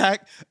 And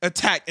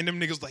them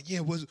niggas like, yeah,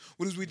 what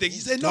is we think? He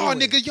said, no, doing?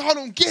 nigga, y'all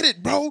don't get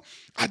it, bro.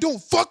 I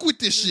don't fuck with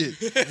this shit.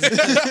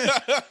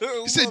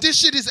 He said, this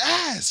shit is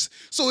ass.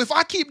 So if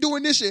I keep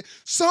doing this shit,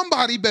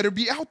 somebody better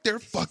be out there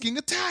fucking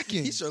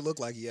attacking. He sure looked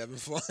like he having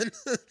fun.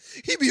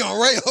 He be on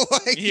rail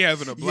like, He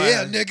having a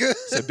blast. yeah, nigga.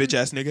 Said, bitch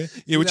ass nigga.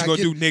 Yeah, what you not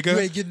gonna do, getting- nigga? You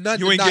ain't getting nothing.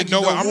 You ain't to getting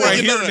Nagi nowhere. I'm more. right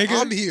here,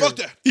 nigga. I'm here. Fuck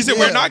that. He said,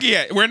 where Yeah. Nagi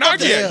at? Where Nagi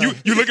Yeah.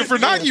 at? You looking for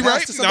Nagi, Yeah, right?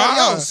 pass to somebody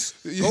else.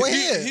 Go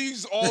ahead.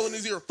 He's all in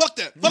his ear. Fuck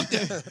that. Fuck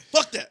that.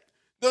 Fuck that.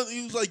 No,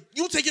 he was like,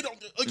 you take it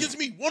against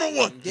me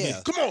one-on-one.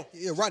 Yeah. Come on.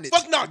 Yeah, run it.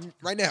 Fuck Nagi.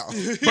 Right now.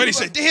 But he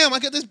said, damn, I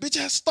got this bitch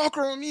ass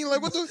stalker on me.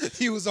 Like, what the?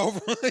 He was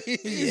over.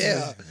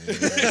 Yeah.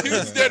 He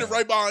was standing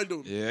right behind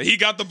him. Yeah, he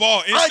got the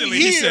ball instantly.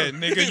 He here. said,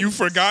 nigga, you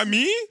forgot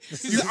me? He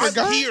said,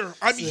 I'm here.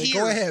 I'm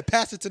here. Go ahead,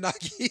 pass it to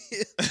Nagi.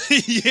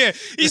 Yeah.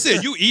 He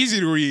said, you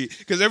easy to read.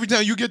 Because every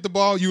time you get the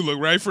ball, you look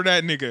right for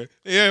that nigga.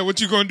 Yeah, what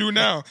you gonna do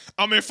now?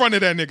 I'm in front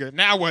of that nigga.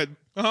 Now what?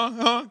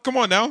 Come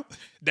on now.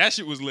 That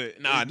shit was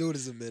lit. Nah, Dude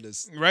is a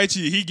menace.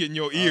 Raichi, he getting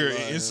your ear love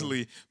him.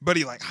 instantly. But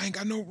he like, I ain't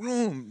got no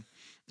room.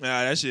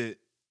 Nah, that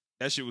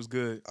shit was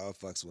good. I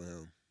fucks with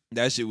him.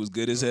 That shit was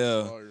good as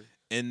hell. Fire.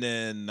 And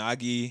then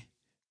Nagi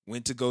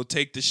went to go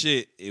take the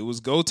shit. It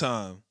was go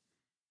time.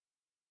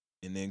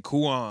 And then The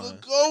Kuan.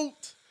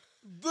 GOAT.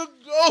 The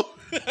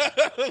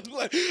GOAT.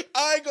 Like,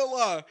 I ain't gonna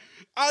lie.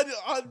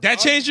 That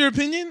changed your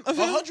opinion of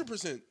him?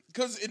 100%.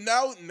 Because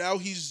now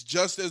he's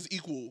just as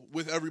equal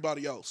with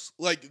everybody else.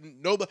 Like,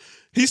 nobody.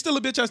 He's still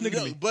a bitch ass nigga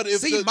to me. But if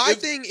thing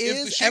if the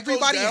is, shit goes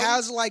everybody down-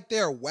 has like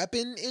their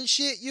weapon and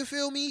shit. You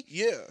feel me?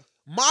 Yeah.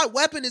 My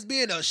weapon is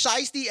being a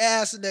shiesty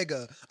ass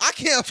nigga. I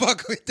can't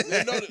fuck with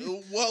that.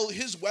 No, well,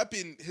 his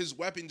weapon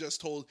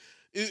just told.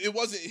 It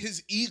wasn't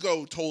his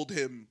ego told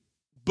him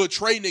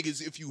betray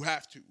niggas if you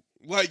have to.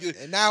 Like,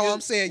 And now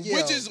I'm saying,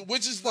 yeah, which is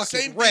the fucking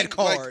same red thing.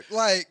 card.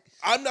 Like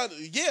I'm not.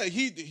 Yeah,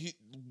 he.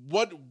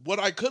 What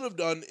I could have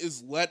done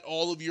is let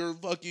all of your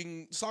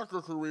fucking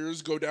soccer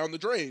careers go down the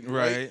drain.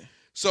 Right.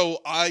 So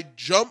I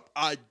jump,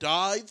 I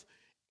dive,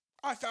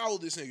 I foul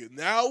this nigga.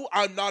 Now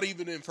I'm not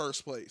even in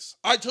first place.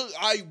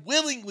 I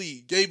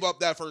willingly gave up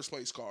that first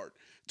place card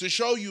to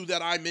show you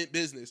that I meant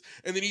business.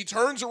 And then he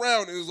turns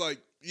around and is like,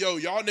 "Yo,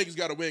 y'all niggas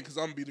gotta win because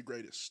I'm gonna be the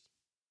greatest."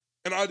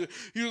 And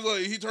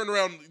he turned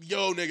around,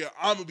 "Yo, nigga,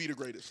 I'm gonna be the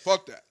greatest.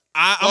 Fuck that."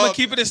 I'm gonna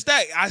keep it a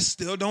stack. I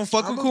still don't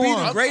fuck I'm with gonna be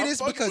Kuan. the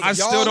greatest I'm because I y'all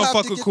still don't have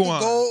fuck to with get Kuan.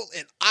 the goal,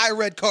 and I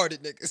red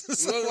carded niggas.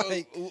 So,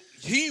 like,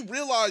 He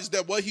realized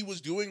that what he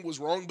was doing was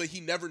wrong, but he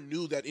never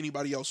knew that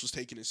anybody else was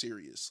taking it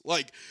serious.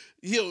 Like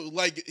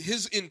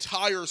his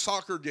entire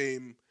soccer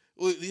game,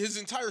 his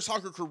entire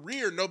soccer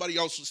career, nobody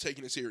else was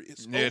taking it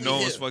serious. Yeah, Only no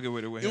one was him. fucking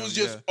with it with It him. was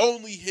just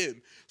only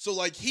him. So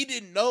like he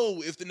didn't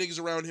know if the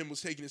niggas around him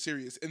was taking it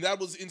serious, and that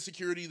was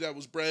insecurity that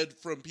was bred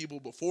from people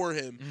before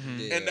him.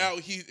 Mhm. And now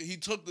he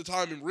took the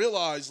time and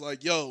realized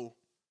like, yo,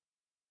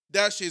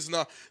 that's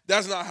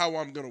not how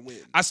I'm gonna win.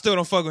 I still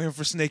don't fuck with him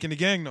for snaking the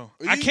gang though.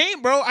 I You-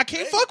 can't, bro. I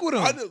can't fuck with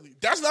him.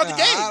 That's not the Nah,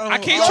 gang. I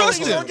can't Y'all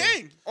trust niggas him. aren't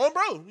gang. On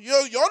bro,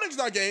 y'all niggas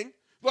not gang.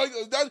 Like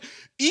that.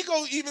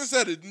 Eco even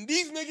said it.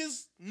 These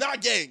niggas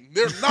not gang.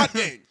 They're not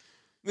gang.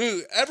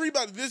 Dude,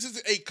 everybody, this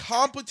is a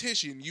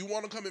competition. You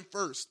want to come in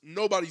first.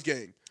 Nobody's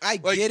gang. I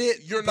Like, get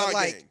it. you're but not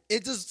like gang.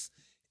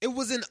 it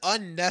was an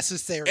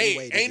unnecessary Hey,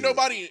 way. ain't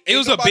nobody. It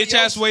was a nobody bitch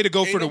ass else- way to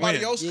go for the Ain't nobody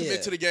win. else Yeah.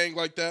 commit to the gang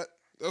like that.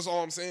 That's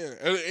all I'm saying.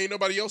 Ain't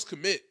nobody else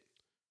commit.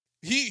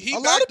 He A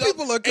lot of backed up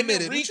people are and then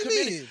committed. What you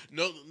recommitted. mean?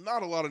 No,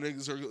 not a lot of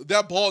niggas are.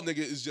 That bald nigga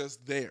is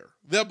just there.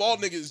 That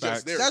bald nigga is Facts.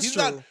 just there. That's He's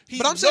true. Not, he's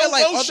But I'm saying,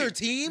 like, motion. other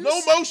teams-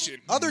 no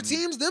motion. Other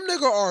teams, them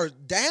nigga are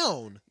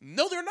down.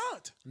 No, they're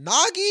not.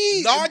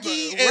 Nagi,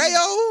 Nagi and-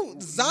 Rayo,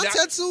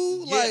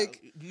 Zantetsu, Yeah.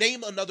 like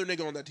Name another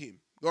nigga on that team.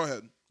 Go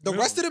ahead. the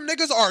rest of them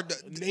niggas are.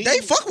 Name- They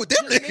fuck with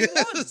them name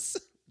niggas.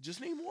 Just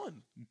name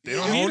one. They I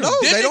don't don't need him. know.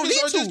 Them They don't niggas need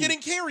are just to.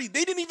 getting carried.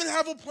 They didn't even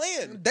have a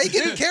plan. They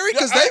getting carried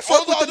because Yeah, they fuck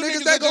all with the other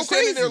niggas are that go just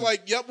standing crazy. there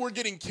like, yep, we're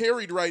getting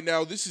carried right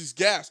now. This is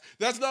gas.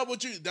 That's not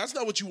what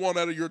you want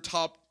out of your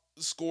top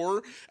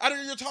scorer. Out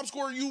of your top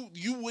scorer, you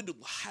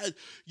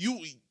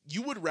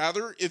would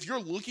rather, if you're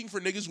looking for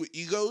niggas with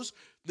egos,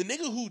 the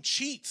nigga who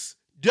cheats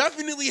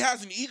definitely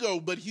has an ego,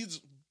 but he's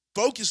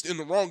focused in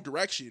the wrong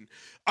direction.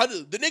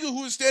 The nigga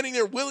who is standing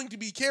there willing to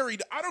be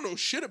carried, I don't know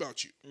shit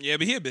about you. Yeah,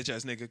 but he a bitch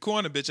ass nigga.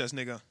 Kuan a bitch ass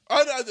nigga.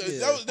 That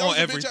On was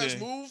a bitch ass everything.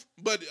 move,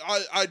 but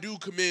I do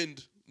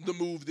commend the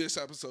move this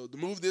episode. The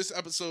move this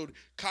episode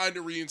kind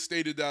of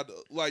reinstated that,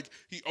 like,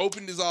 he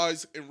opened his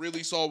eyes and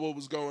really saw what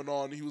was going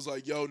on. He was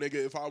like, yo, nigga,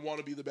 if I want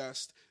to be the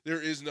best,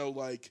 there is no,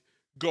 like,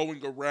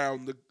 going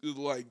around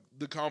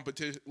the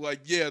competition.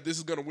 Like, yeah, this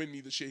is going to win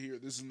me the shit here.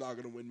 This is not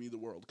going to win me the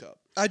World Cup.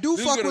 I do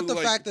This is fuck gonna, with the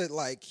like- fact that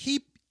like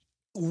he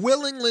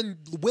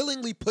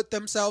willingly put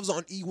themselves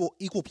on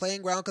equal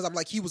playing ground because I'm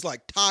like he was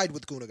like tied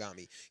with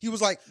Kunigami. He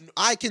was like,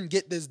 I can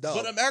get this done.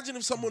 But imagine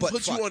if someone But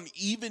puts fuck. you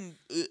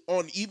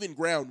on even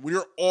ground when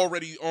you're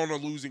already on a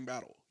losing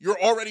battle. You're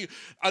already,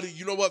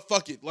 you know what?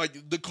 Fuck it.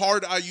 Like the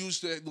card I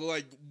used to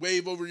like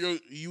wave over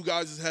you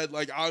guys' head,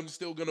 like I'm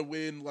still gonna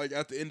win. Like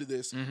at the end of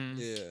this,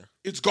 Yeah,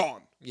 it's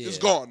gone. Yeah. It's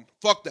gone.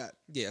 Fuck that.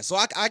 yeah. So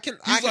I can.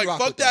 He's I can like, rock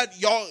fuck with that.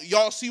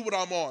 Y'all see what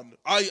I'm on.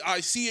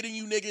 I see it in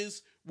you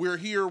niggas. We're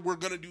here. We're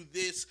gonna do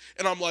this.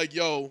 And I'm like,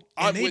 yo,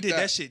 I'm And they with did that.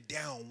 that shit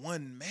down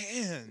one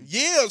man.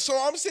 Yeah, so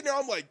I'm sitting there,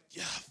 I'm like,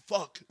 yeah,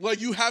 fuck. Like,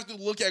 you have to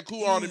look at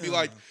Kuan and be Yeah.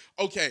 like,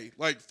 okay,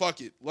 like,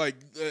 fuck it. Like,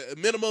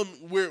 minimum,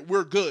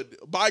 we're good.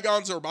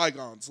 Bygones are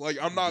bygones. Like,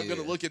 I'm not Yeah.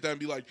 gonna look at that and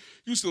be like,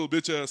 you still a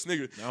bitch ass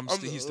nigga.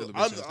 He's still a bitch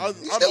ass nigga.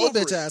 He's still a over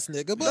bitch it. ass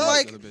nigga, but No,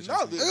 like still a bitch no,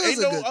 ass there ain't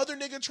nigga. no It was a good- other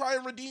nigga try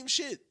and redeem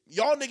shit.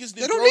 Y'all niggas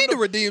they didn't don't throw need to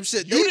the, redeem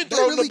shit. you They, didn't they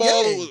throw really the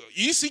ball gay. away.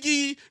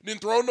 Isigi didn't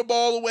throw the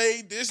ball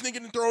away. This nigga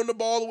didn't throw the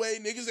ball away.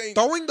 Niggas ain't.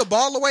 Throwing the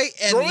ball away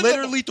and Throwing the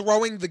literally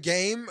throwing the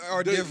game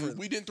are Dude, different.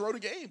 We didn't throw the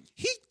game.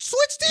 He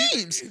switched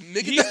teams.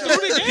 Nigga He didn't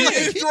threw the He game.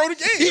 didn't throw the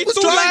game. He was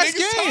threw trying. last Niggas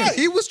game. tied.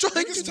 He was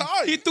trying Niggas to.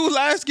 tied. He threw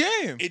last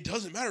game. It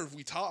doesn't matter if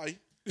we tie.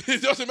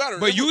 It doesn't matter.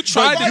 But If you we-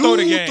 tried to You throw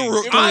the game.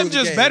 threw I'm the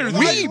just game. better than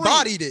We you.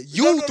 bodied it.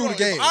 You threw the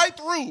game. If I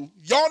threw,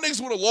 y'all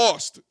niggas would have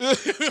lost.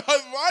 If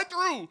I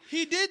threw,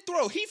 He did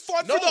throw. He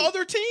fought No. for the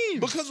other team.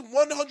 because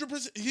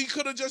 100%, he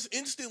could have just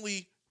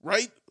instantly,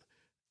 right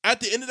at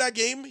the end of that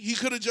game, he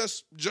could have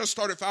just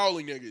started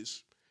fouling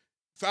niggas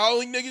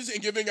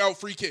and giving out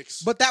free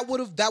kicks. But that would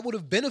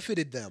have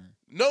benefited them.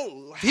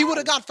 No, He how? would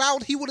have got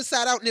fouled. He would have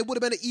sat out, and it would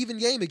have been an even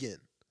game again.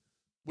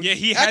 Yeah,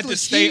 he had to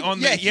stay on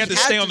the. He had to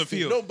stay on the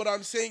field. No, but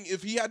I'm saying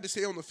if he had to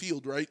stay on the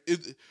field, right?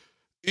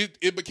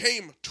 It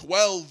became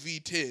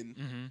 12v10.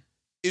 Mm-hmm.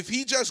 If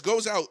he just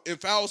goes out and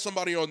fouls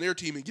somebody on their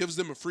team and gives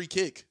them a free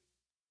kick,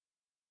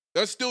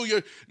 that's still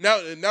your now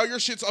your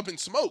shit's up in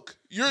smoke.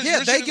 Your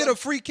they get a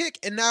free kick,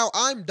 and now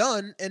I'm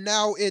done, and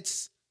now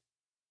it's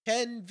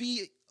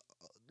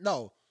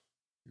 9v10.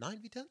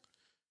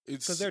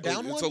 Because they're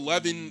down it's one?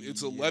 11.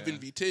 It's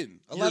 11v10.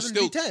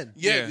 11v10.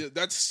 Yeah,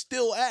 that's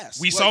still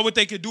ass. We saw what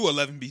they could do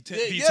 11v10.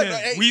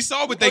 Hey, we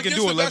saw what they could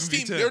do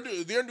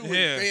 11v10. They're doing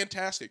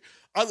fantastic.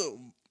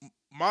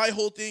 My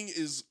whole thing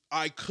is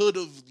I could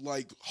have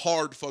like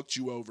hard fucked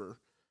you over.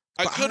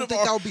 I feel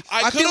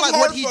like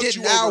what he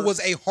did now was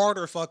a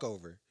harder fuck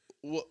over.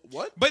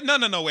 What? But no.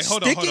 Wait,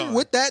 hold on. Sticking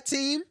with that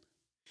team.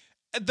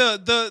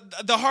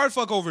 The hard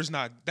fuck over is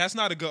that's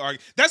not a good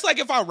argument. That's like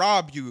if I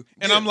rob you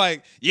and I'm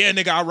like, yeah,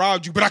 nigga, I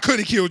robbed you, but I could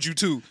have killed you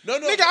too. No,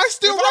 nigga, I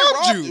still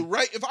robbed you.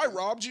 Right? If I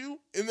robbed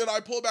you and then I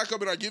pull back up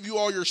and I give you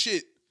all your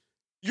shit,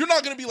 you're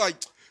not gonna be like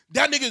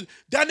that nigga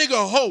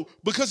a hoe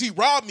because he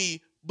robbed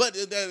me. But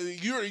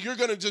you're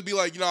gonna just be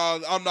like, nah,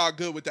 I'm not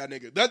good with that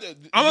nigga.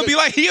 I'm gonna be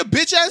like, he a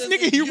bitch ass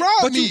nigga. He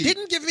robbed but me. You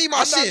didn't give me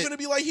my shit. I'm not gonna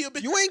be like he a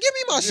bitch. You ain't give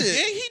me my shit.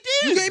 Yeah, he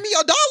did. You gave me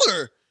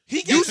 $1.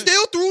 You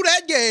still threw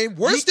that game.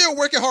 We're still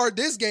working hard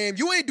this game.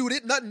 You ain't do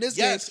nothing this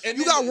game. And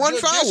you got one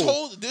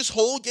foul. This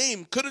whole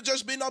game could have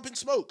just been up in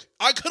smoke.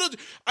 I could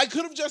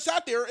have just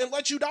sat there and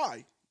let you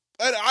die.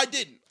 And I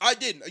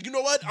didn't. You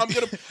know what? I'm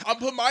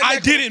putting my. I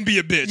didn't be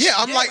a bitch. Yeah,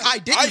 I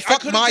didn't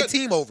fuck my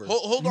team over.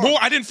 Hold on. More.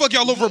 I didn't fuck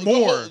y'all over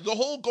more. The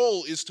whole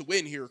goal is to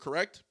win here,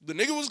 correct? The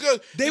nigga was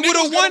good. They would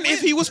have won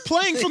if he was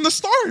playing from the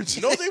start.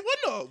 No, they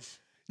wouldn't have.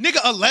 Nigga,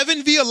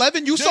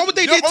 11v11. You saw what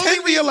they did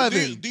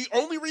 10v11. The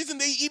only reason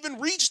they even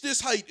reached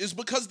this height is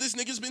because this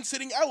nigga's been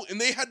sitting out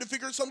and they had to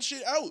figure some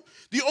shit out.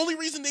 The only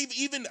reason they've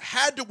even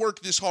had to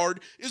work this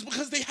hard is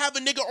because they have a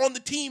nigga on the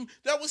team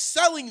that was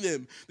selling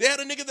them. They had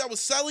a nigga that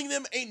was selling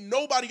them. Ain't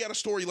nobody got a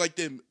story like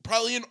them.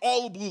 Probably in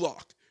all of Blue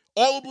Lock.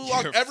 All of Blue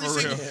Lock, every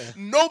single.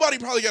 Nobody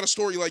probably got a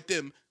story like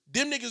them.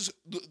 Them niggas.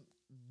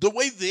 The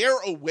way they're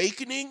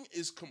awakening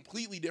is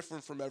completely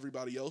different from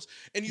everybody else,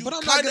 and you. But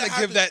I'm not gonna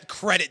give that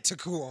credit to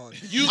Kuon.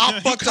 You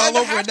fucked all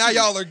over, and now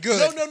y'all are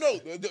good. No.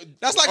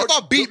 That's like if I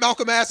beat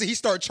Malcolm X and he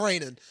start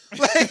training.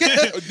 Like,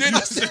 what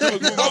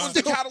was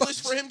the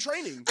catalyst for him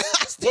training?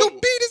 I still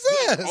beat his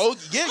ass. Oh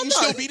yeah, you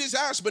still beat his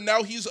ass, but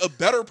now he's a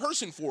better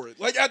person for it.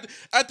 Like at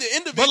the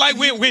end of it, but like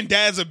when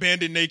dads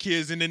abandon their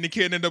kids and then the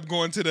kid end up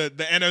going to the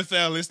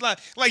NFL, it's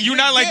not like you're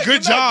not like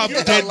good job,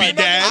 deadbeat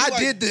dad. I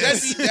did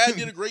this. Deadbeat dad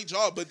did a great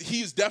job, but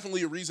he's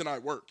definitely a reason I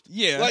worked.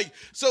 Yeah. Like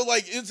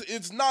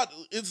it's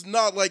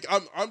not like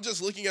I'm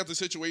just looking at the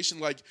situation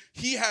like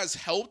he has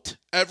helped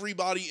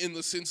everybody in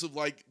the sense of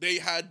like they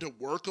had to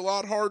work a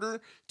lot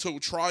harder to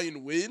try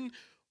and win.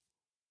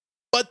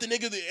 But the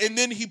nigga, and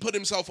then he put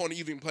himself on an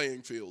even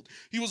playing field.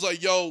 He was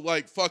like, yo,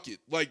 like, fuck it.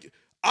 Like,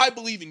 I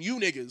believe in you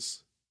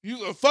niggas.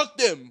 Fuck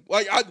them.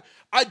 Like,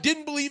 I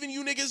didn't believe in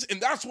you niggas,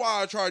 and that's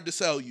why I tried to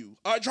sell you.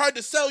 I tried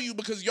to sell you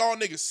because y'all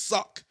niggas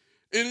suck.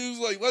 And it was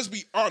like, let's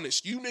be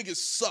honest, you niggas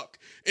suck.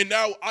 And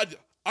now I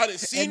done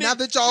seen it. And now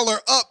that y'all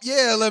are up,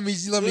 let me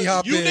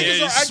hop you in.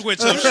 Niggas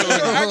switch up.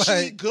 are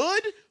actually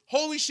good.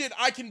 Holy shit,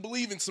 I can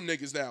believe in some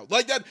niggas now.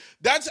 Like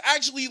that's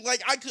actually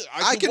like I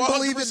can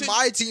believe in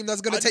my team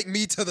that's gonna take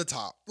me to the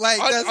top.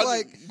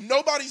 Like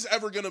nobody's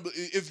ever gonna.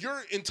 If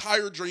your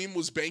entire dream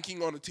was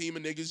banking on a team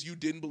of niggas you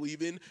didn't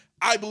believe in,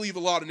 I believe a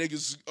lot of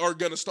niggas are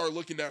gonna start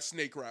looking that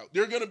snake route.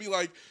 They're gonna be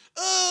like,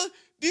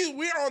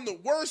 we're on the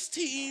worst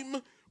team.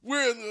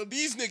 We're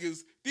these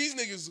niggas,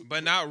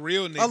 but not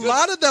real niggas. A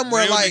lot of them were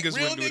real like niggas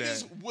real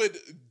niggas would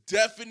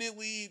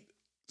definitely.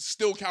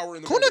 Still cower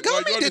in the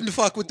Kunagami didn't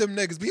fuck with them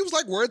niggas, but he was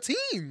like, we're a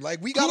team.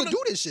 Like, we gotta do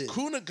this shit.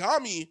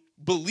 Kunagami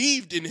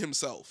believed in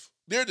himself.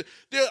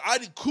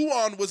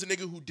 Kuon was a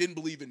nigga who didn't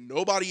believe in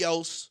nobody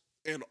else,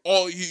 and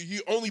he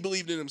only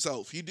believed in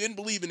himself. He didn't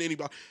believe in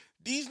anybody.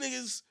 These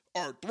niggas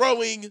are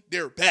throwing,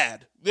 they're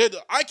bad.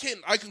 I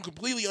can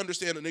completely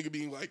understand a nigga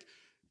being like,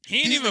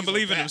 he didn't even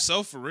believe in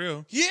himself for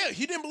real. Yeah,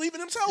 he didn't believe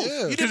in himself.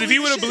 Because if he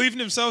would have believed in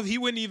himself, he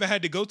wouldn't even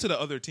had to go to the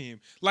other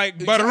team.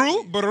 Like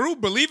exactly. Baru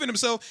believe in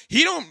himself.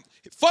 He don't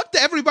fuck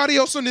to everybody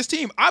else on this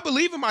team. I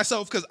believe in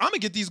myself because I'm gonna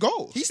get these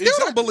goals. He still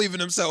don't believe in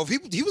himself.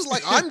 He was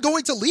like, I'm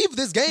going to leave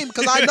this game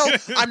because I know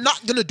I'm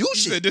not gonna do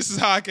shit. Said, this is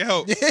how I can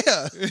help.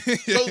 Yeah.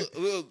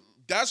 So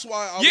that's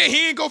why.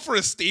 He ain't go for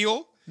a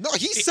steal. No,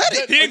 he said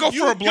it. He didn't go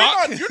for a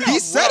block. He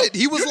said it.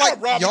 He was like,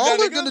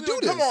 y'all are going to do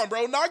this. Come on,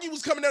 bro. Nagi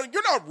was coming down.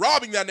 You're not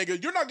robbing that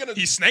nigga. You're not going to.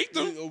 He snaked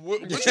him.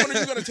 Which one are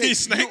you going to take? He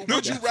snaked him.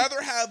 Would you rather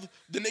have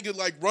the nigga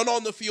like run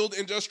on the field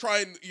and just try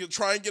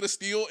and get a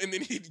steal and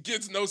then he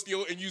gets no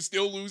steal and you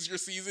still lose your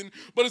season?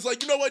 But it's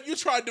like, you know what? You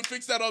tried to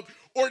fix that up.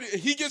 Or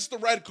he gets the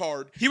red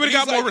card. He would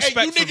have got more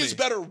respect you for niggas me.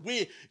 better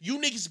win. You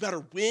niggas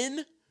better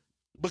win.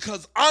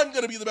 Because I'm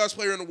gonna be the best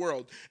player in the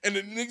world, and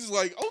the niggas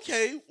like,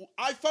 okay,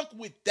 I fuck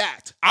with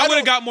that. I would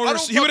have got more.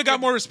 He would have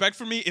got more respect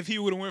for me if he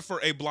would have went for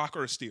a block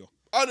or a steal.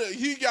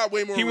 He got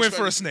way more. He went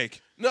for a respect.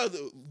 snake. No,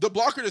 the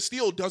blocker to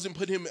steal doesn't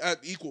put him at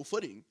equal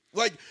footing.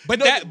 Like, But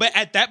no, but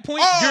at that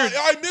point,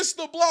 I missed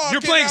the block. you're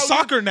and playing now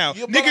soccer now,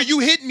 Yeah, but nigga. I'm- You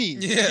hit me.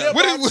 Yeah.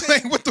 but I'm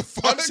saying- what the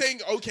fuck? I'm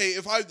saying, okay,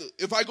 if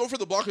I go for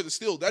the blocker to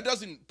steal, that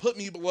doesn't put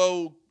me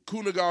below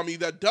Kunigami.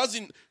 That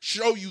doesn't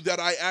show you that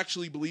I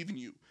actually believe in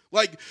you.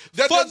 Like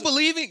that. Fuck doesn't-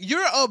 believing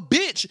you're a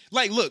bitch.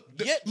 Like, look,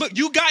 Yeah. look,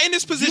 you got in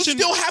this You position.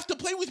 still have to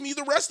play with me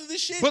the rest of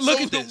this shit. But look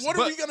so at this. What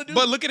but, are we gonna do?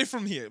 But look at it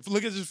from here.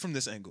 Look at it from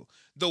this angle.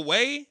 The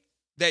way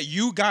that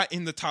you got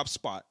in the top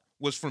spot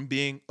was from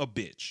being a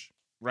bitch,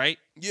 right?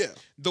 yeah,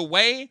 The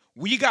way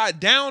we got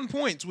down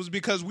points was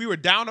because we were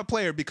down a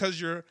player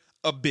because you're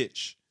a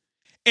bitch.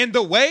 And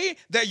the way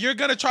that you're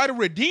gonna try to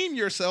redeem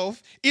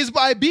yourself is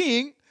by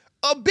being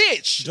a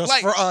bitch. Just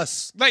like, for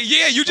us. Like,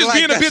 yeah, you just Like,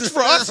 being a that's- bitch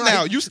for us like,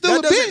 now. You still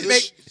a that doesn't bitch.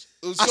 make-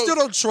 I still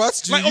don't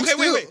trust you. Like, You okay,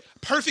 still- wait.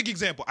 Perfect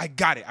example. I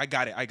got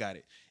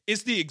it.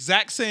 It's the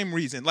exact same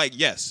reason. Like,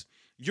 yes,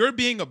 you're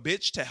being a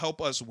bitch to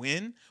help us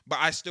win, but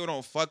I still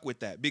don't fuck with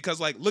that. Because,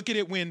 like, look at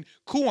it when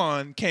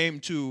Kuan came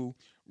to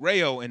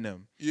Rayo and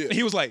them. Yeah. And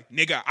he was like,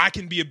 nigga, I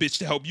can be a bitch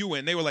to help you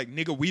win. They were like,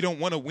 nigga, we don't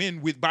want to win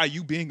by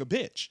you being a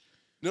bitch.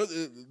 No,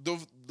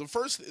 the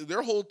first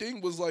their whole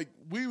thing was like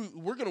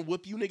we're gonna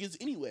whip you niggas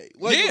anyway.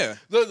 Like, Yeah.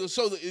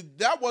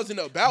 That wasn't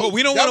about. But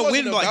we don't that wanna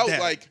wasn't win like about,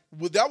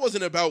 that. that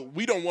wasn't about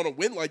we don't want to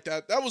win like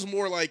that. That was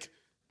more like,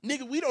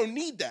 nigga, we don't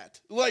need that.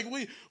 Like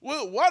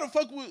why the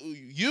fuck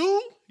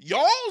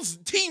y'all's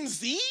Team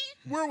Z?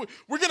 We're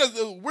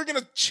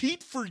gonna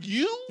cheat for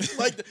you?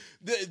 Like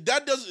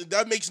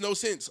that makes no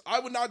sense. I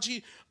would not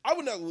cheat. I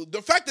would not.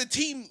 The fact that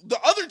the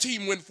other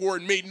team went for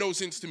it made no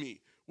sense to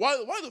me.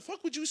 Why the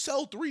fuck would you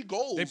sell 3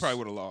 goals? They probably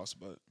would have lost,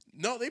 but.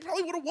 No, they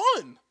probably would have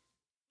won.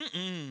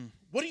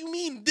 What do you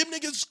mean? Them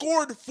niggas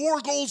scored 4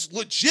 goals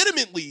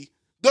legitimately.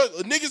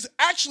 The niggas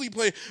actually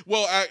play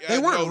well. They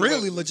weren't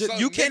really legit.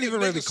 You can't even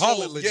really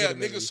call it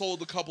legitimately. Yeah, niggas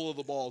sold a couple of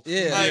the balls.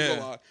 Yeah. I ain't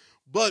gonna lie.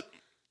 But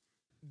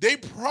they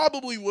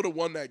probably would have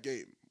won that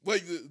game.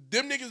 Like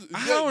them niggas,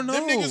 I don't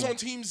them know. niggas on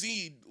Team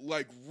Z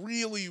like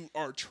really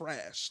are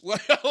trash.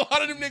 Like a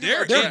lot of them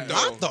niggas are They're trash.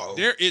 not, though.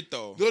 They're it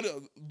though.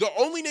 The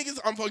only niggas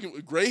I'm fucking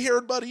with, gray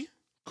haired buddy.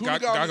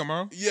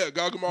 Gagamaru? Yeah,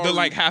 Gagamaru. The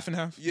like half and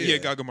half? Yeah.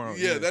 Gagamaru.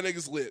 Yeah, that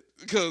nigga's lit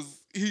because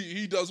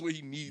he does what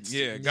he needs.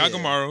 Yeah, to.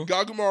 Gagamaru,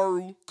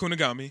 Gagamaru,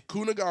 Kunigami,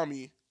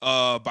 Kunigami,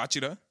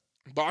 Bachida,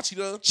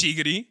 Bachida,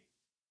 Chigiri.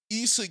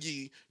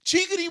 Isagi.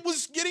 Chigiri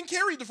was getting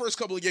carried the first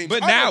couple of games.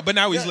 But I'm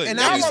now he's lit. and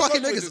now I'm he's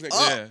fucking with niggas this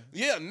up. nigga.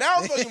 Yeah, now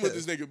I'm fucking with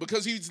this nigga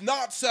because he's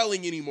not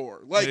selling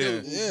anymore. Like Yeah.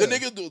 the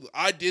nigga,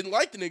 I didn't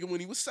like the nigga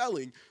when he was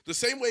selling. The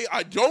same way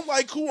I don't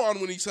like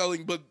Kuon when he's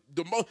selling, but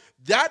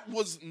that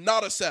was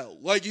not a sell.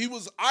 Like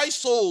I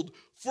sold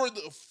for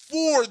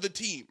the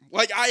team.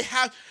 Like I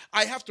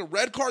have to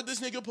red card this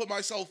nigga, put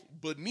myself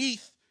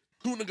beneath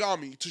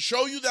Kunigami to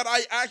show you that I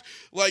act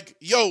like,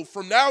 yo,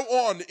 from now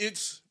on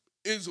it's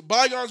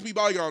bygones be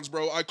bygones,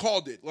 bro. I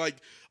called it. Like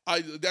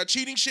that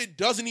cheating shit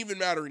doesn't even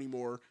matter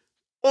anymore.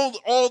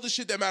 All the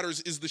shit that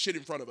matters is the shit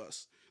in front of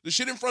us. The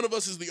shit in front of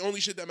us is the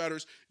only shit that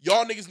matters.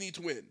 Y'all niggas need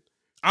to win.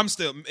 I'm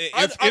still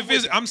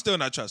I'm still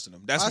not trusting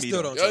him. That's I me.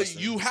 still though. don't trust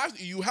him.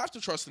 You have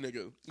to trust the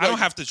nigga. I don't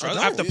have to trust.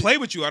 I have to play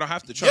with you. I don't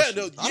have to trust.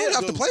 you. I don't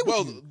have to play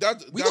with you.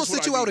 We gonna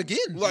sit you out again.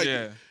 Like,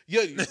 Yeah.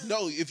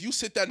 no. If you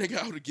sit that nigga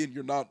out again,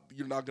 you're not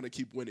gonna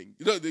keep winning.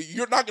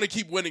 You're not gonna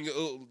keep winning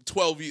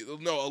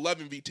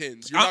 11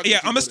 v10s. I'm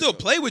gonna still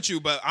play with you,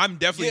 but I'm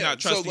definitely not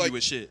trusting you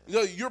with shit.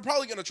 No, you're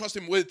probably gonna trust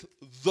him with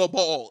the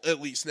ball at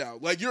least now.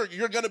 Like you're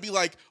gonna be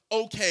like,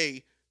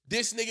 okay,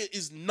 this nigga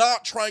is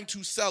not trying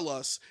to sell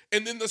us.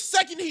 And then the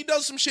second he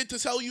does some shit to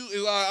sell you,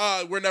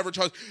 is we're never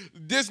trust.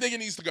 This nigga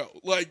needs to go.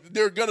 Like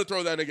they're gonna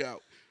throw that nigga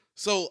out.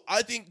 So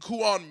I think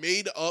Kuon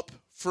made up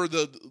for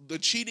the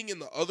cheating in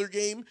the other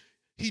game.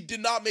 He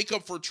did not make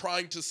up for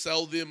trying to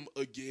sell them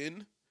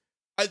again.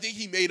 I think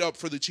he made up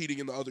for the cheating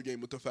in the other game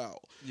with the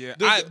foul. Yeah,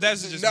 The-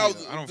 that's just now me,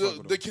 though. I don't fuck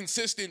with the him.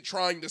 consistent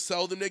trying to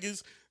sell the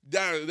niggas.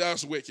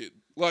 That's wicked.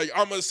 Like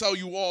I'm gonna sell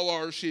you all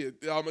our shit.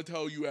 I'm gonna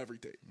tell you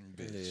everything.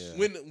 Yeah.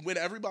 When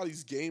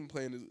everybody's game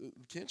plan is,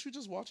 can't you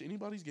just watch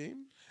anybody's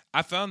game?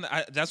 I found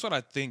that's what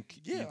I think.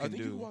 Yeah, you I can think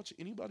do. you can watch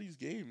anybody's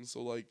game.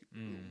 So like,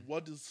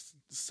 what does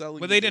selling?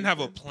 But they your didn't have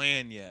a game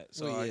plan yet,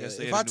 so Well, I yeah, guess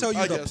they if had I a new tell you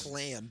I the guess.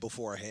 plan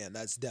beforehand,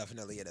 that's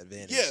definitely an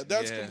advantage. plan? Yeah,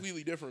 that's Yeah.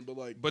 completely different. But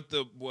like, But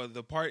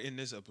the part in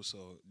this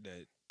episode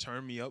that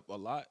turned me up a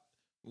lot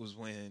was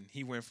when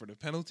he went for the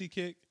penalty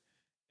kick,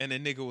 and the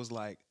nigga was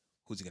like,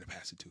 "Who's he gonna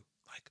pass it to?"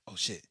 Like, "Oh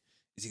shit,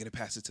 is he gonna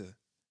pass it to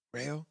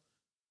Rayo?"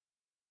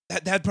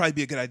 That'd probably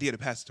be a good idea to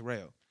pass it to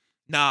Rayo.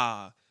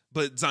 Nah,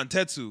 but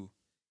Zantetsu,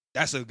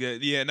 that's a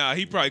good. Yeah, nah,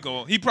 he probably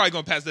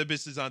gonna pass that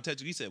bitch to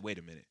Zantetsu. He said, "Wait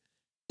a minute."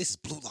 This is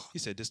blue lock. He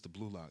said, "This the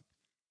blue lock.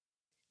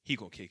 He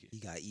gonna kick it." He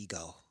got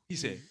ego. He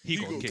said, "He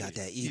gonna He kick got it.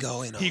 that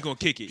ego in him. He gonna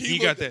kick it. He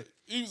looked got at- that."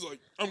 He was like,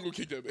 I'm gonna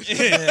kick that bitch.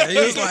 Yeah, he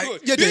was like,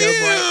 "You're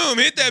damn right." Damn,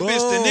 hit that bitch,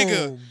 the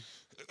nigga. Boom.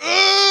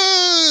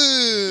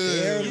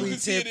 Ugh. Barely You can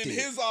see it tipped in it.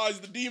 his eyes.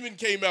 The demon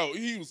came out.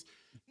 He was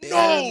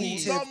Barely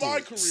no, not tipped my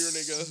it. career,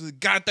 nigga.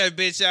 Got that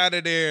bitch out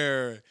of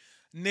there.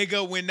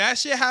 Nigga, when that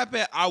shit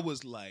happened, I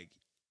was like,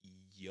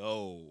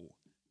 yo,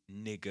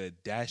 nigga,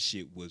 that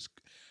shit was.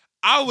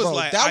 I was Bro,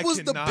 like, that I was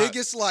cannot. the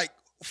biggest like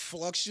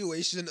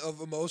fluctuation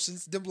of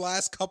emotions. Them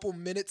last couple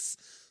minutes.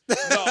 No,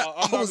 I'm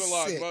I not was gonna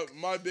lie. sick.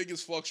 My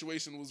biggest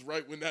fluctuation was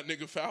right when that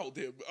nigga fouled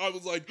him. I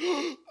was like,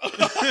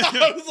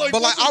 I was like,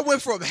 But like I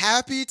went from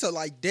happy to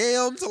like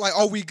damn to like,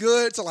 oh, we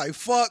good to like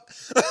fuck.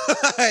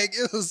 Like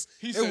it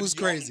was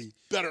crazy.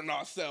 Better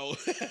not sell.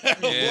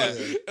 Yeah.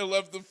 And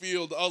left the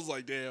field. I was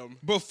like, damn.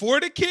 Before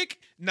the kick,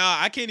 nah,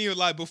 I can't even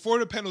lie. Before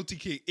the penalty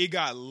kick, it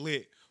got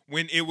lit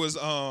when it was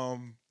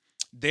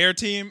their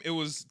team. It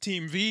was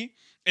Team V,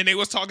 and they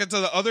was talking to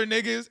the other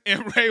niggas,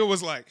 and Ray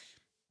was like,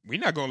 "We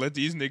not gonna let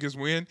these niggas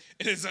win."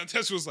 And then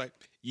Zantesh was like,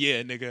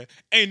 "Yeah, nigga,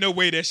 ain't no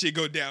way that shit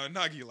go down." And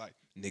Nagi like,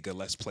 "Nigga,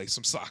 let's play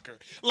some soccer."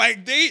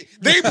 Like they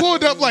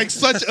pulled up like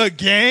such a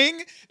gang.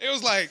 It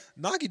was like,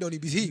 Nagi don't even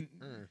be heat.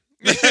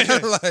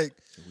 like,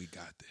 we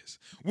got this.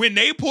 When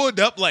they pulled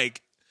up,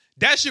 like,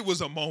 that shit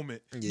was a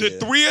moment. Yeah. The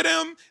three of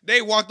them,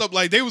 they walked up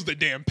like they was the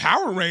damn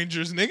Power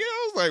Rangers, nigga.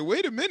 I was like,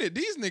 wait a minute,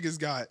 these niggas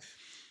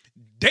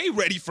they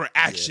ready for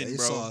action, they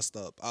bro. sauced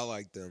up. I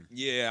like them.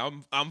 Yeah,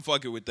 I'm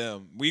fucking with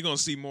them. We gonna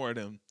see more of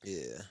them.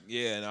 Yeah.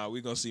 Yeah, nah,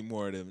 we gonna see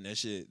more of them. This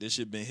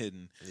shit been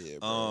hidden. Yeah,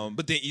 bro.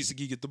 But then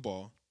Isagi get the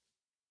ball,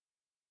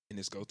 and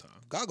it's go time.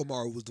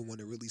 Gagamaru was the one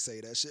to really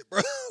say that shit,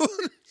 bro.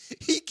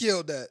 He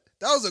killed that.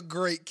 That was a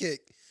great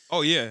kick.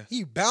 Oh yeah,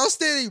 He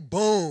bounced it, he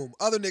boom.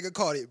 Other nigga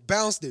caught it,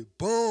 bounced it,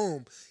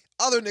 boom.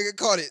 Other nigga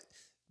caught it.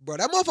 Bro,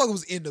 that motherfucker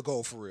was in the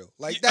goal for real.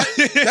 Like that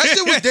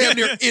shit was damn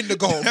near in the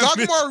goal.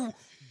 Gagamaru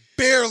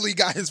barely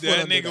got his foot that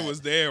under nigga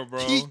was there,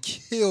 bro. He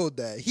killed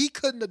that. He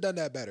couldn't have done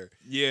that better.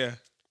 Yeah,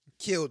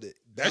 Killed it.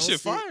 that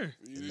shit Bounced it. fire.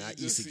 You Not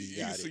just Isagi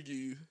see got it.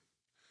 Isagi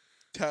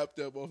tapped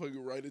that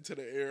motherfucker right into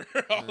the air.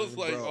 I was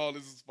like, bro. oh,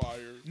 this is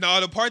fire. No,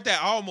 the part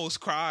that I almost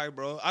cried,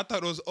 bro. I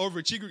thought it was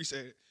over. Chigri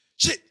said,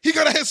 "Shit, he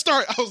got a head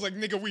start." I was like,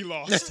 "Nigga, we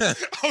lost." I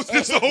was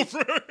just over.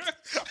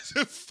 I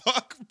said,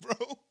 "Fuck,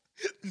 bro."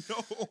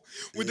 No.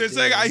 With the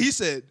second, he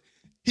said,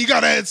 "He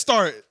got a head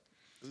start."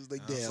 It was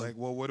like, I was damn. like,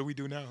 "Well, what do we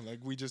do now? Like,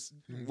 we just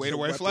wait Your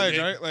away weapon. flag,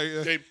 Game. right?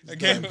 Like, Game.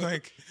 again,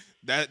 like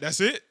that's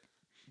it."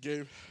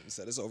 Game. He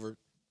said it's over.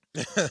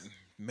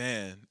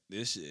 Man,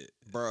 this shit.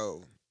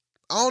 Bro.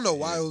 I don't know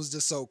why it was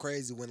just so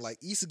crazy when like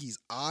Isagi's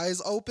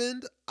eyes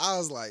opened. I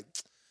was like,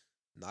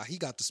 nah, he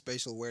got the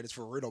spatial awareness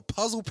for real.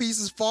 Puzzle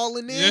pieces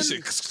falling in. This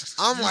shit.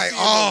 I'm You like, see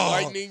oh,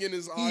 the lightning in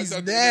his eyes he's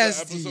at the end of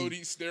the nasty. episode.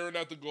 He's staring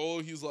at the goal.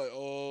 He's like,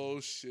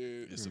 oh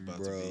shit. It's about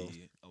Bro. to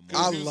be. A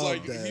 'Cause I he was love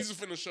like, that. He's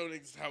finna show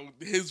niggas how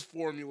his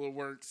formula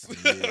works.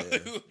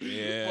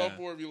 Yeah. My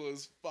formula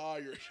is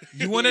fire.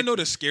 You want to know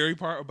the scary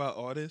part about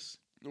all this?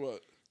 What?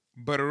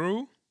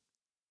 Butaru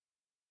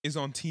is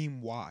on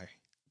Team Y.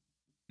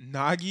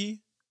 Nagi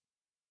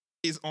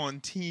is on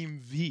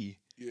Team V.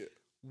 Yeah.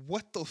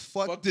 What the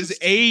fuck, Fuck does this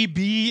A,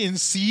 B, and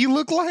C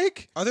look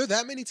like? Are there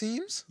that many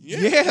teams? Yeah.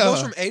 It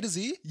goes from A to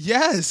Z?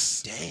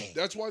 Yes. Dang.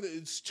 That's why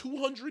it's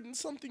 200 and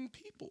something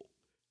people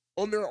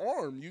on their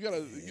arm. You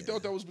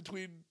thought that was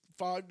between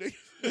 5 days?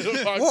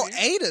 Well,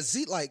 A to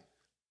Z, like,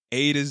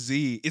 A to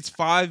Z. It's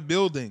 5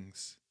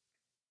 buildings.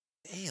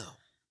 damn.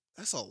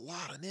 That's a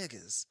lot of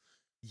niggas.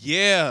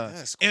 Yeah.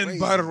 That's And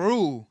crazy.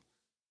 Butaru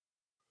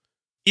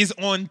is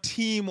on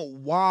Team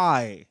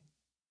Y.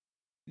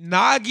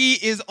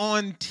 Nagi is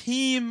on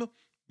Team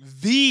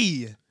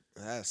V.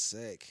 That's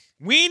sick.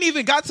 We ain't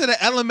even got to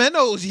the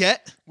Elementals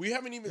yet. We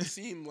haven't even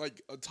seen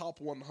like a top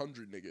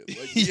 100 nigga.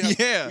 Like,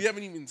 Yeah. we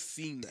haven't even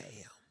seen that.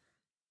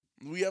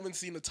 Damn. We haven't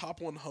seen a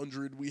top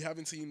 100. We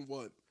haven't seen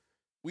what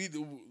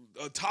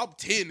a top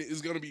 10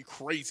 is gonna be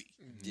crazy.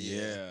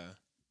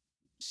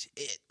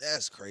 Shit,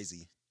 that's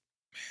crazy.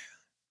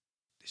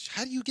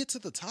 How do you get to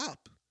the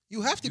top?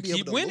 You have to You be able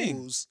keep to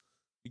winning. lose.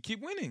 You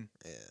keep winning.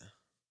 Yeah.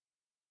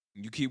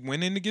 You keep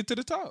winning to get to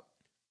the top.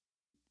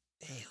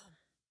 Damn.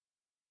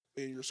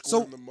 And you're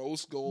scoring So- the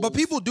most goals. But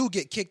people do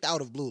get kicked out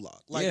of Blue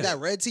Lock. Like Yeah. that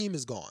red team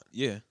is gone.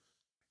 Yeah.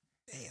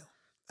 Damn.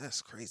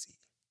 That's crazy.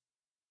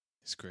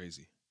 It's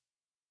crazy.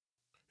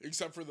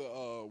 except for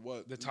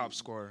the top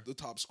scorer. The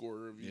top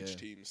scorer of each Yeah.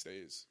 team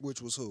stays. Which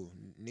was who?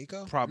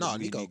 Nico? Probably No,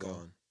 Nico Nico.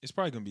 gone. It's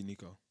probably gonna be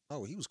Nico.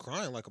 Oh, he was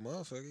crying like a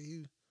motherfucker.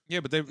 He Yeah,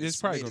 but it's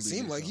probably made gonna it be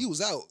seem Nico. like he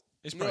was out.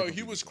 It's probably No, gonna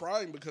he be was Nico.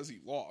 crying because he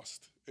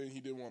lost and he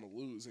didn't want to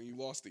lose, and he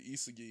lost to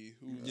Isagi,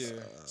 who's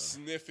Yeah.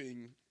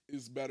 sniffing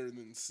is better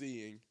than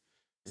seeing.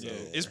 So, Yeah,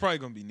 it's probably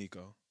gonna be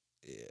Nico.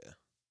 Yeah.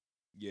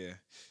 Yeah.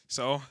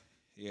 So,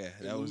 yeah,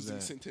 and that was losing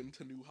that. sent him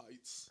to new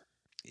heights.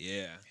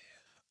 Yeah.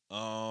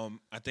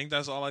 I think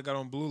that's all I got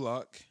on Blue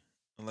Lock.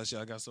 Unless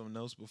y'all got something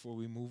else before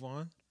we move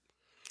on.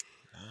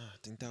 Nah, I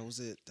think that was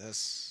it.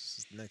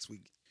 That's next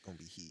week gonna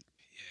be heat.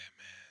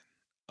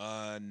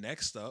 Yeah, man.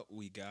 Next up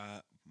we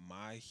got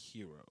My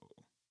Hero.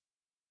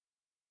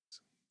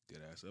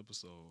 Good ass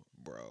episode.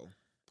 Bro.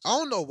 I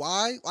don't know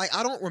why. Like,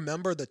 I don't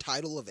remember the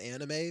title of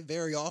anime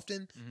very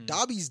often. Mhm.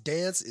 Dobby's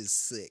dance is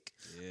sick.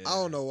 Yeah. I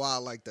don't know why I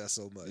like that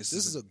so much. This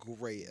This, is is a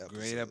great episode.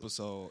 Great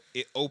episode.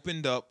 It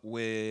opened up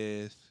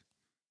with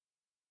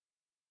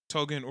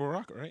Toga and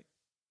Uraka, right?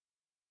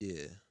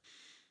 Yeah.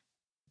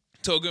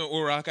 Toga and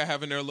Uraka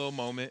having their little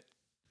moment.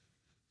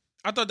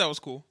 I thought that was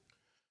cool.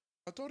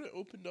 I thought it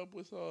opened up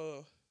with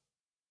a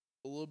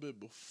little bit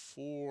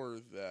before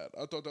that.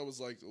 I thought that was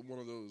like one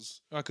of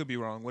those. I could be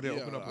wrong. What did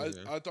it open up with?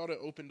 I thought it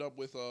opened up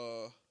with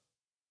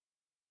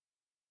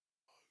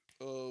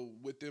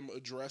them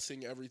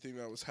addressing everything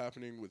that was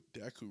happening with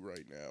Deku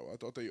right now. I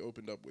thought they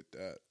opened up with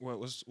that.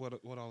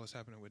 What all is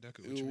happening with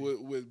Deku? What you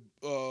mean? With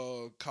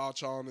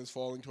Kachan is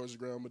falling towards the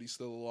ground, but he's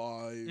still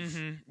alive.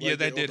 Mhm. Like, Yeah, that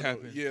they did open up-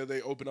 happen. yeah,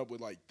 they open up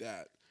with like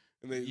that,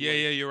 and they Yeah, like,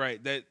 yeah, you're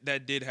right.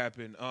 That did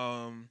happen.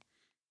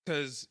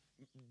 Because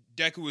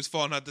Deku was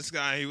falling out the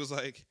sky. He was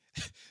like,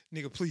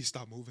 "Nigga, please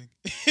stop moving."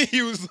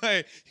 he was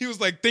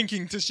like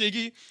thinking to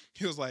Shiggy.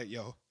 He was like,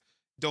 "Yo,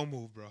 don't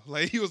move, bro."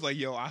 Like he was like,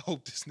 "Yo, I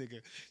hope this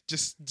nigga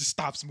just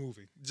stops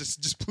moving.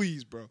 Just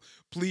please, bro,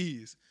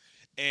 please."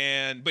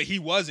 But he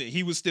wasn't.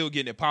 He was still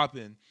getting it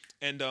popping.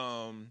 And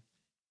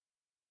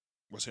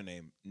what's her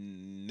name?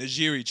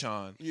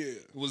 Najiri-chan Yeah,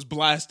 was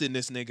blasting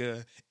this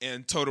nigga,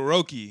 and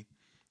Todoroki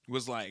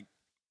was like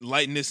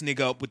lighting this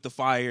nigga up with the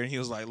fire, and he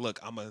was like, "Look,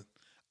 I'm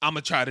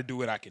a try to do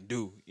what I can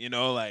do, you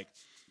know, like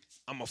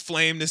I'm gonna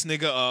flame this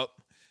nigga up.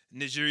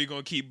 Najiri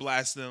gonna keep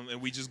blasting him,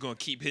 and we just gonna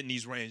keep hitting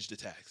these ranged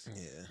attacks.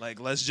 Yeah. Like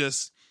let's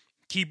just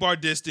keep our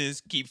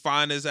distance, keep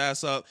firing his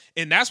ass up."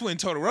 And that's when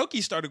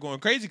Todoroki started going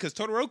crazy because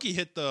Todoroki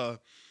hit the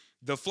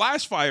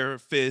flash fire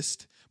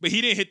fist, but he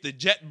didn't hit the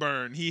jet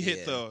burn. He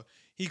hit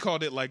he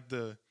called it like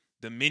the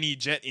mini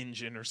jet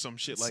engine or some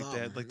shit like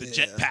that, like the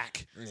jet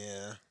pack.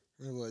 Yeah.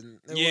 It wasn't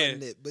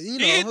it. But He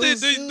hit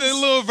the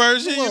little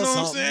version, you know what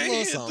I'm saying? He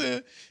hit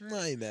something.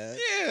 I ain't mad.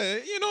 yeah,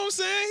 you know what I'm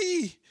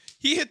saying?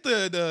 He hit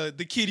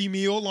the kiddie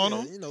meal on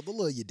him. You know, the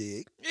little you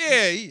dig.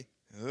 Yeah, he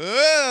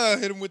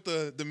hit him with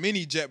the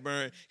mini jet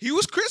burn. He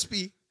was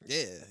crispy.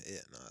 Yeah,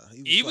 nah.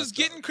 He was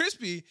getting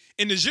crispy,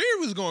 and Najiri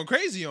was going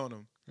crazy on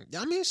him.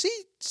 I mean, she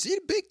the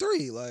big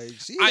three. Like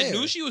I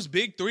knew she was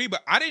big 3,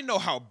 but I didn't know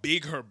how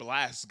big her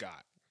blast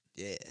got.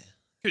 Yeah.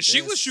 Because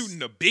she was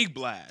shooting a big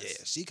blast.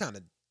 Yeah, she kind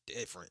of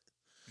different.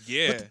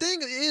 Yeah. But the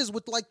thing is,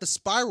 with like the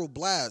spiral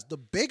blast, the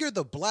bigger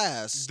the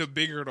blast, the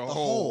bigger the hole.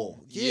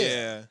 hole.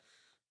 Yeah.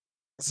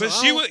 So But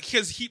she would,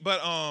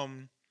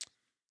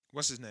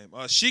 what's his name?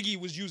 Shiggy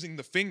was using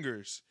the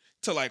fingers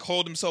to like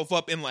hold himself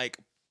up and like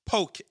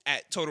poke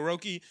at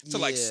Todoroki to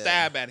like Yeah.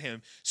 stab at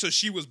him. So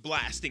she was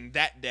blasting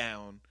that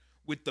down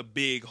with the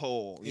big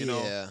hole, you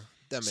know? Yeah,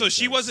 that So makes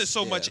she sense. wasn't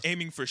so Yeah. much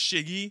aiming for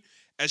Shiggy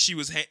as she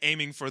was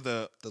aiming for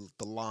the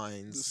the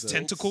lines, The the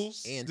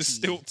tentacles, anti- the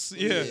stilts,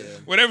 Yeah.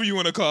 whatever you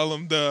want to call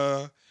them,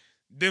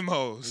 them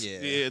hoes,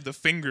 Yeah. the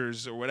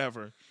fingers or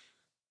whatever.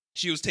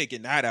 She was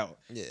taking that out.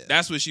 Yeah.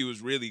 That's what she was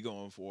really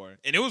going for,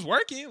 and it was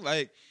working.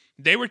 Like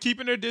they were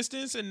keeping their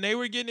distance and they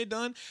were getting it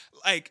done.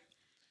 Like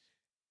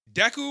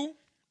Deku,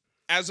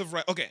 as of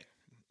right. Okay,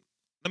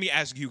 let me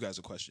ask you guys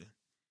a question.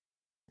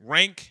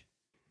 Rank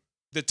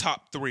the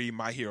top 3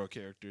 My Hero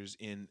characters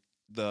in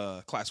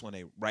the Class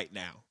 1A right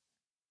now.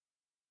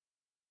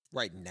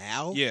 Right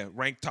now, Yeah,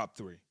 rank top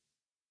 3.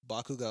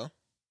 Bakugo,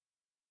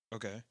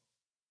 Okay,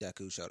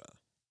 Deku, Shoto.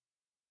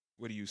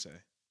 what do you say?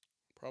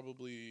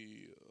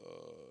 probably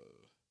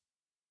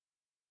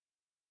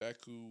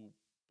Deku,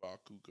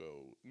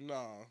 Bakugo.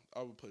 Nah,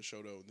 I would put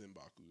Shoto and then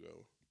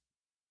Bakugo.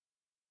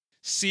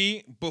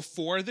 See,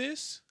 before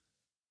this,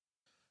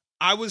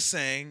 I was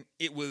saying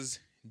it was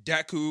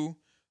Deku,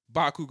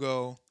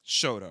 Bakugo,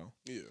 Shoto.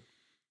 Yeah,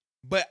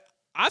 But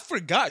I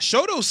forgot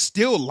Shoto's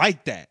still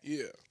like that.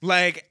 yeah,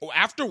 Like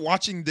after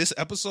watching this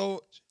episode,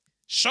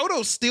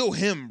 Shoto's still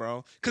him,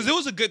 bro. Because it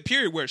was a good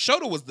period where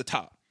Shoto was the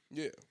top.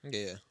 yeah.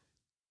 Yeah.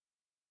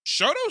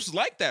 Shoto's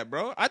like that,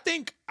 bro. I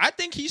think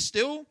he's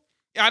still.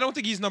 I don't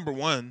think he's number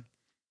 1.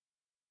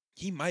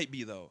 He might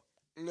be though.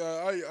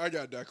 Nah, I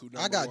got Deku.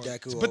 I got number one.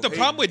 Deku. But the over-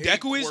 problem with Eight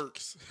Deku is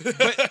quirks.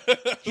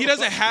 he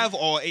doesn't have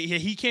all 8.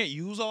 He can't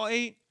use all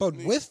 8. But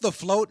with the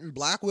floating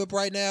Black Whip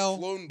right now,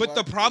 Floating But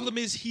the Black problem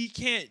Widow. is he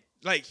can't.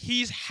 Like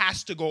he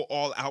has to go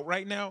all out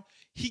right now.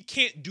 He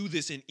can't do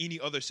this in any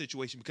other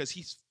situation because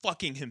he's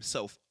fucking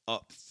himself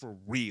up for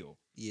real.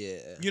 yeah.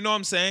 You know what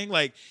I'm saying?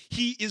 Like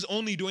he is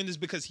only doing this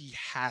because he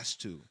has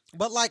to.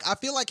 But like, I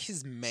feel like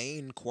his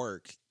main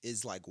quirk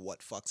is like what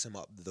fucks him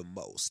up the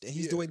most, and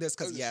he's Yeah. doing this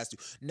because he has to.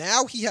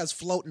 Now he has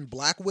floating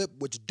Black Whip,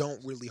 which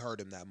don't really hurt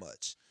him that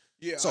much.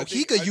 Yeah, So I he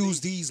think- could I use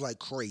think- these like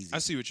crazy. I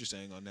see what you're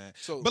saying on that.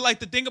 So- But like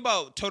the thing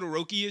about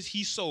Todoroki is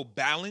he's so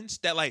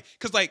balanced that like,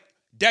 cause like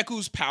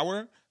Deku's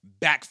power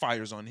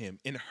backfires on him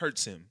and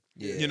hurts him.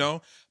 Yeah. You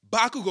know,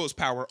 Bakugo's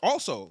power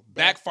also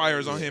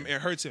backfires on him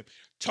and hurts him.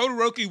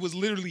 Todoroki was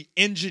literally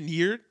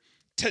engineered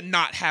to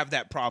not have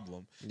that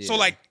problem. So Yeah.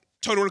 like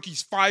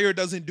Todoroki's fire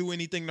doesn't do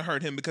anything to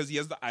hurt him because he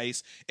has the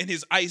ice, and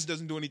his ice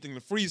doesn't do anything to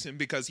freeze him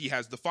because he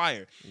has the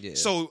fire. Yeah.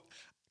 So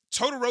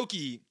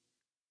Todoroki,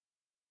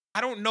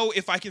 I don't know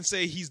if I can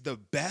say he's the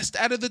best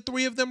out of the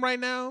 3 of them right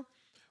now,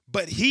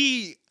 but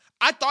I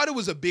thought it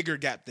was a bigger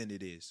gap than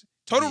it is.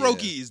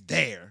 Todoroki is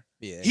there.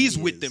 Yeah, He's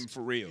he with is. them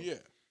for real. Yeah,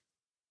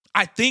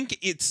 I think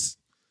it's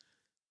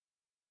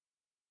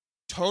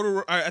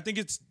I think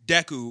it's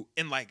Deku,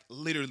 and like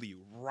literally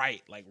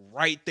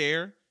right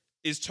there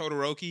is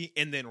Todoroki,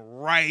 and then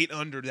right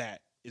under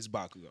that is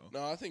Bakugo.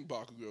 No, I think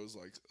Bakugo is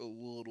like a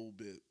little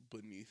bit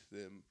beneath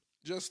them.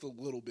 Just a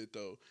little bit,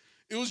 though.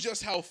 It was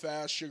just how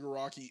fast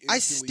Shigaraki I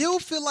instantly still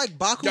feel like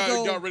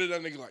Bakugo. got rid of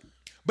that nigga like.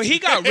 But he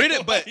got rid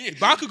of. But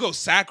Bakugo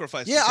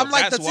sacrificed. Yeah, himself. I'm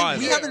like, that's why.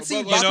 we though. haven't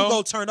seen But, like,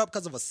 Bakugo turn up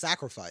because of a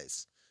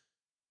sacrifice.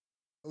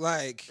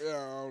 Like, Yeah,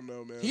 I don't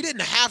know, man. he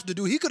didn't have to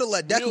do. He could have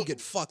let Deku get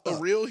fucked A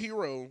up. real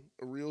hero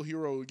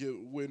would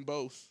win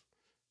both.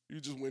 You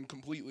just win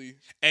completely.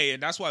 Hey,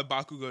 and that's why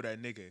Bakugo that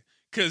nigga.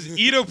 Because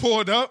Ida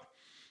pulled up,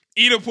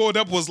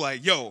 was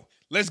like, yo,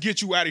 let's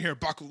get you out of here. And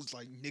Bakugo was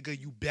like, nigga,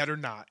 you better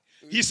not.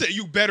 He said,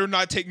 you better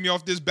not take me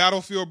off this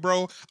battlefield,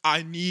 bro.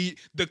 I need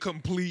the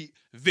complete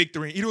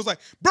victory. Ida was like,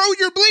 bro,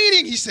 you're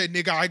bleeding. He said,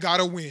 nigga, I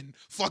gotta win.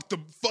 Fuck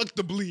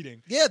the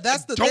bleeding. Yeah,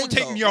 that's the thing. Don't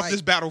take though. me off Like,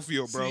 this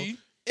battlefield, bro. See?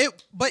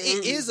 But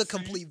it is a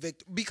complete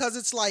victory because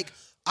it's like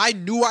I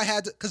knew I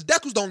had to. Because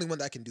Deku's the only one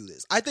that can do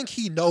this. I think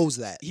he knows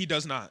that. He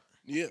does not.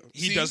 Yeah.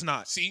 He does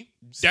not. See?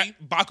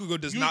 Bakugo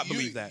does not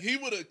believe that. He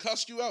would have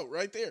cussed you out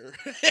right there.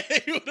 I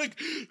think-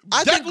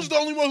 Deku's the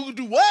only one who could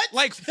do what?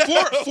 Like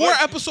four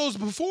episodes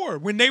before,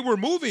 when they were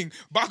moving,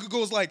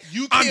 Bakugo was like,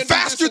 You I'm can't do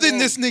faster this than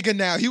this nigga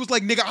now. He was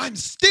like, nigga, I'm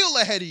still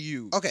ahead of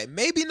you. Okay,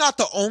 maybe not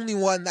the only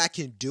one that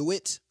can do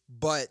it,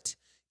 but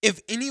if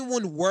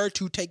anyone were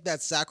to take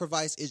that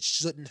sacrifice, it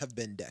shouldn't have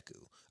been Deku.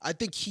 I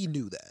think he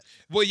knew that.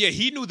 Well, yeah,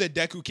 he knew that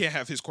Deku can't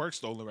have his quirk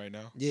stolen right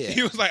now. Yeah.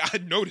 He was like, I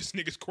know this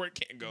nigga's quirk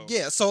can't go.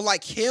 Yeah, so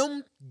like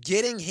him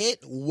getting hit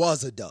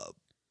was a dub.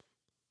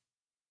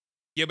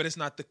 Yeah, but it's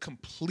not the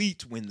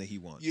complete win that he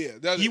wants.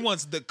 Yeah, he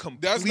wants the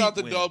complete that's not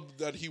the win. dub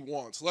that he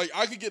wants. Like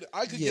I could get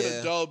Yeah.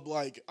 a dub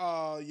like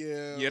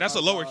yeah. Yeah, that's a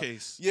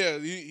lowercase. Yeah,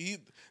 he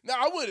now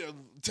I would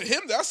to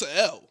him that's a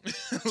L.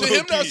 To him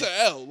Low-key. that's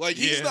a L. Like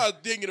he's Yeah.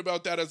 not thinking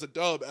about that as a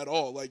dub at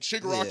all. Like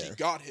Shigaraki Yeah.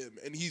 got him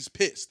and he's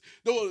pissed.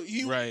 Though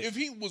Right. if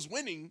he was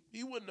winning,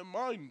 he wouldn't have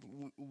mind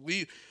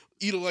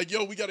either like,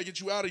 yo, we got to get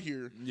you out of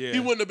here. Yeah. He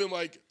wouldn't have been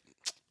like,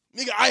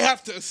 nigga, I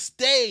have to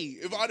stay.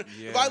 If I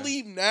Yeah.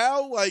 leave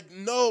now, like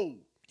no.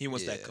 He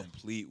wants that Yeah.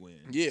 complete win.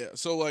 Yeah,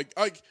 so like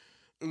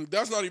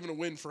that's not even a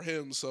win for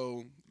him.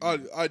 So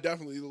I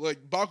definitely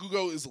like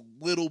Bakugo is a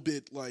little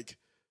bit like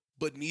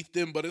beneath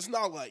them, but it's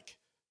not like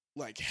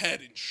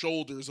head and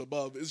shoulders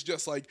above. It's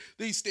just like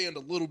they stand a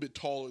little bit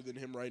taller than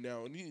him right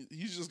now, and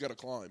he's just got to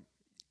climb.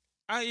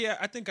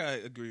 I think I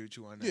agree with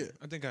you on that. Yeah.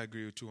 I think I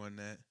agree with you on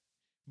that.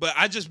 But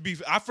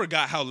I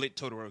forgot how lit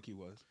Todoroki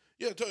was.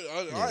 Yeah,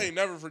 I ain't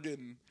never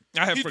forgetting.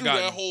 I have He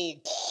forgotten. threw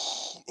that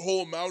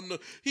whole mountain.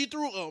 He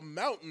threw a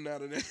mountain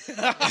at it.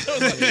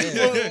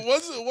 Yeah.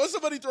 Once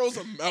somebody throws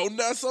a mountain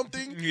at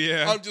something,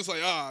 Yeah. I'm just like,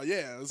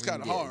 yeah, it's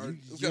kind of Yeah, hard.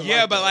 It's kinda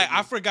Yeah, but that. like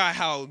I forgot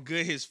how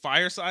good his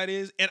fireside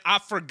is, and I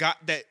forgot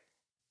that,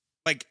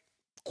 like,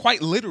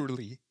 quite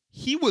literally,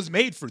 he was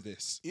made for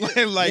this.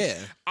 Yeah. Like,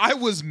 Yeah. I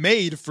was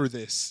made for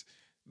this.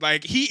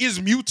 Like, he is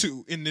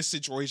Mewtwo in this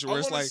situation I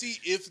where it's want like, to see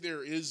if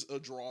there is a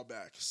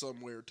drawback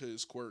somewhere to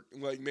his quirk.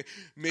 Like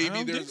maybe don't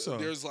think there's so.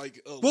 there's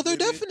like a Well, there limit.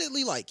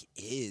 definitely like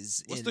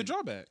is. what's in- the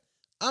drawback?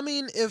 I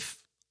mean, if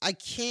I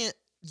can't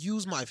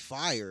use my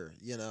fire,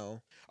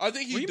 I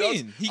think he What do you does.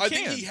 mean? He I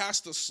think can. he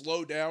has to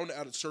slow down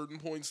at certain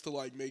points to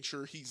like make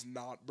sure he's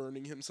not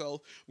burning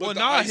himself. But Well, the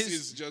nah, ice his-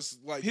 is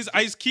just like His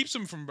ice keeps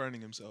him from burning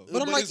himself.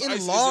 But I'm like, his in ice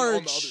isn't on the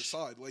large- other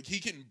side. Like he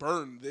can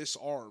burn this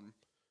arm.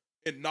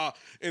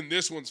 And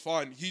this one's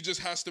fine. He just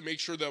has to make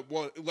sure that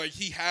like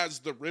he has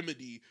the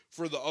remedy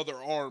for the other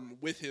arm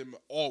with him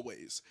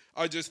always.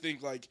 I just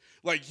think like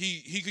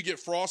he could get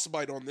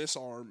frostbite on this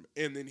arm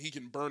and then he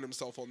can burn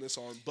himself on this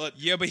arm. But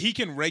Yeah, but he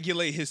can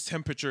regulate his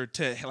temperature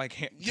to like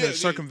yeah, to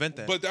circumvent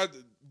that. But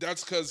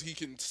that's because he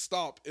can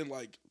stop and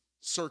like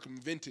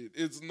circumvent it.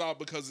 It's not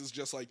because it's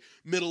just like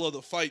middle of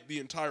the fight the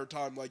entire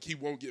time. Like he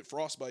won't get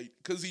frostbite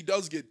because he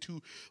does get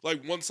too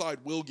like one side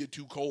will get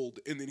too cold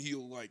and then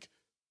he'll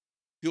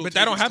But take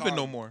that don't his happen time.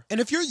 no more. And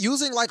if you're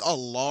using like a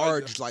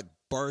large like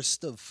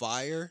burst of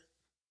fire,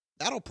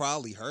 that'll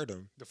probably hurt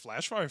him. The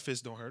flash fire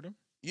fist don't hurt him.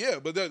 Yeah,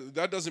 but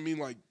that doesn't mean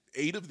like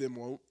 8 of them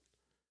won't.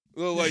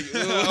 Like,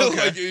 Okay.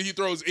 like he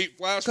throws 8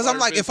 flash. Because I'm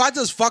like, if I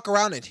just fuck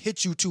around and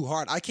hit you too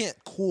hard, I can't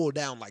cool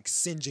down like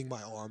singeing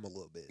my arm a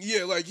little bit.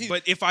 yeah, like he.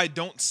 But if I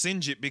don't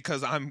singe it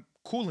because I'm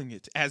cooling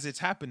it as it's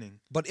happening.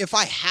 But if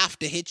I have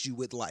to hit you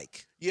with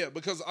like, yeah,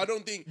 because I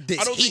don't think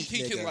This think heat,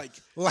 he can nigga. like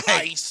Like-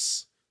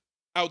 ice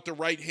out the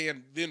right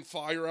hand, then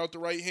fire out the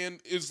right hand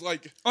is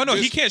like. Oh no,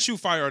 this- he can't shoot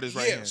fire out his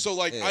right yeah, hand. so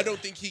like Yeah. I don't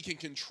think he can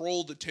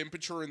control the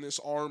temperature in this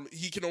arm.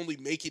 He can only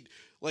make it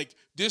like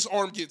this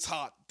arm gets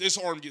hot, this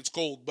arm gets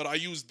cold, but I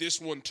use this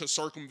one to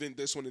circumvent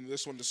this one and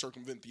this one to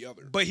circumvent the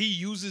other. But he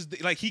uses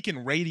like he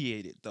can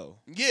radiate it though.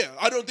 Yeah,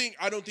 I don't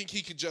think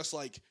he could just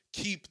like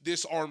keep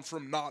this arm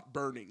from not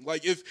burning.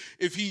 Like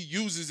if he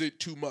uses it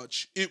too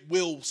much, it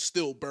will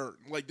still burn.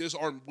 Like this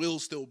arm will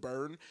still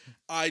burn.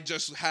 I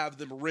just have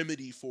the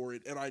remedy for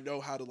it, and I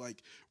know how to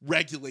like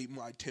regulate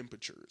my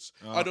temperatures.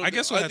 I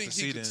guess we'll I have think to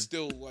he see could then.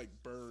 still like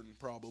burn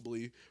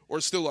probably,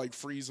 or still like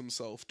freeze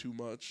himself too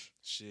much.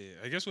 Shit,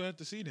 I guess we'll have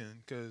to see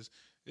then because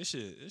this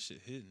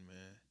shit hitting,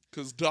 man.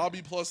 Because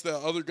Dobby plus that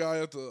other guy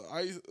at the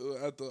ice,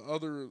 at the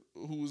other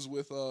who was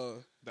with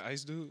The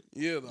ice dude?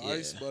 the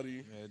ice Yeah. buddy.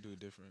 Yeah, do it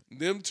different.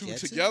 Them two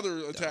Jetson?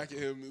 together attacking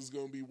him is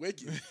gonna be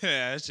wicked.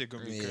 Yeah, that shit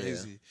gonna be Yeah.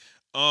 crazy.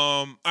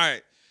 All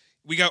right.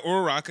 We got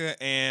Uraraka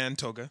and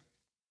Toga.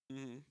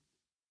 Mm-hmm.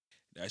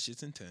 That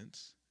shit's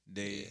intense.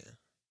 They Yeah.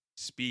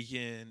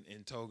 speaking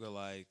and Toga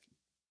like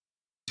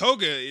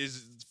Toga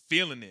is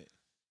feeling it.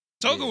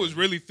 Toga Yeah. was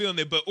really feeling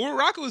it, but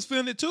Uraraka was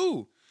feeling it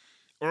too.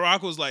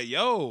 Uraraka was like,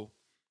 yo,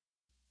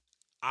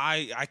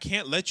 I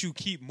can't let you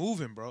keep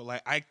moving, bro.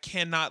 Like, I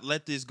cannot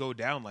let this go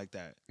down like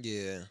that.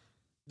 Yeah.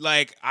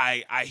 Like,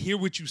 I hear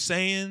what you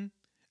saying.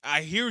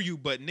 I hear you,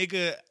 but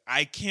nigga,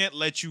 I can't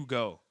let you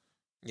go.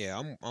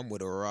 Yeah, I'm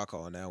with Uraraka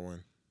on that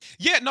one.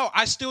 Yeah, no,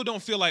 I still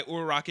don't feel like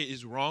Uraraka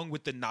is wrong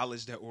with the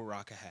knowledge that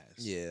Uraraka has.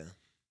 Yeah.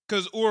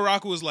 Because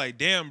Uraraka was like,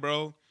 damn,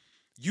 bro,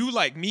 you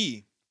like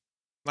me.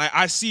 Like,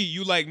 I see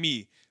you like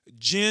me.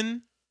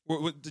 Jin,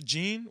 what the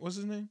Gene? What's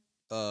his name?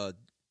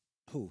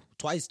 Who?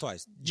 Twice.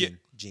 Yeah.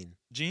 Gene.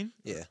 Gene?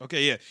 Yeah.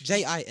 Okay, yeah.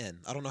 Jin.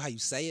 I don't know how you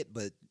say it,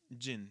 but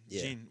Jin,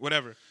 Yeah. Gene,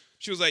 whatever.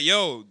 She was like,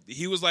 yo,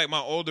 he was like my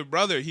older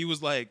brother. He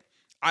was like,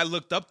 I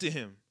looked up to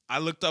him. I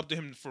looked up to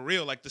him for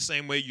real, like the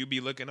same way you be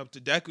looking up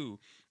to Deku.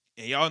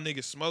 And y'all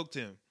niggas smoked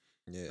him.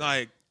 yeah.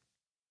 Like,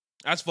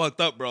 that's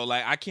fucked up, bro.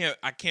 Like, I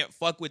can't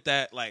fuck with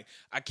that. Like,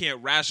 I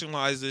can't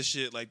rationalize this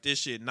shit. Like, this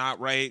shit not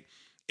right.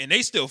 And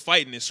they still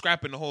fighting and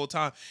scrapping the whole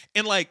time.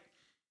 And like,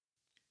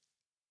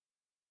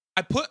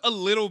 I put a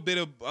little bit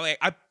of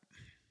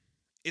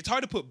it's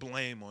hard to put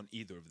blame on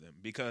either of them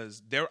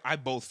because I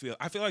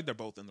feel like they're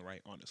both in the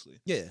right, honestly.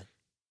 Yeah.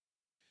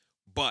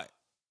 But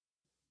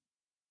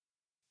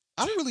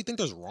I don't really think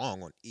there's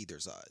wrong on either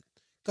side.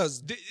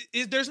 Because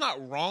there's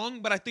not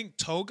wrong, but I think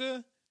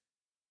Toga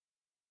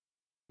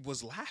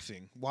was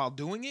laughing while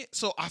doing it.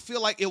 So I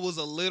feel like it was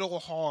a little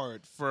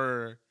hard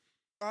for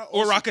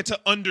Uraraka to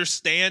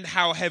understand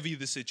how heavy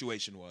the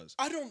situation was.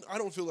 I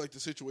don't feel like the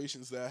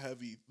situation's that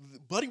heavy.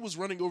 Buddy was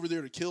running over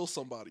there to kill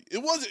somebody. It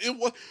was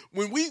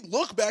when we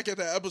look back at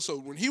that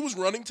episode when he was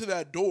running to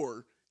that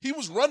door, he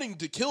was running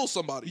to kill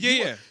somebody.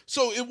 Yeah.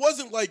 So it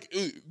wasn't like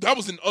that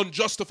was an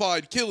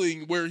unjustified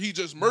killing where he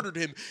just murdered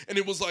him, and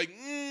it was like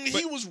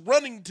he was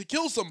running to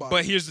kill somebody.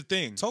 But here's the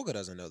thing. Toga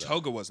doesn't know that.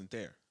 Toga wasn't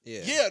there.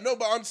 Yeah. Yeah, no,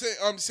 but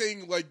I'm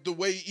saying like the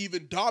way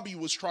even Dobby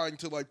was trying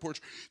to like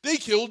portray. They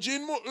killed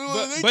Jin. They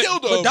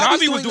killed him. but Dobby's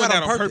Dobby was doing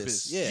that on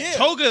purpose. Yeah.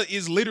 Toga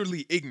is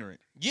literally ignorant.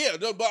 Yeah,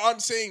 no, but I'm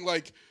saying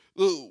like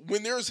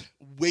when there's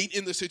weight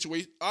in the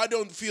situation, I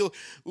don't feel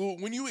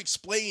when you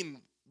explain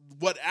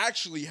what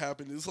actually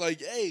happened. It's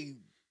like, hey,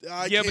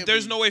 but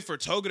there's no way for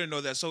Toga to know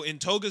that. So in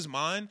Toga's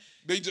mind,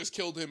 they just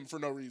killed him for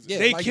no reason. Yeah,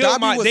 they like,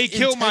 killed Dobby was they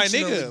killed my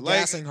intentionally nigga. Like,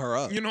 gassing her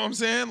up. You know what I'm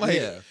saying? Like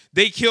Yeah.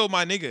 they killed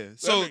my nigga.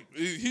 So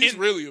he's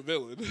really a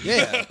villain.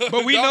 Yeah.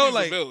 but we know Dobby's a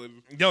like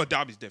villain. no,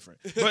 Dobby's different.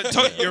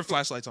 But your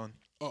flashlight's on.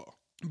 Oh.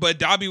 But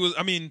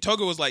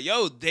Toga was like,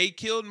 yo, they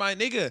killed my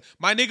nigga.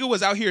 My nigga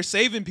was out here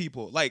saving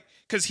people. Like,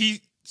 cause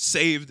he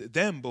saved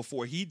them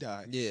before he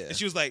died. Yeah. And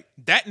she was like,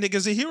 that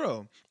nigga's a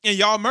hero. And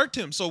y'all murked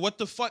him. So what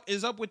the fuck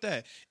is up with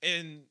that?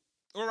 And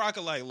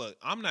Uraraka like, look,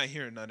 I'm not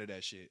hearing none of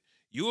that shit.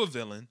 You a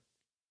villain.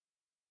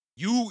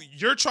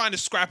 You're trying to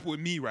scrap with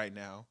me right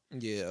now.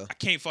 Yeah. I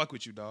can't fuck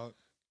with you, dog.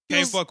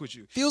 Can't fuck with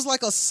you. Feels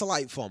like a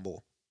slight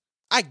fumble.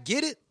 I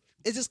get it.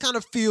 It just kind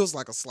of feels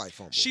like a slight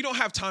fumble. She don't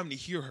have time to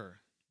hear her.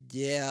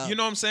 Yeah. You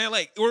know what I'm saying?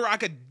 Like,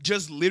 Uraraka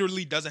just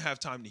literally doesn't have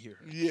time to hear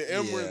her. Yeah,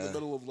 and we're in the Yeah.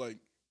 middle of like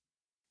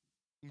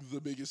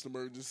the biggest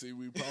emergency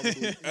we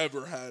probably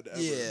ever had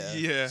ever. Yeah.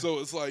 Yeah. So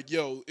it's like,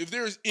 yo, if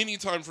there's any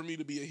time for me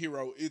to be a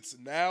hero, it's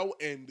now,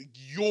 and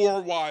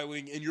you're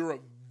wiling and you're a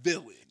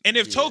villain. And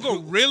if Yeah. Toga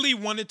really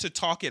wanted to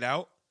talk it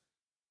out,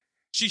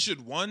 she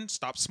should, one,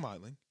 stop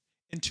smiling,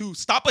 and two,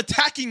 stop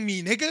attacking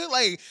me, nigga.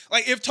 Like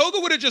if Toga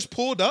would have just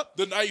pulled up,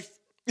 The knife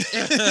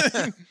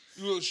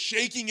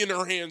shaking in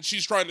her hand,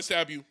 she's trying to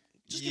stab you.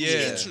 Just give me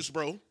Yeah. inches,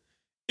 bro.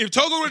 if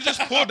Toga would have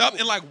just pulled up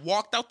and like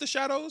walked out the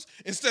shadows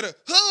instead of,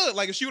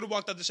 like if she would have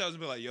walked out the shadows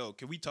and be like, yo,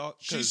 can we talk?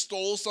 She 'Cause-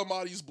 stole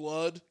somebody's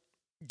blood,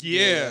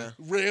 yeah.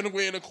 ran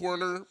away in a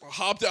corner,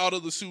 hopped out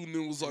of the suit, and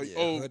then was like, Yeah,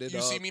 "Oh, hooded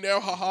you see up. me now,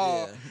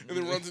 haha!" Yeah. And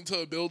then runs into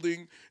a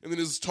building, and then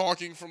is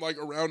talking from like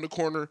around the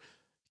corner.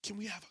 Can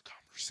we have a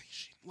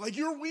conversation? Like,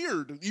 you're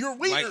weird. You're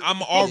weird. Like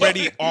I'm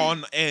already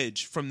on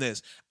edge from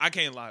this. I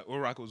can't lie.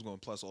 Uraraka was going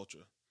plus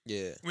ultra.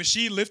 Yeah. When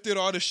she lifted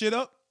all the shit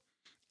up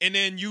and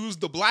then used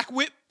the black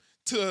whip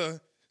to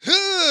throw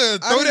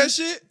that didn't-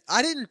 shit.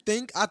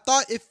 I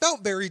thought it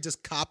felt very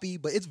just copy,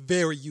 but it's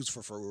very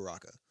useful for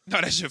Uraraka. No,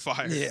 that shit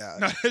fire. Yeah.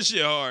 No, that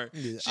shit hard.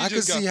 Yeah. She I can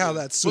just got see how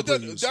the- that's But super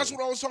that's useful.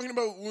 what I was talking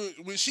about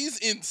when she's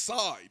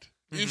inside.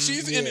 If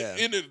she's Yeah.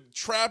 in a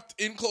trapped,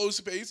 enclosed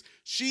space,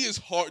 she is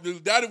hard.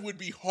 That would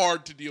be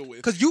hard to deal with.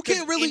 Because you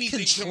can't really anything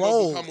can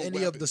control become a any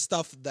of weapon. the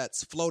stuff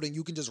that's floating.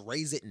 You can just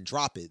raise it and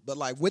drop it. But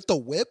like with the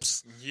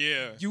whips,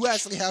 Yeah. you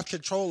actually have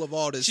control of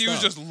all this She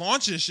stuff. was just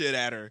launching shit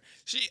at her.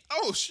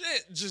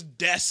 Just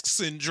desks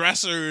and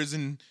dressers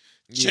and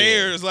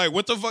chairs. Like,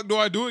 what the fuck do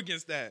I do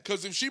against that?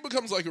 Because if she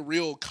becomes like a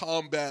real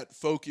combat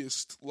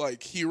focused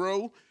like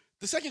hero,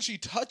 The second she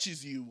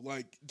touches you,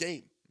 like,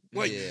 game.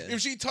 Like, Yeah.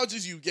 if she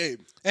touches you,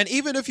 game. And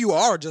even if you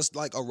are just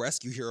like a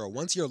rescue hero,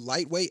 once you're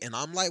lightweight and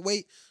I'm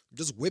lightweight,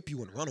 just whip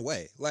you and run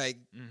away. Like,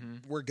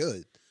 we're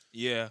good.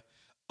 Yeah.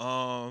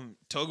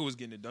 Toga was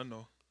getting it done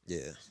though.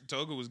 Yeah.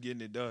 Toga was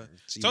getting it done.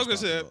 She was Toga popping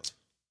said, up.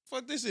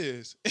 "Fuck this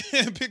is,"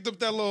 and picked up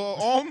that little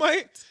All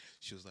Might.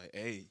 She was like,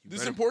 "Hey, you This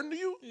better." important to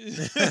you?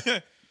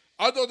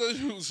 I thought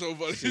that was so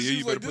funny. So She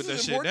you was better like, put this that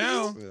is shit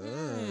important to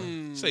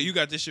down. you? Say you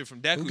got this shit from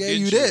Deku. Who gave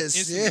you didn't this?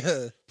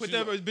 Instantly. Yeah. Put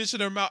that bitch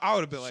in her mouth. I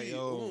would have been like, She,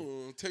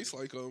 "Yo, tastes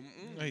like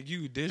like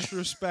you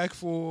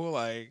disrespectful."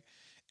 Like,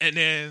 and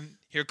then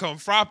here come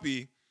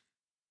Froppy.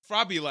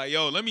 Froppy like,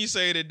 "Yo, let me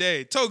say it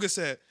today." Toga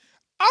said,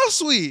 "I'm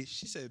sweet."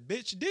 She said,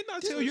 "Bitch, didn't I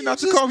tell you you not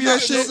to just call me that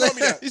not shit?" call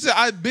me that. He said,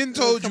 "I've been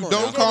told Come you on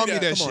don't now. call me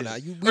that Come shit." on now.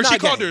 We Or she not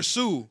called gang. her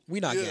Sue. We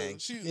not Yeah, gang.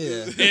 she-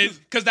 Yeah.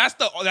 Because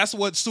that's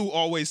what Sue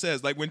always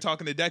says. Like when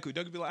talking to Deku,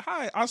 Deku be like,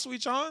 "Hi, I'm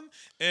Sweet-chan,"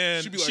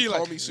 and She'd be she like,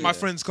 like, "Call me Sue." "My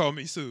friends call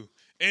me Sue,"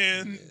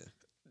 and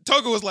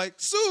Toga was like,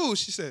 "Sue,"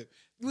 she said.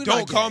 We Don't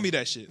not call gang. me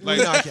that shit. We Like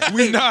not gang.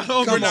 we not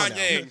Come we're on not now.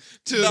 gang.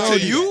 To Don't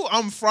do you,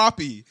 I'm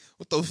Froppy.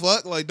 What the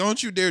fuck? Like,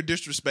 don't you dare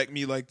disrespect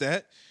me like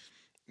that.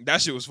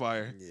 That shit was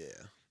fire. Yeah.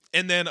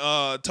 And then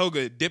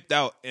Toga dipped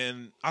out,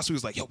 and Asu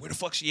was like, "Yo, where the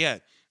fuck she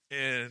at?"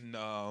 And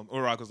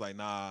Uraraka was like,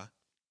 "Nah,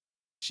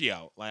 she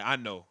out. Like I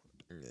know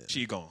Yeah.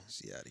 she gone."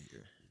 She out of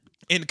here.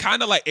 And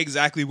kind of like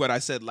exactly what I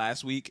said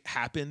last week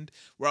happened,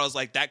 where I was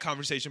like, that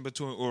conversation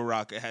between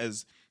Uraraka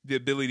has the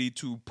ability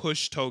to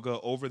push Toga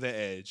over the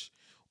edge,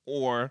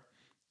 or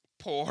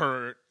pull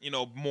her,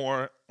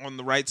 more on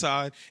the right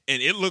side.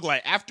 And it looked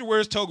like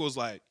afterwards, Toga was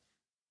like,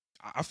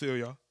 I feel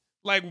y'all.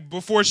 Like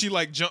before she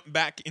like jumped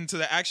back into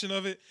the action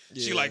of it,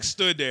 she Yeah. like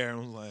stood there and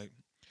was like,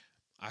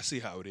 I see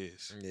how it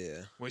is.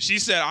 Yeah. When she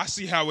said, I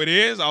see how it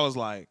is, I was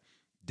like,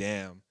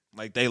 damn,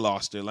 like they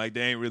lost her. Like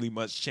there ain't really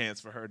much chance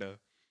for her to.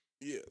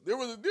 Yeah, there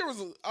was.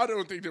 I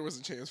don't think there was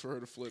a chance for her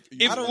to flip.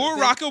 If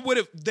Uraraka would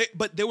have,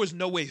 but there was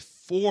no way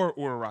for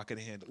Uraraka to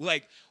handle.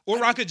 Like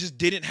Uraraka just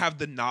didn't have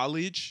the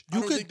knowledge. I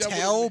You don't could think that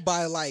tell would've-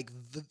 by like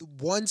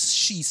once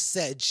she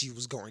said she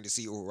was going to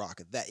see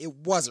Uraraka that it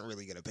wasn't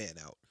really gonna pan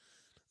out.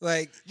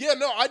 Like, Yeah,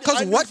 no, I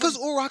because knew what? from- Because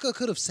Uraraka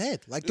could have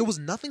said. Like, there was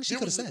nothing she there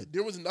could have was- said.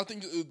 There was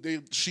nothing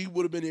she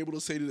would have been able to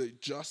say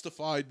that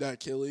justified that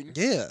killing.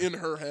 Yeah. in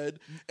her head,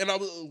 and I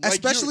was like,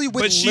 Especially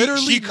with But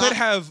literally she could not-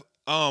 have.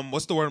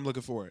 What's the word I'm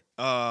looking for?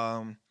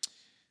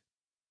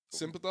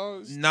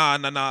 sympathize, Nah.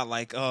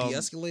 Like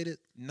de-escalated.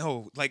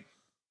 no, like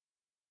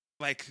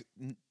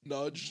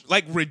nudge.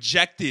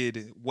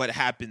 rejected what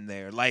happened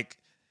there. Like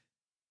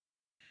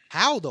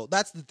How though?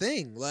 That's the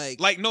thing. Like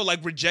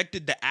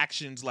rejected the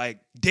actions. Like,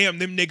 damn,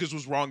 them niggas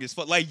was wrong as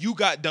fuck. Like, you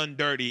got done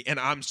dirty, and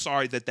I'm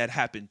sorry that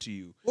happened to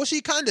you. well,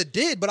 she kind of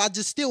did, but I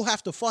just still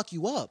have to fuck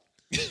you up.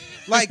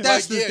 Like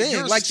that's Like, the yeah, thing.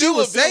 you're Like she still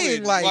was a villain.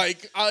 saying,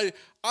 like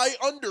I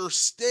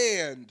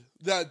understand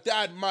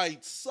that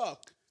might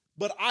suck,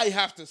 but I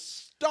have to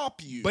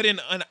stop you. But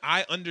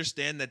I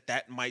understand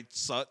that might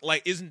suck.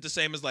 Like, isn't the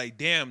same as like,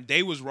 damn,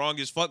 they was wrong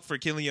as fuck for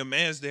killing your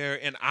mans there,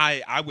 and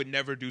I would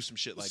never do some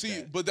shit like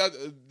that. but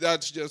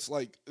that's just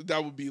like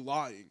that would be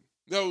lying.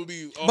 That would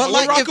be. But,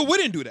 like, Uraraka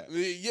wouldn't do that,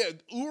 yeah,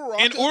 Uraraka.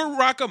 and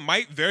Uraraka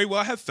might very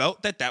well have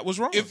felt that was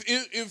wrong. if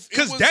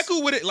Because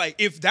Deku would like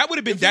if that would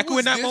have been if it Deku was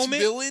in that this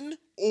moment. villain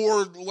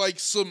or like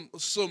some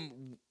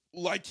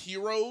like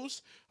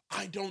heroes,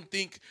 I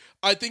think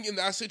in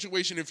that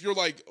situation, if you're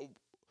like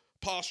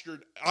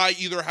postured, I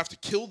either have to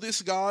kill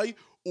this guy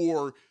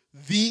or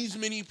these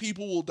many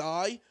people will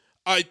die.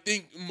 I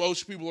think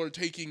most people are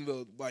taking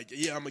the like,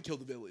 yeah, I'm gonna kill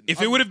the villain.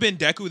 If it would have been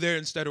Deku there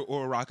instead of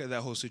Uraraka,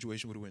 that whole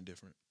situation would have went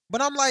different.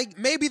 but I'm like,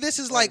 maybe this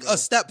is like know. a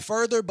step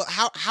further. But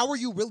how are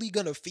you really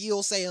gonna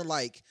feel saying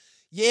like,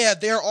 yeah,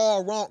 they're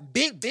all wrong?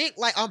 Bink,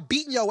 like I'm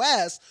beating your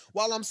ass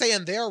while I'm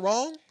saying they're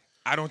wrong.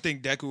 I don't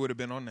think Deku would have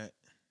been on that.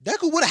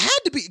 Deku would have had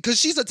to be because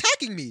she's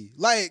attacking me.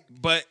 Like,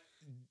 But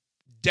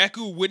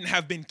Deku wouldn't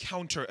have been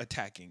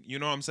counter-attacking. You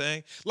know what I'm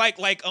saying? Like,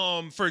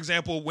 for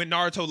example, when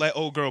Naruto let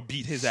old girl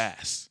beat his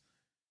ass.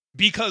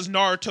 Because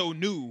Naruto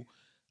knew,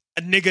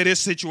 nigga, this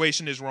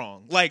situation is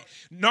wrong. Like,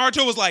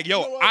 Naruto was like, yo,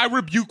 You know what? I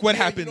rebuke what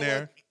Yeah, happened you know there.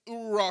 what?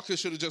 Uraraka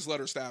should have just let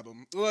her stab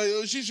him. Like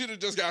she should have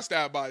just got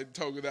stabbed by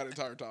Toga that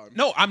entire time.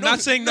 No, I'm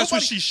not saying that's what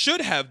nobody- she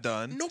should have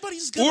done.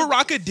 Nobody's gonna.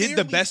 Uraraka did the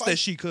fairly best fight- that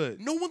she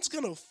could. No one's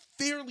gonna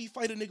fairly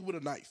fight a nigga with a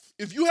knife.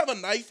 If you have a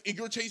knife and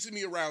you're chasing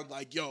me around,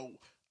 like, yo,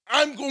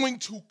 I'm going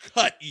to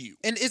cut you.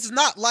 and it's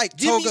not like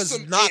Give me Toga's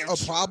some not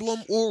answers. a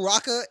problem.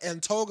 Uraraka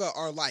and Toga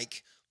are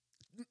like,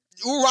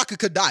 Uraraka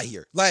could die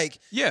here. Like,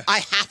 Yeah. I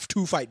have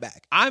to fight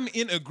back. I'm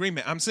in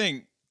agreement. I'm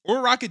saying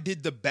Uraraka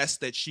did the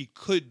best that she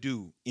could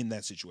do in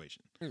that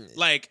situation.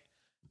 Like,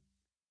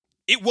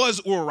 it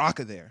was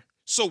Uraraka there.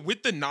 So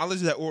with the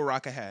knowledge that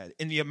Uraraka had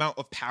and the amount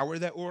of power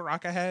that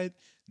Uraraka had,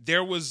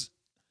 there was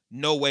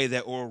no way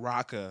that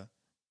Uraraka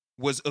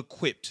was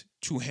equipped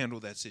to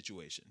handle that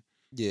situation.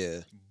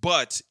 Yeah.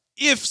 But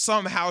if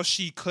somehow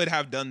she could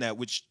have done that,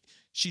 which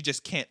she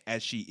just can't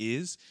as she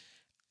is,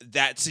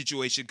 that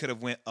situation could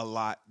have went a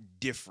lot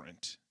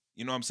different.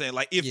 You know what I'm saying?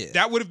 Like if Yeah.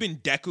 that would have been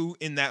Deku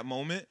in that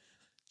moment,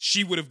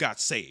 she would have got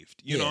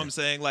saved. You know Yeah. what I'm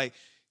saying? Like,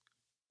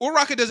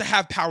 Uraraka doesn't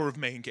have power of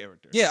main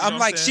character. Yeah, You know I'm what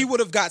like, she saying? would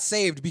have got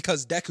saved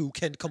because Deku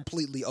can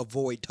completely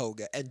avoid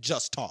Toga and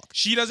just talk.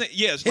 She doesn't.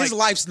 Yeah, it's His like,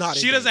 life's not.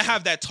 she in doesn't danger.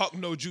 have that talk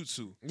no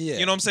jutsu. Yeah.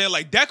 You know what I'm saying?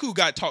 Like Deku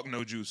got talk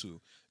no jutsu.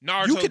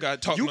 Naruto You can,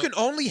 got talk you no. can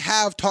only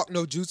have talk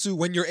no jutsu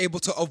when you're able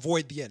to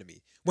avoid the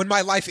enemy. When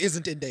my life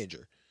isn't in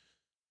danger.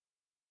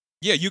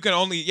 Yeah, you can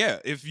only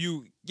if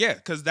you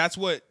because that's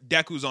what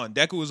Deku's on.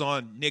 Deku is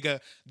on, nigga.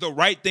 The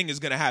right thing is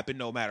gonna happen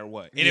no matter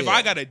what. And if Yeah.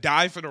 I gotta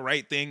die for the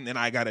right thing, then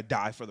I gotta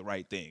die for the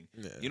right thing.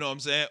 Yeah. You know what I'm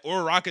saying?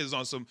 Uraraka is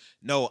on some.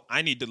 No,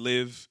 I need to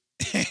live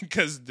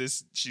because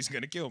she's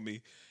gonna kill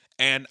me,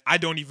 and I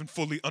don't even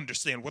fully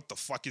understand what the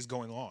fuck is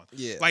going on.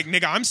 Yeah. Like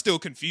nigga, I'm still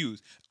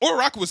confused.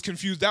 Uraraka was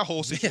confused that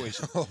whole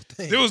situation. Oh,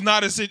 dang. There was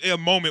not a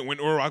moment when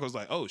Uraraka was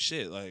like, "Oh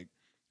shit!" Like,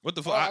 what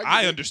the fuck? Oh, I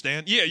I get it.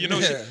 understand. Yeah, you know,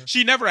 Yeah.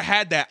 she never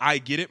had that "I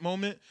get it"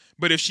 moment.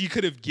 But if she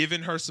could have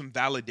given her some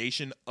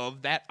validation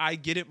of that "I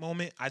get it"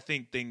 moment, I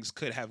think things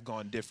could have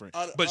gone different.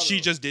 But she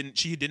don't- just didn't.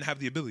 She didn't have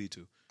the ability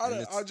to.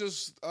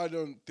 I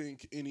don't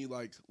think any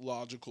like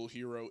logical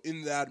hero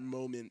in that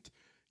moment.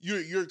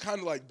 You're kind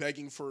of like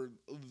begging for,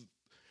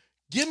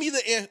 give me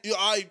the answer.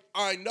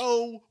 I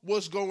know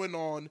what's going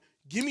on.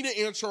 Give me the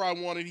answer I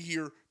wanted to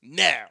hear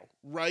now,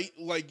 right?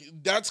 Like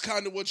that's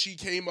kind of what she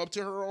came up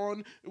to her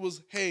on. It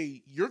was,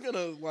 hey, you're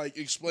gonna like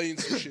explain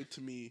some shit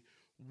to me.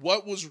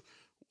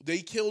 They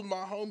killed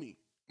my homie.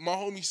 My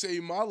homie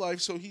saved my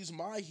life, so he's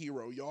my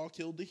hero. Y'all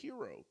killed the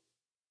hero.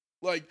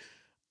 Like,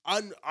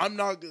 I'm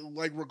not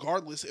like,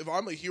 regardless, if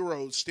I'm a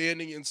hero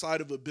standing inside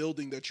of a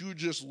building that you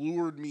just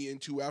lured me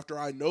into after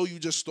I know you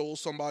just stole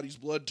somebody's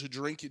blood to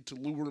drink it to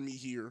lure me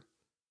here,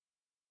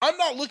 I'm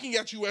not looking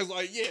at you as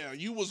like, yeah,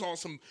 you was on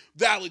some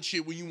valid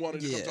shit when you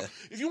wanted to come Yeah. talk.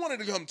 If you wanted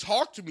to come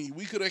talk to me,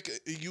 you could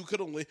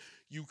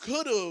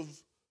have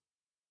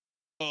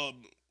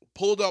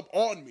pulled up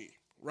on me.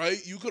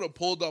 Right? You could have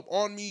pulled up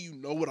on me. You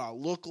know what I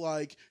look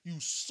like. You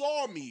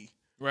saw me.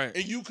 Right.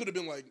 And you could have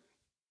been like,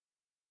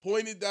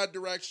 pointed that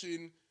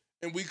direction,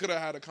 and we could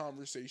have had a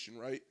conversation,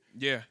 right?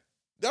 Yeah.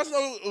 That's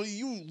no,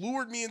 you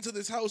lured me into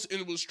this house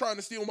and was trying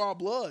to steal my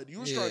blood. You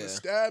was trying to Yeah.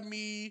 stab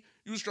me.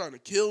 You was trying to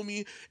kill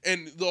me.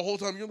 And the whole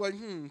time you're like,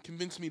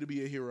 convince me to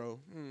be a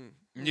hero.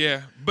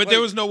 Yeah. But there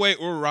was no way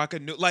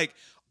Uraraka knew. Like,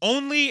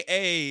 only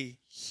a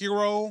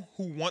hero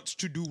who wants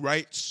to do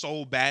right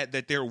so bad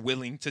that they're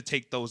willing to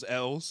take those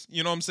L's.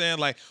 You know what I'm saying?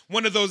 Like,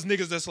 one of those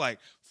niggas that's like,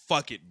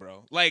 fuck it,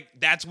 bro. Like,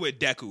 that's what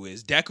Deku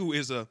is. Deku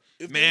is a,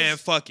 If there man,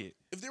 was- fuck it.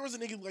 If there was a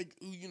nigga like,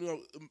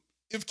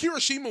 if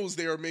Kirishima was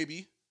there,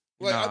 maybe.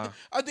 Like, Nah.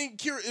 I think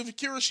if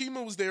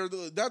Kirishima was there,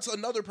 that's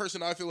another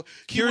person I feel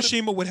he would've-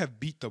 Kirishima would have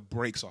beat the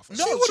brakes off of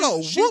No, her. She would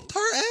have she- whooped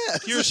her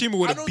ass. Kirishima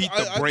would I have don't- beat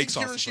the I brakes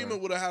think off of her. Kirishima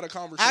would have had a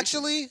conversation.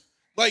 Actually,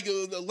 like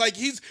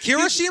he's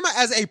Kirishima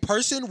as a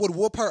person would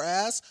whoop her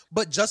ass,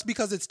 but just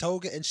because it's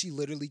Toga and she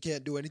literally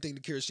can't do anything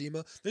to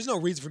Kirishima, there's no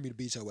reason for me to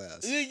beat your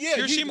ass. Yeah,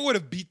 Kirishima would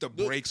have beat the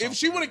brakes off if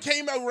she of would her. have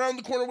came out around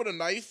the corner with a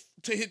knife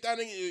to hit that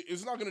nigga,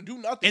 it's not gonna do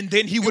nothing. And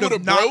then he It would have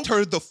would've knocked broke.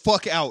 her the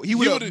fuck out. He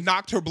would have would've-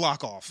 knocked her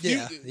block off.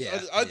 Yeah.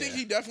 I think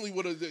he definitely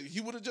would have.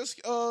 He would have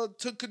just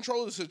took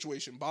control of the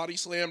situation, body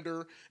slammed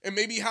her, and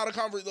maybe had a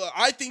conversation.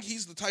 I think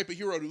he's the type of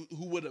hero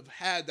who would have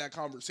had that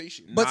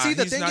conversation. But Nah, see,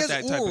 the he's thing not is,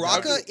 that type of guy.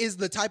 Uraraka is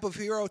the type of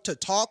hero to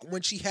talk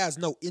when she has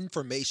no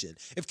information.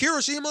 If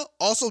Kirishima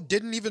also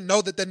didn't even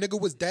know that nigga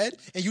was dead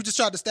and you just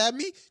tried to stab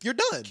me, you're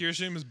done.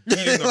 Kirishima's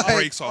beating the Like,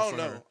 brakes I off don't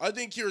of know. her. I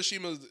think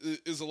Kirishima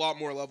is a lot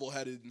more level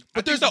headed.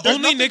 But there's the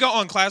only nigga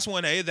on Class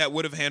 1A that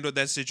would have handled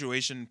that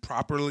situation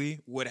properly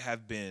would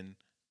have been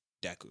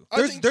Deku.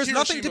 There's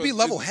nothing to be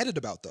level-headed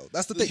about, though.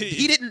 That's the thing.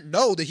 He didn't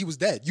know that he was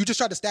dead. You just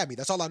tried to stab me.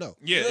 That's all I know.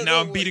 Yeah, No, now no,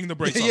 I'm beating the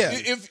brakes Yeah. off.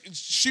 Of you. If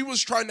she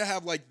was trying to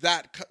have like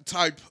that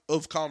type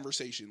of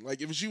conversation,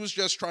 like if she was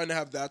just trying to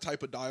have that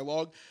type of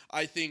dialogue,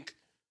 I think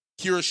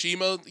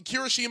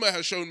Kirishima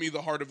has shown me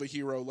the heart of a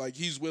hero. Like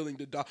he's willing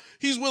to die.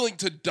 He's willing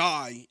to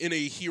die in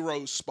a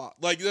hero spot.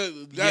 Like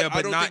that. Yeah, but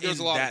I don't not think there's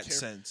in a lot that of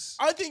sense.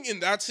 I think in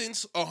that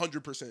sense,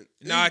 100%.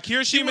 Nah, He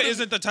Kirishima would've-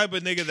 isn't the type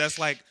of nigga that's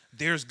like,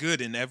 there's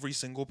good in every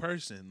single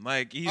person.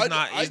 Like he's I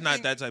not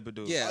think- that type of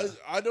dude. Yeah.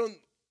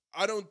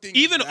 I don't think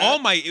Even that, All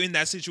Might in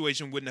that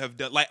situation wouldn't have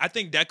done. Like I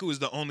think Deku is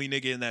the only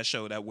nigga in that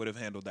show that would have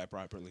handled that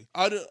properly.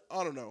 I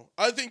don't know.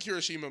 I think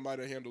Kirishima might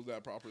have handled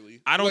that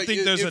properly. I don't Like,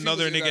 think there's if he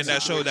another was nigga in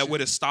that show that situation. would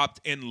have stopped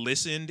and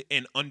listened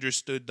and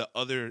understood the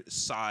other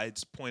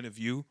side's point of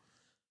view.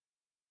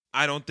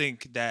 I don't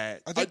think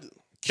that. I think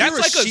That's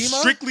like a Kirishima-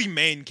 strictly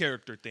main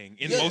character thing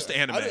in Yeah, most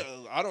anime.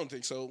 I don't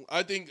think so.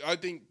 I think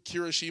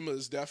Kirishima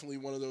is definitely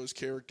one of those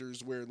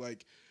characters where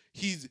like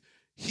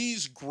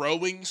he's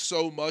growing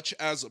so much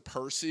as a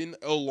person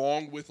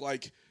along with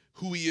like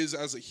who he is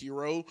as a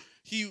hero.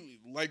 He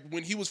like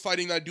when he was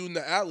fighting that dude in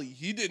the alley,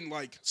 he didn't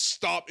like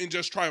stop and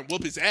just try and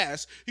whoop his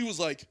ass. He was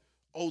like,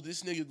 "Oh,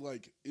 this nigga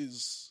like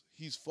he's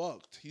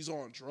fucked. He's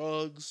on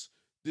drugs.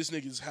 This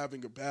nigga's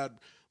having a bad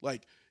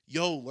like."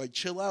 Yo, like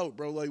chill out,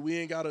 bro. Like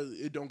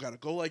it don't gotta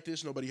go like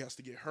this. Nobody has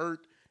to get hurt.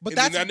 But And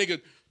then that's- that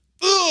nigga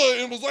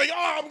and was like,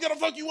 I'm gonna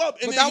fuck you up.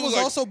 And But then that he was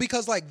like, also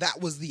because like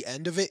that was the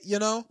end of it, you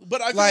know.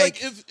 But I feel like,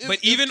 like if but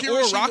even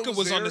Kirishima Uraraka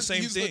was on there, the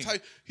same thing.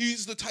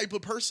 He's the type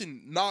of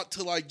person not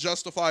to like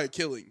justify a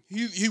killing.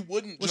 He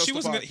wouldn't. Well,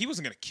 justify. he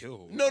wasn't gonna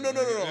kill. No.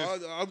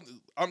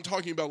 I'm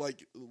talking about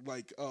like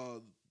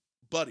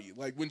Buddy.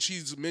 Like when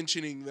she's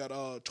mentioning that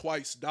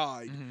Twice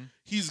died,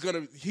 he's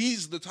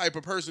the type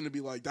of person to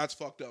be like, that's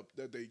fucked up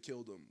that they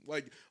killed him.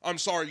 Like, I'm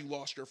sorry you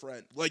lost your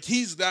friend. Like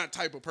he's that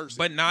type of person.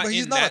 but not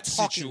he's in not that a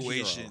talking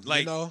situation. hero, Like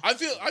you know? I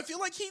feel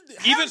like he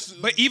has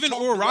even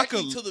talked Uraraka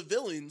directly to the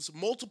villains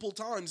multiple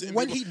times and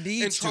When been- he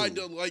needs and tried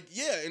to.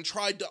 and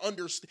tried to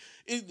understand.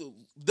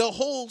 The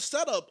whole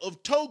setup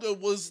of Toga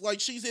was like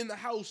she's in the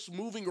house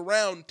moving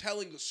around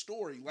telling a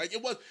story. Like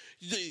it was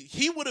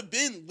he would have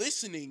been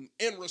listening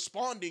and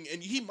responding,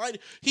 and he might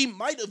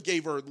have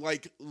gave her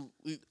like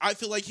I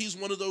feel like he's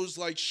one of those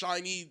like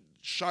shiny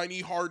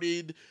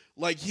hearted.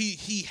 Like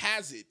he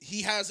has it.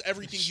 He has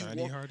everything you want.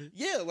 Shiny-hearted?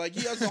 Yeah, like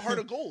he has the heart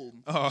of gold.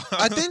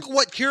 I think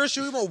what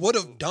Kirishima would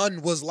have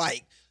done was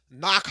like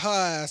knock her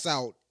ass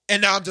out.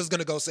 And now I'm just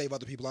gonna go save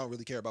other people. I don't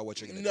really care about what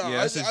you're gonna No, do. Yeah,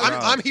 that's his I'm,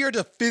 job. I'm here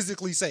to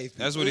physically save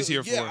people. That's what he's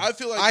here Yeah, for. I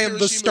feel like I am the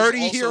Kirishima's sturdy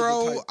also the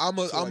hero. type I'm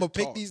to, gonna like,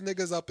 pick talk. these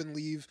niggas up and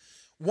leave.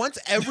 Once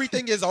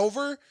everything is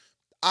over,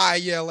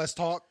 let's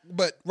talk.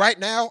 But right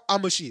now,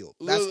 I'm a shield.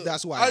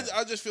 That's why.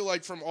 I just feel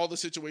like from all the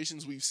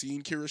situations we've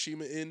seen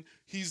Kirishima in,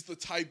 he's the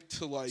type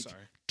to like Sorry.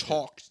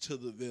 talk to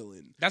the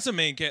villain. That's a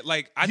main character.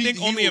 Like I He- think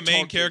he only a will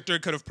main talk to- character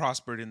could have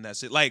prospered in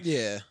that. Like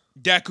Yeah,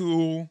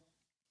 Deku,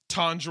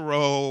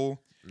 Tanjiro,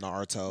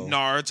 Naruto. No,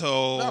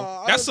 Naruto.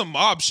 I That's don't- some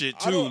mob shit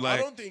too. I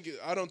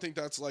don't think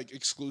that's like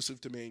exclusive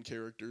to main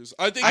characters.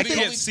 I think I the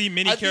can't only- see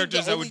many I think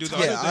characters that would only do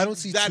time that. Yeah, I don't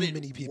see that too it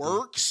many people.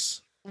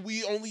 Works.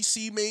 We only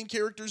see main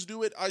characters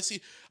do it.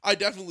 I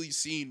definitely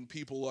seen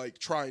people like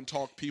try and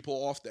talk people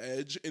off the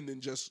edge and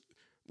then just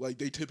like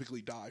they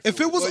typically die. If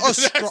for it was like,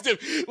 a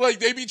that's like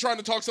they be trying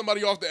to talk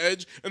somebody off the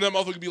edge and that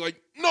motherfucker be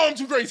like, "No, I'm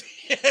too crazy."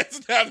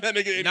 Stab that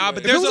nigga anyway. Nah, but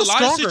If it there's was a a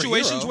lot of stronger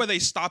situations hero- where they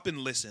stop and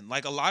listen.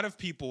 Like a lot of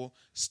people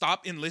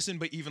stop and listen,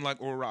 but even like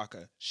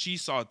Uraraka, she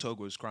saw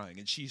Toga was crying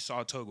and she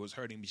saw Toga was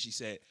hurting, but she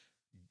said,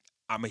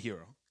 "I'm a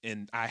hero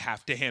and I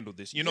have to handle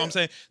this." You know what I'm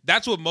saying?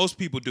 That's what most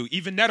people do.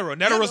 Even Netero.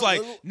 Netero's no,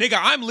 like, "Nigga,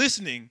 I'm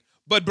listening,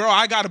 but bro,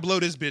 I gotta blow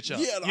this bitch up."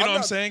 Yeah, you know what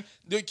I'm saying?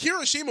 The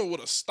Kirishima would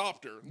have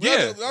stopped her.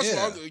 Yeah, that's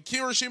yeah. what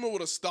Kirishima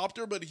would have stopped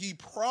her, but he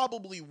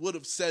probably would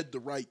have said the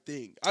right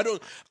thing. I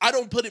don't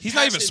put it. He's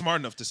not past even him.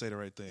 smart enough to say the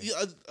right thing.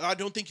 Yeah, I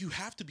don't think you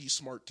have to be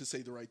smart to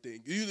say the right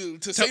thing.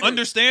 To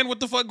understand what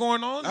the fuck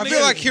going on? I nigga?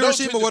 feel like No,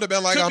 Kirishima to- would have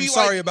been like, to "I'm be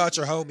sorry like- about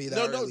your homie.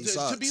 That really to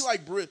sucks." be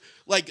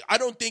like I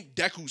don't think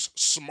Deku's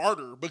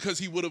smarter because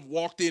he would have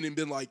walked in and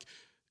been like,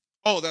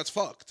 "Oh, that's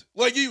fucked."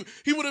 Like he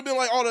would have been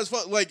like, "Oh, that's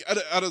fucked." Like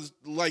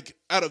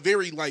at a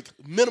very like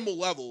minimal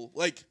level.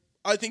 Like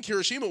I think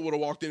Kirishima would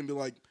have walked in and been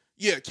like,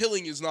 "Yeah,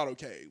 killing is not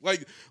okay."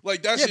 Like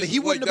that's yeah, just, but he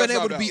wouldn't like, have been that's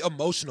able to not be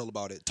emotional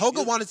about it. Toga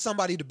Yeah. wanted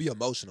somebody to be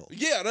emotional.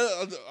 Yeah,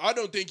 I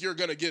don't think you're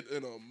gonna get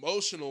an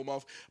emotional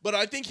mouth, but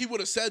I think he would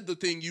have said the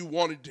thing you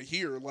wanted to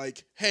hear,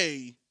 like,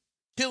 "Hey,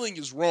 killing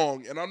is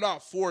wrong, and I'm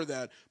not for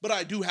that, but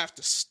I do have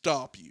to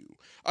stop you."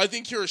 I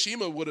think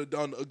Kirishima would have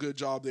done a good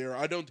job there.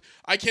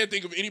 I can't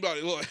think of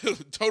anybody.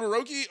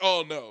 Todoroki?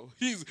 Oh no,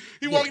 he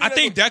walking. I in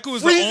think there Deku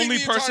is the freezing only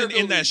entire person in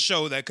building. that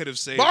show that could have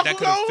saved that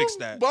could have fixed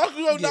that.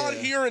 Bakugo not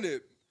Yeah. hearing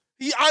it.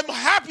 I'm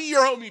happy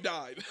your homie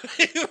died.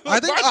 I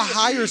think a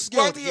higher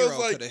skilled Bakugo's hero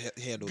like, could have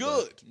handled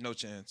good. that. No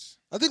chance.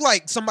 I think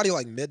like somebody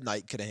like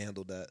Midnight could have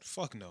handled that.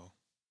 Fuck no.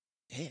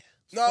 Yeah.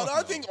 No, Fuck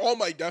I no. think All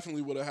Might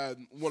definitely would have had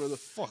one of the.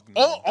 Fuck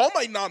no. All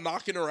Might not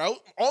knocking her out.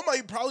 All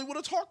Might probably would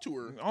have talked to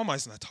her. All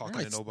Might's not talking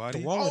to Right,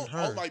 nobody. throwing All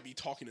her. Might be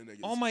talking to niggas.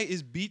 All Might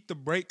is beat the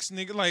brakes,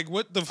 nigga. Like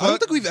what the fuck? I don't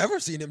think we've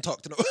ever seen him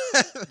talk to no.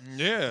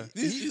 Yeah.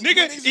 When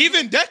Nigga, he's-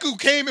 even Deku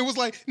came and was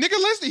like, "Nigga,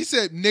 listen." He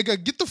said,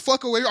 "Nigga, get the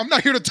fuck away. I'm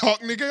not here to talk,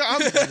 nigga." I'm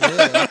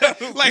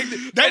like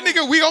that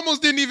nigga. We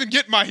almost didn't even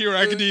get My Hero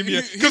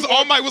Academia he because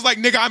All Might was like,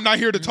 "Nigga, I'm not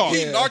here to talk."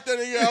 He Yeah. knocked that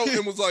nigga out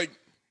and was like,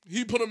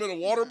 he put him in a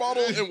water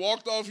bottle and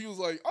walked off. He was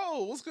like,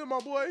 "Oh, what's good, my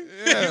boy?"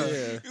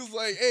 Yeah. He was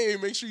like, "Hey,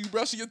 make sure you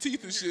brush your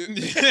teeth and shit."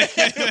 He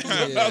was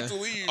Yeah. about to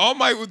leave. All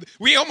Might was,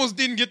 we almost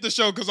didn't get the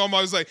show because All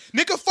Might was like,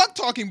 "Nigga, fuck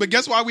talking." But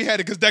guess why we had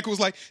it? Because Deku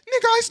was like,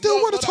 "Nigga, I still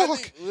No, want to but I talk."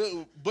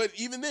 think- but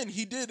even then,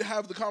 he did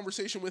have the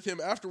conversation with him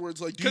afterwards.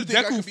 Like, do you 'Cause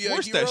think I Deku could be a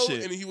forced that hero?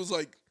 shit. And he was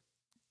like,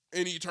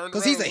 and he turned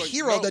Because around he's a and was like,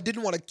 hero no. that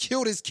didn't want to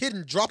kill his kid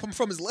and drop him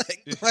from his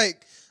leg.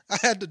 Like, I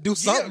had to do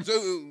something.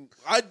 Yeah, so,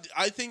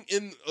 I think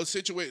in a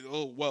situation,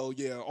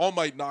 All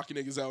Might knocking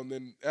niggas out and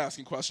then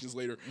asking questions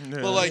later.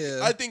 Yeah. But like, Yeah.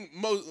 I think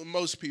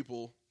most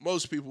people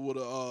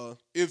would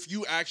if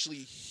you actually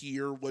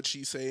hear what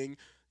she's saying,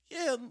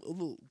 yeah,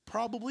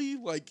 probably.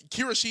 Like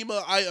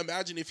Kirishima, I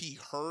imagine if he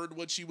heard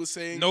what she was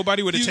saying,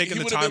 Nobody would have he- taken he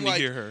the would have time been to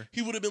like- hear her.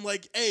 He would have been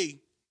like,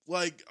 "Hey,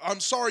 like, I'm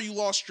sorry you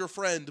lost your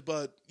friend,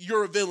 but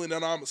you're a villain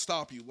and I'm gonna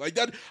stop you." Like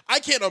that, I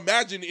can't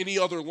imagine any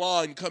other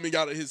line coming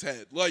out of his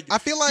head. Like, I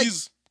feel like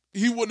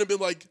he wouldn't have been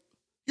like,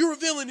 "You're a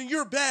villain and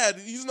you're bad."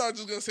 He's not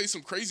just gonna say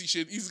some crazy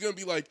shit. He's gonna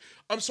be like,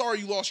 "I'm sorry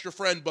you lost your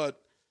friend, but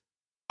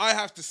I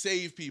have to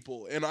save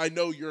people, and I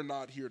know you're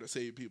not here to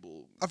save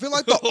people. I feel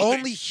like the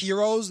only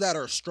heroes that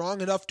are strong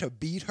enough to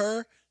beat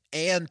her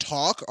and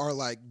talk are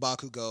like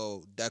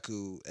Bakugo,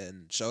 Deku,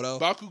 and Shoto.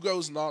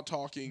 Bakugo's not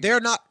talking. They're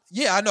not.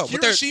 Yeah, I know.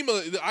 But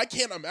Hiroshima, I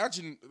can't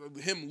imagine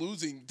him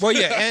losing. well,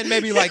 yeah, and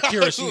maybe like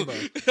Hiroshima.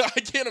 I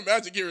can't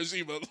imagine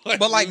Hiroshima.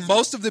 But like losing.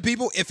 most of the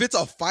people, if it's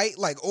a fight,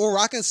 like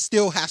Uraraka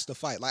still has to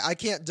fight. Like I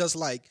can't just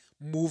like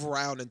move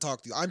around and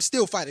talk to you. I'm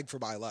still fighting for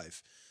my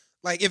life.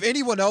 Like if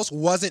anyone else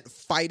wasn't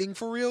fighting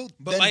for real,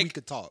 But then like, we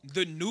could talk.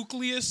 the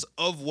nucleus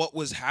of what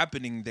was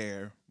happening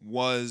there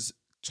was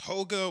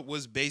Toga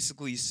was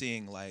basically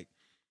seeing like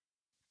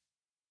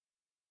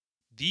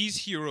these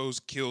heroes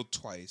killed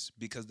twice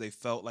because they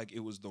felt like it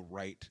was the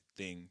right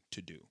thing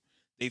to do.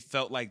 They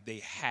felt like they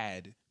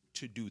had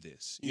to do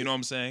this. You know what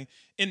I'm saying?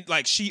 And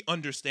like she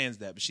understands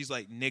that, but she's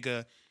like,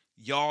 nigga,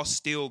 y'all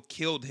still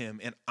killed him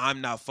and I'm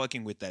not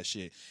fucking with that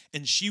shit.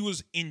 And she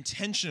was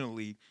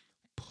intentionally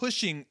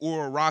pushing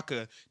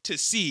Uraraka to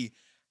see,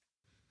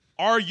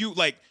 are you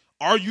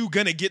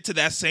gonna get to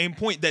that same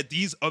point that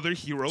these other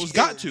heroes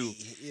got to?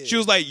 Yeah. She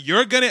was like,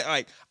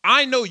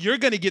 I know you're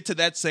gonna get to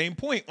that same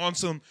point on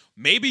some,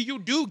 maybe you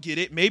do get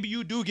it, maybe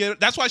you do get it.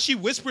 That's why she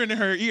whispered in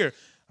her ear,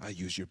 I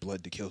used your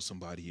blood to kill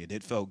somebody and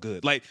it felt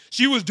good. Like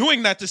she was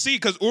doing that to see,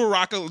 because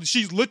Uraraka,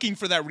 she's looking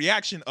for that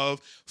reaction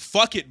of,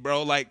 fuck it,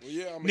 bro. Like,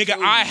 nigga,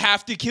 I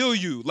have to kill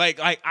you.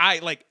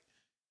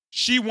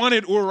 She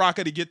wanted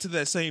Uraraka to get to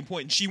that same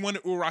point, and she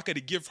wanted Uraraka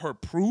to give her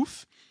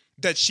proof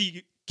that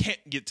she can't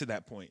get to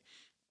that point.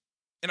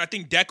 And I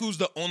think Deku's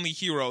the only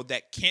hero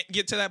that can't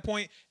get to that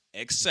point,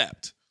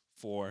 except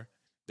for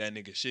that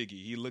nigga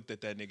Shiggy. He looked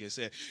at that nigga and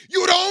said,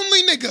 you the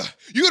only nigga.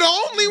 You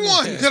the only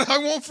one that I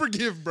won't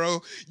forgive,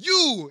 bro.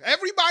 You.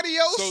 Everybody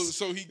else.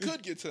 So he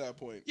could get to that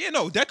point. Yeah,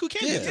 no, Deku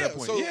can't get to that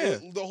point. So yeah.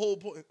 the whole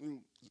point,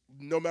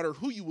 no matter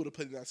who you would have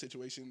put in that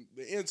situation,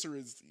 the answer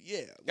is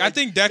yeah. I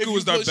think Deku if you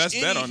was our push best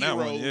bet any on that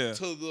one. hero Yeah.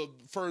 To the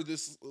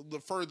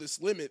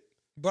furthest limit.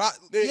 But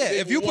They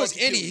if you will want push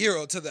to any kill you.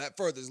 hero to that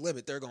furthest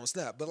limit, they're gonna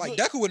snap. But like Look,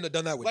 Deku wouldn't have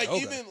done that with Like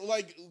Toga. even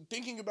like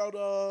thinking about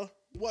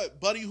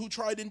Buddy who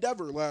tried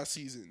Endeavor last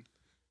season.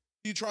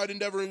 He tried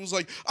Endeavor and was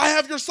like, I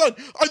have your son.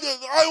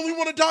 I only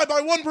want to die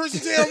by one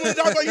person's hand. I want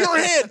to die by your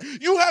hand.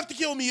 You have to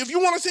kill me. If you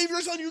want to save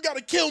your son, you got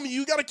to kill me.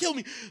 You got to kill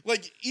me.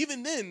 Like,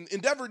 even then,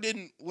 Endeavor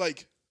didn't,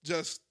 like,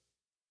 just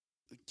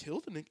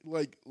kill the nigga.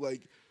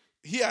 Like,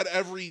 he had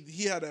every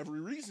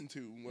reason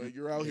to. Like,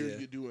 you're out here, Yeah.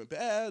 you're doing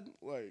bad.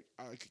 Like,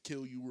 I could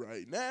kill you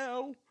right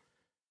now.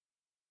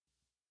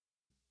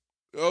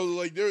 Oh,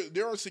 like,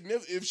 there are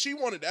significant... If she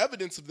wanted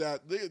evidence of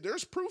that,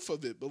 there's proof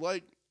of it. But,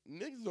 like,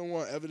 niggas don't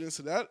want evidence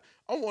of that.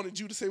 I wanted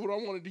you to say what I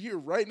wanted to hear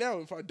right now.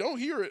 If I don't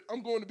hear it,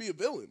 I'm going to be a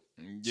villain.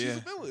 Yeah. She's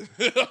a villain.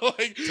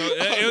 Like,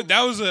 So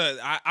that was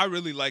I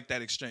really liked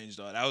that exchange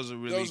though. That was a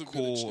really was a good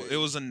cool. exchange. It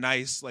was a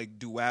nice like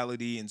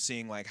duality and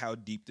seeing like how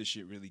deep this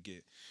shit really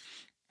get.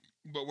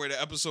 But where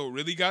the episode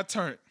really got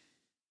turned,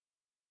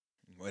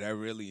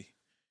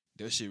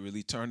 that shit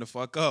really turned the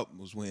fuck up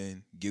was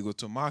when Gigo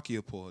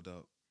Tamakia pulled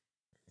up.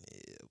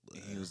 Yeah,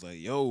 And he was like,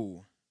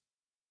 "Yo,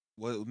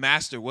 what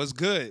master? What's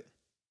good?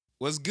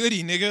 What's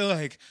goody, nigga?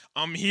 Like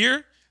I'm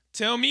here.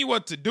 Tell me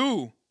what to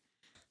do.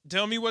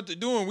 Tell me what to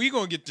do, and we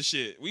gonna get the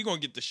shit. We gonna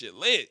get the shit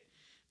lit."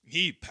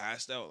 He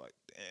passed out like,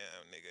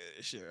 "Damn, nigga,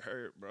 this shit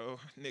hurt, bro.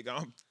 Nigga,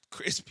 I'm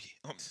crispy.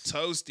 I'm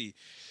toasty."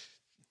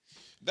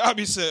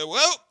 Dobby said,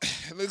 "Well,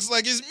 looks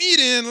like it's me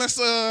then. Let's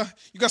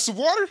you got some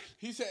water?"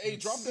 he said, hey,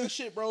 drop that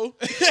shit, bro.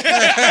 He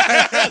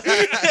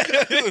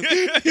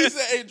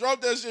said, hey, drop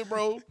that shit,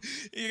 bro.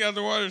 He got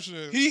the water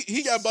shit.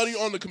 He got Buddy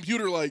on the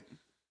computer like,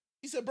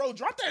 he said, bro,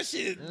 drop that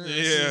shit.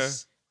 Yeah.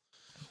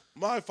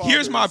 My father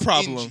Here's my is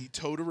problem. Inji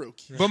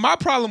Todoroki. But my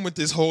problem with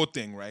this whole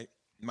thing, right?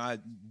 My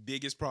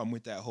biggest problem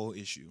with that whole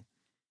issue.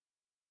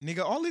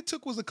 Nigga, all it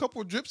took was a couple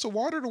of drips of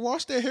water to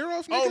wash their hair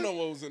off, nigga. I don't know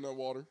what was in that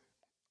water.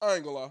 I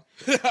ain't gonna lie.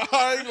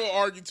 I ain't gonna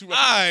argue too much.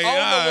 Aight, I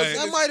don't know what's in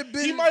that this. might have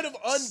been. He might have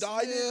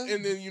undyed Yeah. it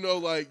and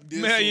then, like,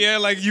 did Man, some- yeah,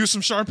 like use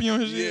some Sharpie on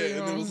his yeah, shit.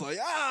 and then it was like,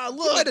 He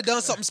look. might have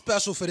done something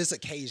special for this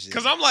occasion.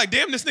 Because I'm like,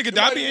 damn, this nigga It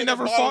might Dobby have ain't been a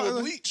never bottle of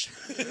fought. bleach.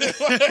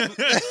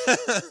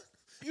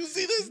 You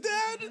see this,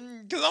 Dad?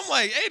 Because I'm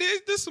like, hey,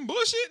 this some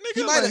bullshit,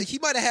 nigga. he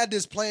might have had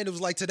this plan. It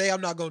was like, today I'm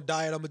not gonna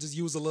diet. I'm gonna just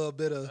use a little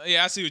bit of.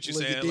 Yeah, I see what you're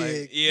Look, you saying. Like,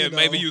 dig, yeah, you know.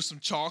 maybe use some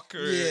chalk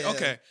or Yeah.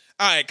 okay.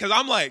 All right, because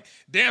I'm like,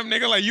 damn,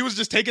 nigga, like you was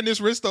just taking this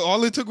risk. Though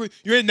all it took was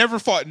you ain't never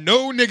fought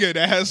no nigga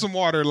that has some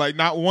water, like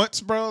not once,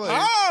 bro.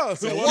 Like,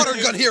 So Water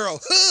gun hero.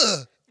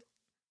 Huh.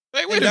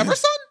 hey, wait a Never,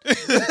 minute,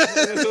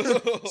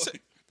 son.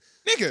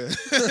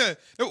 nigga.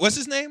 What's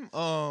his name?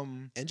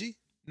 Engie?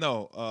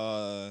 No,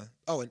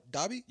 Oh, and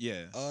Dobby?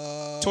 yeah,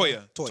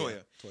 Toya.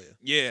 Toya.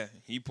 Yeah.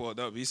 He pulled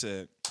up. He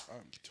said,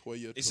 I'm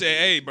Toya. he said,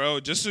 hey, bro,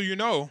 just so you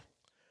know,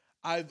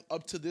 I've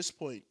up to this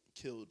point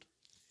killed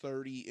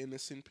 30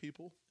 innocent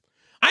people.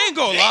 I ain't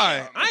gonna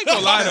lie. I ain't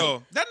gonna lie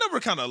though. That number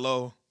kind of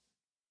low.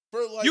 For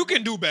like, You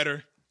can do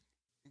better.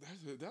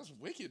 That's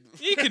wicked.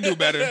 You can do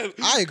better.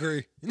 I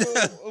agree.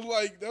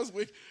 Like, that's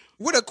wicked.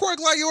 With a quirk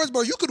like yours,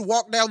 bro, you could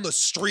walk down the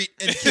street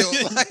and kill.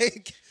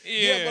 Like,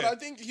 Yeah, but I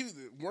think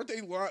weren't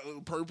they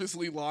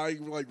purposely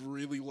lying like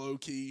really low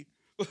key?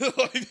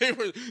 Like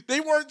they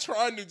weren't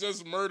trying to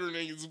just murder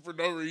niggas for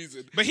no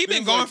reason. But he been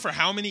It's gone like, for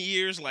how many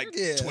years? Like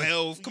Yeah.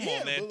 12. Come Yeah,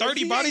 on, man. but, like, 30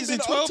 he bodies in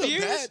ain't been up 12 to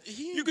years? bad.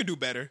 You could do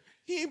better.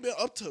 He ain't been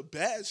up to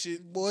bad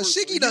shit. boy, he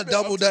Shiggy done been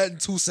up doubled to- that in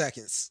 2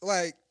 seconds.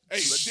 Like, Hey,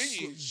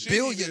 Shiggy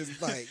billions.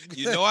 is- Like,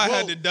 You know I Well,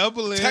 had to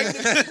double it.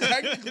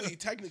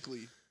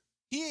 technically,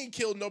 he ain't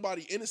killed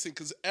nobody innocent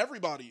because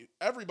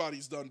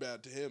everybody's done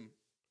bad to him.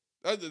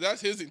 That's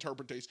his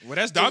interpretation. Well,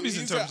 that's Dobby's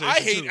He said, interpretation, I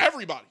hate too.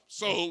 everybody,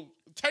 so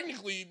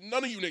technically,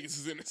 none of you niggas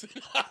is innocent.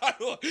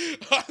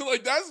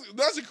 Like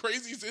that's a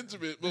crazy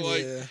sentiment, but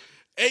like, yeah.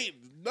 hey,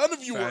 none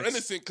of you are Facts.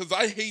 innocent because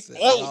I hate Said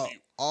all of you.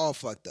 all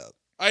fucked up.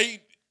 I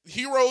hate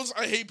heroes.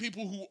 I hate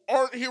people who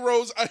aren't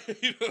heroes. I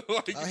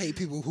I hate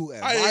people who I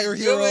hate admire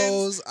villains.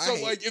 heroes. I So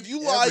hate like, if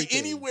you lie everything.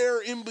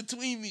 anywhere in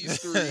between these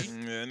three,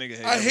 Yeah, nigga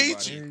hate I hate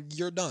everybody. you.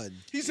 You're done.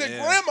 he said,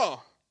 Yeah. "Grandma,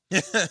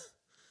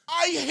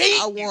 I hate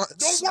I you. want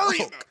Don't worry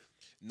smoke." about it."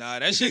 Nah,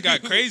 that shit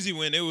got crazy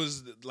when it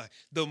was like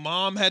the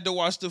mom had to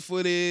watch the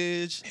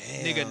footage.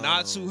 Nigga Damn.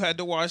 Natsu had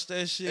to watch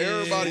that shit.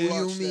 Everybody Who you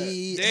watched that.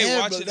 mean? They And,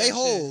 watching but that they shit.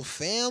 whole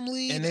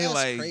family. And they That's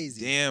like,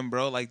 crazy. damn,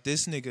 bro, like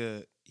this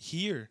nigga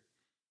here.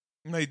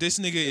 Like this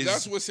nigga And is.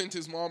 that's what sent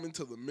his mom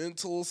into the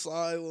mental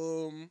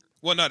asylum.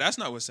 Well, no, that's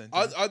not what sent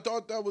him. I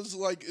thought that was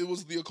like it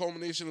was the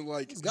culmination of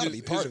like It's gotta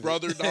be part his of it.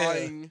 brother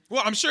dying.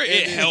 Well, I'm sure it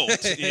And then-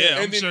 helped. Yeah,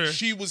 I'm and then sure.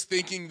 she was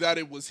thinking that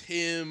it was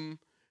him,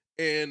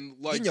 and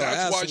like Getting your that's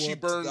ass why she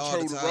whooped burned all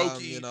the Todoroki.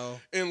 time, you know.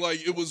 And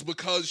like it was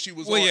because she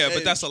was. Well, on yeah, but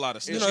edge. that's a lot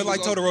of And You stuff. know, she like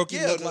was on- Todoroki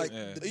yeah, looked the- like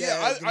Yeah. the Yeah,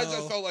 dad, I you just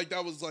know. felt like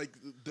that was like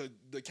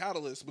the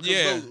catalyst because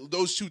Yeah.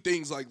 those two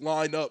things like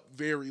line up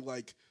very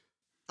like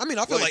I mean,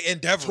 I feel like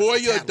Endeavor. is the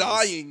Toya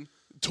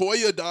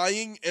catalyst.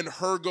 dying and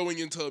her going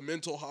into a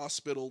mental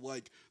hospital,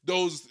 like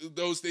those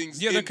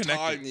things Yeah, they're in connected.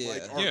 time Yeah.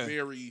 like are Yeah.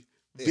 very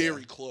Yeah.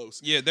 very close.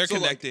 Yeah, they're So,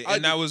 like, connected, I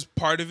and that did- was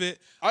part of it.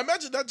 I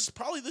imagine that's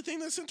probably the thing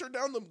that sent her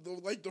down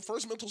the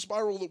first mental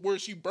spiral where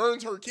she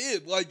burns her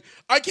kid. Like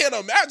I can't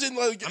imagine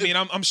like I mean,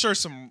 I'm sure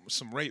some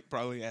rape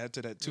probably add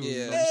to that too. You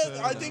Yeah. know what I'm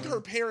saying? I think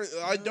her parent.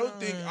 I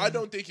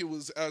don't think it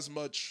was as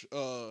much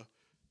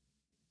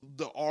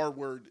the R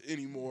word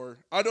anymore.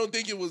 I don't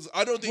think it was.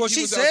 I don't think. Well, he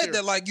she was out said there.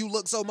 that like you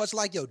look so much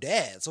like your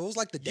dad, so it was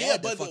like the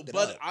dad that fucked it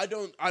up. I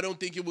don't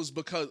think it was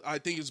because. I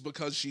think it's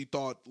because she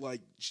thought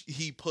like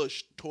he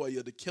pushed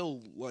Toya to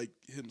kill like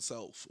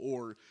himself,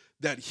 or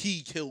that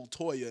he killed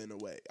Toya in a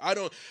way. I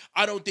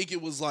don't think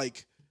it was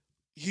like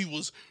he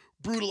was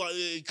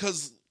brutalized,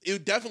 because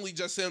it definitely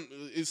just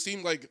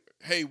seemed like,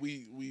 hey,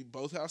 we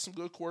both have some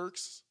good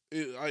quirks.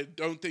 I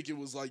don't think it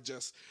was like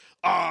just,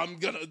 I'm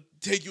gonna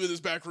take you in this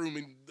back room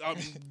and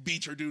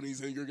beat your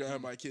doonies and you're gonna have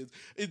my kids.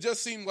 It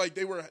just seemed like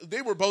they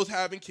were both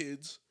having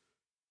kids,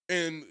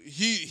 and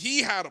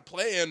he had a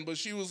plan, but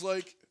she was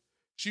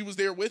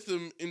there with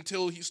him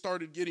until he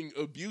started getting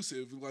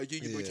abusive. Like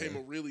he became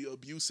a really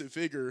abusive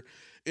figure,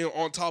 and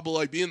on top of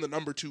like being the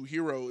number 2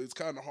 hero, it's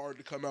kind of hard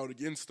to come out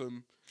against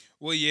him.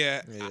 Well,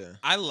 yeah, Yeah.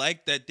 I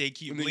like that they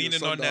keep And then your leaning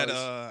son on that.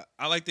 dies.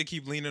 I like they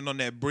keep leaning on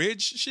that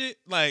bridge shit.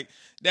 Like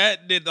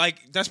that did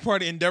like that's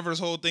part of Endeavor's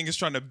whole thing is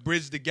trying to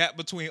bridge the gap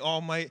between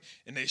All Might,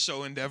 and they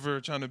show Endeavor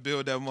trying to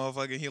build that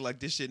motherfucker. And he like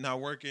this shit not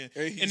working,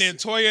 And and then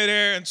Toya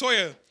there, and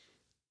Toya.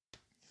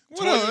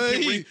 What up? Toya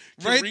can He- can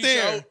right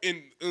there. out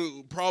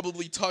and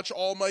probably touch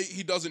All Might.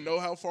 He doesn't know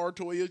how far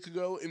Toya could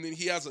go, and then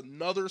he has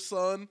another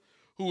son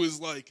who is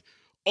like,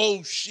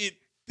 "Oh shit,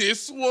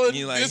 this one,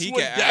 He like, this he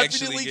one can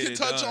actually definitely get can it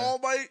touch done." All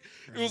Might."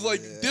 It was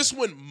like, Yeah. this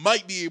one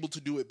might be able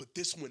to do it, but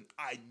this one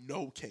I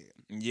know can.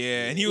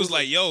 Yeah, and he was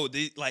like, "Yo,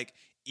 like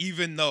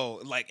even though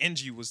like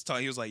NG was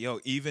talking, he was like, yo,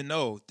 even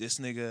though this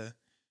nigga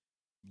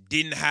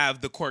didn't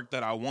have the quirk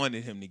that I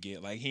wanted him to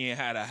get, like he ain't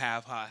had a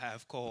half hot,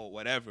 half cold,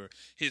 whatever.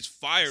 His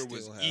fire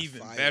was Still have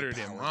even fire better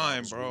power than that mine,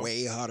 was bro.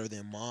 Way hotter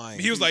than mine.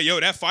 He was like, yo,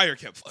 that fire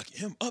kept fucking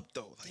him up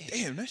though. Like,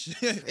 damn, that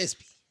shit.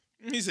 Crispy.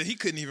 He said he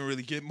couldn't even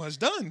really get much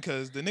done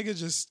because the nigga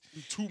just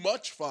Too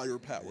much fire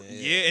power.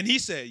 yeah. And he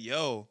said,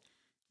 yo,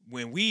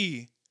 when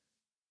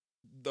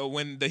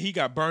he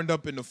got burned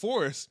up in the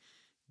forest,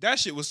 that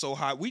shit was so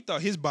hot. We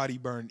thought his body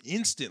burned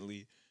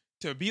instantly.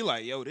 To be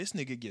like, yo, this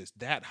nigga gets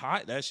that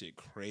hot, that shit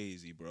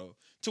crazy, bro.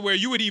 To where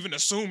you would even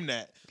assume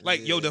that.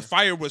 Like, yo, the Yeah.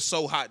 fire was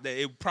so hot that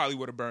it probably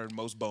would have burned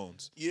most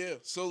bones. Yeah,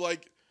 so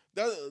like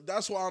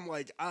that's why I'm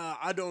like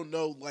I don't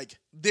know, like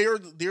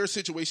their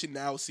situation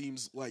now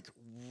seems like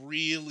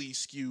really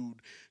skewed,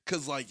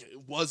 because like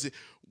was it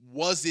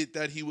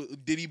that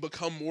did he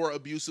become more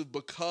abusive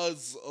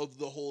because of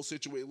the whole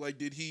situation? Like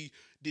did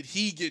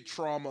he get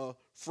trauma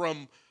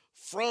from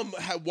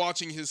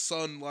watching his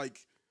son like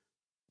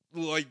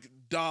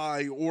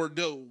die, or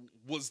no,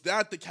 was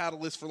that the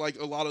catalyst for like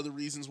a lot of the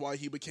reasons why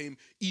he became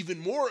even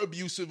more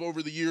abusive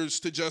over the years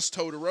to just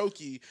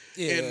Todoroki?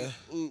 Yeah.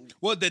 And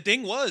Well, the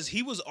thing was,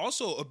 he was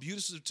also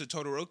abusive to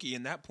Todoroki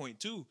in that point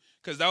too,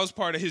 because that was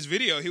part of his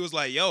video. He was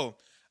like, yo,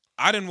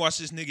 I didn't watch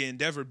this nigga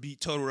Endeavor beat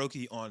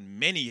Todoroki on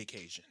many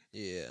occasions.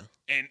 Yeah.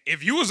 And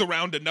if you was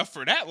around enough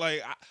for that,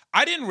 like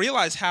I didn't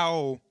realize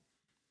how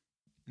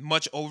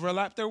much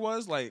overlap there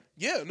was. Like,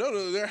 Yeah,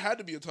 no, there had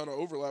to be a ton of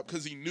overlap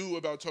because he knew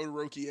about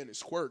Todoroki and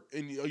his quirk,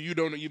 and you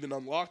don't even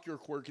unlock your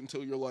quirk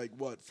until you're like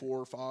what 4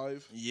 or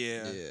 5.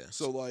 yeah.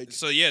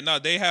 So yeah, no,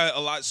 they had a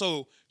lot.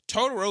 So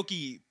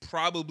Todoroki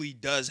probably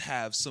does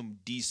have some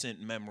decent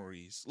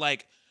memories.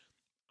 Like,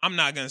 I'm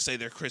not gonna say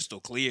they're crystal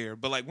clear,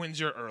 but like, when's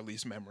your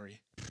earliest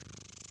memory?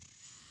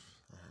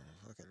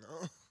 Fucking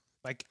no.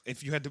 Like,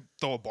 if you had to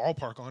throw a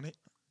ballpark on it.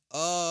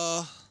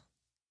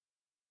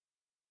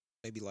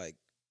 Maybe like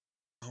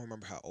I don't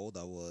remember how old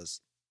I was.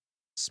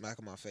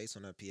 Smacking my face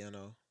on that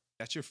piano.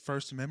 That's your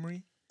first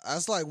memory?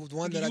 That's like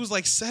one that He was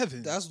like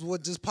 7. That's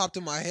what just popped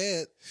in my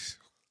head.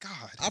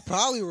 God. I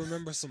probably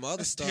remember some other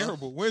That's stuff.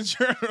 terrible. When's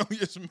your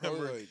earliest probably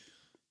memory? like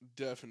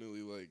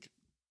definitely like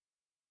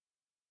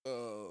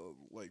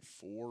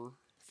 4.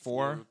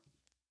 4?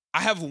 I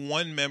have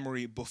one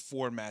memory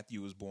before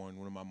Matthew was born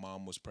when my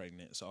mom was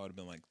pregnant, so I would have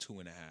been like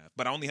 2.5.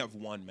 But I only have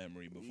one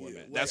memory before Yeah,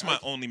 that. like, That's my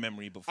only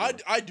memory before.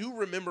 I do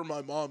remember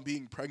my mom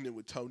being pregnant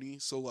with Tony,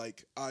 so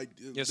like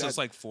Yeah, so it's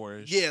like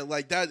 4-ish. yeah,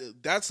 like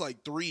that's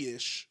like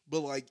 3-ish,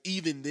 but like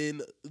even then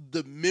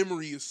the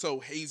memory is so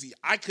hazy.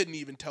 I couldn't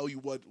even tell you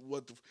what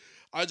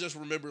I just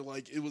remember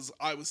like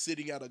I was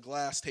sitting at a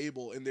glass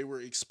table and they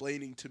were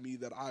explaining to me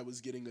that I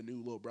was getting a new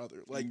little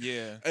brother. Like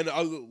yeah. and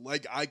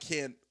I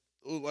can't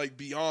like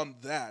beyond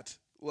that,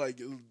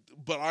 like,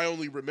 but I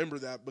only remember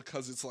that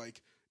because it's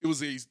like it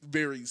was a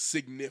very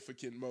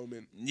significant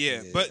moment.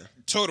 Yeah, Yeah. but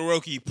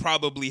Todoroki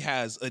probably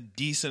has a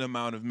decent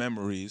amount of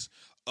memories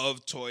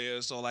of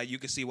Toya, so like you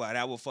can see why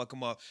that would fuck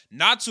him up.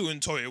 Natsu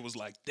and Toya was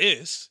like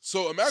this.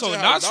 So imagine So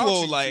how Natsuo,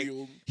 Natsu like,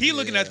 feel. he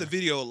looking at Yeah. the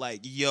video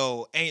like,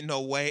 yo, ain't no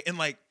way. And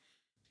like,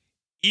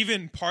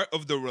 even part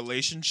of the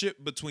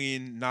relationship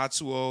between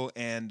Natsuo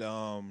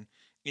and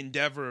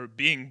Endeavor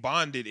being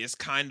bonded is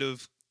kind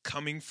of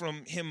coming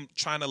from him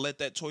trying to let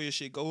that Toya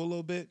shit go a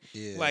little bit.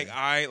 Yeah.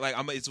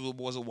 It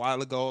was a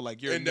while ago.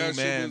 Like, you're And a new that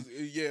man.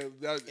 shit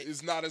was, that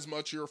is not as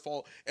much your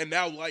fault. And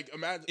now, like,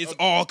 imagine It's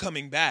all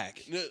coming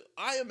back.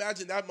 I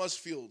imagine that must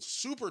feel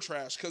super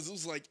trash because it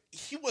was like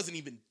he wasn't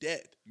even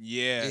dead.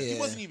 Yeah. Yeah. He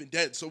wasn't even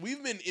dead. So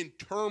we've been in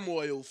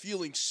turmoil,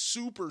 feeling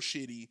super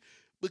shitty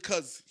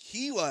because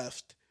he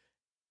left.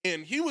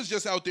 And he was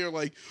just out there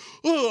like,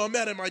 oh, I'm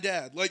mad at my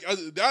dad. Like,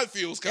 that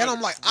feels kind And of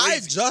I'm like, crazy. I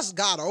just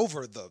got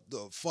over the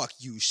fuck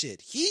you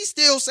shit. He's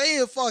still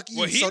saying fuck you.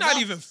 Well, he's so not now-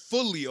 even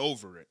fully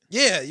over it.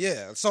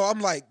 Yeah. So I'm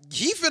like,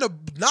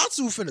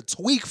 Natsu finna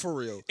tweak for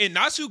real. And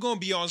Natsu gonna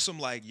be on some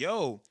like,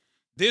 yo,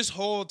 this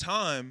whole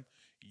time,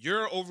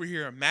 you're over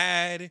here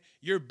mad.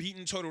 You're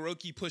beating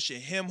Todoroki, pushing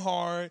him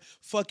hard,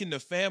 fucking the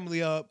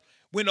family up.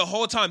 When the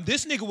whole time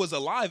this nigga was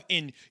alive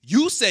and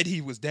you said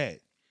he was dead.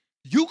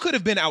 You could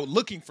have been out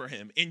looking for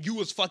him and you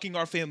was fucking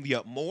our family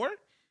up more.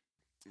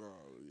 Oh,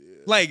 yeah.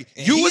 Like,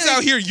 And you he was ain't-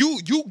 out here, you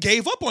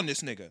gave up on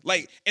this nigga.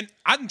 Like, and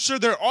I'm sure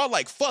they're all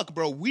like, fuck,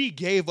 bro, we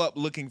gave up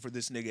looking for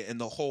this nigga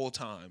and the whole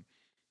time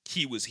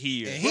he was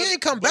here. And he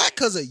ain't come back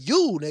because of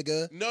you,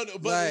 nigga. No,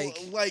 but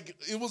Like- like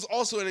it was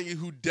also a nigga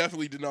who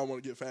definitely did not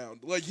want to get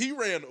found. Like he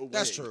ran away.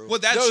 That's true. Well,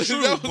 that's No,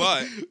 true, that but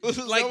was-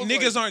 like that was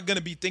niggas aren't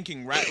gonna be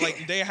thinking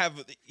like they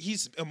have.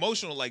 He's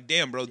emotional. Like,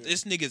 damn, bro,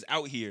 this nigga's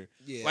out here.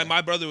 Yeah. Like,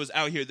 my brother was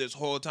out here this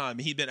whole time.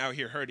 He'd been out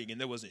here hurting, and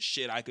there wasn't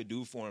shit I could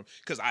do for him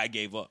because I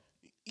gave up.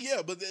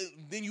 Yeah, but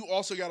then you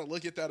also got to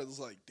look at that as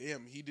like,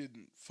 damn, he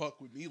didn't fuck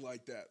with me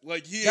like that.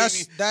 Like he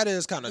That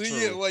is kind of ain't,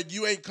 true. yeah, like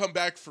you ain't come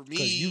back for me.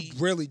 'Cause you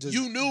really just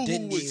you knew who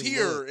didn't was even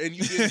here look. and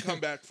you didn't come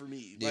back for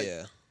me. Like,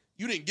 Yeah.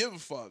 you didn't give a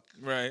fuck.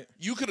 Right.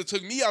 You could have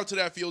took me out to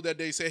that field that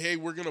day, say, hey,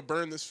 we're gonna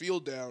burn this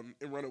field down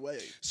and run away.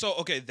 So,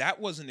 okay, that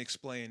wasn't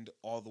explained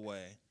all the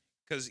way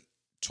because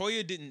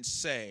Toya didn't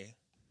say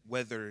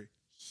whether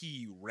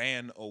he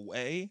ran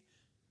away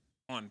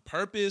on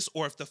purpose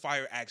or if the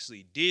fire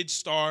actually did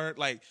start.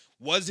 Like,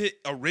 was it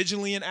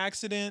originally an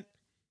accident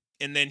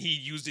and then he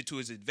used it to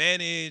his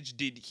advantage?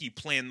 Did he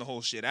plan the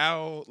whole shit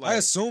out? I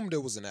assumed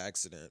it was an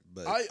accident,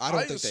 but I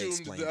don't think they assumed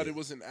explained that it. it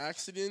was an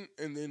accident,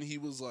 and then he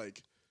was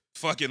like,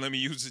 fuck it, let me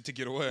use it to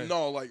get away.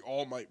 no, like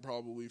All Might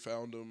probably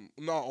found him.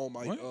 Not All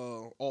Might, What?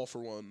 All for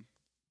One.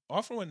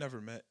 All for One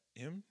never met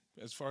him,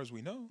 as far as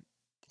we know.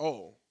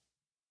 Oh.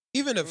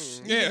 Even if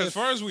Yeah, even as if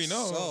far as we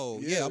know. So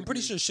Yeah, yeah, I'm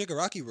pretty dude. sure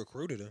Shigaraki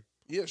recruited him.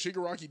 Yeah,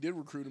 Shigaraki did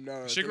recruit him now.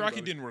 that I think about Shigaraki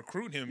it. didn't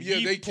recruit him. Yeah,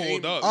 He they pulled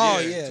came- up. Oh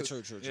yeah, yeah,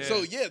 to- true. Yeah.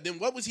 So yeah, then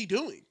what was he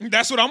doing?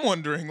 That's what I'm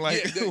wondering.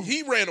 Like, Yeah,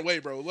 he ran away,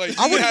 bro. Like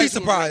I he wouldn't had be to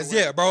have ran surprised.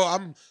 away. Yeah, bro.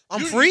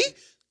 I'm You- free.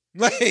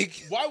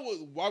 Like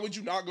Why would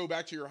you not go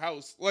back to your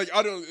house? Like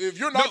I don't. If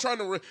you're not trying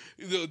to,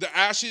 the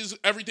ashes,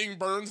 everything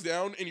burns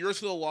down, and you're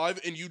still alive,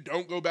 and you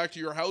don't go back to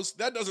your house.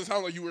 That doesn't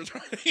sound like you were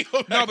trying to go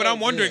back no, but I'm home.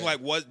 wondering, Yeah.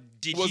 like,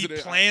 did Was he it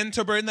a- plan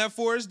to burn that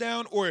forest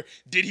down, or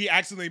did he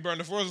accidentally burn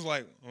the forest?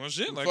 Like, oh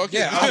shit, like, Fuck it.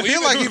 yeah, Yeah, I leave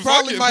feel it like to he the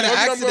probably fucking- might have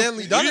fucking-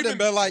 accidentally done it even- and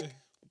been like,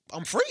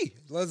 I'm free.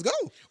 Let's go.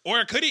 or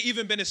it could have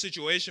even been a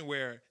situation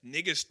where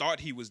niggas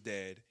thought he was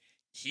dead.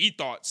 he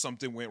thought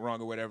something went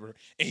wrong or whatever,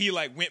 and he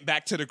like went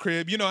back to the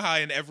crib. You know how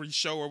in every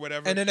show or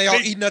whatever, And then they all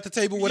eating at the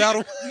table without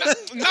him.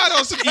 not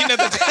on some eating at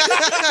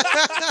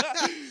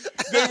the table.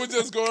 They were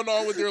just going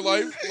on with their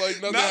life like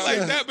nothing Not like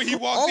happened. that, but he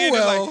walked Oh, in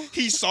well. and like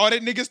he saw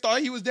that niggas thought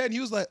he was dead, and he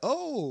was like,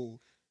 "Oh,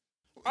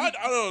 I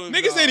don't know.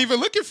 niggas ain't even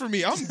looking for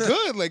me. I'm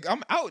good. Like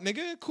I'm out,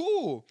 nigga.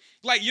 Cool."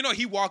 Like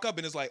he walk up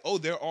and it's like, "Oh,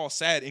 they're all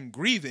sad and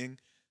grieving.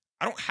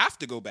 I don't have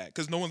to go back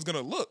because no one's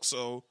gonna look.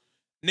 So,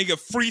 nigga,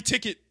 free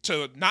ticket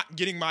to not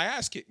getting my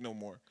ass kicked no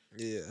more."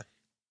 Yeah.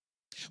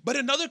 But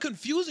another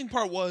confusing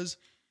part was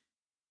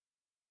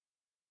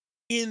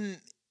in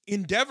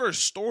Endeavor's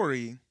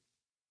story,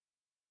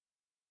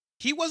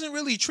 he wasn't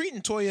really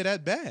treating Toya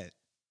that bad.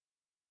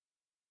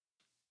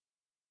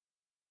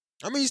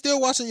 I mean, you still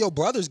watching your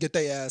brothers get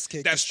their ass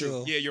kicked. That's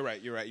still. true. Yeah, you're right.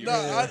 You're right. You're No,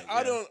 right. I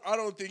Yeah.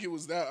 don't think it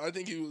was that. I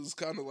think he was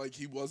kind of like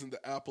he wasn't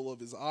the apple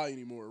of his eye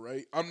anymore,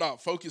 right? I'm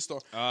not focused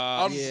on.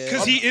 Yeah.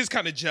 Because he is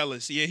kind of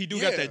jealous. Yeah, he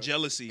do got Yeah. that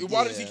jealousy.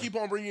 Why does he Yeah. keep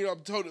on bringing it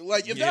up? Totally.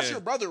 Like, if that's Yeah.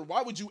 your brother,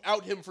 why would you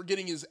out him for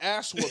getting his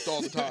ass whooped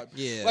all the time?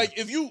 Yeah. Like,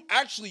 if you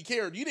actually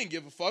cared, you didn't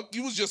give a fuck.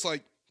 You was just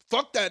like,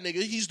 fuck that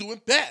nigga. He's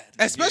doing bad.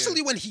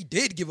 Especially when he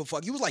did give a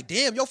fuck. He was like,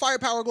 damn, your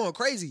firepower going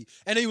crazy.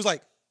 And then he was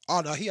like, oh,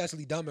 no, he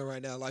actually dumbing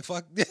right now. Like,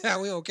 fuck, yeah,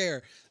 we don't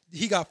care.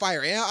 He got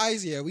fire and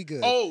ice. Yeah, we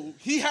good. Oh,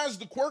 he has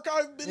the quirk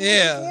I've been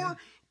Yeah. looking for?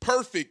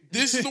 Perfect.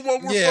 This is the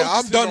one we're yeah, I'm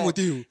focusing done on. with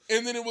you.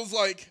 And then it was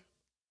like,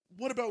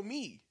 what about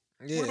me?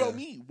 Yeah. What about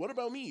me? What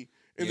about me?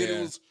 And then Yeah.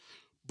 it was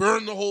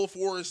burn the whole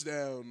forest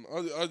down.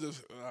 I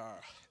just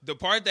The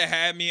part that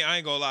had me, I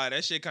ain't gonna lie,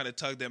 that shit kind of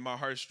tugged at my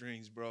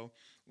heartstrings, bro.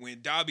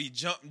 When Dobby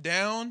jumped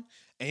down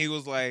and he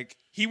was like,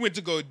 he went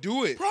to go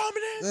do it.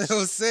 prominence. That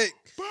was sick.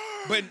 Burn.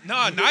 But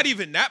nah, not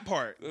even that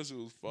part. That shit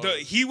was fun.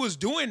 He was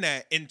doing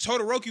that, and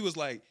Todoroki was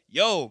like,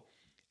 yo,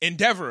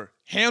 Endeavor,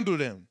 handle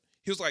them.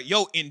 He was like,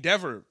 yo,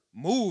 Endeavor,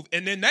 move.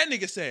 And then that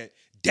nigga said,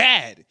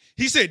 Dad.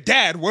 He said,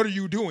 Dad, what are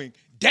you doing?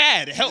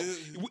 Dad, help.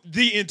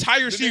 The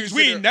entire The series, nigga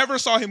we said ain't never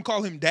saw him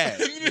call him dad.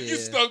 And then he Yeah.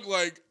 stuck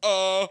like,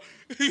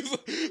 he's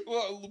like,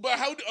 well, but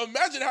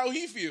imagine how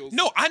he feels.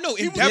 No, I know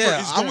Endeavor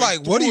Yeah, is I'm going like,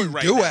 what do through you it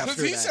right do now. after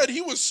Because he that? said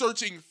he was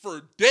searching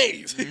for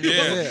days.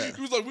 Yeah.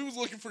 He was like, we was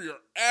looking for your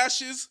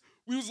ashes.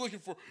 We was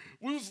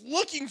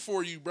looking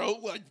for you, bro.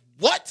 Like,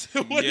 what?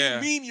 What do Yeah.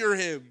 you mean you're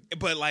him?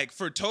 But like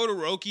for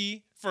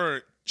Todoroki,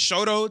 for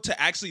Shoto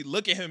to actually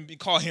look at him and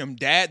call him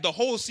dad, the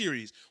whole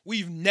series,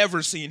 we've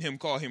never seen him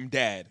call him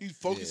dad. He's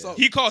focused Yeah. up.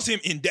 He calls him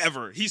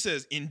Endeavor. He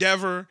says,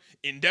 Endeavor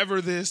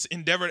this,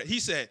 Endeavor that. He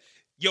said,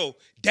 yo,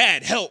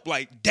 Dad, help.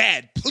 Like,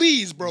 Dad,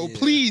 please, bro, Yeah.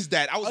 please,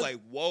 Dad. I was like,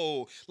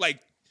 whoa. Like,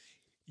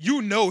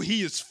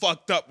 he is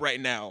fucked up right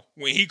now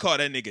when he called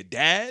that nigga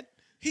Dad.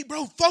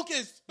 Bro,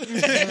 focus.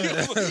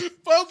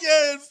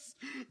 Focus.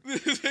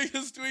 This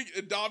nigga's doing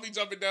and Dobby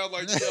jumping down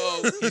like,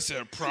 yo. He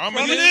said,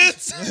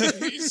 prominence.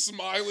 He's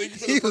smiling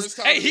for He the was- first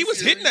time. Hey, in he the was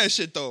hitting series. that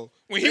shit, though.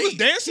 When he was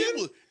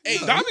dancing, Hey,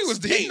 Dobby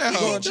was hitting that He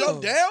hoe.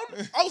 jumped down.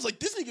 I was like,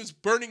 this nigga's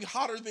burning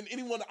hotter than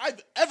anyone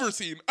I've ever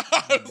seen.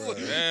 I was like,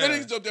 Yeah. that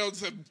nigga jumped down and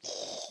said,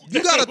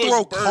 You gotta that was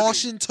throw burning.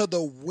 caution to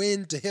the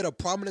wind to hit a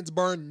prominence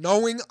burn,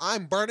 knowing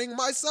I'm burning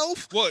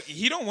myself. Well,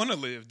 he don't want to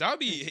live.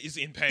 Dobby is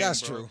in pain.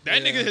 That's bro. true.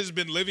 That Yeah. nigga has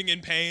been living in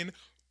pain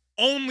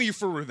only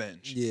for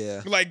revenge.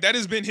 Yeah. Like that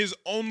has been his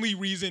only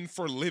reason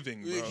for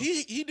living, bro.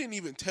 He didn't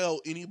even tell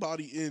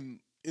anybody in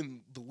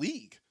the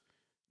league.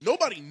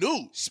 Nobody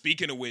knew.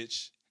 Speaking of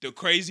which, the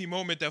crazy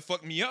moment that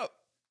fucked me up,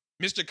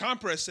 Mr.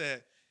 Compress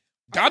said,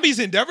 Dobby's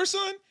Endeavor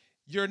son?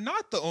 You're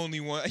not the only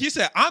one. He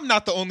said, I'm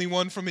not the only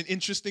one from an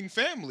interesting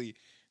family.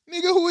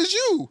 Nigga, who is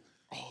you?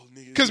 Oh,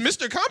 nigga. Because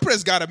Mr.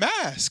 Compress got a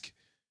mask.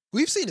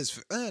 We've seen his.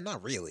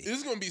 Not really. This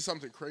is gonna be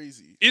something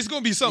crazy. It's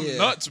going to be something Yeah.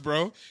 nuts,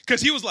 bro. Because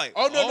he was like,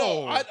 Oh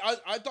no!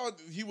 I thought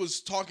he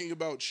was talking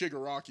about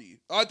Shigaraki.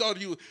 I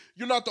thought you're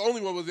not the only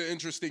one with an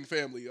interesting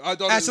family. I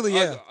thought Actually,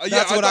 yeah.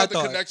 That's what I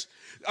thought.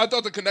 I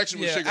thought the connection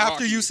was Yeah. Shigaraki.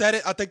 After you said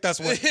it, I think that's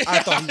what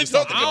I thought he was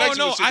I thought talking the I about. don't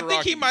know. connection I with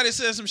think he Shigaraki. might have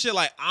said some shit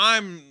like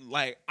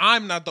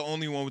I'm not the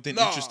only one with an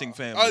Nah, interesting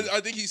family. I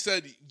think he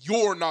said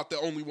you're not the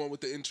only one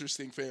with the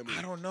interesting family.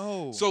 I don't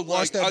know. So Watch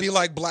like, that be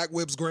like Black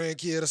Whip's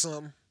grandkid or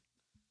something.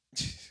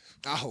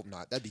 I hope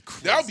not. That'd be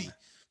crazy.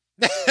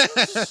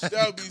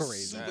 that'd be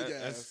Crazy. super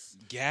gas. That's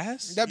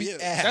gas. That'd be Yeah.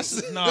 ass.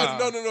 That's nah.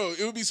 No.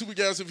 It would be super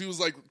gas if he was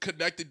like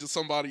connected to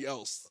somebody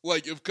else.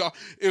 Like if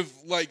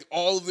like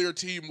all of their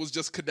team was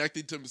just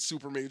connected to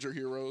super major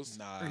heroes.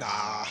 Nah.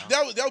 Nah.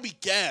 That would be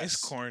gas. It's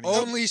corny.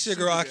 Only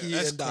Shigaraki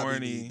That's and Dobby corny.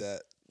 need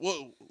that.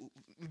 Well,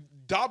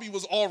 Dobby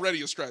was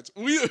already a stretch.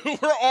 We're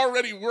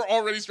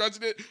already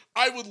stretching it.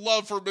 I would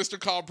love for Mr.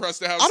 Compress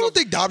to have. I don't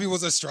think Dobby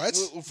was a stretch.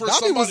 for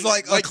Dobby was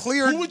somebody- like a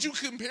clear Who would you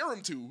compare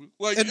him to?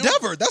 Like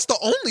Endeavor. That's the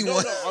only No,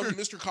 one. no, I mean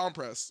Mr.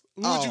 Compress.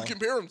 Who would you Oh.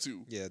 compare him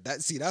to? Yeah,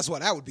 that's why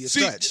that would be a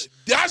See, stretch.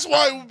 that's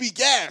why it would be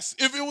gas.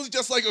 If it was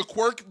just like a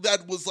quirk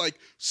that was like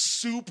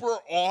super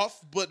off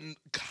but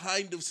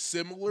kind of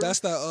similar, That's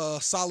the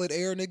solid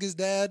air niggas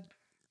dad.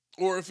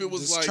 or if it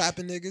was Just like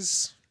trapping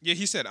niggas. Yeah,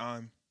 he said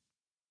I'm.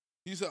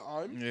 he said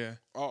I'm. Yeah.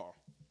 Oh,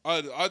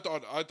 I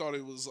thought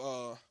it was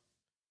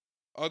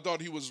I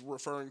thought he was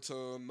referring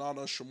to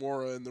Nana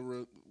Shimura and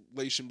the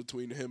relation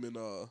between him and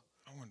I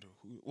wonder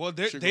who. Well,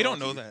 they don't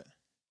know that.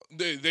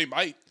 They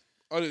might.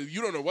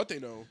 You don't know what they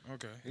know.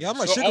 Okay. Yeah, I'm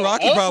like, So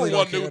Shigaraki probably For don't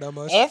One care knew, that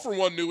much. All For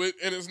One knew it,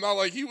 and it's not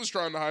like he was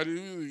trying to hide it.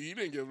 He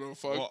didn't give no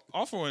fuck. Well,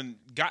 All For One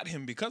got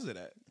him because of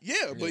that.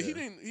 Yeah, but he Yeah.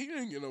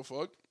 didn't give no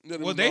fuck. That it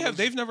Well, was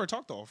they've never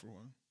talked to All For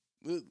One.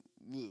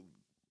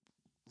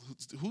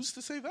 Who's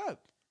to say that?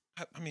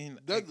 I mean,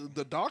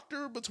 The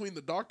doctor, between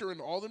the doctor and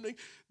all them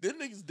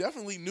niggas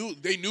definitely knew.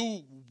 They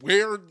knew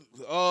where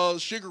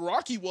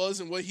Shigaraki was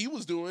and what he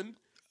was doing.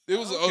 It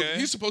was Okay.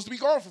 he's supposed to be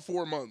gone for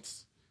 4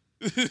 months.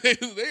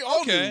 they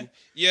all okay. knew.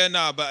 Yeah,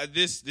 nah, but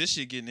this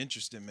shit getting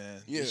interesting,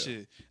 man. Yeah. This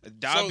shit.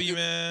 Dobby, if-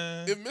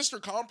 man. If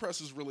Mr.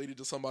 Compress is related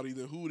to somebody,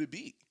 then who would it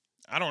be?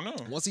 I don't know.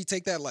 Once he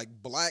take that like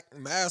black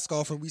mask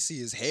off and we see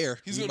his hair,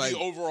 He's we gonna be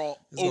might- Overhaul's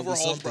gonna be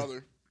something.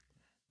 brother.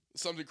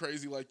 Something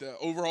crazy like that.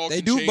 Overhaul. They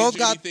can do change both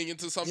got- anything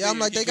into something. yeah, I'm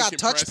like, and he they can got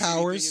touch compress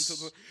anything powers.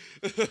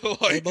 into the-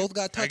 they like, both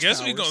got touch I guess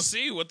powers. we're gonna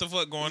see what the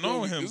fuck going It's gonna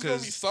on with be- him it's gonna be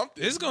because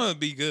something. it's gonna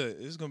be good.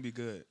 It's gonna be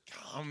good.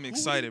 I'm who would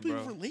excited, it be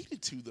bro.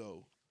 related to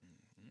though?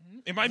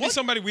 It might be What?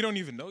 somebody we don't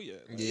even know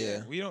yet. Like,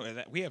 Yeah.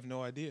 we have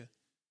no idea.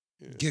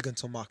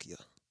 Gigantomachia.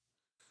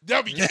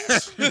 That'd be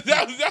gas.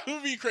 that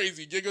would be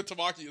crazy. Giga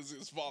Tamaki is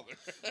his father.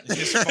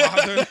 His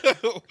father.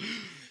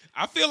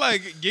 I feel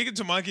like Giga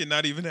Tamaki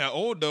not even that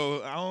old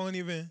though. I don't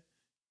even.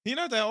 He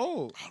not that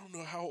old. I don't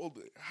know how old.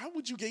 How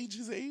would you gauge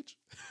his age?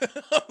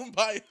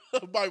 by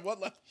what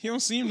level? He don't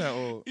seem that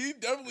old. He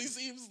definitely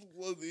seems.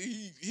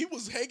 He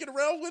was hanging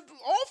around with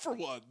All For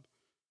One.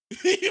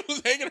 He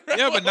was hanging around.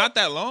 Yeah, but with not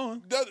that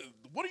long.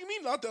 What do you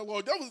mean not that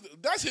long?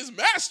 That's his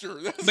master.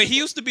 But he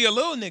used to be a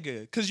little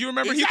nigga because you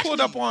remember he pulled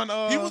up on.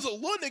 He was a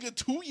little nigga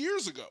 2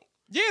 years ago.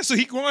 Yeah, so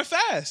he growing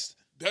fast.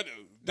 That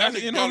That's-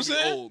 ain't you know what I'm gotta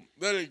be saying? old.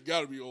 That ain't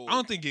gotta be old. I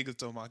don't think Giga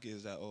Tamaki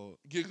is that old.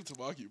 Giga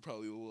Tamaki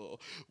probably a little.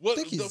 What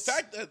think the he's-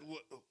 fact that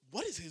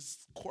what is his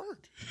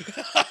quirk?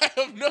 I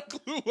have no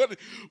clue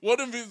what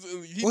of his.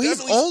 He Well, he's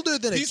definitely- older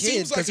than a he kid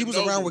seems because like he a was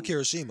around Nobu. with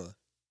Kirishima.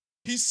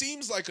 He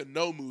seems like a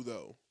Nomu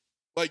though,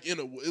 like in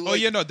a. Like, Oh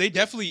yeah, no, they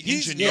definitely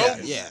he's engineered Nobu.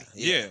 him. Yeah.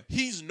 Yeah.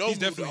 he's Nomu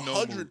definitely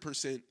Nomu.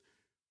 100%.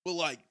 But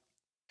like,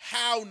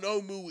 how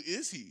Nomu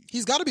is he?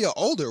 He's got to be an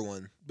older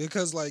one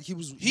because like he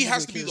was. He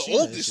has with to be the Kirishima and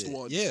oldest shit.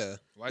 one. Yeah,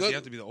 Why does he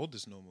have to be the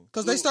oldest Nomu?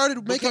 because they started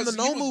making the Because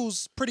he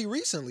was- Nomus pretty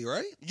recently,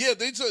 right? Yeah,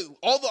 they said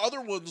all the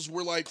other ones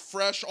were like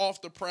fresh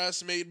off the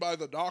press, made by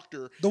the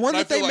doctor. The one And I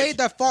that they feel like made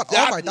that fought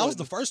that All Might, that was one-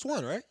 the first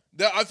one, right?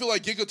 That I feel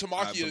like Giga I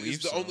Tamaki believe is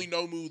the so. only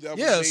Nomu that was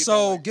Yeah, made so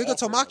by, like, Giga All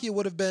For One. Tamaki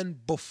would have been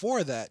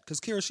before that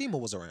because Kirishima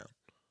was around.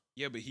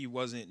 Yeah, but he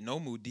wasn't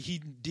Nomu. He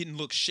didn't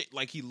look shit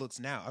like he looks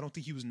now. I don't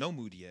think he was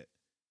Nomu yet.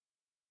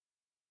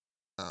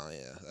 Oh yeah,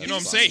 You know what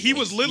I'm saying? He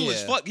was little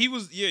as Yeah. fuck. He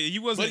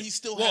wasn't. But he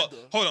still well, had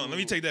the- hold on, let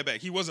me take that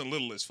back. He wasn't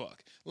little as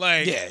fuck.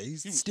 Like Yeah,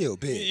 he's still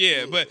big.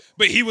 yeah, but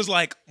he was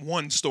like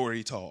 1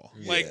 story tall,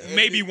 like Yeah.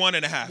 maybe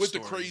 1.5 with stories. the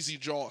crazy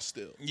jaw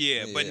still.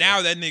 Yeah, but Yeah.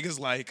 now that nigga's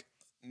like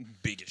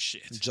big as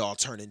shit. Jaw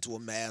turned into a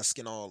mask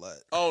and all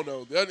that. Oh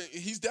no,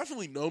 he's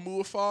definitely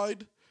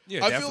Nomuified.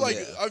 Yeah, I feel like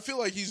definitely. I feel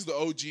like he's the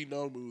OG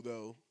Nomu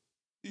though.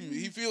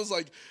 He feels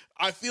like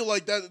I feel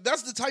like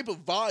that's the type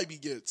of vibe he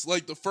gets.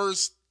 Like the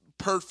first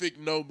perfect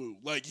Nomu.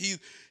 Like he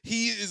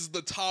is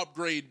the top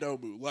grade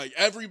Nomu. Like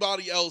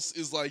everybody else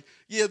is like,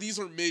 yeah, these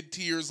are mid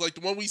tiers. Like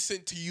the one we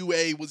sent to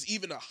UA was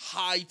even a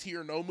high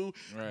tier Nomu.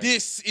 Right.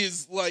 This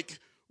is like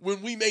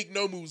when we make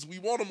Nomus, we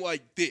want them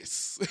like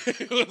this.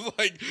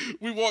 Like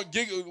we want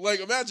Giga. Like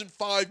imagine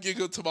 5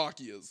 Giga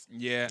Tamakias.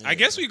 Yeah, I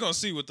guess we gonna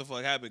see what the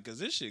fuck happened because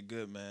this shit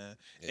good, man.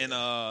 And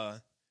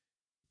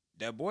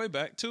that boy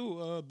back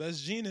too,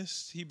 Best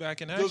Genius. He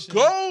back in The action.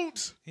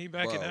 GOAT. He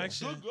back in Bro.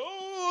 action. The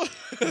GOAT.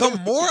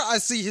 The more I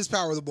see his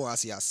power, the more I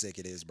see how sick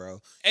it is,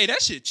 bro. Hey,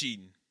 that shit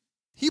cheating.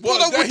 He What,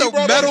 pulled up that with he the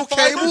brought metal up the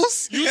fiber?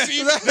 cables. You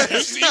see that?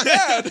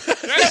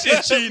 That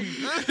shit cheating.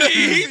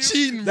 He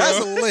cheating, bro.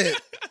 That's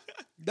lit.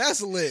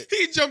 That's lit.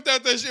 He jumped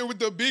out that shit with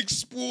the big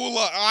spool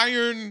of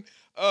iron.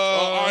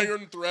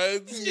 Iron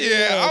threads.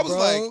 Yeah, I was bro.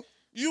 like,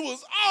 You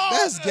was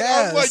That's and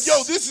I was like, gas.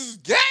 yo, this is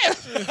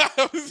gas.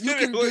 I was You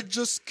getting, can like,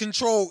 just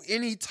control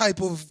any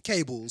type of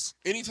cables,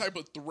 any type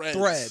of threads.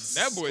 threads.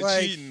 that boy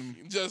Like, cheating.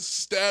 Just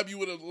stab you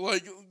with a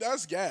like.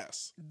 That's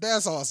gas.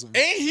 That's awesome.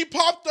 And he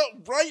popped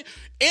up right,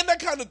 and that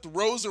kind of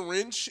throws a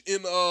wrench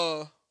in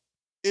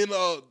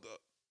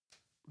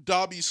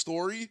Dobby's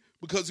story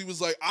because he was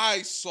like,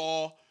 I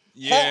saw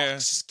Yeah.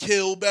 Hawks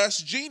kill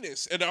Best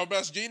Genius, and now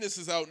Best Genius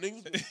is out.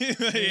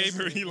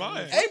 Niggas, he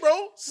lying. hey,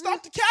 bro,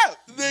 stop the cap.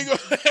 They go,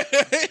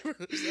 hey, bro.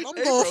 I'm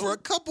Hey, going bro. for a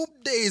couple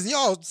days, and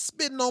y'all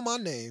spitting on my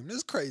name. This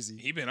is crazy.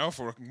 He been out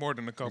for more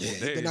than a couple Yeah,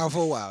 days. he's been out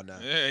for a while now.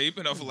 Yeah, he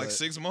been out for like But-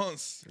 6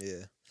 months.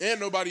 Yeah. And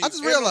nobody, I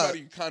just realized-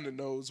 nobody kind of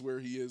knows where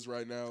he is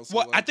right now. So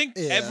Well, like, I think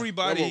Yeah. that won't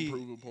everybody.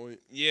 prove a point.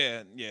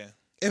 Yeah.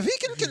 If he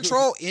can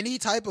control any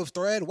type of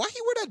thread, why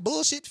he wear that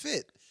bullshit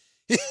fit?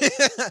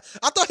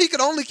 I thought he could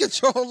only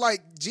control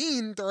like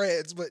jean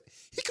threads, but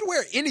he could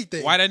wear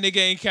anything. Why that nigga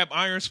ain't kept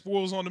iron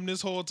spools on him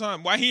this whole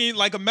time? Why he ain't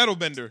like a metal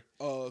bender?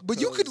 But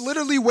you could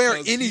literally wear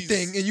 'cause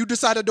anything, he's- and you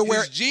decided to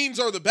wear. His jeans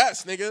are the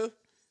best, nigga.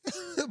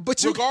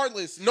 But you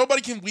Regardless,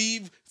 nobody can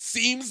weave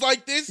seams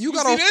like this. you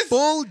got see a this?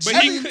 full But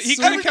he jeans could suit.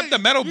 have kept the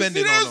metal You see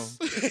bending on him.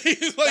 this?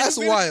 He's like, That's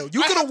see wild. this?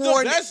 You I could have have the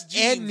worn best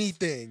jeans.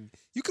 anything.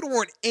 You could have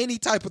worn any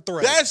type of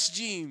thread. Best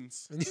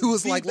jeans. And he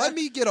was See, like, let that-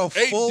 me get a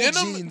Hey, full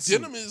denim, jeans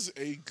suit. denim is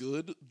a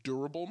good,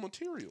 durable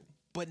material.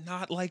 But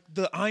not like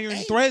the iron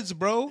Hey, threads,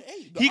 bro.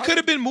 hey, the He iron- could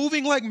have been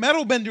moving like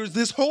metal benders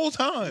this whole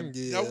time.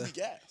 Yeah. That would be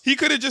gas. He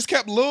could have just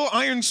kept little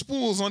iron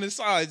spools on his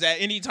sides at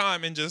any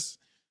time and just.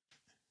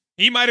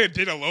 He might have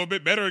did a little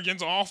bit better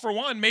against All For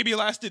One. Maybe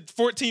lasted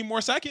 14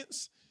 more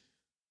seconds.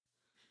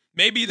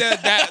 Maybe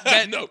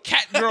that No.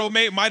 cat girl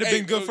might have Hey,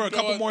 been good for a you know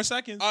couple what? more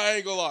seconds. I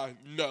ain't gonna lie.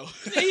 No.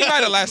 He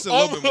might have lasted a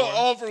little bit more.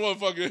 All for one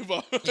fucking.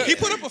 He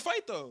put up a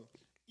fight though.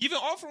 Even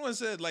All For One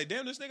said, like,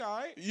 damn, this nigga all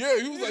right. Yeah,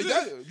 he was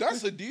like,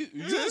 that's a deal.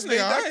 You This just nigga made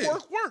that alright.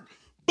 quirk work.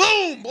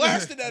 Boom!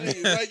 Blasted at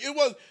it. Like it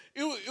was.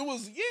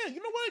 Yeah,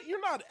 you know what?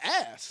 You're not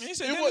ass. And he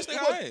said, it, damn, was, this it,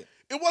 nigga was, alright.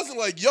 it wasn't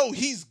like, yo,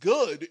 he's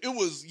good. It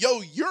was, yo,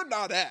 you're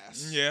not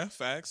ass. Yeah,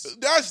 facts.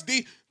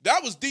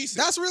 That was decent.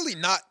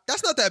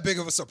 That's not that big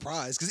of a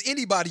surprise because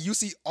anybody you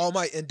see All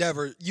Might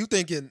Endeavor, you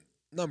thinking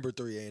number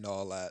 3 ain't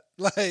all that.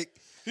 Like,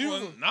 He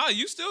was- Well, nah,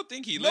 you still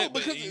think he no, lit,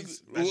 but because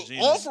he's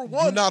All For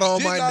One You're not All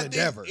did Might not and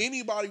think Endeavor.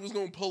 anybody was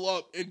going to pull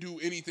up and do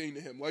anything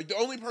to him. Like the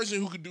only person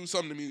who could do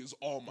something to me is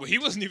All Might. Well, he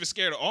wasn't even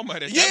scared of All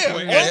Might at Yeah, that All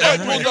point. Might At that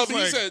point, pulled he up was and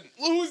he like, said,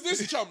 "Who is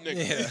this chump nigga?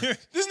 Yeah.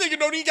 This nigga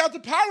don't even got the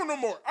power no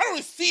more. I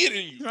don't see it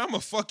in you. I'm gonna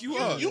fuck you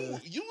up. You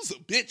was a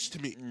bitch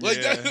to me. Like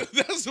Yeah.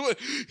 that's what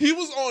he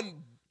was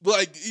on.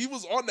 Like he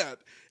was on that,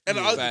 and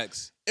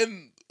Facts.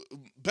 and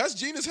Best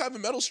Genius having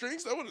metal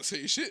strings, that wouldn't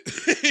say shit.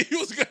 he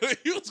was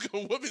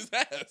gonna whoop his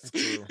ass.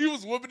 True. He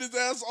was whooping his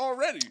ass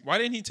already. Why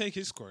didn't he take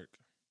his quirk?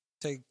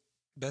 take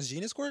Best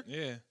Genius quirk?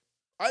 Yeah.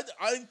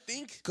 I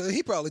think Because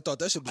he probably thought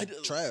that shit was I d-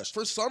 trash.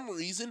 For some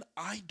reason,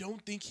 I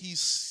don't think he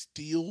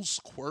steals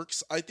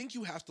quirks. I think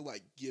you have to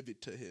like give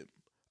it to him.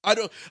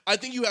 I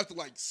think you have to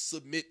like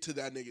submit to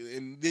that nigga,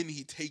 and then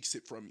he takes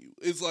it from you.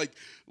 It's like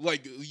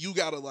you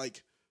gotta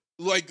like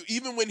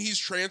even when he's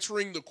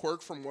transferring the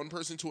quirk from one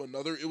person to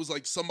another, it was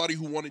like somebody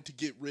who wanted to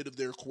get rid of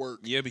their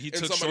quirk. Yeah, but he and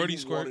took somebody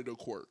Shorty's who quirk. wanted a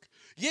quirk.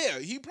 Yeah,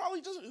 he probably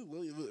just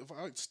if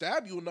I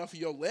stab you enough in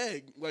your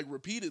leg like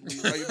repeatedly,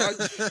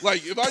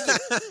 if I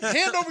just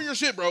hand over your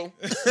shit, bro,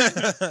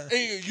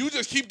 and you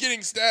just keep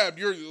getting stabbed,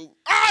 you're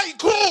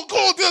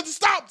cool, dude,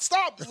 stop,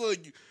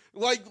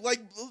 like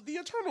the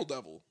Eternal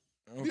Devil.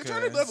 Okay. The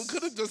Eternal Devil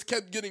could have just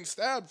kept getting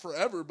stabbed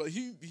forever, but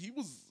he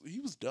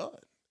was done.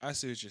 I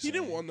see what you're He saying.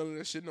 didn't want none of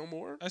that shit no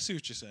more. I see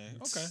what you're saying.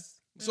 Okay.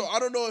 So I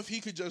don't know if he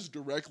could just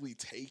directly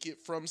take it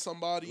from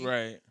somebody.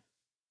 Right.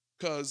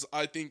 Because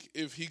I think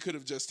if he could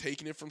have just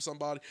taken it from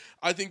somebody,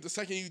 I think the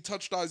second he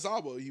touched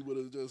Aizawa, he would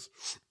have just.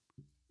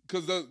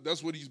 Because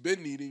that's what he's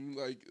been needing,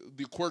 like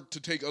the quirk to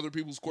take other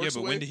people's Yeah, quirks but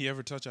away. when did he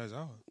ever touch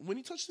Aizawa? When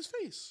he touched his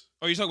face.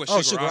 Oh, you're talking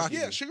about Shigaraki.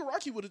 Yeah,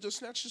 Shigaraki would have just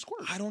snatched his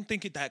quirk. I don't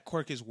think that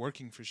quirk is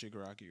working for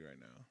Shigaraki right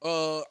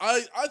now.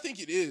 I think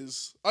it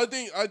is. I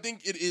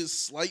think it is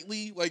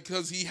slightly like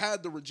because he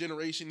had the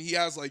regeneration. He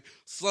has like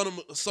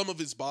some of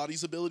his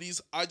body's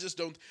abilities. I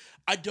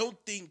don't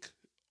think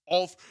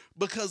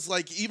because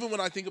like even when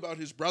I think about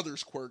his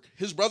brother's quirk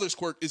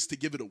is to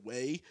give it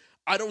away.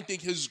 I don't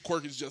think his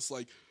quirk is just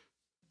like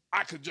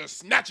I could just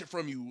snatch it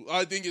from you.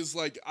 I think it's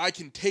like I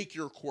can take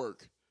your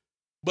quirk,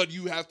 but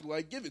you have to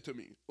like give it to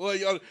me.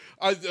 Like and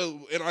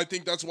I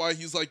think that's why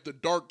he's like the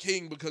Dark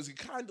King because he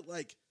kind of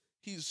like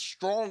he's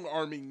strong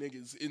arming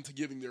niggas into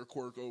giving their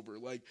quirk over.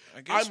 Like I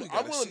guess we I'm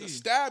gotta willing to see.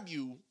 stab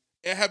you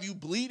and have you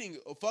bleeding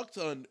a fuck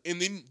ton,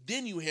 and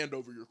then you hand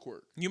over your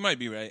quirk. You might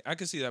be right. I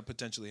could see that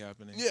potentially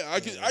happening. Yeah, I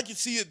can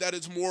see it that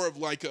it's more of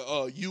like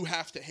a you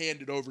have to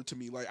hand it over to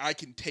me. Like I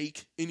can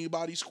take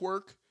anybody's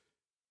quirk,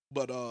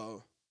 but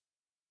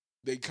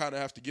they kind of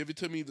have to give it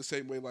to me the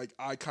same way like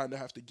I kind of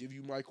have to give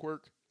you my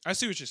quirk. I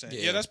see what you're saying.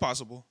 Yeah. Yeah, that's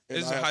possible. And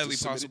It's I have to highly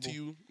submit it possible. to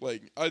you.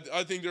 Like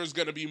I think there's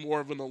gonna be more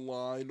of an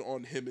align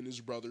on him and his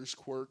brother's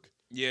quirk.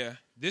 Yeah,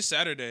 this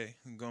Saturday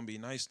gonna be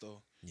nice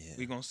though. Yeah.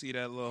 We gonna see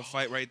that little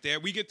fight right there.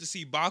 We get to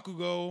see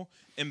Bakugo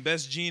and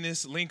Best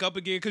Genius link up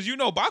again because you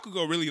know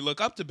Bakugo really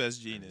look up to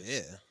Best Genius.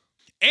 Yeah.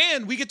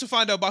 And we get to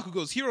find out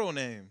Bakugo's hero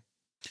name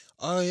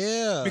Oh,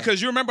 yeah. because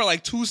you remember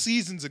like 2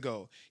 seasons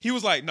ago he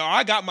was like, "No,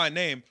 I got my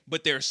name,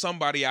 but there's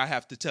somebody I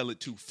have to tell it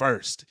to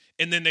first."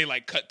 And then they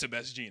like cut to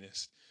Best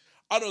Genius.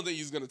 I don't think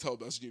he's gonna tell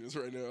Best Genius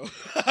right now.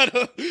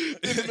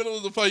 In the middle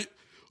of the fight.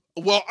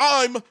 Well,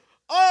 I'm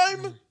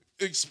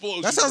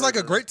explosion. that sounds like a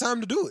burger. great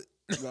time to do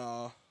it.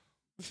 Nah.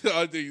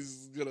 I think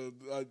he's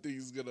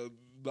gonna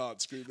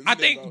not scream. I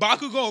think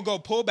Bakugo gonna go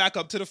pull back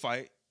up to the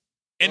fight,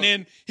 and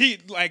then he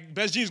like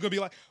Best Genius gonna be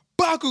like,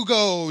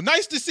 "Bakugo,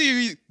 nice to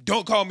see you.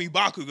 Don't call me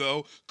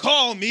Bakugo.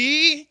 Call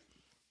me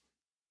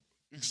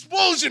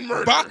explosion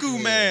murder. Baku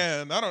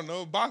Man. I don't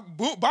know. Baku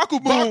Boom. Baku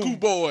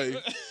boy.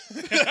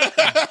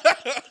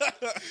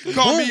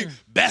 Call me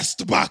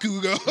Best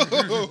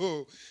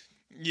Bakugo."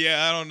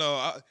 Yeah, I don't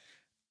know.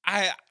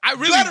 I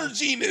really Better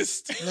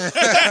genist.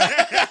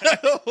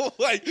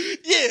 Like,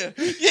 yeah.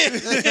 He's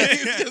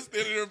just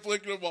standing there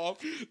flicking them off.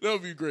 That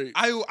would be great.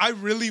 I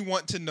really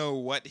want to know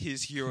what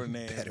his hero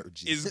name Better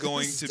is Jesus.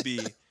 going to be.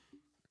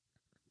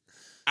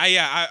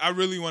 I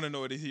really want to know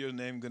what his hero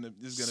name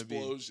is gonna be.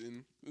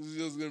 Explosion. It's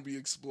just gonna be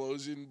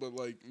explosion, but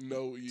like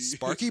no E.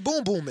 Sparky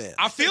Boom Boom Man.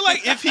 I feel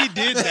like if he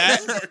did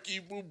that, Sparky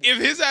Boom Boom. if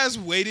his ass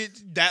waited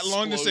that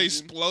long to say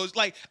Explosion. explosion,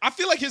 like I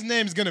feel like his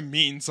name's gonna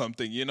mean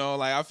something, you know?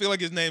 Like I feel like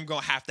his name's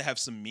gonna have to have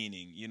some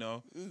meaning, you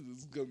know?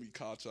 It's gonna be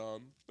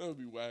Kachan. That would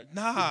be whack.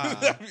 Nah.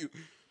 That'd be-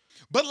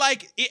 But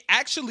like it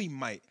actually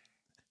might.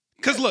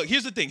 Cause look,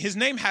 here's the thing. His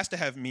name has to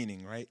have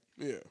meaning, right?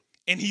 yeah.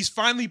 And he's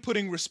finally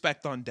putting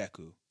respect on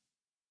Deku.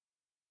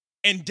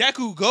 And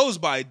Deku goes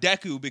by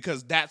Deku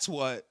because that's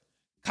what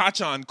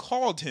Kachan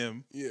called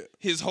him Yeah.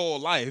 his whole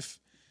life.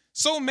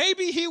 So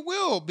maybe he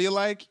will be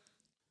like,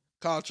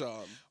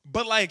 Kachan.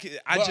 but like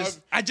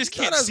I just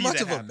can't Not as see much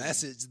that of a happening.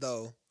 message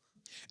though.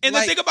 And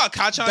Like, the thing about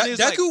Kachan is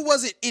Deku like,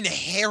 wasn't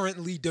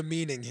inherently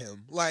demeaning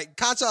him. Like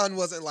Kachan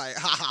wasn't like,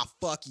 haha,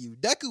 fuck you.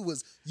 Deku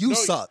was, you No,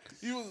 suck.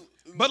 He was.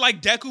 but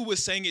like Deku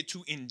was saying it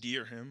to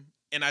endear him.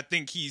 And I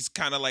think he's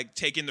kind of like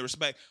taking the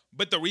respect.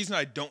 But the reason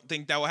I don't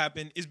think that will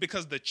happen is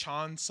because the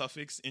chan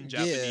suffix in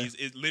Japanese,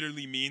 it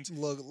literally means,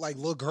 Look like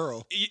little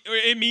girl.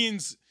 it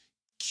means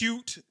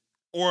cute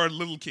or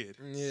little kid.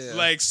 Yeah.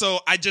 Like, so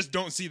I just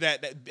don't see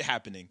that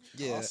happening.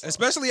 Yeah. Awesome.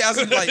 Especially as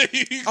in like,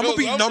 He I'm gonna goes,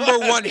 be I'm number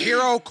like- one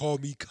hero. Call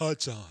me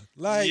Kachan.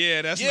 Like,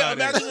 Yeah, that's Yeah,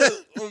 not imagine,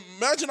 it.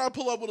 imagine I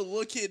pull up with a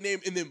little kid name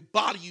and then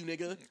body you,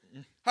 nigga.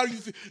 How do you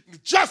feel?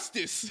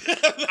 Justice.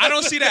 I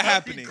don't see that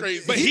That'd be happening.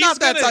 Crazy. But He's he's not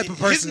that gonna, type of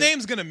person. His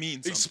name's gonna mean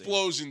something.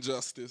 Explosion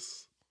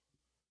Justice.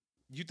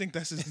 You think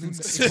that's his name?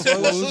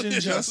 Explosion Explosion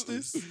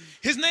Justice?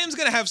 His name's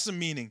gonna have some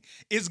meaning.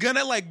 It's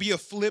gonna like be a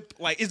flip.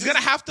 Like it's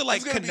gonna have to like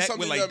It's gonna be connect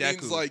with something like that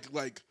Deku. means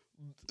like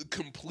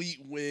complete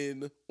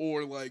win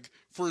or like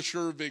for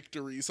sure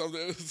victory.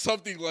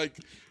 Something like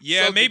yeah,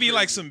 something maybe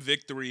like crazy. some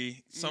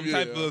victory, some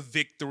type Yeah. of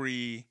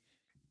victory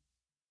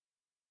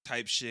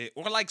type shit,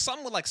 or like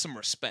something with like some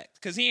respect,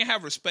 because he ain't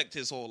have respect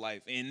his whole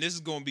life, and this is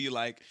gonna be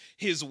like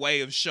his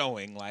way of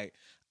showing like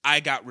I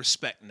got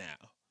respect now.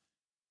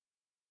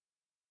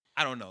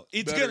 I don't know.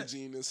 It's better gonna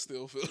genus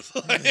still feels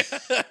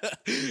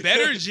like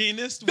better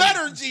genus.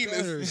 Better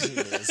genus. Better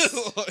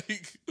genus.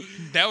 Like,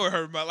 That would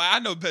hurt my. Like I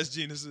know best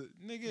genus,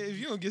 nigga. If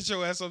you don't get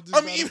your ass off this,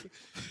 I mean,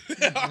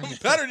 I'm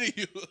better than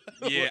you.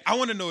 yeah, I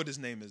want to know what his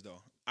name is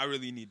though. I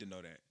really need to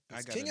know that. I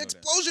it's gotta King know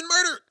Explosion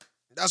Murder.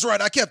 That's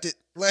right. I kept it.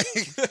 Like,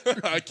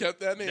 I kept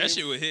that name. that. That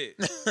shit would hit.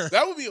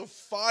 That would be a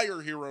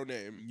fire hero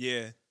name.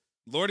 Yeah,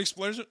 Lord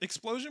Explosion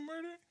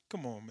Murder.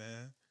 Come on,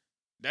 man.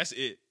 That's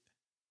it.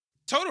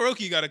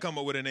 Todoroki got to come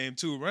up with a name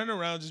too. Running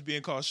around just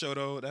being called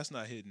Shoto, that's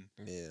not hidden.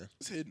 yeah.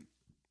 It's hidden.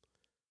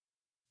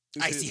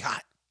 It's Icy hidden.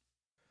 hot.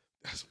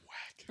 That's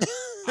whack.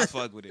 I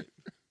fuck with it.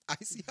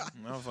 Icy hot.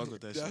 I don't fuck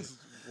with that That's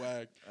shit.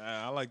 whack.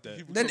 I like that.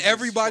 People Then come with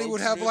everybody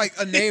would have spokesman. like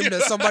a name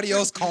that somebody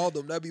else called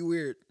them. That'd be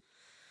weird.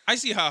 I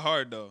see how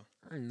hard though.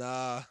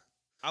 Nah.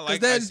 I Because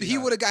like. then Icy he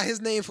Hot. would have got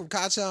his name from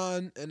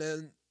Kachan, and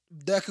then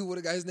Deku would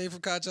have got his name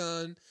from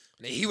Kachan, and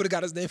then he would have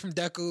got his name from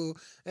Deku.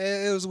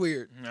 And it was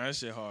weird. Nah, that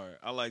shit hard.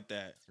 I like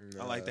that.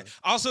 I like Nah. that.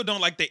 I also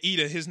don't like the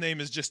Ida. His name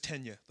is just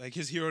Tenya. Like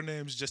his hero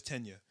name is just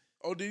Tenya.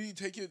 Oh, did he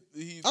take it?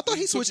 I thought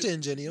he took switched it- to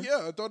Ingenium.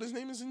 Yeah, I thought his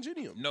name is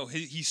Ingenium. No,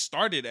 he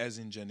started as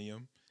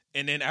Ingenium,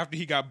 and then after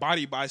he got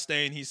bodied by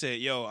Stain, he said,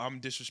 "Yo,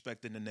 I'm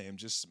disrespecting the name.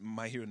 Just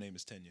my hero name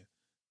is Tenya."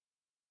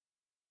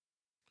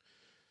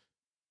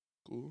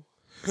 Cool.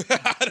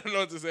 I don't know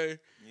what to say.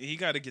 He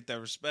got to get that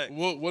respect.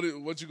 What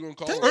you gonna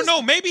call Tenya's- it? Or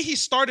no, maybe he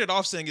started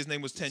off saying his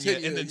name was Tenya,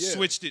 Tenya, and then yeah.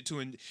 switched it to.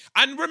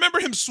 I remember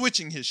him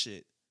switching his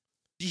shit.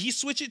 Did he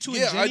switch it to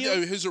Yeah,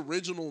 Ingenium? his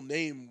original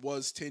name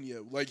was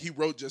Tenya. Like he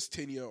wrote just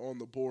Tenya on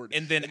the board.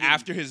 and then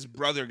after his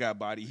brother got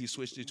bodied, he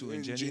switched it to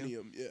Ingenium.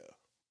 Ingenium,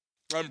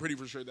 yeah. I'm pretty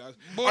for sure that.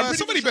 Boy, I'm pretty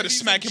somebody for sure better he's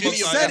smack him He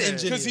upside said the head.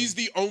 Ingenium. because he's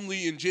the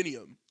only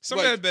Ingenium.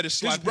 Somebody better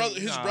slap his brother.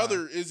 him. His Nah.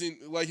 brother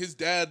isn't like his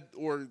dad,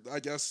 or I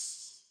guess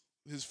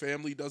his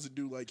family doesn't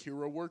do like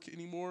hero work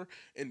anymore,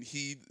 and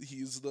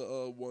he's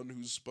the one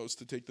who's supposed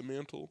to take the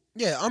mantle.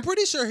 Yeah, I'm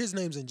pretty sure his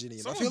name's Ingenium.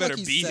 I Someone feel better like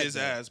he beat said his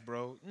that. ass,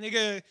 bro.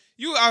 Nigga,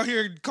 you out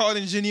here calling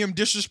Ingenium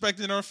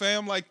disrespecting our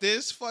fam like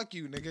this? Fuck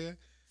you, nigga.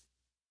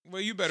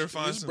 Well, you better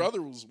find His some.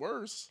 brother was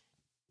worse.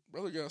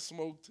 Brother got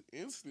smoked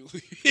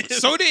instantly.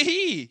 So did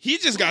he. He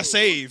just got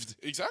saved.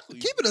 Exactly.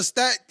 Keep it a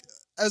stack.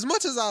 As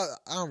much as I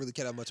don't really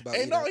care that much about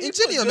Hey, it. no, he put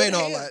Ingenium good ain't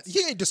all hands. that.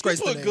 He ain't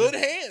disgraced the He name. put good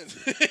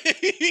hands.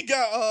 He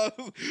got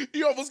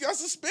he almost got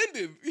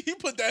suspended. He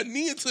put that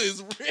knee into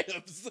his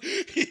ribs.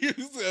 He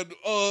said,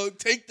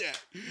 take that.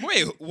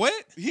 Wait, what?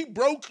 He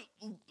broke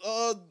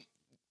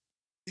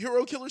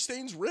Hero Killer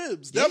Stain's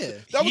ribs. Yeah.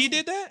 He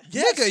did that?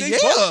 Yes, Nigga, they yeah.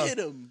 both hit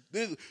him.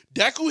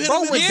 Deku hit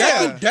Bro, him in when the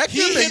Yeah. Deku decked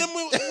He him, hit him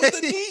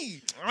with the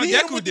knee. Oh, He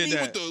hit him Deku with the did knee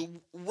that. with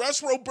the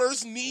Retro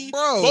Burst knee.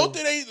 Bro. Both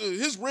of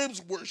his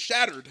ribs were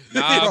shattered.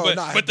 Nah, Bro,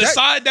 but the Dek-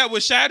 side that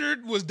was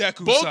shattered was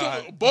Deku's both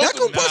side. of both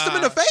Deku of punched him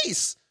in Nah. the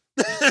face.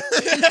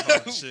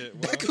 Oh, shit.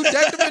 Well, Deku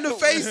decked him in the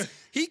face.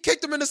 He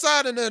kicked him in the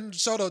side, and then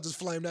Shoto just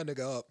flamed that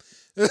nigga up.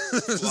 This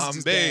is just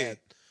Flambe. bad.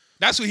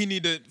 That's what he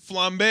need to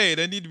flambe.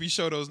 That need to be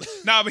Shoto's.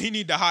 Nah, but he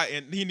need the hot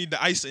and he need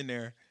the ice in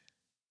there.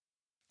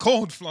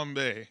 Cold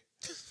flambe.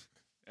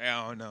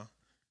 I don't know.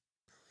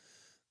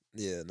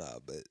 Yeah, nah,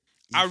 but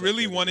I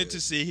really wanted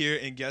to sit here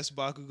and guess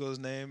Bakugo's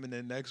name, and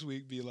then next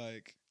week be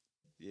like,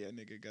 "Yeah,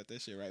 nigga, got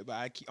that shit right." But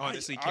I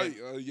honestly can't.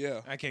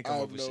 I can't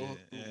come up with shit.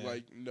 Yeah.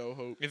 Like no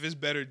hope. If it's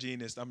better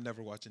Genius, I'm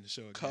never watching the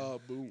show again.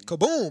 Kaboom.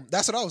 Kaboom.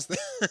 That's what I was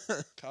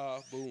thinking.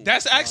 Kaboom.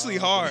 That's actually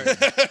hard.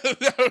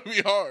 That would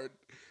be hard.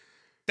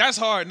 That's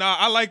hard. Nah,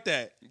 I like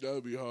that. That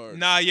would be hard.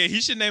 Nah, yeah,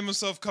 he should name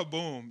himself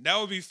Kaboom. That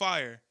would be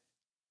fire.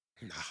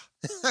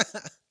 Nah.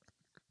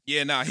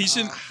 Yeah, nah, he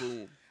shouldn't.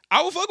 Boom.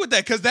 I would fuck with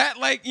that because that,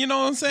 like, you know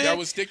what I'm saying? That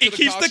would stick to it the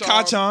keeps the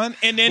Kachan,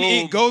 and then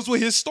Boom. it goes with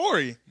his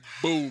story.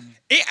 Boom.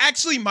 It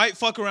actually might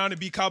fuck around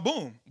and be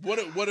Kaboom.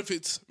 What if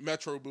it's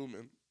Metro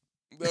Boomin?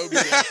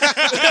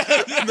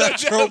 That would be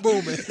Metro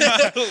booming.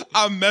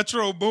 I'm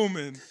Metro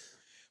Boomin.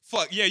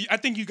 Fuck, yeah, I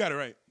think you got it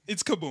right.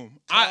 It's Kaboom.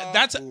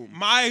 That's Kaboom.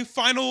 my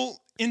final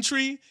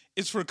entry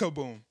is for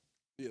Kaboom.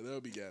 Yeah, that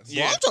would be gas.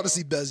 Yeah. I'm trying to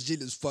see Best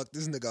Genius fuck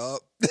this nigga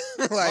up.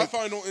 My Like,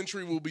 final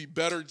entry will be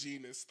Better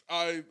Genus.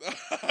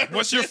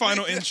 What's your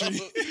final entry?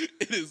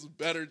 It is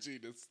Better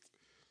Genus.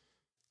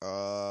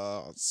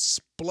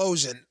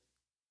 explosion.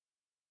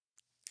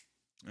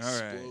 All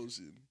right.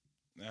 Explosion.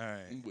 All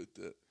right. I'm with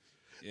that.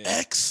 Yeah.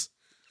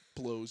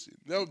 Explosion.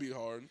 That would be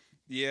hard.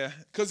 Yeah.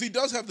 Because he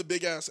does have the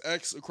big ass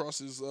X across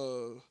his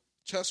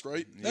chest,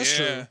 right? That's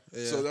Yeah.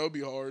 true. Yeah. So that would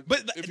be hard.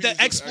 But If he the was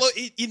just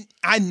explosion,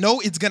 I know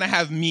it's gonna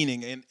have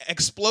meaning, and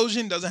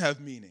explosion doesn't have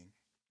meaning.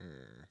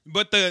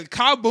 But the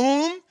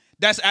kaboom,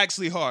 that's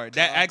actually hard.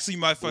 That actually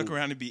might fuck Kaboom.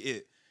 around and be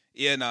it.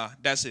 Yeah, nah,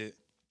 that's it.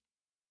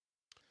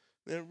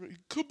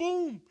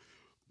 Kaboom.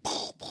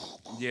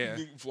 Yeah.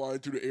 Flying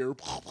through the air.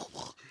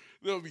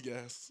 That would be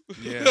gas.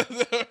 Yeah.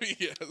 That would be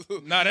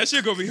gas. Nah, that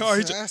shit gonna be hard.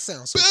 He just, That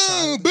sounds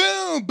so boom,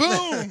 childish.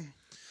 boom, boom.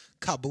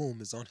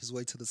 Kaboom is on his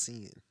way to the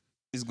scene.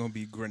 It's gonna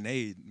be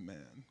grenade,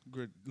 man.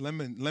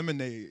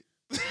 Lemonade.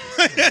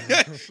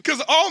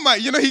 Cause All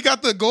Might, you know, he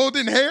got the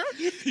golden hair,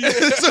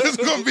 so it's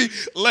gonna be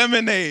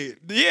lemonade.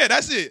 Yeah,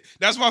 that's it.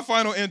 That's my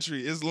final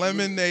entry. Is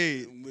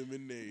lemonade.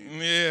 Lemonade.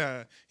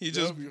 Yeah, he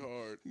just, That'd be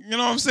hard. you know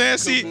what I'm saying?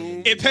 See,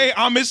 Kaboom. it pay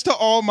homage to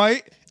All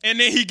Might, and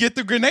then he get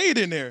the grenade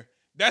in there.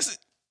 That's it.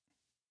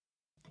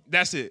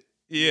 That's it.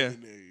 Yeah,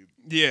 Lemonade.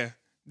 yeah,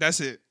 that's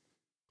it.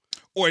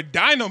 Or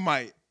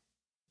dynamite.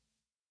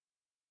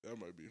 That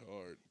might be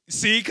hard.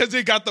 See, because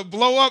it got the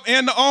blow up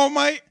and the All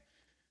Might.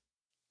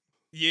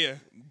 Yeah.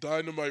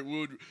 Dynamite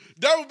would.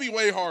 That would be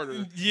way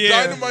harder.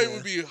 Yeah. Dynamite Yeah.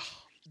 would be.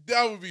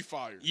 That would be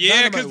fire. Yeah,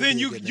 Dynamite because would then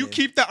be a you good you name.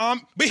 keep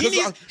the but he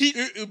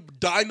needs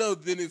Dyna,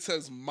 then it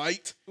says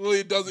might. Well,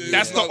 it doesn't.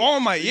 that's it's the not- All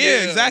Might.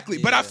 Yeah, exactly.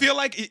 But I yeah. feel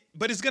like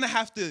but it's gonna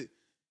have to.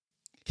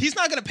 He's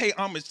not gonna pay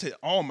homage to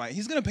All Might.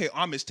 He's gonna pay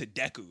homage to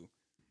Deku,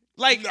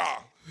 like Nah.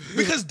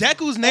 because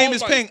Deku's name All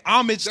is Might. paying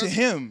homage to That's-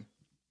 him.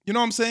 You know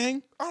what I'm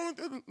saying? I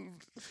don't.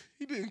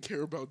 He didn't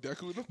care about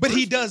Deku. In the But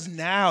he first does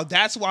now.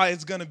 That's why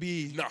it's gonna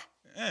be. place. Nah.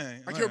 I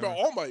I care about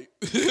All Might.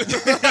 Yeah.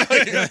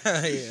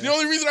 The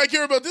only reason I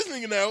care about this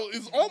nigga now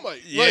is All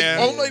Might. Yeah. Like,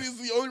 All Might is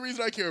the only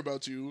reason I care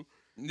about you.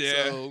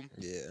 Yeah, So,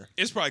 Yeah.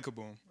 it's probably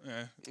Kaboom.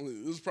 Yeah.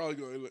 it's probably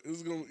going.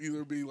 It's going to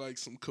either be like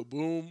some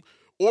Kaboom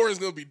or it's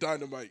going to be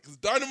Dynamite because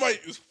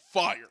Dynamite is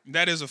fire.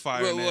 That is a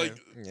fire Well, name. like,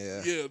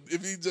 Yeah. yeah,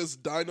 if he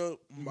just Dynamite,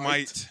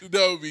 Might.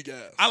 that would be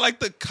gas. I like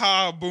the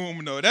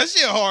Kaboom though. That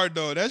shit hard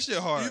though. That shit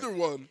hard. Either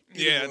one.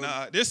 Either Yeah, one.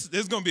 nah. This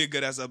gonna be a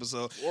good ass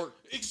episode. Or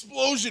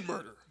Explosion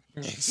Murder.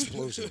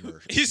 Explosion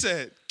murder. He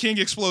said, "King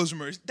Explosion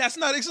Murder." That's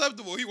not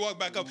acceptable. He walked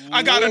back up.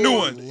 I got a new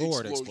one.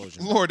 Lord Explosion.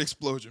 explosion. Lord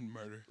Explosion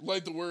Murder.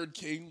 Like the word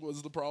king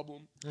was the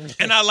problem.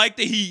 And I like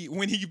that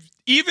when he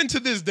even to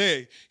this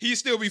day he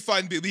still be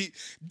fighting people. He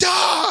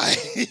die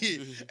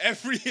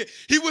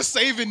he was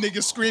saving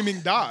niggas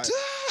screaming die.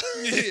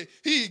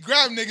 He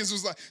grabbed niggas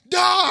was like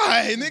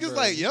die. Niggas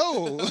like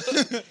yo,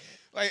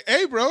 like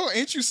hey bro,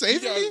 ain't you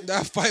saving Yeah. me?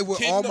 That fight with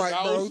Kid in All the Might,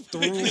 bro, mouth.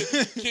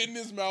 through. Kid in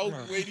his mouth,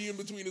 lady in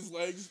between his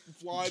legs,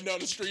 flying down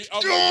the street.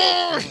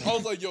 I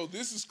was like, yo,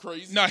 this is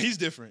crazy. Nah, he's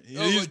different. I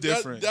was He's like,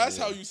 different. That's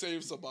how you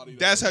save somebody.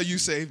 That's how you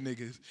save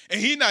niggas. And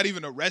he not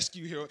even a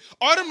rescue hero.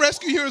 All them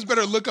rescue heroes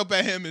better look up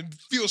at him and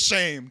feel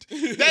shamed.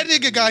 That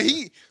nigga guy,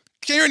 he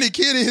carrying a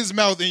kid in his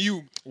mouth and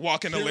you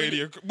walking a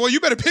lady. Boy, you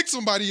better pick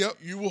somebody up.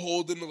 You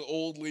holding the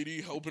old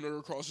lady, helping her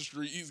across the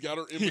street. He's got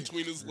her in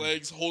between his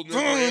legs, holding her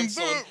Dun,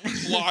 grandson, dun.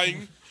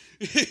 flying.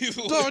 He's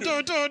Die.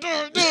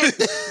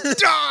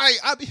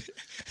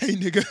 Hey,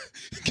 nigga,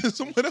 can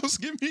someone else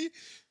get me?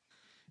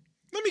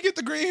 Let me get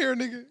the green hair,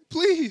 nigga.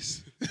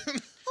 Please.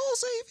 I'll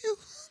save you.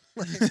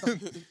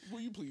 Will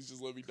you please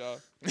just let me die?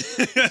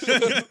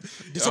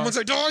 Did someone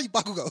say, "Die,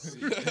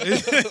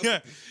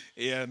 Bakugo"?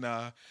 Yeah,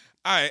 nah.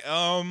 All right.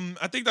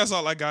 I think that's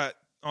all I got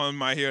on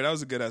my hair. That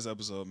was a good ass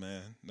episode,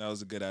 man. That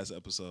was a good ass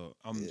episode.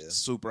 I'm Yeah.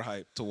 super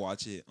hyped to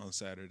watch it on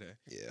Saturday.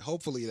 Yeah.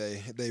 Hopefully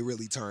they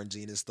really turn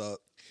Genius up.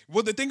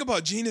 Well, the thing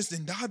about Genus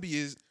and Dobby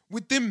is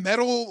with them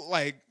metal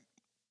like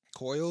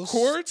Coils.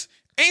 cords,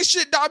 ain't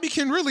shit Dobby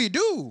can really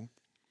do.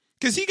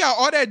 Cause he got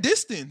all that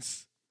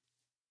distance.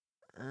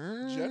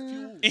 Jet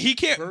fuel And he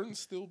can't burn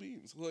steel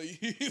beams. Like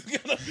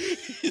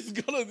he's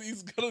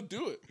gonna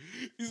do it.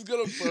 He's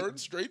gonna burn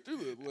straight through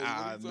it. Like,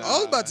 Ah, what is nah. that? I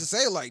was about to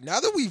say, like, now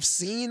that we've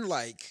seen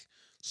like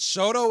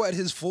Shoto at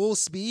his full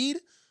speed,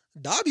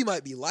 Dobby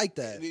might be like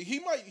that. He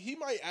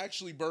might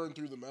actually burn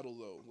through the metal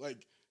though.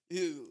 Like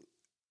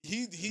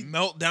he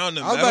melt down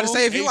the I was about to metal.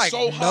 say if he ain't like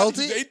so hot,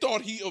 melted. they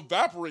thought he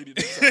evaporated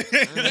himself.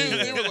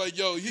 they were like,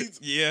 yo,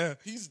 Yeah.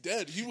 he's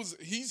dead.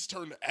 He's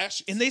turned to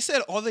ashes. And they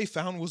said all they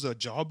found was a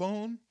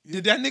jawbone.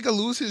 Did that nigga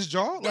lose his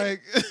jaw?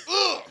 Like,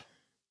 Ugh,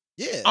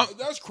 Yeah,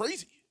 that's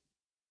crazy.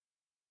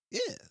 yeah.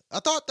 I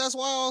thought that's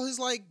why all his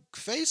like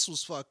face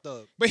was fucked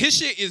up. but his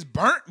shit is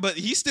burnt, but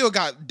he still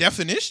got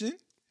definition.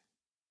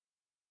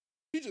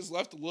 He just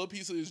left a little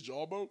piece of his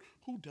jawbone.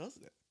 Who does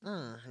that?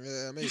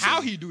 Yeah, maybe.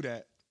 How he do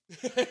that?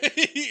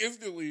 He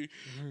instantly,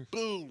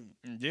 boom,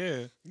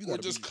 Yeah. You or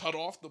gotta just be, cut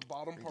off the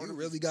bottom part. you of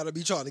really his... got to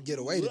be trying to get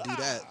away to do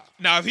that.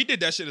 Now, if he did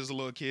that shit as a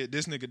little kid,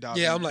 this nigga died.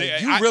 Yeah, I'm like,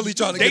 you really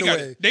trying to they get got-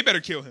 away. They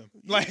better kill him.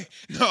 Like,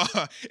 no,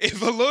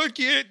 if a little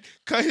kid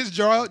cut his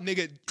jaw,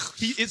 nigga,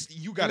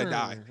 you gotta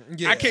die.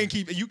 yeah.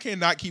 You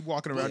cannot keep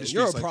walking around Yeah, the streets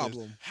you're a like this.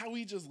 problem. How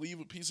he just leave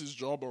a piece of his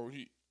jawbone?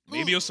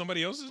 Maybe it was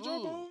somebody else's Ugh.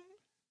 jawbone.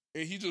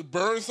 And he just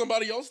burns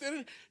somebody else.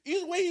 Then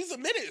either way, he's a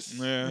menace.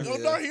 Yeah. I'm Yeah.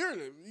 not hearing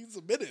him. He's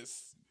a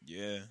menace.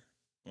 Yeah.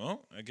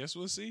 Well, I guess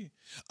we'll see.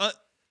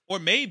 Or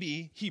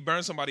maybe he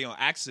burned somebody on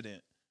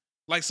accident.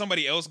 Like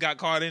somebody else got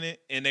caught in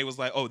it, and they was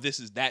like, "Oh, this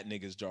is that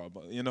nigga's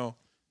jawbone." You know,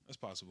 that's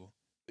possible.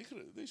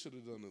 They should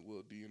have done a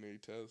little DNA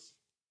test.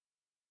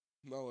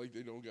 Not like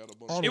they don't got a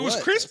bunch. On It was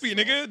what? crispy,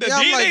 nigga. The Yeah,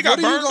 I'm DNA like, got what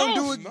are you burned gonna off.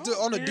 do with,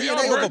 No, on a man, DNA y'all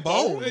of a burned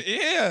bone? bone.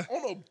 Yeah.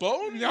 On a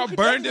bone? Y'all You could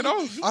burned it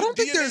definitely- off. you I don't could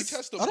think DNA there's.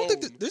 test a I don't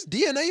think bone. there's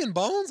DNA in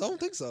bones. I don't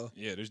think so.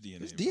 Yeah, there's DNA.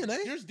 There's bro.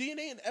 DNA. There's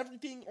DNA and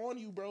everything on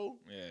you, bro.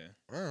 Yeah.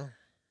 Wow.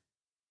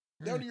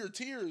 Down to your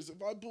tears. If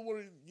I put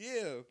one,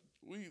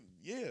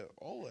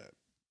 all that.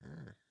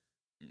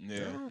 Yeah.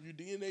 Your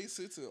DNA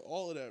sits in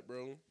all of that,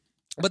 bro.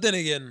 But then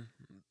again,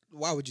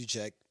 why would you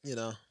check? You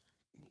know,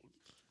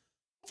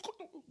 Of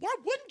course, why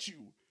wouldn't you?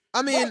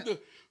 I mean,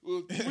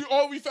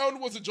 All we found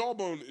was a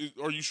jawbone.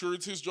 Are you sure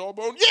it's his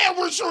jawbone? Yeah,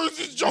 we're sure it's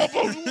his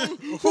jawbone.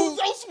 Who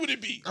else would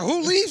it be?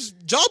 who leaves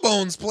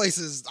jawbones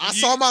places? I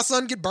saw my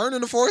son get burned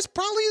in the forest.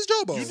 Probably his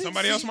jawbone. You didn't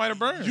Somebody else might have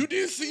burned. You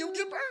didn't see him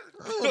get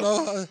burned. I don't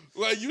know.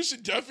 Like, you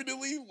should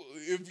definitely,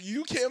 if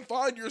you can't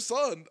find your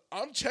son,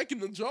 I'm checking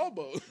the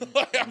jawbone.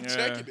 Like, I'm Yeah.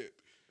 checking it.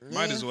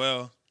 Might Yeah. as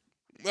well.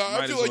 I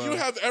Might feel as like you well.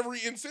 have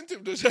every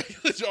incentive to check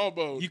the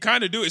jawbone. You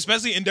kind of do,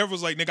 especially Endeavor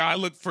was like, nigga, I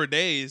looked for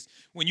days.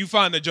 When you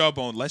find the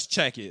jawbone, let's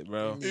check it,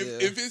 bro. Yeah.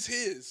 If it's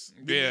his,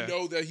 then Yeah. we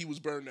know that he was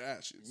burned to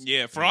ashes.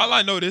 Yeah, for all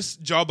I know, this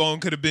jawbone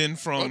could have been A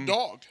from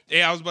dog.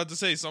 Yeah, I was about to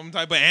say some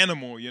type of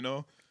animal. You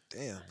know,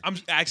 Damn.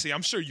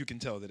 I'm sure you can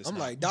tell that it's. I'm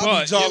not. like, Dobby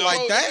But, jaw you know,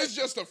 like that? It's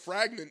just a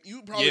fragment.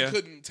 You probably Yeah.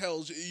 couldn't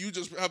tell. You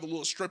just have a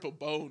little strip of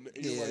bone.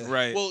 And you're Yeah. like,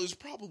 Right. well, it's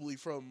probably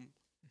from...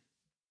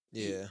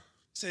 Yeah.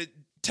 said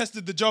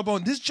tested the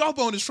jawbone. This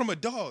jawbone is from a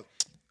dog.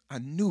 I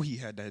knew he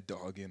had that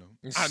dog in him.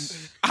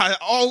 I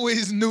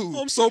always knew.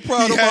 I'm so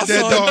proud he of had my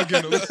that son. dog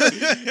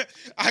in him.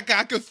 I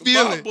could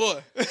feel My it.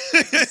 boy.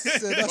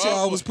 Said that's why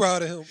I was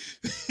proud of him.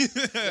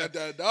 Got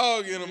that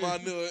dog in him, I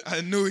knew it. I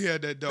knew he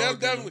had that dog. That's in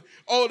him. definitely...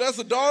 Oh, that's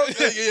a dog?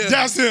 Yeah.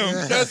 That's him.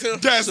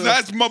 That's him.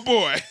 That's my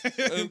boy.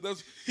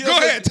 He Go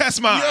has ahead, test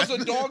He mine. has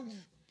a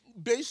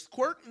dog-based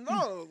quirk?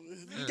 No.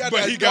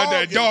 But he got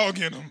that in him. dog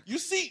in him. You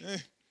see...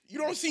 You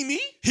don't see me?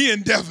 He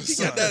Endeavor. He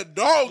son. got that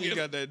dog He in him.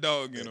 got that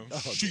dog in him.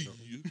 Shit.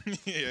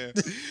 Yeah.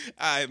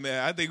 All right,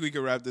 man. I think we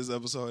can wrap this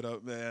episode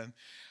up, man.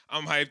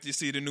 I'm hyped to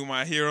see the new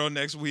My Hero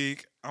next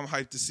week. I'm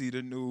hyped to see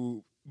the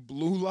new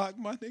Blue Lock,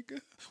 my nigga.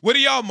 What are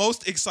y'all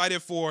most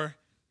excited for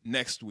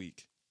next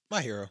week?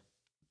 My hero.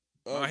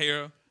 My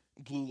Hero.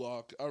 Blue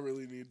Lock. I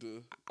really need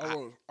to... I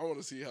want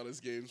to see how this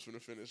game's going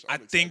to finish. I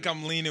think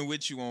I'm leaning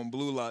with you on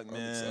Blue Lock,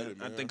 man. excited,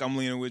 man. I think I'm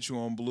leaning with you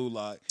on Blue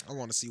Lock. I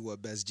want to see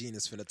what Best Gene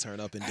is finna turn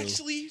up and do.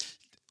 Actually,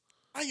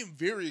 I am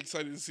very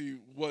excited to see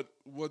what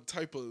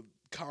type of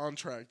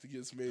contract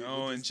gets made.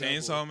 Oh, with and this devil.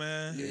 Chainsaw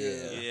Man?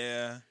 Yeah.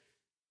 Yeah.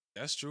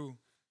 That's true.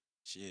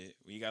 Shit.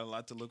 We got a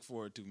lot to look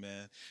forward to,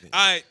 man. Yeah.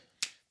 All right.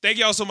 Thank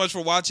y'all so much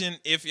for watching.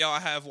 If y'all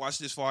have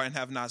watched this far and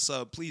have not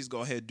subbed, please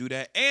go ahead and do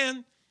that.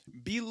 And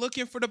be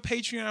looking for the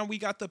Patreon. We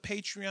got the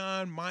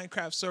Patreon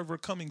Minecraft server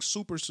coming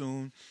super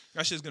soon.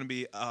 That shit's going to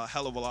be a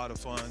hell of a lot of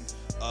fun.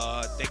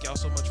 Thank y'all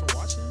so much for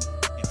watching.